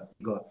大的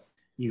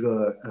一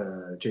个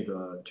这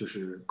个就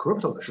是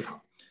crypto 的市场，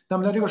那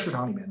么在这个市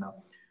场里面呢，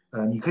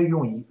你可以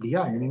用离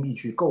岸人民币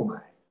去购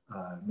买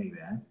美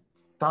元，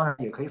当然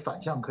也可以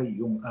反向可以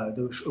用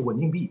就是稳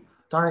定币，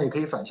当然也可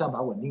以反向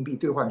把稳定币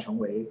兑换成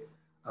为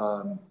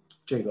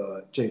这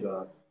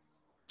个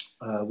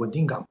稳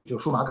定港就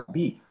数码港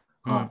币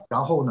啊，嗯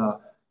然后呢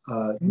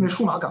因为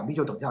数码港币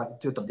就等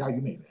价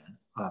于美元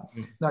啊，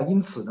嗯那因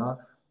此呢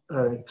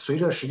随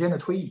着时间的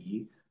推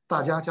移，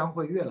大家将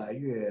会越来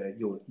越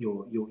有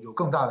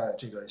更大的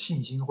这个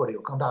信心或者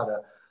有更大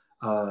的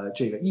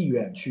这个意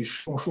愿去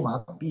使用数码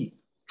港币，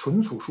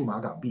存储数码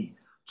港币，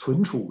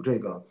存储这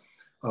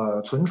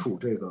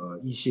个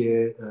一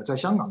些在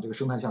香港这个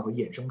生态下会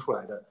衍生出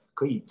来的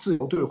可以自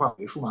由兑换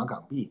为数码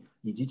港币，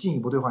以及进一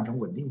步兑换成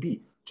稳定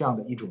币这样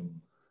的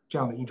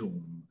一种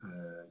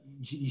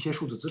一些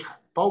数字资产，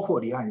包括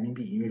离岸人民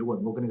币，因为如果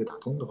能够跟这个打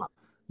通的话，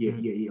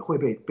也会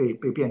被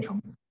变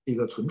成一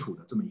个存储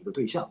的这么一个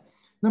对象。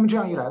那么这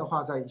样一来的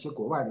话，在一些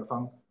国外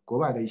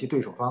的一些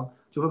对手方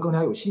就会更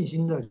加有信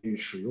心的去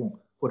使用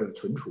或者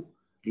存储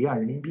离岸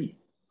人民币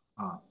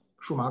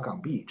数码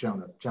港币这样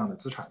的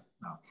资产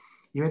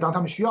因为当他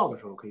们需要的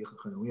时候，可以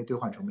很容易兑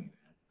换成美元。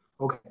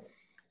OK，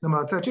 那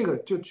么在这个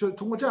就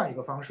通过这样一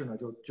个方式呢，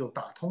就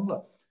打通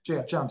了这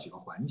样几个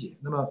环节，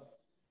那么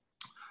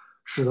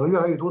使得越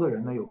来越多的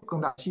人呢有更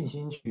大信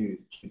心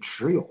去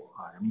持有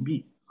人民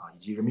币以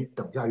及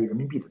等价于人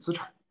民币的资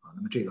产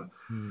那么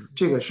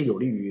这个是有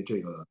利于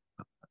这个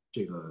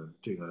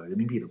人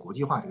民币的国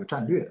际化这个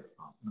战略的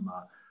那么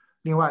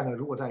另外呢，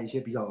如果在一些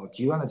比较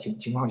极端的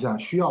情况下，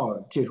需要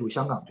借助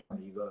香港这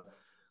样的一个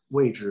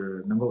位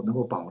置，能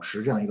够保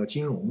持这样一个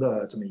金融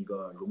的这么一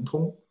个融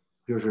通，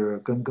就是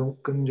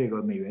跟这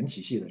个美元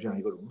体系的这样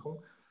一个融通，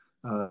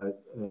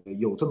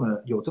有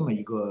这么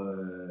一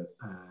个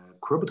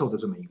crypto 的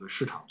这么一个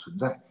市场存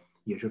在，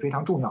也是非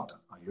常重要的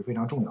也是非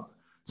常重要的。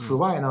此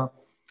外呢，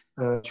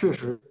确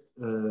实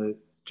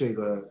这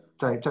个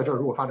在这儿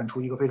如果发展出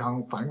一个非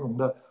常繁荣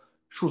的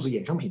数字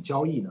衍生品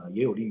交易呢，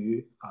也有利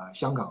于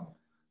香港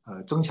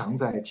增强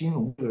在金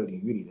融这个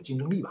领域里的竞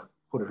争力吧，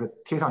或者是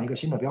贴上一个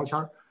新的标签，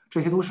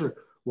这些都是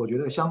我觉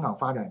得香港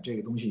发展这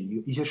个东西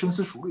一些深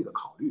思熟虑的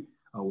考虑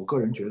我个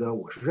人觉得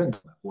我是认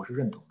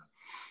同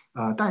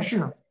的，但是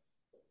呢，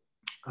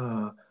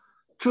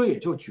这也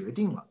就决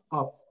定了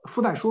附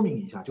带说明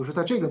一下，就是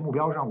在这个目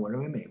标上，我认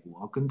为美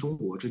国跟中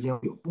国之间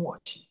有默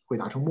契，会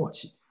达成默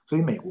契。所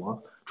以美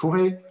国除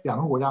非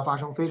两个国家发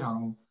生非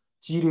常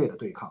激烈的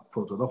对抗，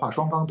否则的话，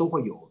双方都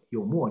会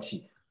有默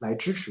契来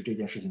支持这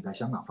件事情在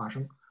香港发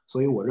生。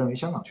所以我认为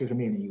香港确实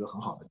面临一个很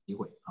好的机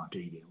会这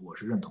一点我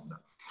是认同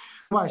的。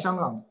另外，香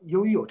港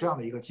由于有这样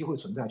的一个机会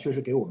存在，确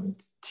实给我们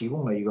提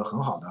供了一个很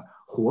好的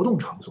活动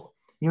场所。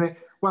因为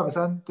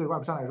Web3 对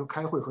Web3 来说，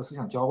开会和思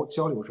想交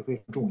流是非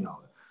常重要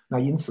的。那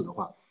因此的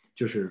话，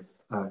就是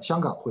香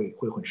港会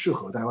很适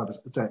合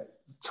在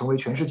成为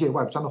全世界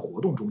Web3 的活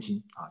动中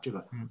心这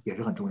个也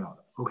是很重要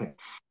的。OK，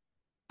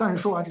 但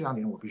是说完这两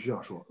点，我必须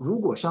要说，如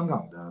果香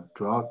港的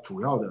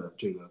主要的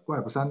这个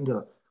Web3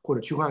 的或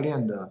者区块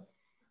链的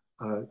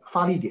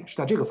发力点是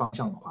在这个方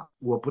向的话，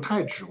我不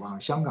太指望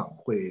香港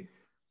会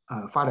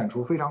发展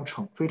出非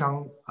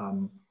常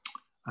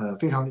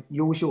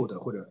优秀的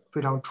或者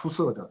非常出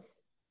色的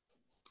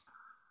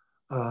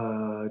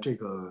这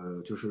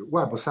个就是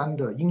Web3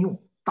 的应用，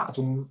大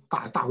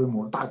规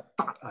模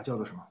叫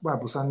做什么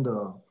Web3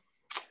 的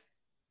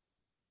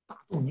大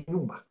众应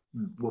用吧。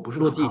我不是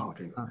很看好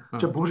这个，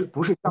这不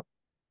是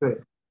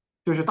对，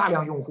就是大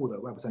量用户的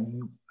Web3 应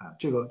用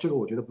这个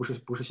我觉得不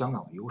是香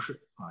港的优势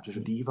这是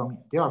第一方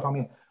面。第二方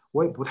面，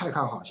我也不太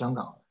看好香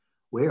港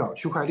围绕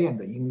区块链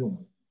的应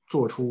用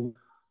做出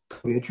特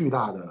别巨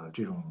大的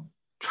这种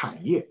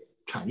产业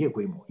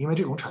规模，因为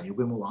这种产业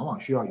规模往往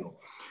需要有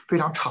非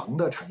常长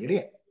的产业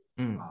链，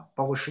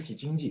包括实体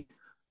经济，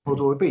或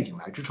作为背景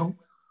来支撑。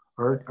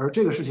而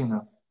这个事情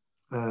呢，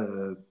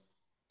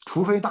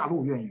除非大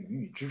陆愿意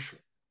予以支持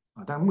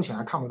但是目前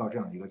还看不到这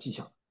样的一个迹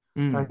象。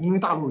但是因为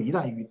大陆一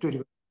旦对这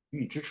个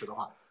予以支持的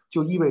话，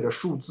就意味着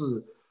数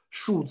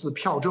字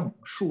票证、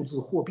数字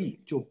货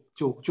币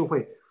就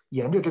会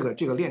沿着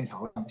这个链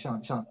条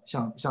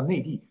向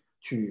内地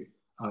去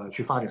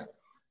发展。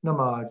那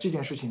么这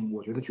件事情，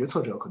我觉得决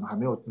策者可能还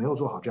没有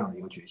做好这样的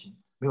一个决心，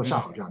没有下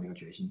好这样的一个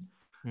决心。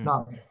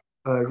那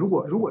如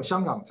果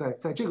香港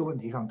在这个问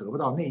题上得不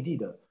到内地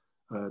的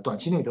短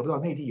期内得不到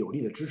内地有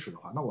力的支持的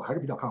话，那我还是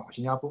比较看好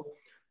新加坡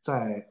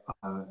在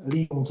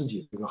利用自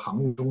己这个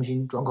航运中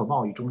心、转口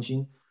贸易中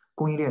心、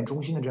供应链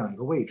中心的这样一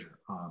个位置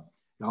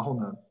然后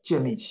呢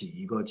建立起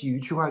一个基于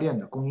区块链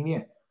的供应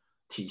链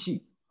体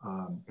系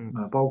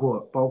包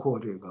括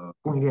这个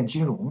供应链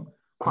金融、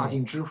跨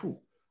境支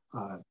付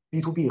B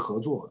to B 合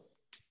作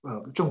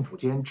政府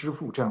间支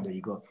付这样的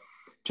一个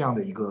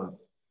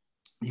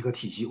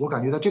体系。我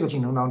感觉在这个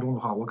竞争当中的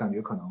话，我感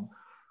觉可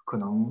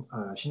能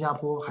新加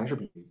坡还是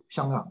比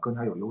香港更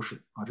加有优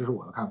势这是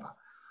我的看法。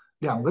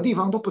两个地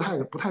方都不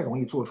太容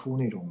易做出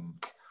那种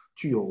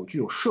具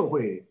有社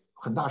会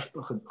很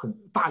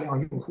大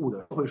量用户的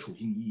社会属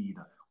性意义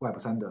的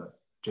Web3 的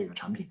这个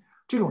产品。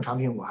这种产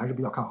品我还是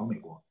比较看好美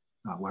国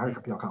我还是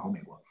比较看好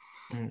美国。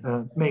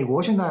美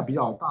国现在比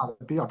较大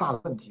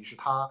的问题是，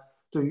它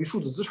对于数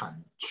字资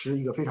产持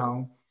一个非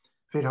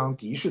常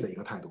敌视的一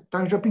个态度，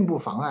但是这并不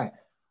妨碍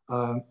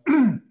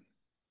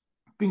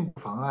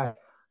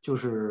就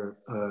是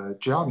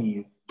只要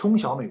你通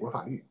晓美国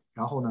法律，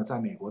然后呢，在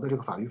美国的这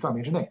个法律范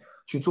围之内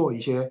去做一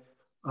些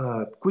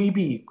规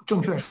避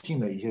证券属性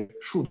的一些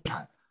数字资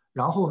产，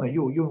然后呢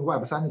又用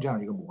Web3 的这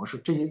样一个模式，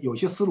这些有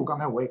些思路刚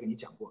才我也跟你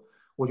讲过，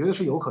我觉得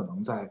是有可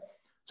能在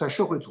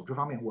社会组织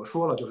方面，我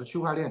说了，就是区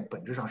块链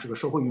本质上是个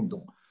社会运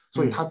动，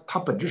所以它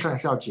本质上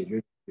是要解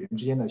决人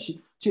之间的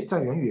在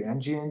人与人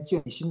之间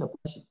建立新的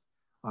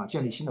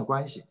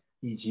关系，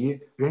以及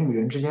人与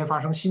人之间发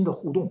生新的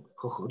互动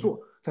和合作，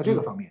在这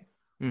个方面，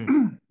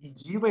以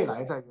及未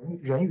来在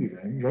人与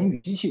人、人与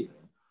机器人、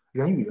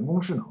人与人工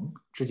智能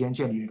之间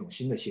建立这种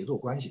新的协作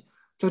关系。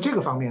在这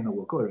个方面呢，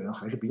我个人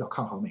还是比较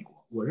看好美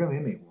国。我认为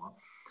美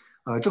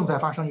国，正在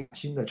发生一个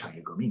新的产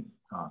业革命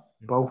啊，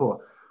包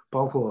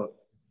括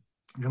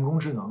人工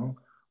智能、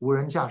无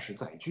人驾驶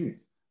载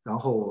具，然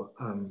后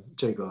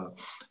这个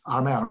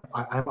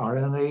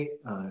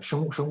mRNA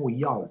生物医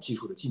药技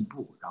术的进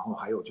步，然后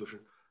还有就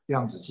是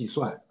量子计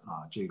算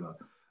啊，这个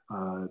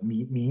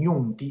民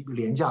用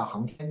廉价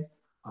航天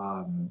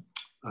啊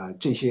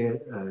这些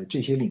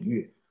领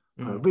域，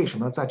为什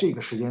么在这个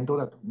时间都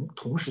在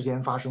同时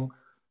间发生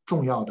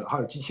重要的，还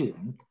有机器人，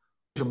为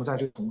什么在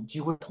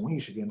几乎同一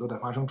时间都在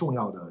发生重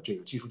要的这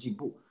个技术进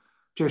步？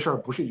这事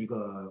儿不是一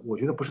个，我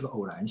觉得不是个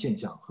偶然现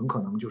象，很可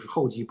能就是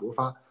厚积薄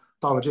发，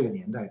到了这个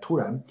年代，突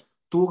然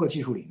多个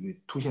技术领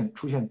域出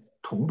现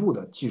同步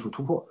的技术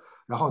突破，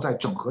然后再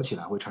整合起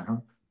来，会掀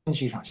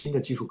起一场新的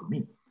技术革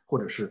命，或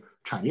者是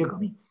产业革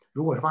命。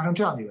如果是发生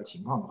这样的一个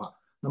情况的话，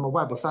那么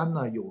Web3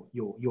呢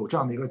有这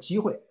样的一个机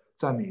会，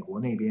在美国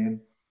那边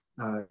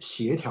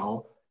协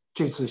调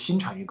这次新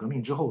产业革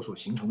命之后所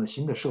形成的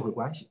新的社会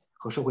关系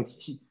和社会体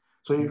系。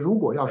所以如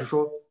果要是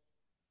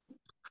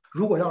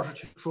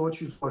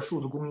去做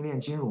数字供应链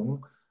金融，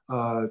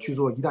去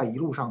做“一带一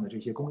路”上的这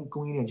些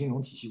供应链金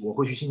融体系，我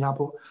会去新加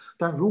坡。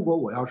但如果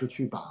我要是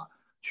去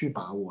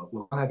把我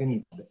刚才跟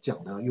你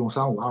讲的用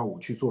3525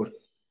去做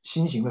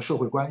新型的社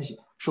会关系、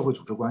社会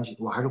组织关系，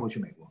我还是会去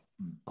美国。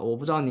我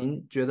不知道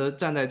您觉得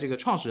站在这个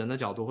创始人的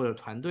角度或者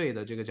团队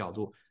的这个角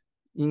度，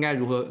应该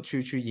如何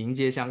去迎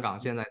接香港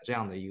现在这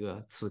样的一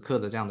个此刻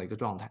的这样的一个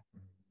状态？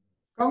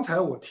刚才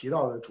我提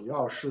到的主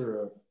要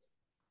是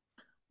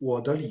我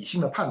的理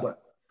性的判断，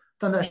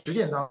但在实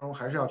践当中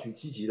还是要去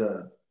积极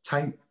的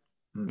参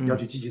与，要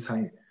去积极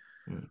参与。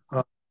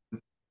嗯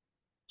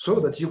所有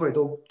的机会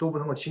都不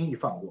能够轻易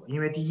放过，因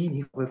为第一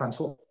你会犯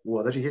错，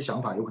我的这些想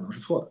法有可能是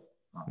错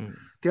的啊。嗯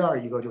第二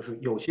一个就是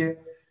有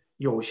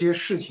些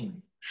事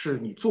情是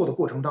你做的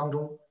过程当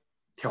中，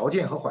条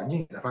件和环境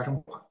也在发生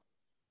变化，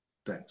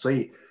对，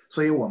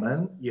所以我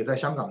们也在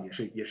香港也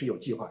是有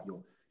计划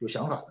有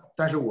想法的，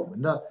但是我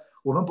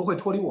们不会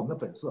脱离我们的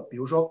本色，比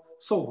如说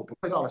Solv 不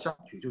会到了香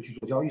港去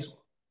做交易所，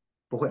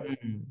不会啊。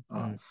嗯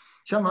嗯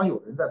香港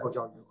有人在做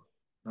交易所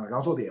啊，然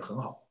后做的也很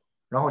好，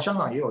然后香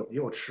港也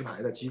有持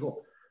牌的机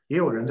构，也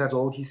有人在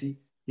做 OTC，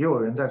也有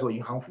人在做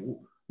银行服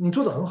务，你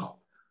做的很好。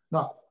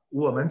那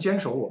我们坚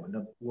守我们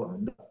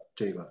的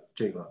这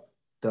个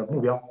的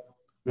目标，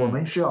我嗯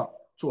们是要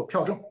做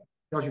票证，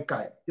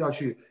要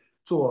去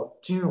做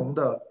金融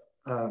的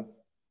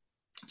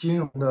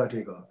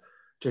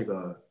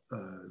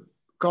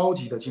高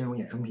级的金融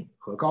衍生品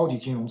和高级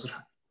金融资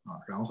产啊，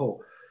然后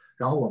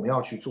我们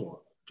要去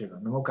做这个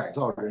能够改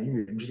造人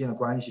与人之间的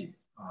关系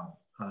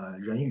啊，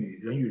人与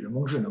人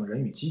工智能、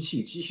人与机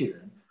器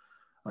人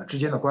之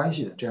间的关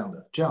系的这样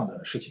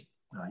的事情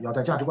啊，要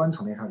在价值观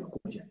层面上有贡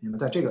献。那么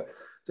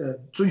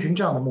遵循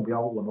这样的目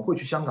标，我们会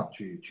去香港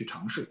去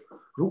尝试。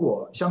如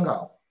果香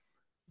港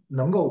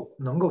能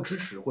够支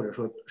持，或者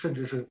说甚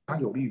至是非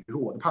常有利于，比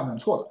如我的判断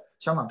错了，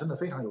香港真的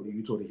非常有利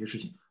于做这些事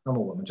情，那么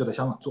我们就在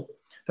香港做。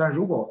但是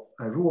如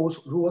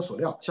我所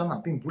料，香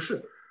港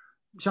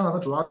的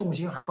主要重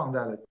心还放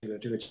在了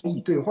这个交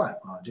易兑换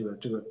啊，这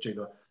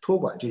个托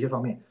管这些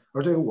方面，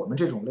而对于我们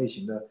这种类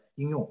型的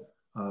应用，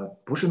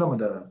不是那么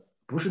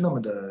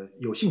的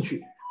有兴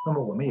趣。那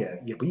么我们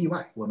也不意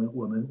外，我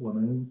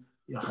们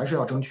也还是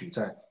要争取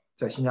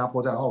在新加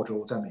坡、在澳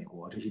洲、在美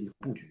国这些地方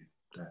布局。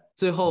对。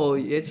最后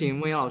也请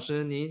孟岩老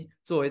师，您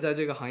作为在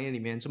这个行业里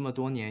面这么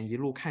多年一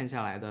路看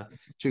下来的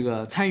这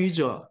个参与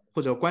者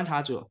或者观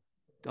察者，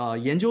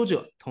研究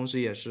者，同时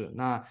也是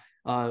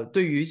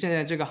对于现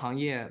在这个行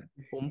业，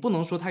我们不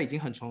能说它已经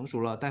很成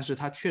熟了，但是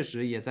它确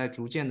实也在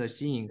逐渐的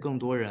吸引更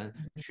多人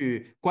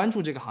去关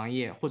注这个行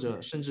业，或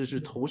者甚至是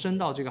投身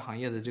到这个行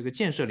业的这个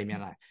建设里面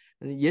来。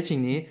也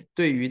请您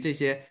对于这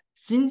些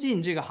新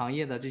进这个行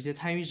业的这些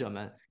参与者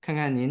们，看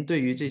看您对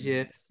于这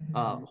些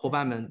伙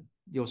伴们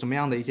有什么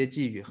样的一些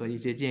寄语和一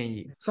些建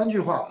议。3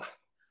句话吧。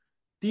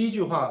第一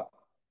句话，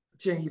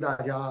建议大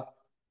家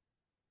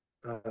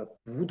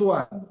不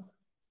断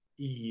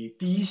以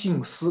第一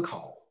性思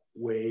考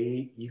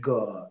为一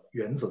个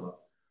原则，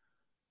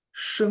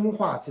深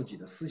化自己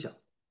的思想，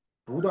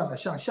不断的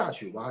向下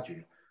去挖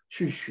掘，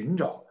去寻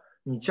找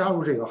你加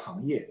入这个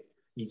行业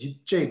以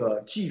及这个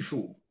技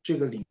术这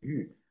个领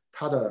域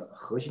它的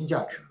核心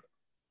价值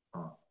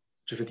啊，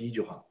这是第一句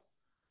话。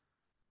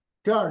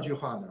第二句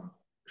话呢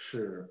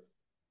是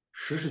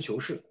实事求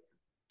是，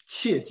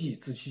切忌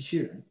自欺欺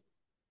人。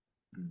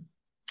嗯，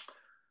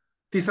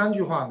第三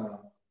句话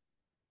呢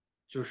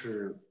就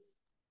是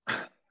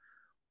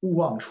勿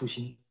忘初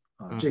心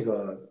啊，嗯这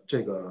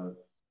个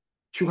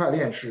区块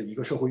链是一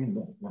个社会运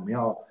动，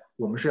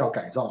我们是要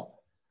改造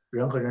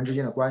人和人之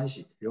间的关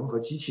系，人和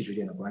机器之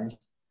间的关系，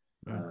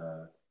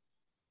嗯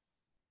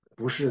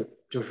不是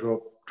就是说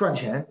赚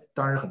钱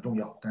当然很重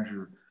要，但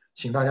是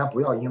请大家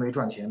不要因为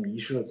赚钱迷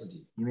失了自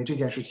己，因为这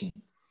件事情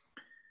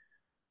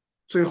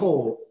最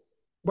后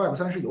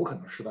Web3是有可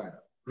能失败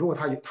的。如果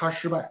它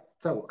失败，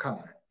在我看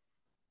来，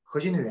核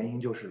心的原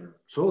因就是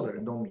所有的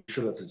人都迷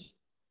失了自己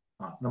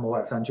啊，那么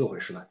Web3就会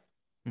失败。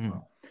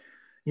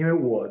因为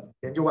我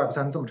研究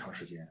Web3这么长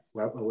时间，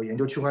我研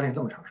究区块链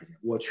这么长时间，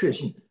我确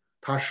信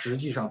它实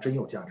际上真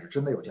有价值，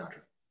真的有价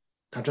值，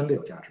它真的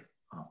有价值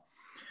啊。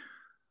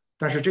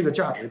但是这个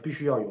价值必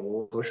须要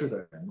由合适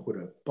的人或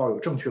者抱有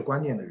正确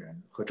观念的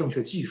人和正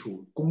确技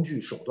术工具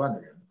手段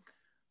的人，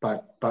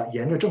把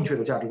沿着正确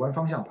的价值观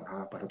方向把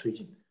它推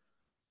进。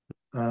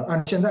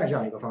按现在这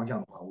样一个方向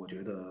的话，我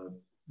觉得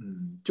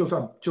就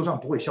算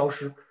不会消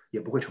失，也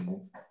不会成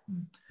功。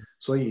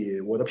所以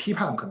我的批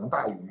判可能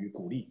大于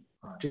鼓励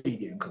啊，这一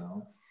点可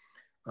能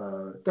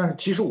但是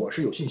其实我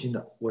是有信心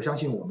的，我相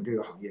信我们这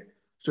个行业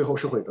最后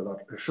是会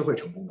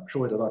成功的，是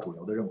会得到主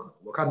流的认可的。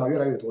我看到越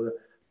来越多的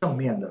正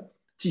面的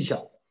迹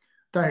象，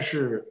但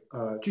是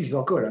具体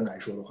到个人来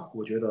说的话，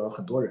我觉得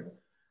很多人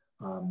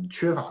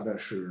缺乏的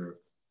是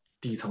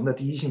底层的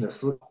第一性的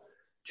思考，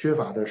缺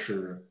乏的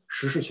是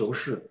实事求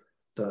是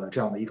的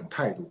这样的一种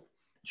态度，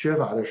缺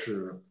乏的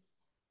是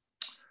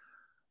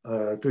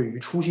对于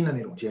初心的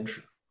那种坚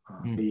持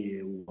啊。所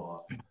以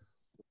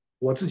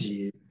我自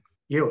己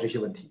也有这些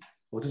问题，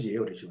我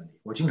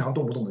经常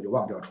动不动的就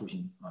忘掉初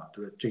心啊。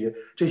对，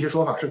这些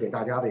说法是给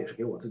大家的，也是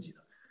给我自己的，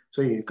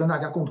所以跟大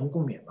家共同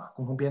共勉吧，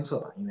共同鞭策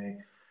吧。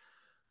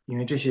因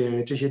为这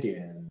些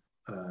点，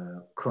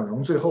可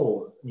能最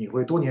后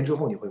多年之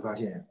后你会发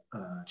现，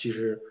其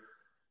实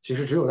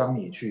只有当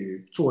你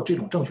去做这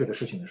种正确的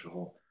事情的时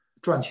候，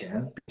赚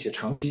钱并且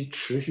长期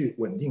持续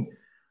稳定，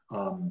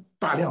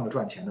大量的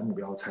赚钱的目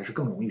标才是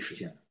更容易实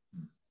现的。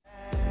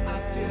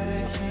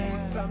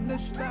From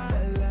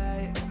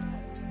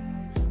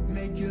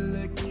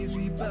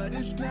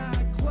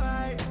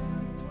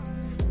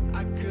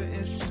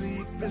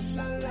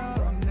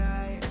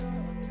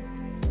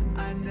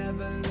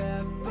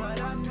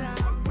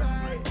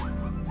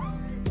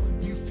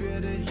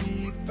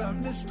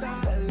the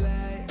spotlight